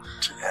fine.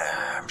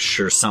 I'm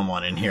sure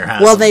someone in here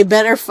has Well, them. they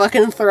better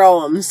fucking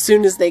throw them as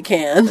soon as they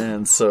can.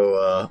 And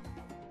so,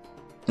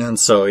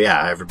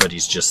 yeah,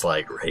 everybody's just,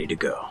 like, ready to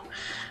go.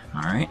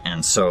 Alright,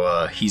 and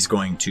so, he's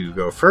going to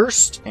go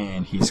first,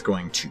 and he's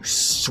going to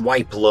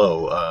swipe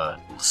low,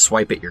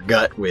 swipe at your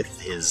gut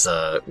with his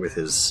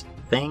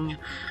thing.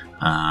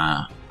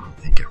 I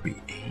think it'll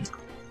be 8.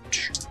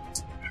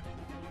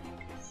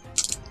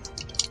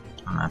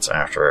 And that's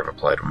after I've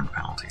applied wind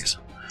penalties.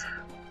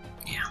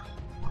 Yeah.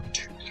 1,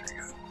 2, 3,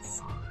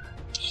 4,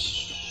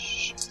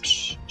 5,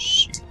 6,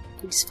 7.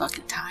 He's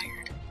fucking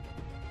tired.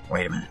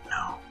 Wait a minute,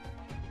 no.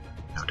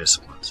 No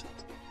disciplines.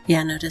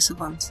 Yeah, no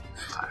disciplines.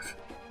 5.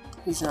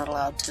 He's not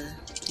allowed to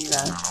do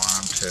that. Not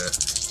allowed to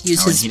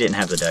Use and his... he didn't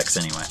have the dex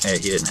anyway. He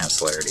didn't have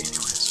celerity anyway,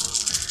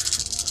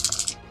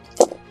 so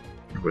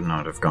it would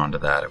not have gone to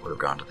that. It would have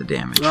gone to the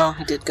damage. Well,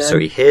 he did good. So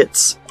he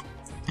hits,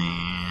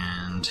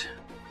 and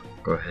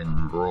go ahead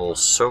and roll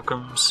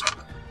Soakums.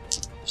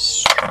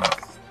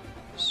 Strength.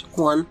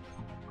 1.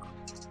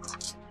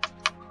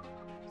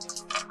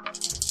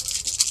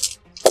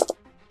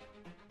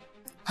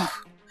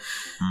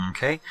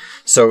 Okay,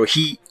 so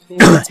he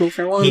hits me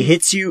for 1. he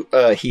hits you.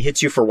 He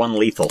hits you for 1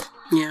 lethal.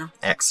 Yeah.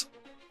 X.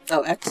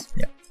 Oh, X.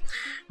 Yeah.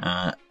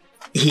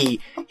 he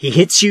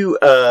hits you.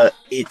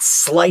 It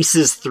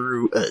slices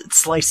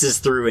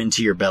through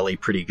into your belly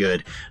pretty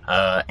good,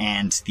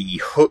 and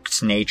the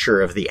hooked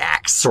nature of the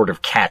axe sort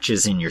of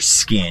catches in your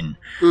skin,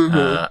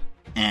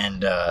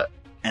 and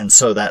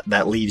so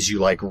that leaves you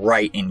like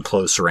right in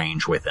close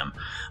range with him.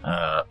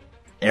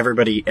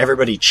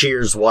 Everybody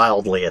cheers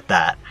wildly at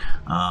that.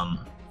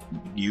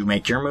 You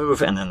make your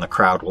move, and then the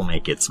crowd will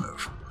make its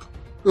move.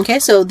 Okay,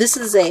 so this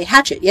is a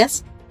hatchet,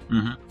 yes?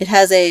 Mm-hmm. It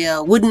has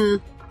a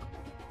wooden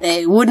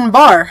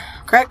bar,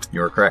 correct?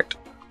 You're correct.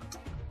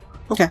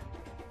 Okay.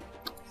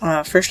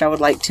 First, I would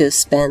like to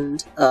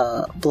spend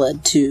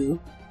blood to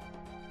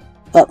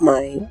up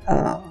my.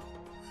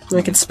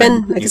 I can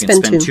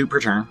spend 2 per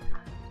turn.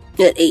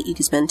 At 8, you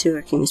can spend 2,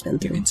 or can you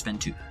spend 3? You can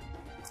spend 2.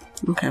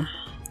 Okay.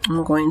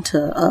 I'm going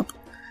to up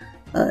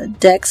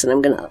Dex, and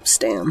I'm going to up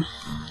Stam.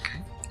 Okay.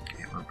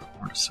 Okay, a little bit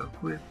more to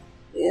soak with.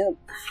 Yep.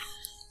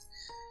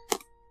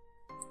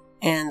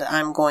 And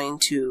I'm going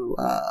to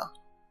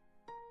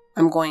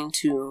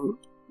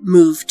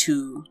move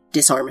to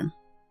disarm him.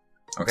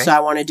 Okay. So I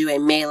want to do a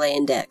melee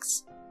and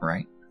Dex.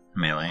 Right.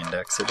 Melee and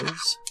Dex it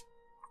is.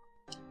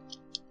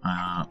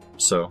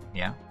 So,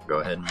 yeah, go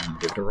ahead and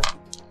give it a roll.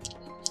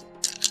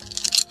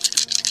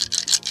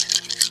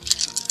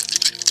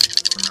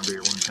 Remember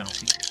your wound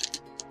penalty.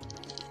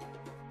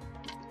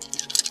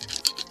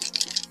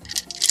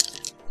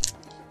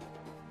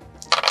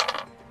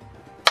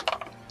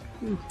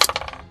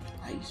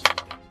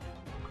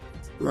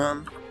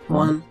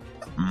 One.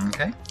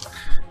 Okay.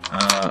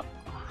 I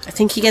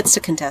think he gets to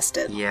contest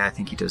it. Yeah, I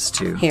think he does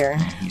too. Here.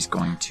 And he's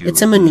going to...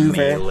 It's a maneuver.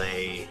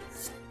 Melee.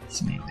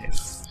 It's melee.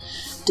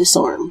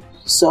 Disarm.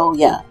 So,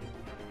 yeah.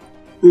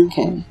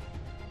 Okay.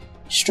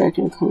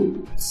 Striking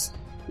opponents.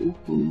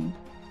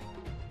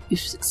 If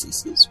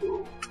successes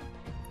roll.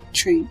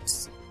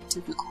 Traits.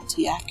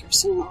 Difficulty,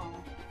 accuracy,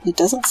 normal. It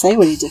doesn't say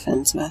what he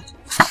defends with.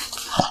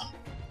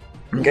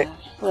 Okay. Yeah,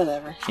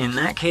 whatever. In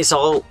that case,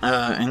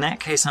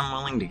 I'm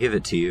willing to give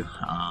it to you.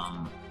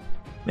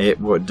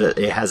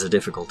 It has a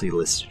difficulty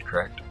listed,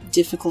 correct?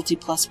 Difficulty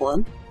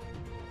 +1.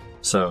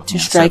 So to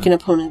strike an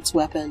opponent's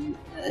weapon,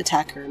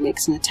 attacker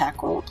makes an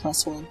attack roll at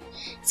 +1.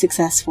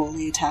 Successful,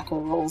 the attacker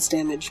rolls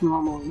damage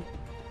normally.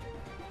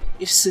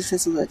 If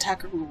successful, the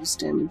attacker rolls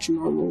damage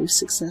normally. If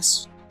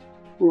success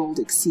rolled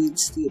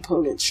exceeds the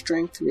opponent's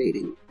strength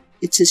rating,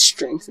 it's his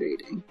strength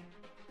rating.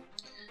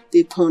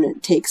 The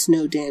opponent takes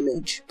no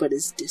damage, but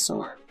is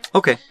disarmed.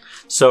 Okay,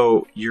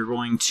 so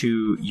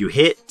you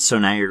hit, so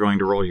now you're going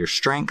to roll your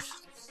strength.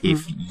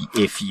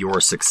 If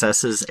your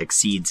successes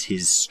exceeds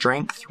his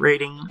strength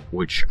rating,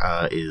 which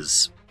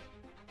is,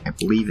 I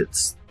believe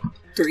it's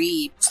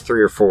 3. It's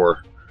 3 or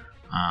 4.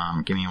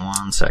 Give me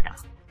 1 second.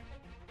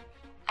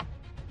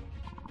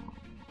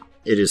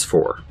 It is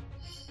 4.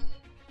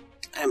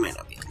 I might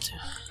not be able to.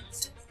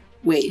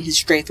 Wait, his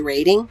strength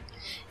rating?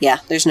 Yeah,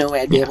 there's no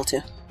way I'd be able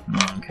to.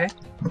 Okay.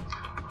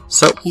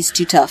 So he's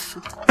too tough.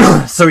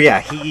 So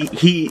yeah,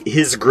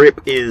 his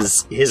grip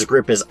is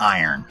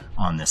iron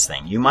on this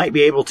thing. You might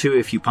be able to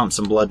if you pump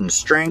some blood into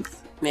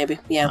strength. Maybe,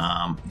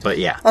 yeah. But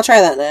yeah. I'll try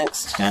that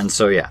next. And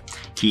so yeah,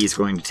 he's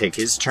going to take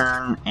his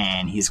turn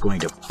and he's going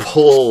to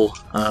pull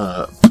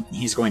at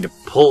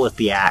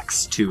the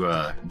axe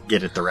to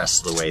get it the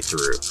rest of the way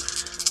through.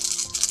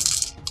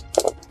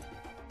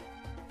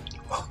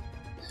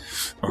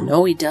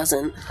 No, he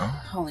doesn't.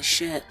 Oh. Holy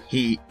shit.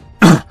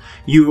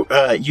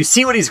 You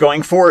see what he's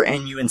going for,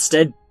 and you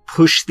instead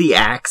push the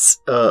axe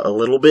a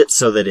little bit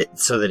so that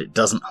it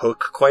doesn't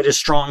hook quite as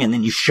strong, and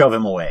then you shove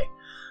him away.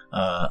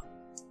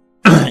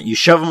 You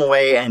shove him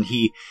away, and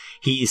he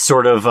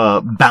sort of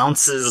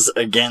bounces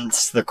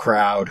against the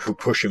crowd who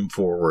push him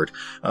forward.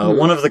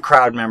 One of the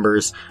crowd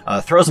members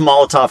throws a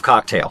Molotov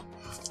cocktail,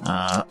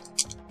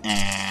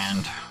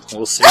 and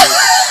we'll see. I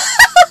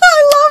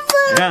love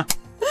that. Yeah.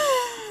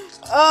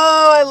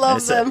 Oh, I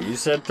love them. You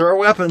said throw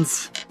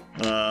weapons.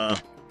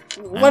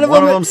 One of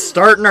them's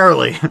starting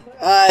early.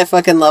 I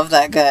fucking love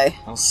that guy.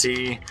 I'll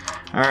see.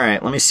 All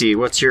right, let me see.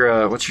 What's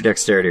your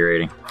dexterity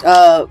rating?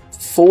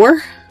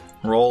 4.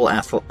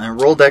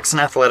 Roll dex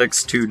and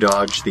athletics to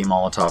dodge the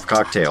Molotov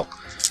cocktail.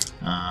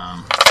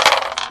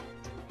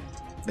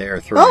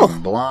 They're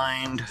throwing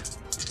blind.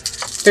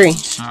 3.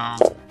 So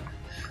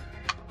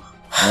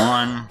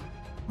 1.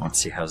 Let's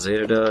see how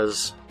Zeta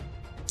does.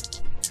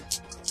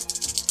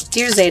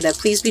 Dear Zeta,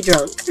 please be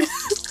drunk. They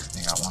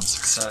got 1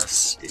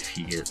 success. If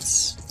he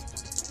gets...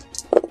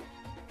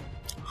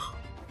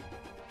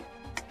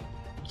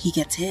 He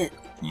gets hit.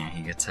 Yeah,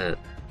 he gets hit.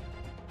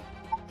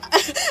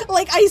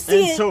 Like, I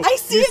see it. So I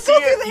see it go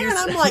through there, and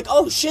I'm like,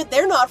 oh shit,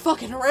 they're not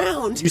fucking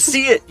around. You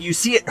see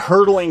it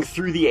hurtling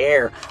through the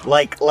air.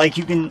 Like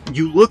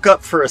you look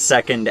up for a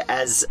second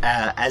as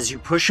you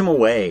push him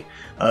away.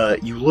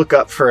 You look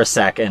up for a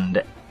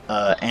second,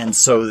 and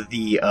so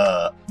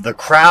the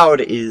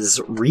crowd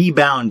is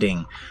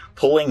rebounding,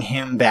 pulling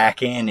him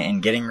back in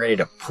and getting ready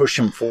to push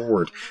him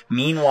forward.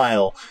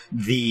 Meanwhile,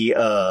 the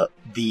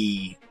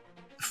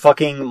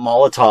fucking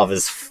Molotov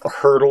is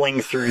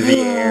hurtling through the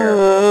air,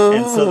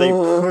 and so they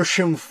push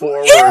him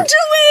forward into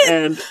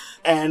it,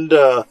 and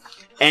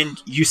and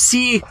you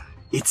see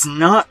it's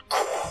not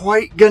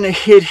quite gonna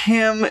hit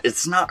him.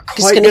 It's not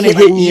quite gonna gonna hit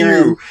hit near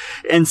him. you.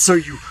 And so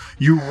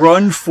you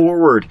run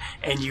forward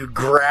and you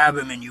grab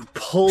him and you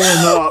pull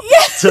him up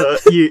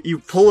you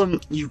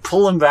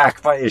pull him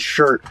back by his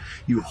shirt.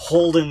 You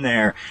hold him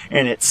there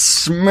and it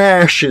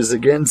smashes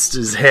against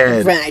his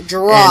head. Right, I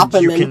drop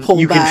him and pull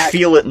you back. You can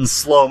feel it in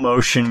slow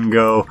motion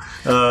go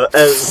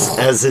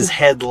as his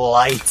head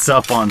lights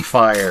up on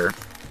fire.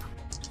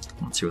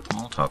 Let's see what the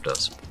Molotov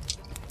does.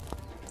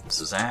 This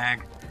is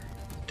Ag.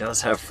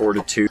 Does have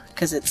fortitude.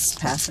 Because it's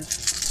passive.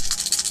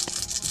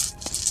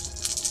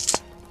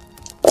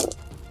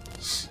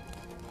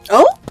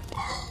 Oh?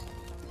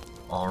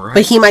 Alright.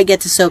 But he might get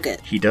to soak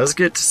it. He does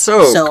get to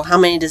soak. So, how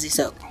many does he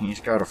soak? He's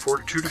got a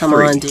fortitude of Come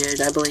 3. on,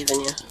 dude. I believe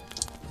in you.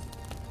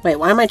 Wait,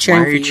 why am I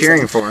cheering Why for are you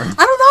cheering for him?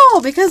 I don't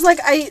know, because, like,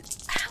 I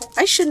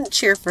shouldn't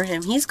cheer for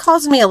him. He's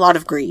caused me a lot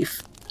of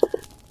grief.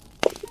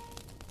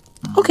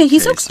 Okay, he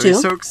soaks so 2. He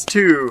soaks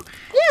 2.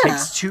 Yeah.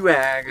 Takes 2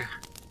 Ag.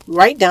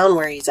 Right down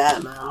where he's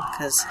at, man.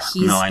 Because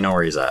he's... No, I know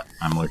where he's at.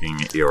 I'm looking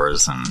at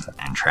yours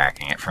and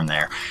tracking it from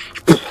there.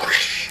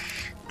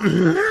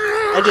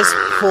 I just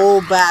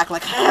pull back,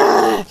 like...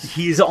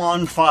 He's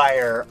on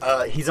fire.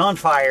 He's on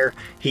fire.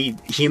 He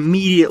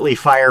immediately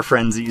fire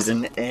frenzies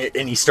and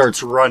he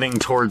starts running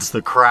towards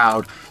the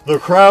crowd. The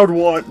crowd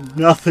want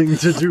nothing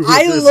to do with this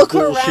I look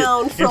bullshit.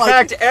 around for In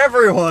fact,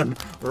 everyone's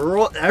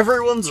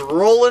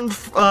rolling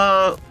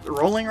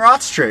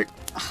rot straight.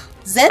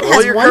 Zed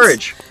Roll your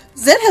courage.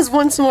 Zed has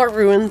once more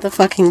ruined the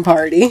fucking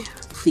party.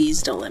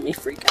 Please don't let me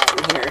freak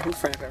out in here in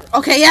front of everyone.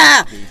 Okay,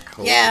 yeah!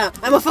 Yeah,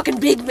 I'm a fucking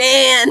big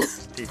man!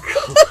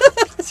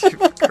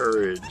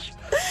 Courage.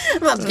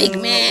 I'm a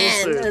big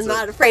man! We'll I'm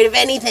not afraid of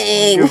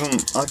anything!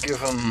 I'll give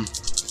him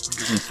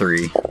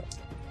 3.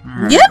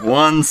 Alright, Yep.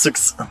 1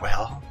 success.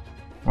 Well,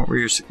 what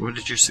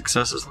did your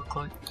successes look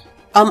like?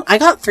 I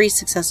got 3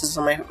 successes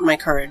on my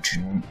courage.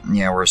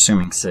 Yeah, we're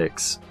assuming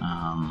 6.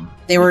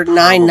 They were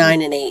 9,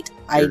 9, and 8.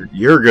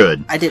 You're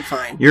good. I did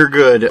fine. You're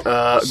good.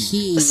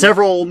 He-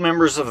 Several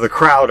members of the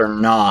crowd are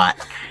not,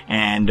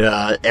 and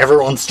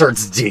everyone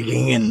starts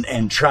digging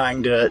and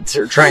trying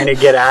to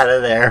get out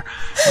of there.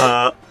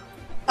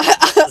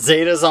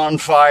 Zeta's on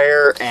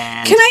fire,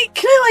 and Can I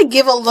like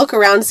give a look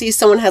around and see if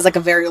someone has like a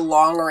very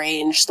long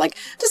range? Like,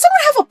 does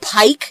someone have a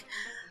pike?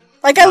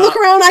 Like, I look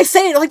around, I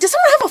say, like, does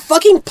someone have a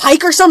fucking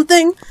pike or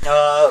something?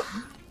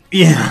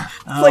 yeah.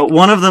 Like-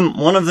 One of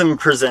them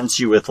presents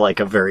you with like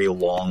a very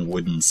long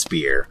wooden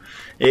spear.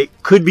 It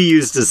could be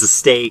used as a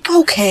stake.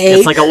 Okay.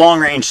 It's like a long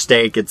range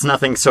stake. It's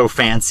nothing so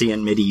fancy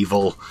and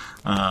medieval.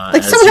 Like,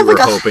 as someone you have like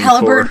were a hoping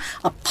halberd,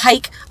 for. a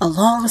pike, a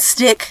long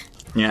stick.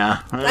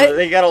 Yeah, I-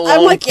 they got a I'm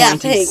long like, yeah,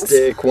 pointy thanks.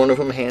 stick. One of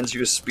them hands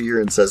you a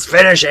spear and says,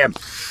 "Finish him!"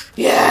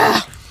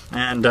 Yeah.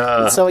 And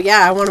So,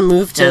 yeah, I want to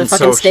move to and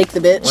fucking so stake the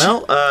bitch.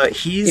 Well,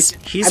 he's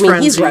I mean,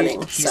 frenzied. he's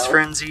running, He's so.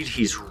 frenzied.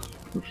 He's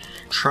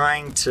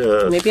trying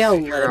to Maybe I'll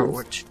figure let out him.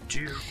 what to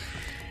do.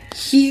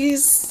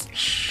 He's...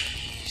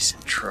 He's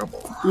in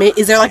trouble.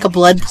 Is there like a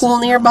blood He pool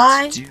doesn't know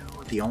nearby? what to do.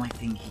 The only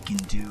thing he can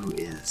do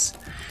is.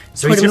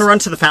 So Put he's him- going to run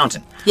to the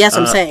fountain. Yes,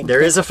 I'm saying.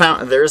 There is a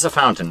fountain. There is a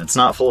fountain. It's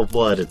not full of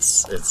blood.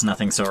 It's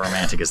nothing so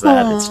romantic as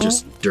that. It's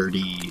just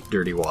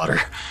dirty water.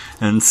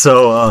 And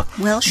so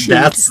Well, shoot.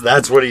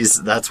 that's what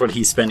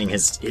he's spending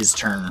his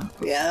turn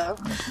Yeah.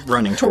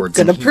 running towards.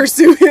 Gonna And he-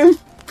 pursue him.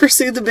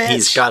 Pursue the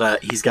bitch.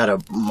 He's gotta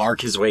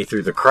mark his way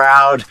through the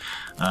crowd,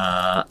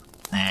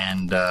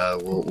 and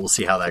we'll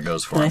see how that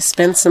goes for And I him.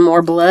 spent some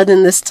more blood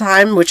in this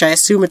time, which I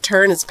assume a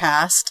turn has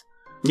passed.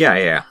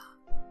 Yeah.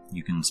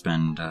 You can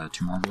spend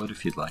 2 more blood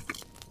if you'd like.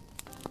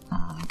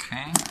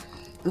 Okay.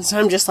 And so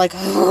I'm just like,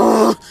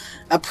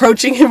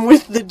 approaching him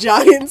with the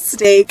giant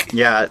stake.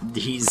 Yeah,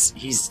 he's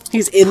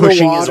in the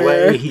pushing his water.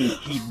 way.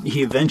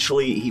 He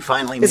eventually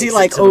finally Is makes he it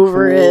like to the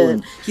over pool it?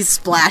 and He's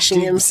splashing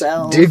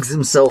himself. digs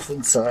himself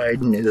inside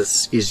and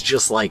is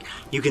just like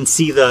you can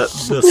see the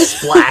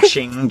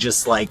splashing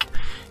just like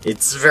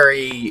it's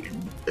very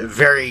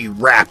very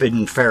rapid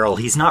and feral.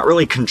 He's not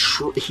really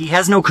he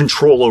has no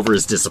control over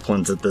his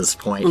disciplines at this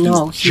point.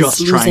 No, he's he's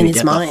just trying losing to his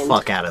get mind. the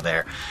fuck out of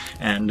there.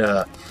 And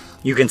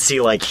you can see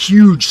like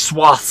huge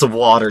swaths of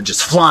water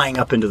just flying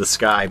up into the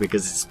sky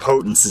because his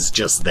potence is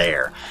just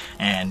there,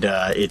 and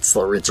it's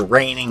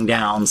raining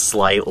down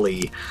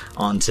slightly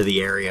onto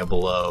the area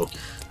below.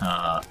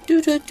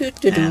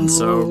 And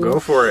so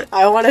go for it.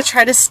 I want to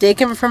try to stake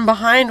him from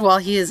behind while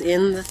he is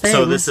in the thing.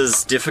 So this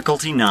is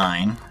difficulty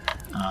 9.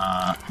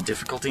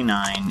 Difficulty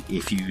 9.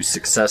 If you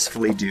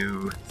successfully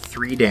do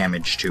 3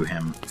 damage to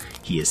him,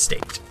 he is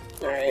staked.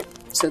 Alright,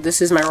 so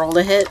this is my roll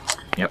to hit.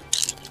 Yep.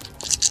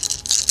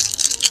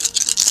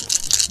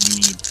 You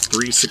need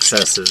 3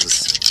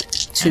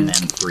 successes and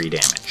then 3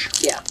 damage.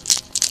 Yeah.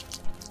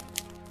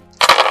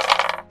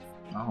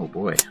 Oh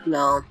boy.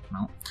 No.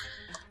 No.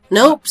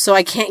 Nope, so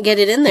I can't get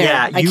it in there.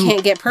 Yeah, I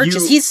can't get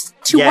purchased. you- He's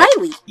too yeah.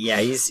 wily. Yeah,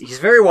 he's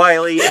very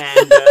wily,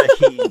 and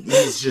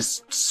he's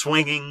just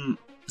swinging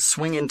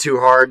swinging too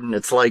hard, and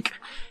it's like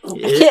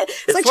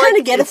it's like trying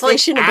to get a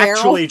fish in a barrel.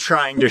 Actually,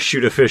 trying to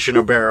shoot a fish in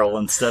a barrel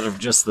instead of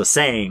just the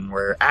saying,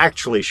 where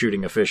actually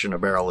shooting a fish in a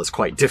barrel is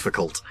quite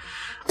difficult.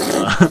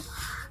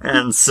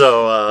 And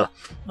so,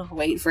 I'll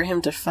wait for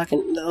him to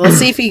fucking. Let's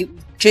see if he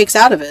jakes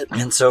out of it.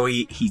 And so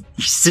he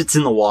sits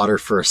in the water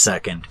for a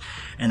second,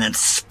 and then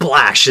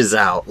splashes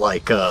out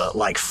like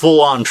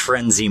full on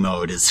frenzy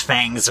mode. His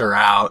fangs are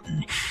out,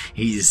 and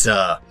he's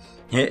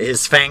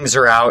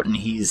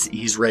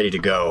ready to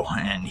go,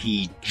 and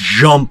he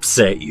jumps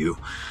at you.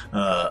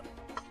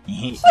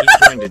 He's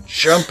going to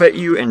jump at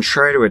you and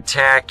try to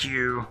attack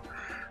you.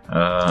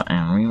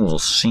 And we will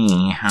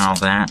see how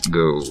that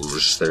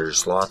goes.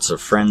 There's lots of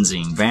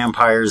frenzying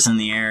vampires in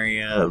the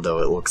area,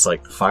 though it looks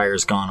like the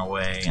fire's gone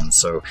away, and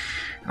so...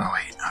 Oh,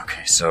 wait,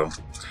 okay, so...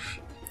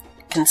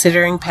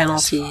 Considering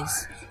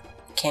penalties,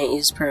 can't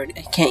use potent.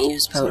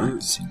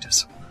 So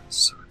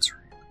it's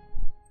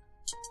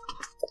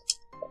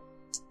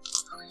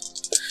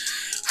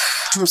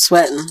I'm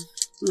sweating.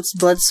 It's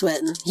blood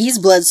sweating. He's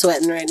blood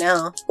sweating right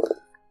now.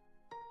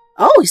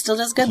 Oh, he still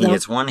does good, though. He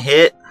gets one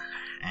hit.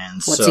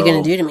 And what's he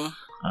gonna do to me?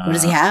 What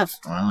does he have?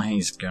 Well,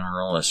 he's gonna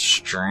roll a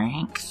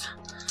strength.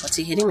 What's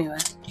he hitting me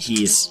with?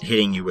 He's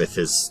hitting you with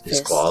his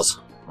claws.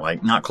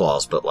 Like, not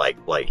claws, but like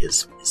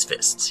his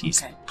fists.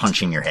 He's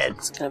punching your head.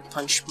 He's gonna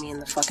punch me in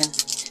the fucking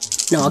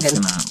noggin. He's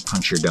gonna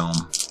punch your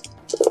dome.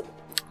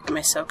 Get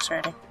my soaks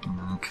ready.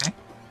 Okay.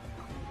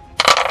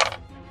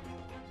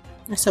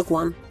 I soak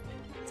 1.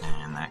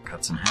 And that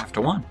cuts in half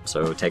to 1.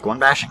 So take 1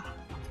 bashing.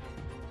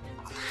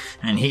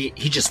 And he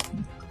just...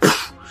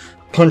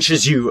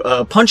 punches you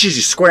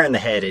square in the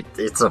head.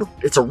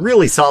 It's a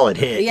really solid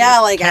hit. Yeah,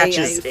 like it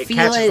catches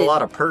a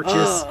lot of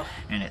purchase,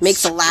 and it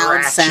makes a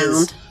loud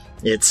sound.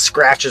 It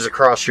scratches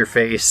across your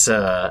face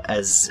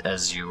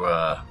as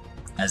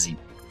he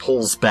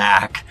pulls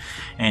back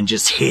and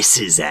just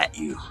hisses at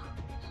you.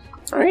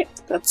 All right,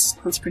 that's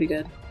pretty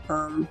good.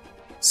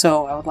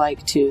 So I would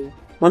like to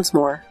once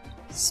more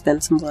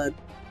spend some blood.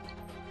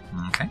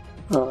 Okay.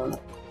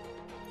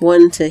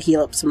 1 to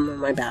heal up some of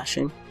my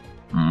bashing.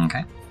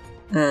 Okay.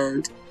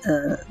 And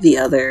the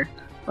other,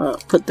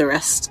 put the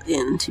rest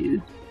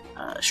into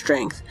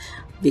strength,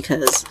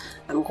 because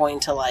I'm going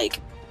to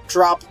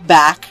drop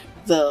back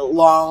the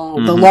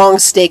long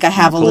stake I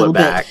have a little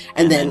bit,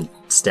 and then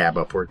stab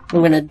upward.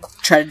 I'm going to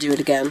try to do it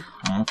again.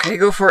 Okay,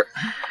 go for it.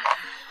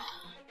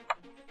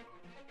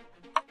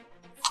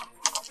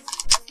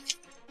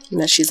 And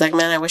then she's like,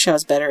 "Man, I wish I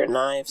was better at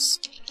knives."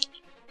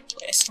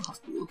 Wait, I still have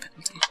the wound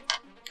penalty.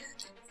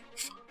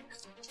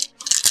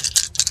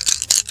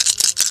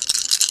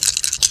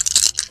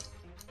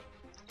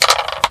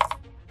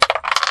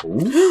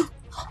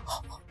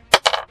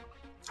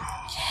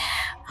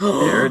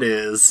 There it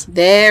is.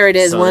 There it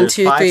is. So 1,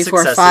 2, 3,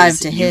 4, 5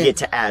 to hit. You get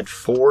to add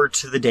 4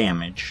 to the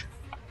damage.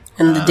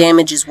 And the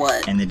damage is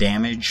what? And the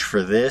damage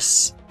for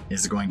this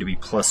is going to be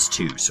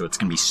 +2. So it's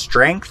going to be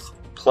strength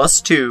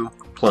 +2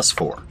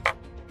 +4.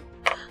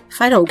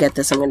 If I don't get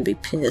this, I'm going to be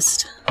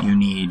pissed. You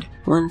need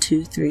 1,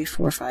 2, 3,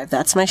 4, 5.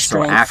 That's my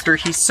strength. So after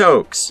he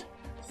soaks,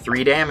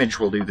 3 damage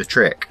will do the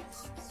trick.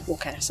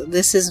 Okay, so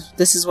this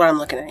is what I'm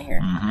looking at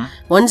here. Mm-hmm.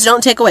 1s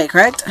don't take away,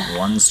 correct?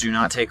 1s do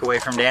not take away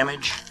from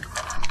damage.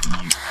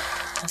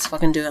 Let's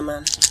fucking do it,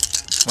 man.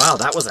 Wow,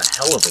 that was a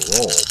hell of a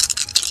roll.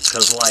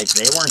 Because,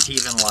 they weren't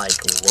even,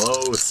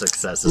 low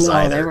successes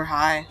either. No, they were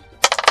high.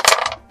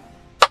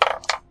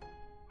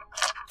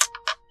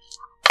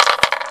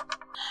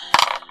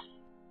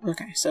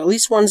 Okay, so at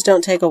least 1s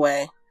don't take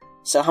away.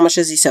 So how much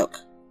does he soak?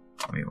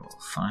 We will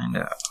find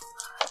out.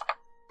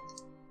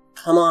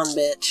 Come on,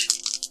 bitch.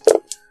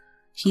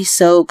 He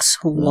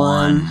soaks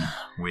 1.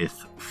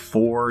 With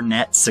 4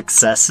 net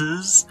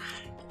successes,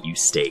 you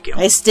stake him.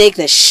 I stake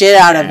the shit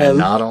out of him.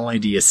 Not only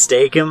do you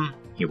stake him,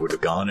 he would have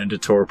gone into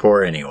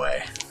torpor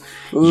anyway.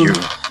 Ooh. You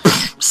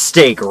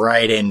stake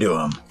right into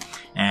him.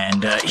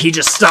 And he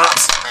just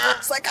stops.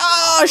 It's like,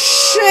 oh,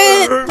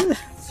 shit!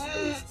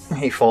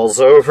 He falls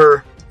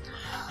over.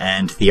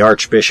 And the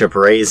Archbishop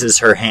raises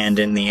her hand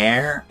in the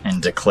air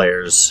and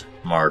declares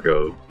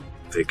Margot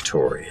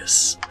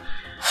victorious.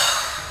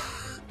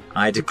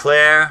 I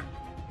declare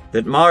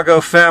that Margot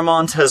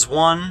Fairmont has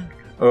won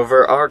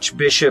over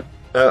Bishop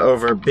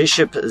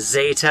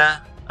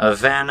Zeta of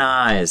Van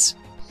Nuys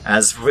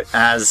as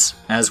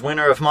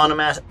winner of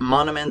Monomacy.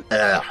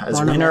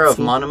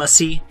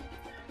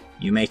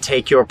 You may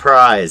take your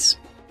prize.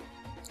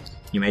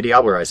 You may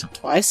diablerize him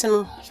twice,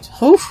 and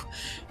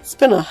it's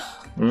been a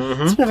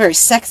very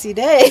sexy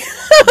day.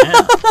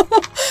 Yeah.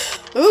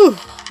 Ooh.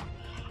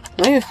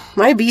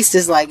 My beast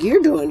is like,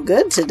 "You're doing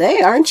good today,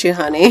 aren't you,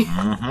 honey?"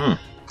 Mm-hmm.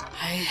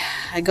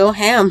 I go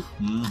ham.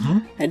 Mm-hmm.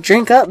 I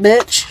drink up,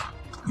 bitch.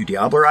 You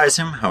diablerize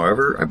him,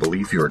 however, I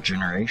believe your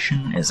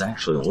generation is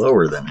actually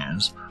lower than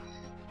his.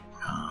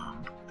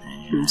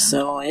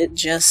 So it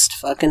just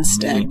fucking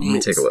stagnates. Let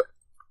me take a look.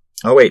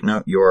 Oh wait,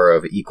 no, you're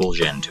of equal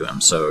gen to him,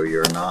 so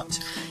you're not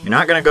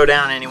gonna go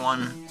down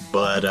anyone,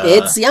 but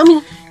it's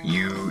yummy.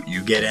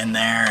 You get in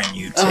there and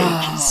you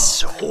take his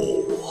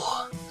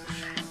soul.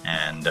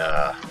 And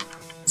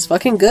it's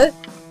fucking good.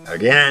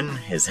 again,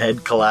 his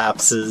head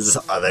collapses.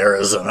 There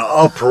is an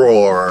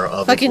uproar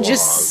of Fucking applause.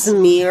 just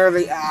smear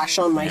the ash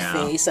on my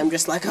face. I'm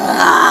just like,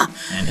 ah!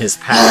 And his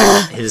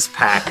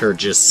pack are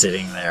just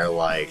sitting there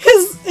like...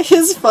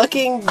 His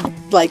fucking,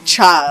 like,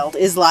 child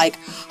is like,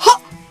 huh!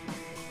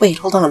 Wait,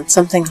 hold on,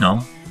 something...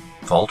 No?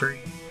 Valkyrie?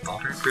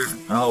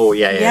 Oh,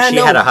 yeah. She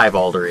had a high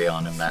Valkyrie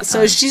on him that time.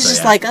 So she's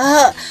just like,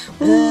 oh,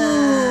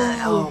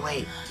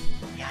 wait.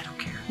 Yeah, I don't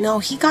care. No,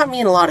 he got me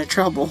in a lot of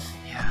trouble.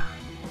 Yeah.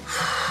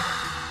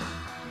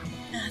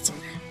 That's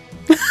okay.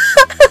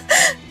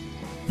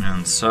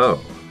 And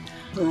so...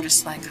 I'm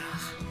just like,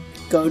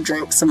 go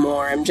drink some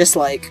more. I'm just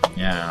like...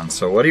 Yeah, and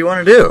so what do you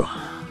want to do?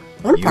 I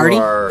want to party.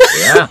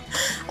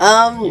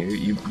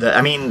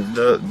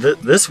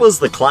 This was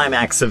the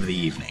climax of the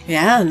evening.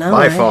 Yeah, no.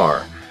 By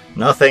far.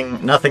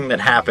 Nothing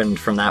that happened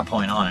from that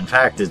point on. In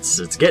fact,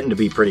 it's getting to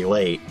be pretty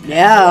late.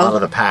 Yeah. A lot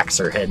of the packs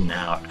are heading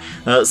out.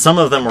 Some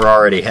of them were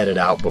already headed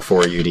out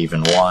before you'd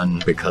even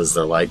won because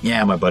they're like,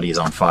 yeah, my buddy's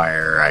on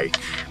fire.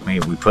 We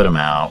put him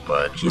out,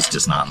 but he's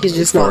just not in the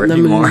mood for it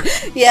anymore.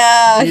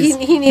 Yeah, he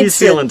needs He's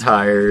feeling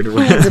tired. He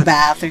needs a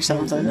bath or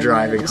something.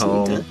 Driving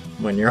home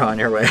when you're on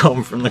your way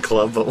home from the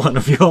club, but one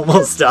of you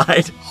almost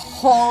died.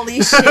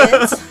 Holy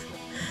shit.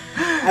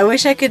 I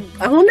wish I could.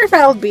 I wonder if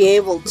I'll be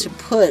able to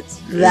put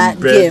that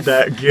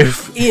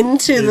gif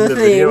into the thing.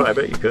 Video. I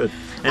bet you could.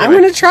 Anyway. I'm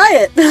gonna try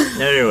it.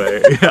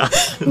 Anyway,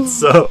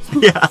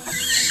 yeah.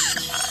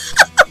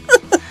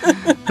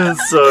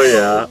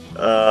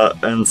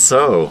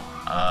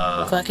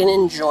 Fucking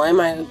enjoy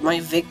my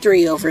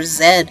victory over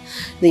Zed,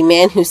 the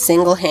man who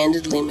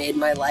single-handedly made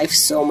my life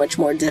so much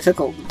more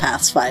difficult the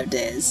past 5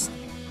 days.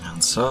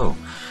 And so,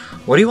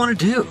 what do you want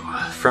to do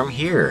from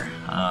here?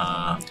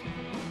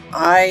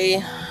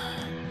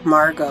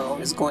 Margot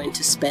is going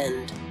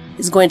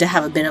to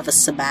have a bit of a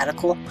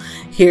sabbatical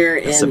here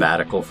in...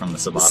 Sabbatical from the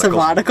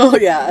sabbatical?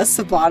 A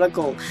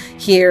sabbatical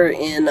here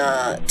in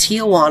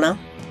Tijuana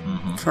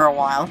for a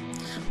while.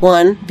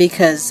 One,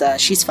 because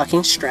she's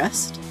fucking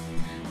stressed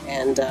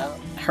and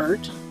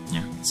hurt.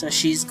 Yeah. So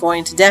she's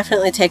going to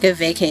definitely take a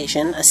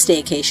vacation, a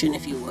staycation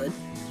if you would.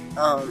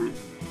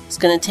 She's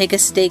going to take a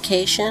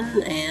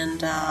staycation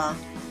and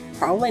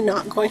probably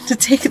not going to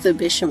take the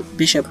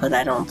bishophood,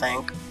 I don't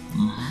think.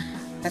 Mm-hmm.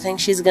 I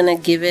think she's gonna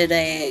give it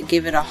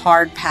a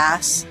hard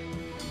pass,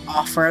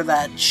 offer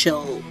that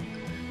she'll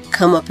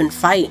come up and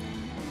fight,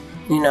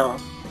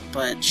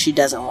 but she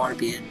doesn't want to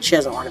be a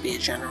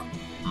general.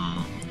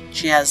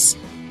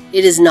 It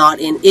is not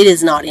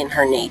in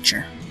her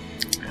nature.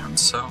 And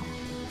so,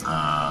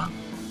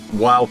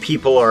 while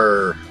people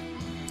are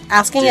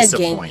asking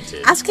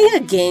disappointed, a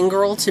gang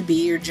girl to be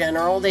your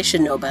general, they should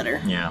know better.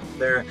 Yeah,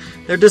 they're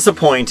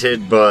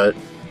disappointed, but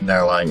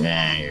they're like,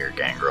 you're a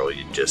gang girl,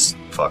 you just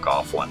fuck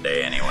off one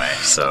day anyway,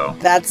 so...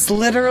 That's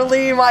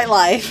literally my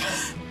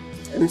life.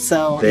 And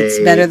so, it's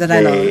better that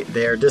I know.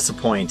 They're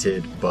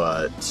disappointed,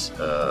 but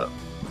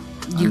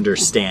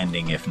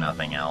understanding, if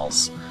nothing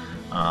else.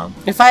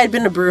 If I had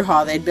been a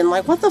Bruja, they'd been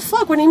like, what the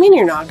fuck? What do you mean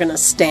you're not gonna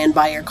stand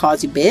by your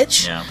cause, you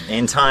bitch? Yeah.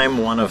 In time,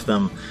 one of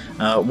them...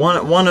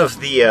 one of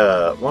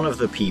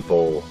the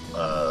people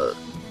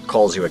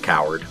calls you a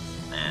coward,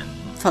 and...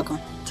 Fuck him.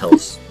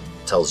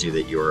 tells you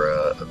that you're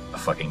a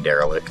fucking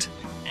derelict,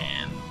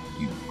 and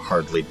you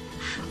hardly...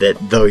 that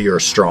though you're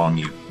strong,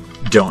 you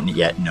don't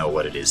yet know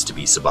what it is to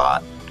be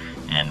Sabbat,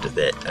 and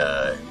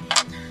that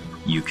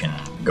you can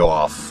go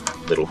off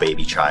little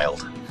baby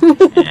child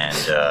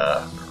and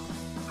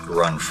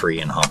run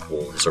free and hump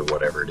wolves or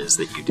whatever it is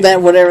that you do.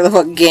 That whatever the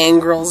fuck gang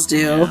girls do.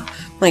 Yeah.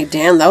 Like,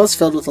 damn, that was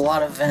filled with a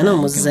lot of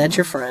venom. Was Zed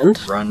your friend?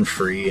 Run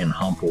free and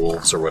hump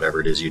wolves or whatever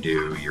it is you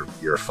do.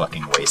 You're a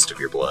fucking waste of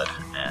your blood,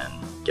 and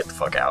get the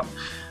fuck out.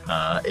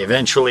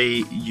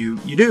 Eventually, you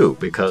do,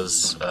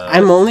 because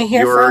I'm only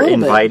here for a little bit.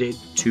 You're invited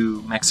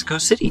to Mexico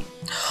City.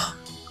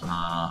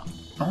 I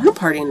want to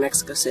party in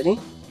Mexico City.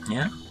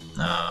 Yeah.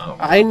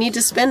 I need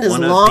to spend as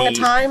long a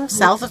time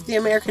south of the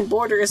American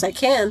border as I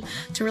can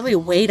to really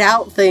wait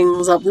out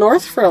things up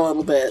north for a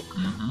little bit.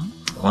 Mm-hmm.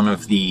 One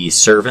of the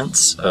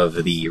servants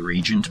of the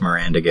Regent,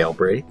 Miranda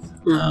Galbraith,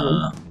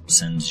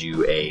 sends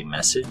you a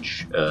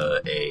message,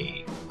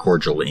 a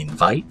cordial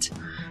invite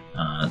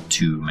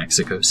to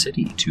Mexico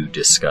City to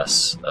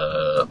discuss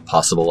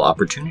possible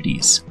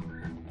opportunities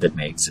that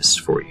may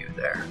exist for you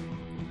there.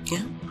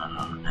 Yeah.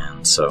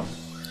 And so...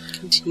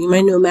 continue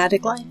my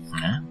nomadic life.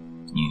 Yeah.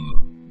 You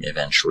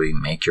eventually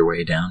make your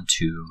way down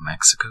to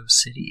Mexico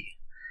City.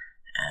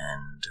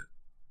 And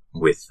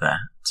with that,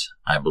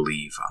 I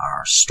believe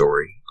our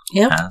story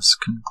has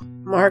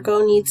concluded.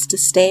 Margot needs to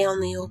stay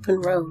on the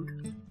open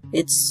road.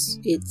 It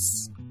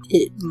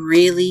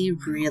really,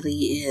 really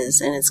is,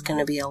 and it's going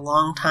to be a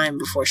long time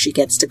before she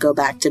gets to go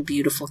back to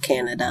beautiful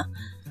Canada.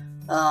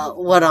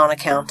 What on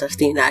account of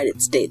the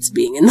United States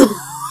being in the way?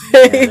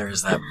 Yeah,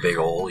 there's that big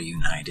old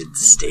United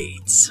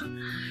States.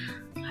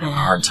 I have a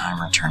hard time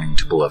returning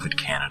to beloved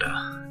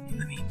Canada in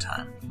the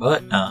meantime.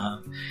 But,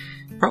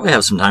 probably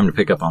have some time to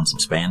pick up on some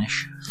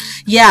Spanish.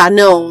 Yeah,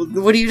 no,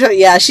 what are you doing?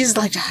 Yeah, she's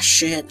like,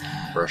 shit.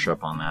 Brush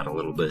up on that a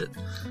little bit.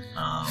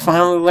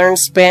 Finally learn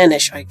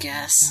Spanish, I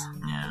guess.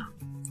 Yeah.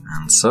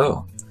 And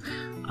so,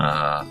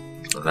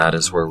 that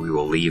is where we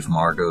will leave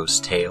Margot's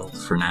tale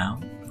for now.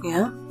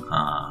 Yeah.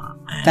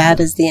 And That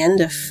is the end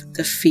of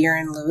the Fear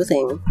and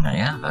Loathing.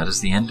 yeah, that is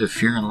the end of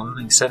Fear and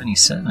Loathing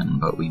 77,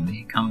 but we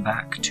may come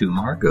back to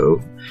Margot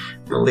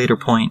at a later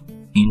point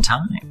in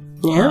time.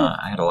 Yeah.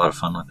 I had a lot of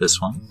fun with this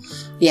one.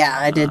 Yeah,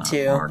 I did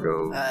too.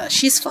 Margot,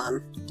 She's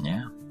fun.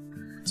 yeah.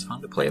 It's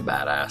fun to play a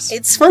badass.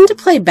 It's fun to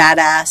play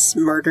badass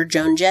murder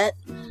Joan Jett.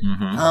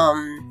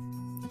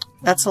 Mm-hmm.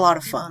 That's a lot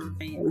of fun.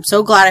 I'm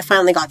so glad I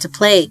finally got to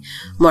play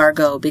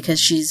Margot because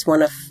she's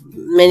one of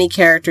many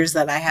characters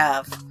that I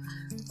have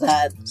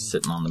that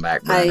Sitting on the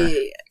back burner.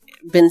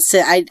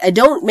 I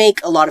don't make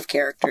a lot of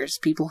characters.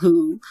 People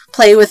who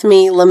play with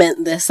me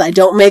lament this. I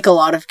don't make a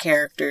lot of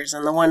characters,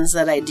 and the ones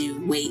that I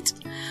do wait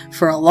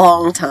for a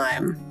long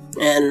time.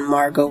 And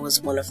Margot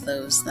was one of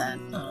those that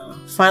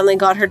finally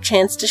got her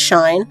chance to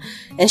shine,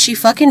 and she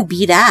fucking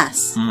beat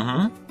ass.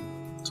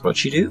 Mm-hmm. That's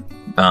what you do.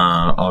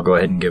 I'll go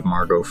ahead and give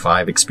Margot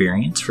 5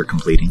 experience for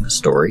completing the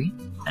story,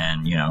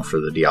 and, for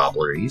the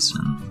Diableries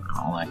and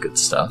all that good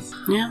stuff.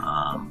 Yeah.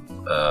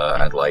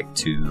 I'd like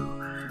to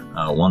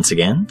once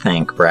again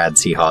thank Brad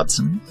C.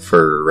 Hodson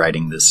for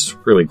writing this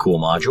really cool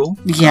module.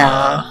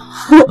 Yeah.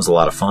 It was a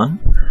lot of fun.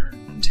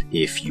 And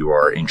if you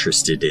are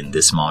interested in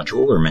this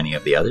module or many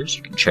of the others,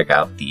 you can check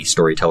out the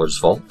Storyteller's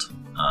Vault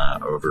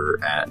over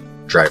at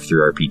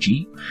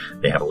DriveThruRPG.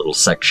 They have a little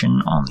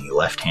section on the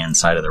left-hand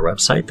side of their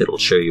website that'll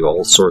show you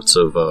all sorts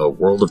of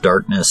World of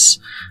Darkness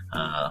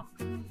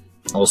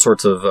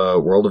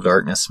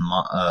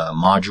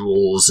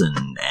modules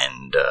and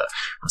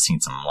I've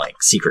seen some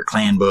like secret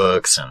clan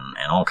books and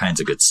all kinds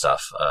of good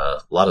stuff.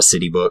 A lot of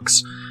city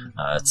books.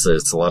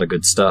 It's a lot of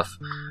good stuff.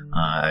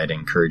 I'd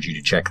encourage you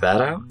to check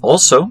that out.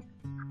 Also,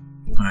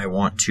 I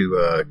want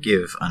to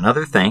give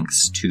another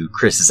thanks to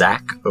Chris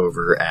Zack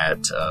over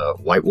at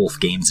White Wolf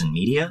Games and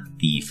Media,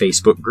 the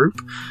Facebook group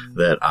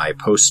that I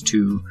post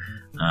to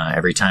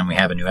every time we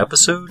have a new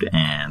episode,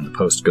 and the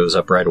post goes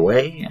up right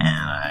away, and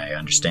I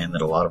understand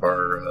that a lot of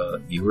our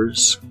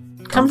viewers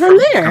Come from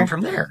there. Come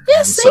from there.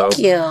 Yes, and thank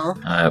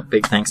you.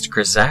 Big thanks to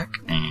Chris Zack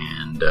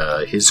and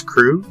his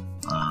crew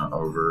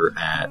over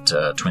at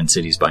Twin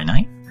Cities by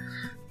Night.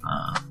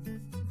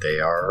 They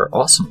are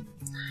awesome.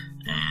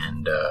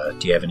 And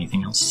do you have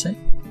anything else to say?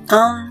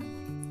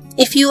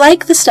 If you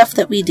like the stuff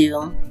that we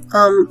do,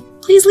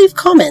 please leave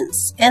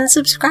comments and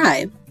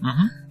subscribe.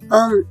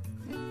 Mm-hmm.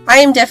 I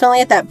am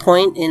definitely at that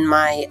point in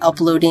my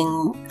uploading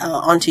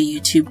onto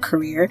YouTube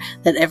career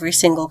that every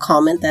single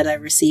comment that I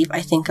receive,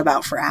 I think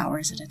about for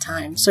hours at a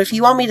time. So if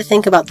you want me to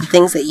think about the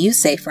things that you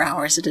say for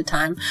hours at a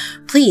time,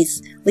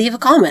 please leave a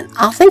comment.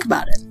 I'll think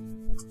about it.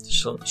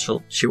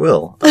 She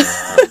will.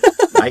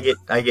 I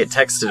get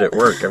texted at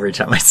work every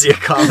time I see a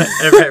comment.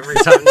 Every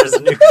time there's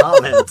a new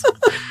comment.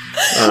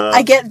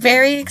 I get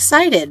very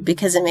excited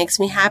because it makes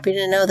me happy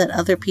to know that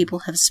other people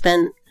have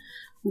spent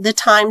the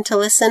time to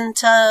listen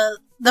to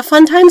the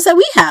fun times that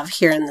we have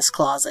here in this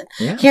closet.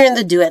 Yeah. Here in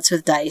the Duets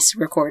with Dice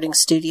recording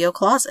studio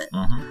closet.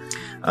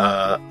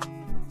 Mm-hmm.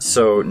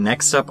 So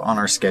next up on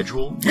our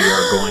schedule, we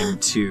are going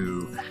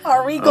to...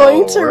 Are we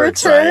going to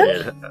return?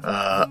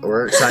 Excited.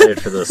 We're excited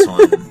for this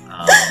one.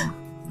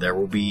 There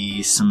will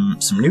be some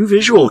new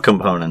visual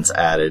components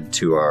added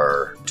to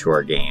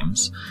our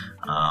games.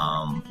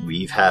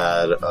 We've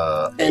had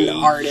An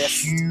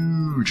artist.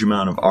 huge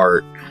amount of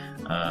art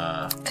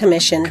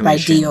commissioned by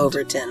D.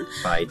 Overton.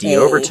 By D.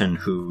 Overton,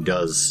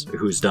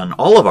 who's done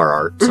all of our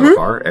art so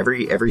far.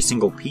 Every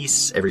single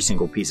piece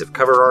of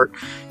cover art,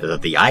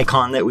 the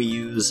icon that we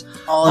use,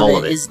 all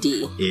of it is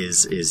D.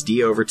 Is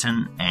D.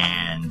 Overton,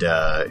 and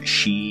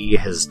she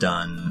has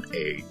done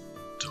a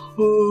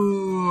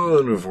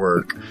ton of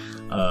work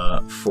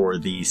for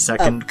the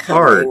second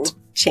part,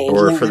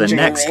 or for the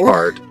next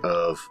part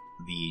of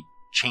the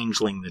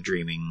Changeling the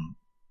Dreaming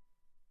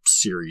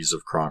series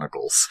of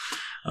chronicles.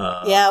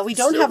 Yeah, we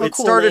don't have a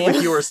cool name. It started name.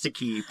 with Yours to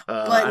Keep.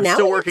 But I'm now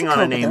still we working have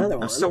to on a come up with name. another I'm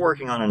one. still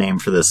working on a name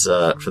for this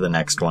for the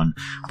next one.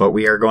 But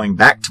we are going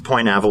back to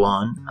Point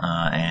Avalon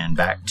and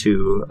back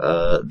to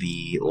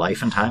the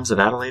life and times of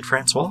Adelaide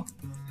Francois.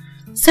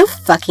 So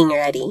fucking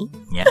ready.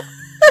 Yeah.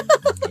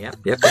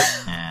 Yep.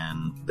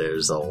 And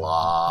there's a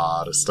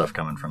lot of stuff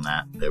coming from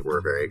that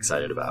we're very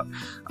excited about.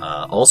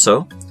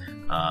 Also,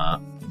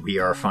 we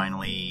are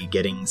finally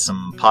getting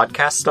some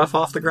podcast stuff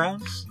off the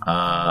ground.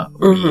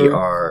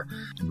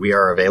 We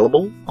are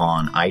available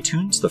on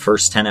iTunes. The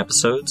first 10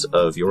 episodes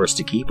of Yours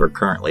to Keep are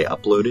currently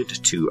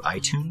uploaded to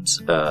iTunes.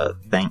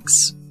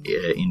 Thanks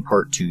in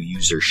part to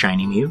user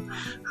Shiny Mew,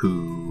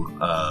 who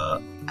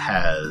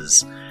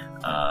has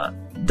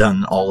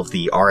done all of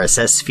the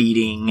RSS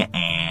feeding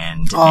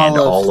and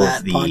all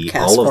of the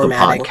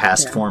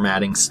podcast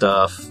formatting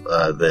stuff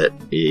that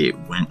it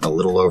went a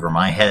little over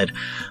my head.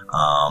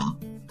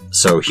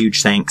 So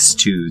huge thanks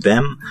to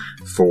them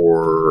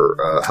for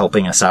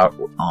helping us out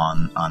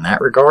on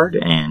that regard,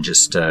 and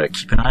just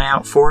keep an eye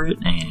out for it,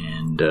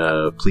 and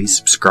please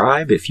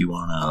subscribe if you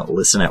want to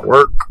listen at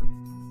work.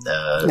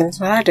 That's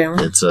what I do.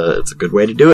 It's a good way to do it.